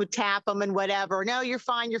dentist would tap them and whatever. No, you're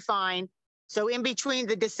fine, you're fine. So in between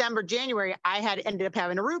the December, January, I had ended up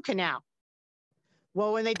having a root canal.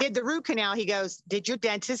 Well, when they did the root canal, he goes, did your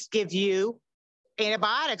dentist give you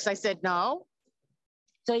antibiotics? I said, no.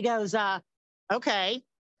 So he goes, okay.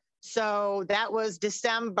 So that was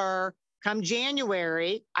December. Come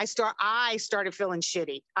January, I started feeling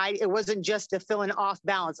shitty. It wasn't just a feeling off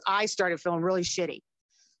balance. I started feeling really shitty.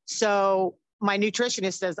 So my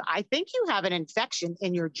nutritionist says, I think you have an infection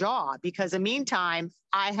in your jaw, because in the meantime,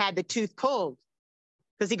 I had the tooth pulled.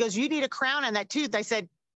 Because he goes, you need a crown on that tooth. I said,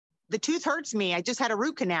 the tooth hurts me. I just had a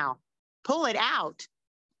root canal. Pull it out.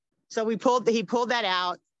 So he pulled that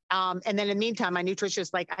out. And then in the meantime, my nutritionist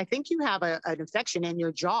is like, I think you have an infection in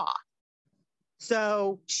your jaw.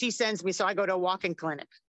 So she sends me, so I go to a walk-in clinic.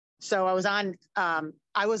 So I was on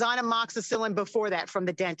amoxicillin before that from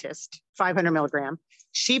the dentist, 500 milligram.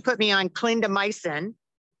 She put me on clindamycin.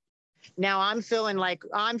 Now I'm feeling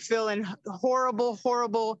horrible,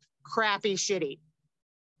 horrible, crappy, shitty.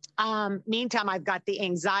 Meantime, I've got the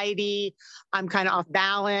anxiety. I'm kind of off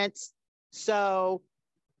balance. So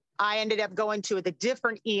I ended up going to the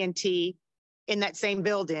different ENT in that same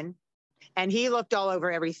building, and he looked all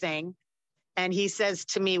over everything. And he says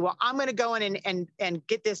to me, well, I'm going to go in and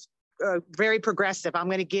get this very progressive. I'm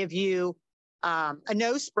going to give you a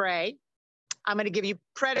nose spray. I'm going to give you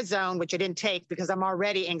prednisone, which I didn't take because I'm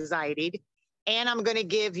already anxietied. And I'm going to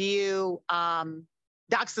give you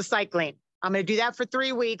doxycycline. I'm going to do that for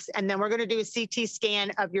 3 weeks. And then we're going to do a CT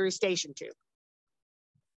scan of your eustachian tube.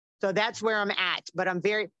 So that's where I'm at. But I'm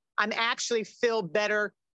actually feel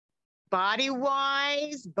better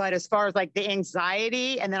body-wise, but as far as like the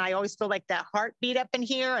anxiety, and then I always feel like that heartbeat up in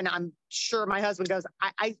here, and I'm sure my husband goes,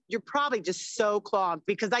 you're probably just so clogged,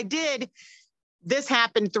 because this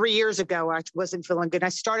happened 3 years ago. I wasn't feeling good. I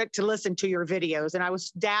started to listen to your videos and I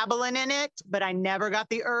was dabbling in it, but I never got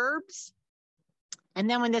the herbs. And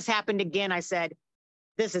then when this happened again, I said,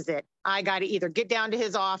 this is it. I got to either get down to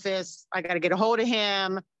his office. I got to get a hold of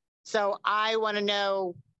him. So I want to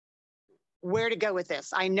know where to go with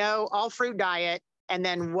this. I know all fruit diet, and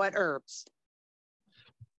then what herbs?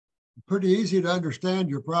 Pretty easy to understand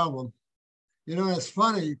your problem. You know, it's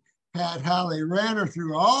funny, Pat, how they ran her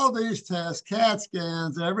through all these tests, CAT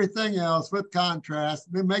scans, everything else with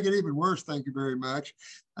contrast. They make it even worse, thank you very much.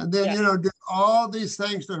 And then, you know, do all these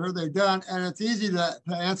things to her they've done, and it's easy to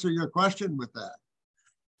answer your question with that.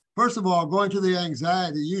 First of all, going to the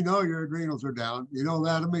anxiety, you know your adrenals are down. You know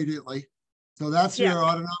that immediately. So that's your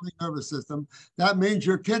autonomic nervous system. That means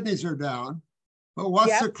your kidneys are down. But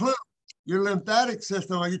what's the clue? Your lymphatic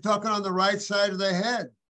system. Are you talking on the right side of the head?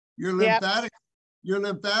 Your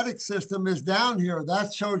lymphatic system is down here.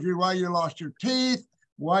 That shows you why you lost your teeth,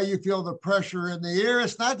 why you feel the pressure in the ear.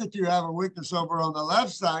 It's not that you have a weakness over on the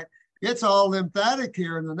left side. It's all lymphatic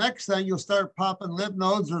here. And the next thing, you'll start popping lymph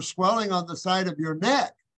nodes or swelling on the side of your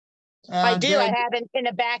neck. And I do. I have in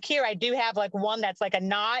the back here, I do have like one that's like a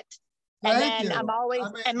knot. And then I'm always,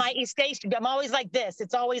 and my eustachian, I'm always like this.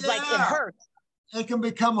 It's always like it hurts. It can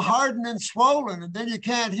become hardened and swollen, and then you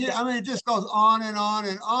can't hear. I mean, it just goes on and on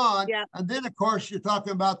and on. And then, of course, you're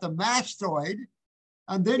talking about the mastoid,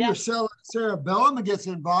 and then your cerebellum gets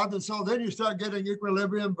involved. And so then you start getting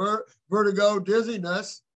equilibrium, vertigo,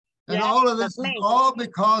 dizziness. And all of this is all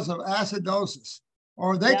because of acidosis.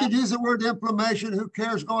 Or they could use the word inflammation. Who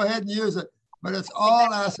cares? Go ahead and use it. But it's all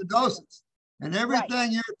acidosis. And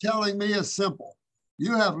everything you're telling me is simple.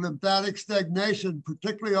 You have lymphatic stagnation,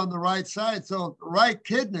 particularly on the right side. So the right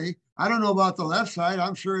kidney, I don't know about the left side,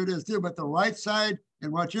 I'm sure it is too, but the right side,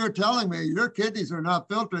 and what you're telling me, your kidneys are not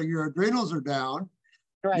filtering, your adrenals are down.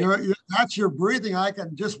 Right. That's your breathing. I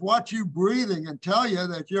can just watch you breathing and tell you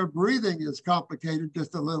that your breathing is complicated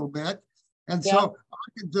just a little bit. And so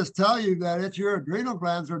I can just tell you that it's your adrenal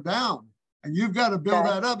glands are down. And you've got to build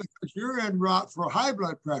that up because you're en route for high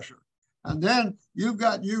blood pressure. And then you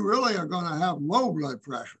really are going to have low blood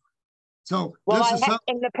pressure. So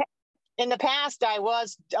in the past, I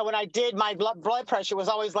was, when I did, my blood pressure was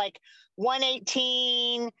always like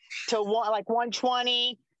 118 to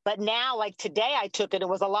 120. But now, like today I took it, it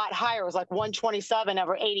was a lot higher. It was like 127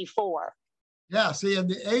 over 84. Yeah, see, in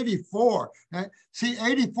the 84, see,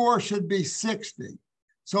 84 should be 60.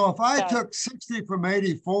 So if I took 60 from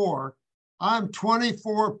 84, I'm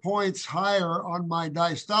 24 points higher on my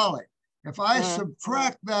diastolic. If I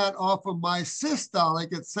subtract that off of my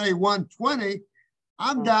systolic at say 120,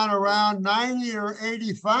 I'm down around 90 or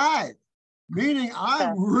 85, meaning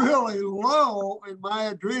I'm really low in my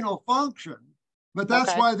adrenal function. But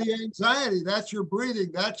that's why the anxiety, that's your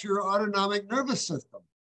breathing, that's your autonomic nervous system.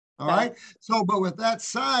 All right. So, but with that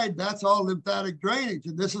side, that's all lymphatic drainage.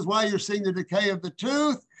 And this is why you're seeing the decay of the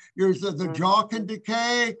tooth. The jaw can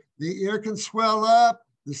decay, the ear can swell up,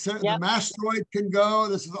 the mastoid can go.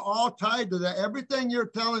 This is all tied to that. Everything you're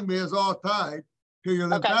telling me is all tied to your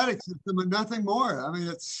lymphatic system and nothing more. I mean,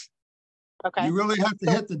 it's, you really have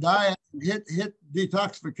to hit the diet and hit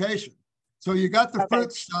detoxification. So you got the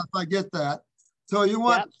fruit stuff, I get that. So you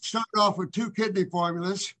want to start off with 2 kidney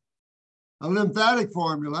formulas, a lymphatic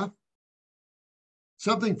formula,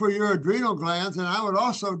 something for your adrenal glands, and I would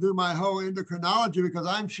also do my whole endocrinology because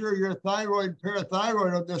I'm sure your thyroid and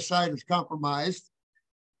parathyroid on this side is compromised.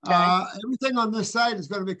 Everything on this side is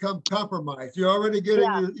going to become compromised. You're already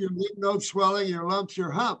getting your lymph node swelling, your lumps,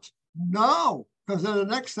 your humps. No, because then the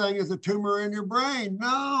next thing is a tumor in your brain.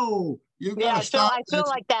 No, you got to stop. I feel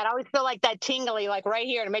like that. I always feel like that tingly, like right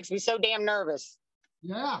here, and it makes me so damn nervous.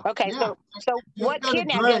 Yeah. Okay, so what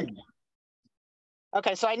kidney?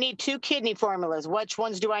 Okay, so I need 2 kidney formulas. Which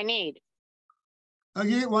ones do I need? I'll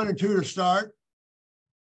get 1 and 2 to start.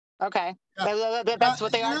 Okay, that's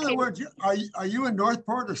what they are. In other words, are you in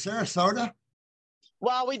Northport or Sarasota?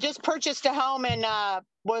 Well, we just purchased a home in,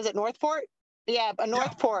 what is it, Northport? Yeah,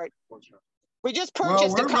 Northport. We just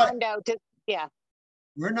purchased a condo.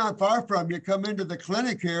 We're not far from you. Come into the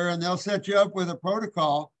clinic here and they'll set you up with a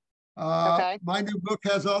protocol. My new book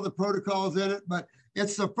has all the protocols in it, but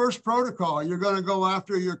it's the first protocol. You're going to go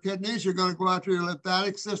after your kidneys. You're going to go after your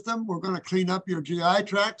lymphatic system. We're going to clean up your GI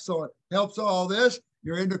tract. So it helps all this,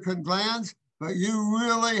 your endocrine glands, but you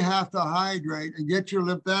really have to hydrate and get your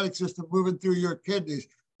lymphatic system moving through your kidneys.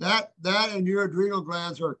 That and your adrenal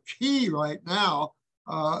glands are key right now,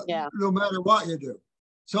 no matter what you do.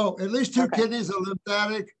 So at least 2 kidneys, a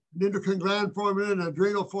lymphatic, an endocrine gland formula, and an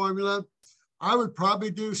adrenal formula. I would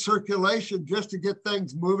probably do circulation just to get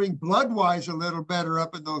things moving blood-wise a little better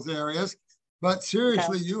up in those areas. But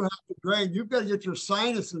seriously, you have to drain. You've got to get your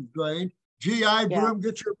sinuses drained. GI broom,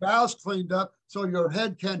 get your bowels cleaned up so your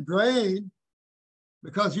head can drain.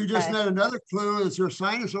 Because you just had another clue is your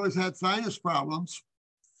sinus always had sinus problems.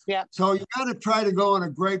 Yeah. So you got to try to go on a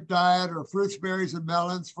grape diet or fruits, berries, and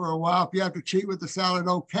melons for a while. If you have to cheat with the salad,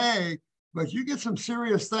 okay. But you get some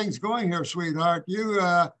serious things going here, sweetheart. You,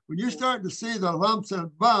 when you start to see the lumps and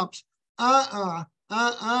bumps, that's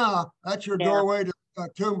your doorway to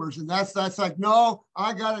tumors. And that's like, no,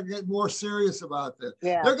 I got to get more serious about this.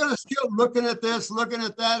 Yeah. They're going to still looking at this, looking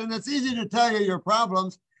at that, and it's easy to tell you your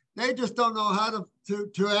problems. They just don't know how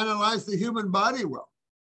to analyze the human body well.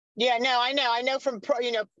 Yeah, no, I know from,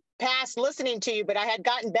 past listening to you, but I had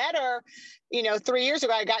gotten better, 3 years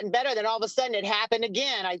ago, I had gotten better. Then all of a sudden it happened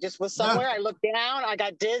again. I just was somewhere, I looked down, I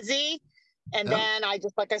got dizzy. And then I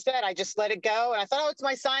just, like I said, I just let it go. And I thought, oh, it's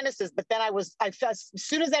my sinuses. But then I felt, as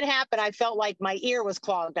soon as that happened, I felt like my ear was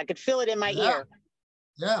clogged. I could feel it in my ear.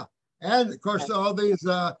 Yeah. And of course, all these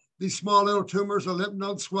small little tumors or lymph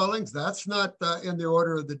node swellings, that's not in the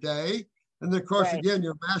order of the day. And of course, again,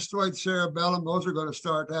 your mastoid, cerebellum, those are going to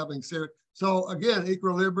start having serious. So again,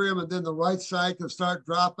 equilibrium, and then the right side can start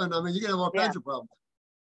dropping. I mean, you can have all kinds of problems.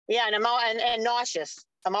 Yeah, and I'm nauseous.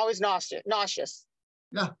 I'm always nauseous.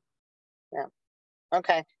 Yeah. Yeah.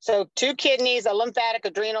 Okay. So 2 kidneys, a lymphatic,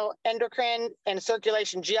 adrenal, endocrine, and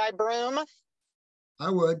circulation GI broom. I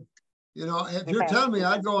would. If you're telling me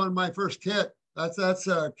I'd go on my first kit, that's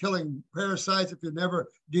killing parasites. If you never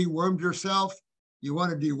dewormed yourself, you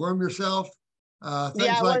want to deworm yourself.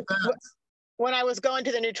 things like that. When I was going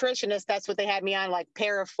to the nutritionist, that's what they had me on, like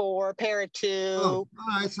para 4, para 2. Oh, all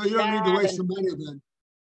right, so you don't need to waste some money then.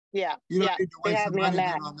 Yeah, you don't need to waste some money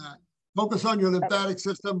then on that. Focus on your lymphatic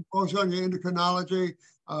system, focus on your endocrinology,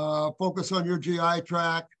 focus on your GI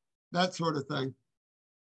tract, that sort of thing.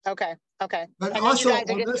 Okay, okay. But also on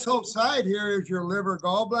this whole side here is your liver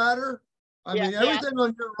gallbladder. I mean, everything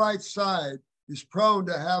on your right side is prone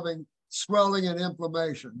to having swelling and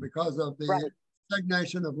inflammation because of the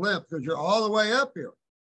stagnation of lymph, because you're all the way up here.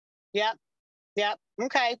 Yep. Yep.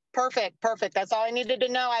 Okay. Perfect. Perfect. That's all I needed to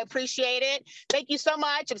know. I appreciate it. Thank you so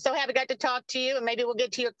much. I'm so happy I got to talk to you, and maybe we'll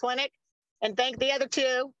get to your clinic and thank the other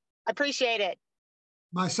two. I appreciate it.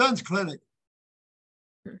 My son's clinic.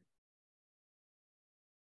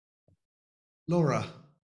 Laura.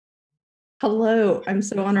 Hello. I'm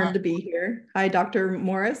so honored to be here. Hi, Dr.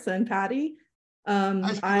 Morris and Patty.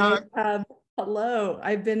 Hello.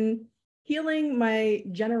 I've been healing my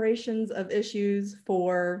generations of issues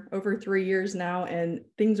for over 3 years now, and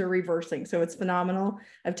things are reversing. So it's phenomenal.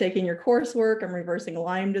 I've taken your coursework. I'm reversing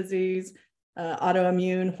Lyme disease,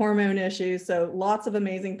 autoimmune, hormone issues. So lots of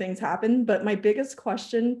amazing things happen. But my biggest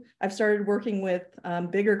question, I've started working with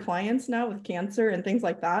bigger clients now with cancer and things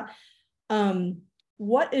like that.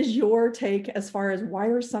 What is your take as far as why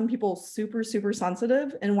are some people super, super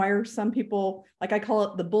sensitive, and why are some people, like I call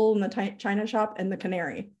it the bull in the china shop and the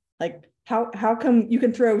canary? Like how come you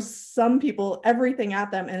can throw some people everything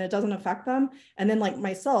at them and it doesn't affect them? And then like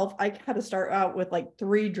myself, I had to start out with like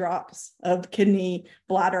 3 drops of kidney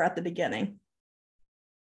bladder at the beginning.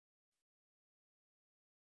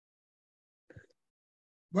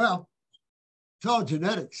 Well, it's all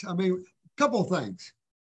genetics. I mean, a couple of things.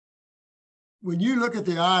 When you look at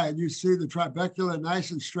the eye and you see the trabecula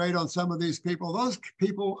nice and straight on some of these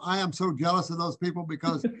people, I am so jealous of those people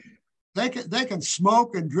because they can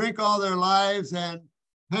smoke and drink all their lives and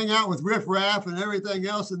hang out with riffraff and everything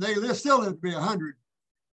else, and they still live to be 100.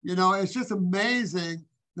 You know, it's just amazing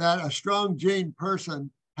that a strong gene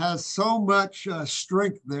person has so much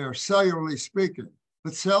strength there, cellularly speaking.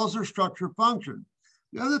 But cells are structure function.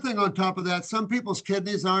 The other thing on top of that, some people's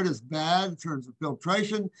kidneys aren't as bad in terms of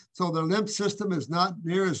filtration, so their lymph system is not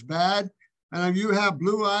near as bad. And you have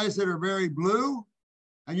blue eyes that are very blue,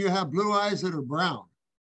 and you have blue eyes that are brown.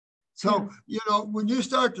 So, you know, when you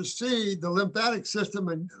start to see the lymphatic system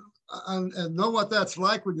and know what that's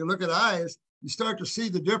like when you look at eyes, you start to see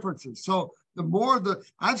the differences. So the more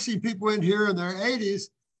I've seen people in here in their 80s,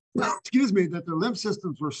 excuse me, that their lymph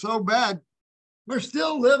systems were so bad, they're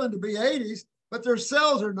still living to be 80s, but their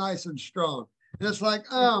cells are nice and strong. And it's like,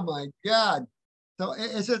 oh my God. So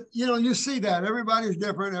you know, you see that everybody's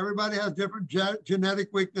different. Everybody has different genetic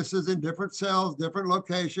weaknesses in different cells, different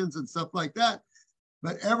locations and stuff like that.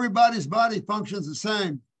 But everybody's body functions the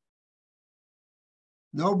same.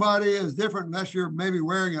 Nobody is different unless you're maybe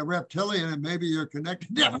wearing a reptilian and maybe you're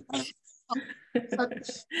connected differently.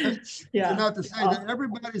 Enough to say that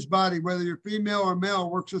everybody's body, whether you're female or male,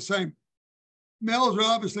 works the same. Males are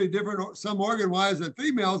obviously different, some organ-wise than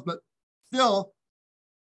females, but still,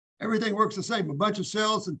 everything works the same. A bunch of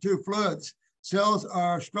cells and 2 fluids. Cells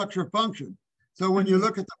are structure function. So when you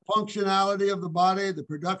look at the functionality of the body, the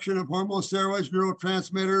production of hormones, steroids,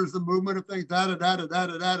 neurotransmitters, the movement of things,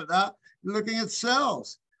 you're looking at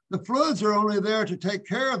cells. The fluids are only there to take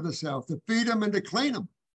care of the cells, to feed them and to clean them.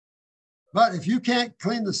 But if you can't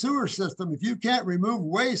clean the sewer system, if you can't remove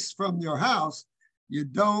waste from your house, you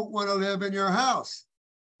don't want to live in your house.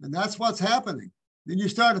 And that's what's happening. Then you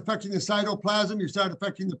start affecting the cytoplasm, you start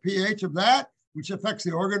affecting the pH of that, which affects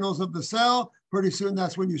the organelles of the cell. Pretty soon,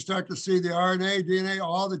 that's when you start to see the RNA, DNA,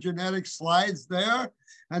 all the genetic slides there.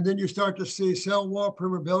 And then you start to see cell wall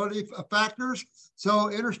permeability factors. So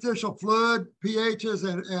interstitial fluid pHs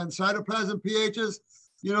and cytoplasm pHs,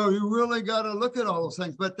 you know, you really got to look at all those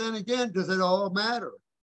things. But then again, does it all matter?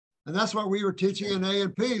 And that's what we were teaching in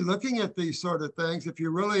A&P, looking at these sort of things. If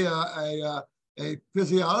you're really a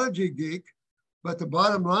physiology geek, but the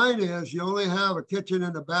bottom line is you only have a kitchen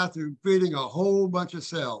and a bathroom feeding a whole bunch of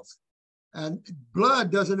cells. And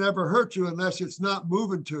blood doesn't ever hurt you unless it's not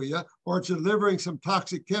moving to you or it's delivering some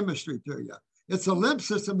toxic chemistry to you. It's the lymph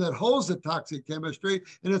system that holds the toxic chemistry,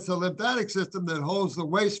 and it's the lymphatic system that holds the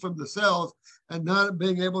waste from the cells and not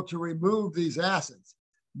being able to remove these acids.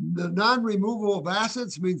 The non-removal of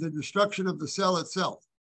acids means the destruction of the cell itself.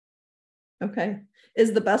 Okay.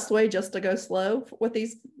 Is the best way just to go slow with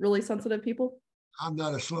these really sensitive people? I'm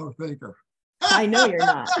not a slow thinker. I know you're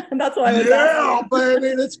not. That's why I was asking.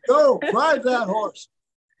 Baby, let's go. Ride that horse.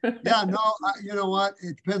 Yeah, no, you know what?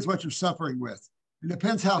 It depends what you're suffering with. It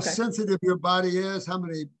depends how sensitive your body is, how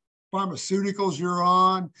many pharmaceuticals you're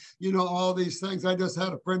on, you know, all these things. I just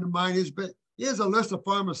had a friend of mine, he has a list of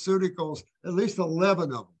pharmaceuticals, at least 11 of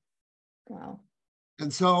them. Wow.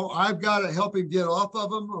 And so I've got to help him get off of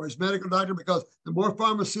them, or his medical doctor, because the more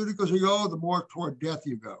pharmaceuticals you go, the more toward death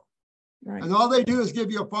you go. Right. And all they do is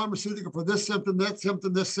give you a pharmaceutical for this symptom, that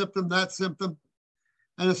symptom, this symptom, that symptom.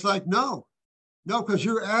 And it's like, no, because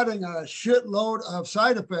you're adding a shitload of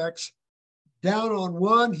side effects down on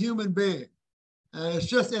one human being. And it's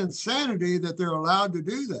just insanity that they're allowed to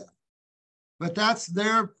do that. But that's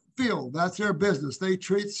their field. That's their business. They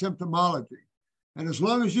treat symptomology. And as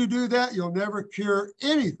long as you do that, you'll never cure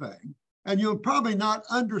anything. And you'll probably not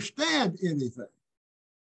understand anything.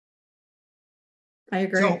 I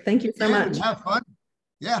agree. So, thank you so much. Have fun.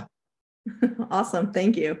 Yeah. Awesome.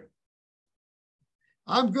 Thank you.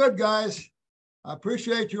 I'm good, guys. I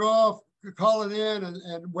appreciate you all calling in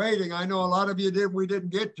and waiting. I know a lot of you we didn't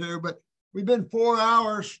get to, but we've been 4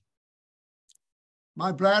 hours.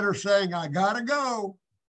 My bladder's saying, I gotta go.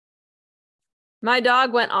 My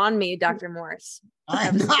dog went on me, Dr. Morse.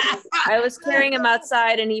 I was carrying him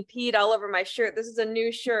outside and he peed all over my shirt. This is a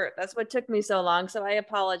new shirt. That's what took me so long. So I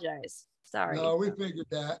apologize. Sorry. No, we figured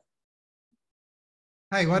that.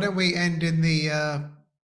 Hey, why don't we end in the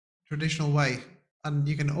traditional way? And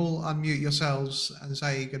you can all unmute yourselves and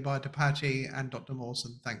say goodbye to Patty and Dr. Morse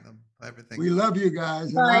and thank them for everything. We love you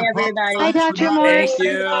guys. Bye, everybody. Bye, Dr. Morse. Thank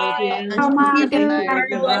you. Goodbye. Love you. Thank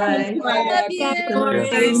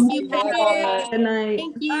you. Good night.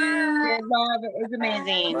 Thank you. Love it was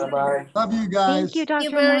amazing. Bye-bye. Love you guys. Thank you, Thank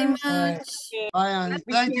you Dr. very Morse. much. Bye, Annie.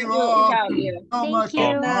 We Thank can't you do it all without you. so Thank much.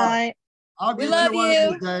 you. I'll We get love you one of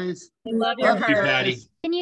you. these days. We love Love your you heart. guys. Patty.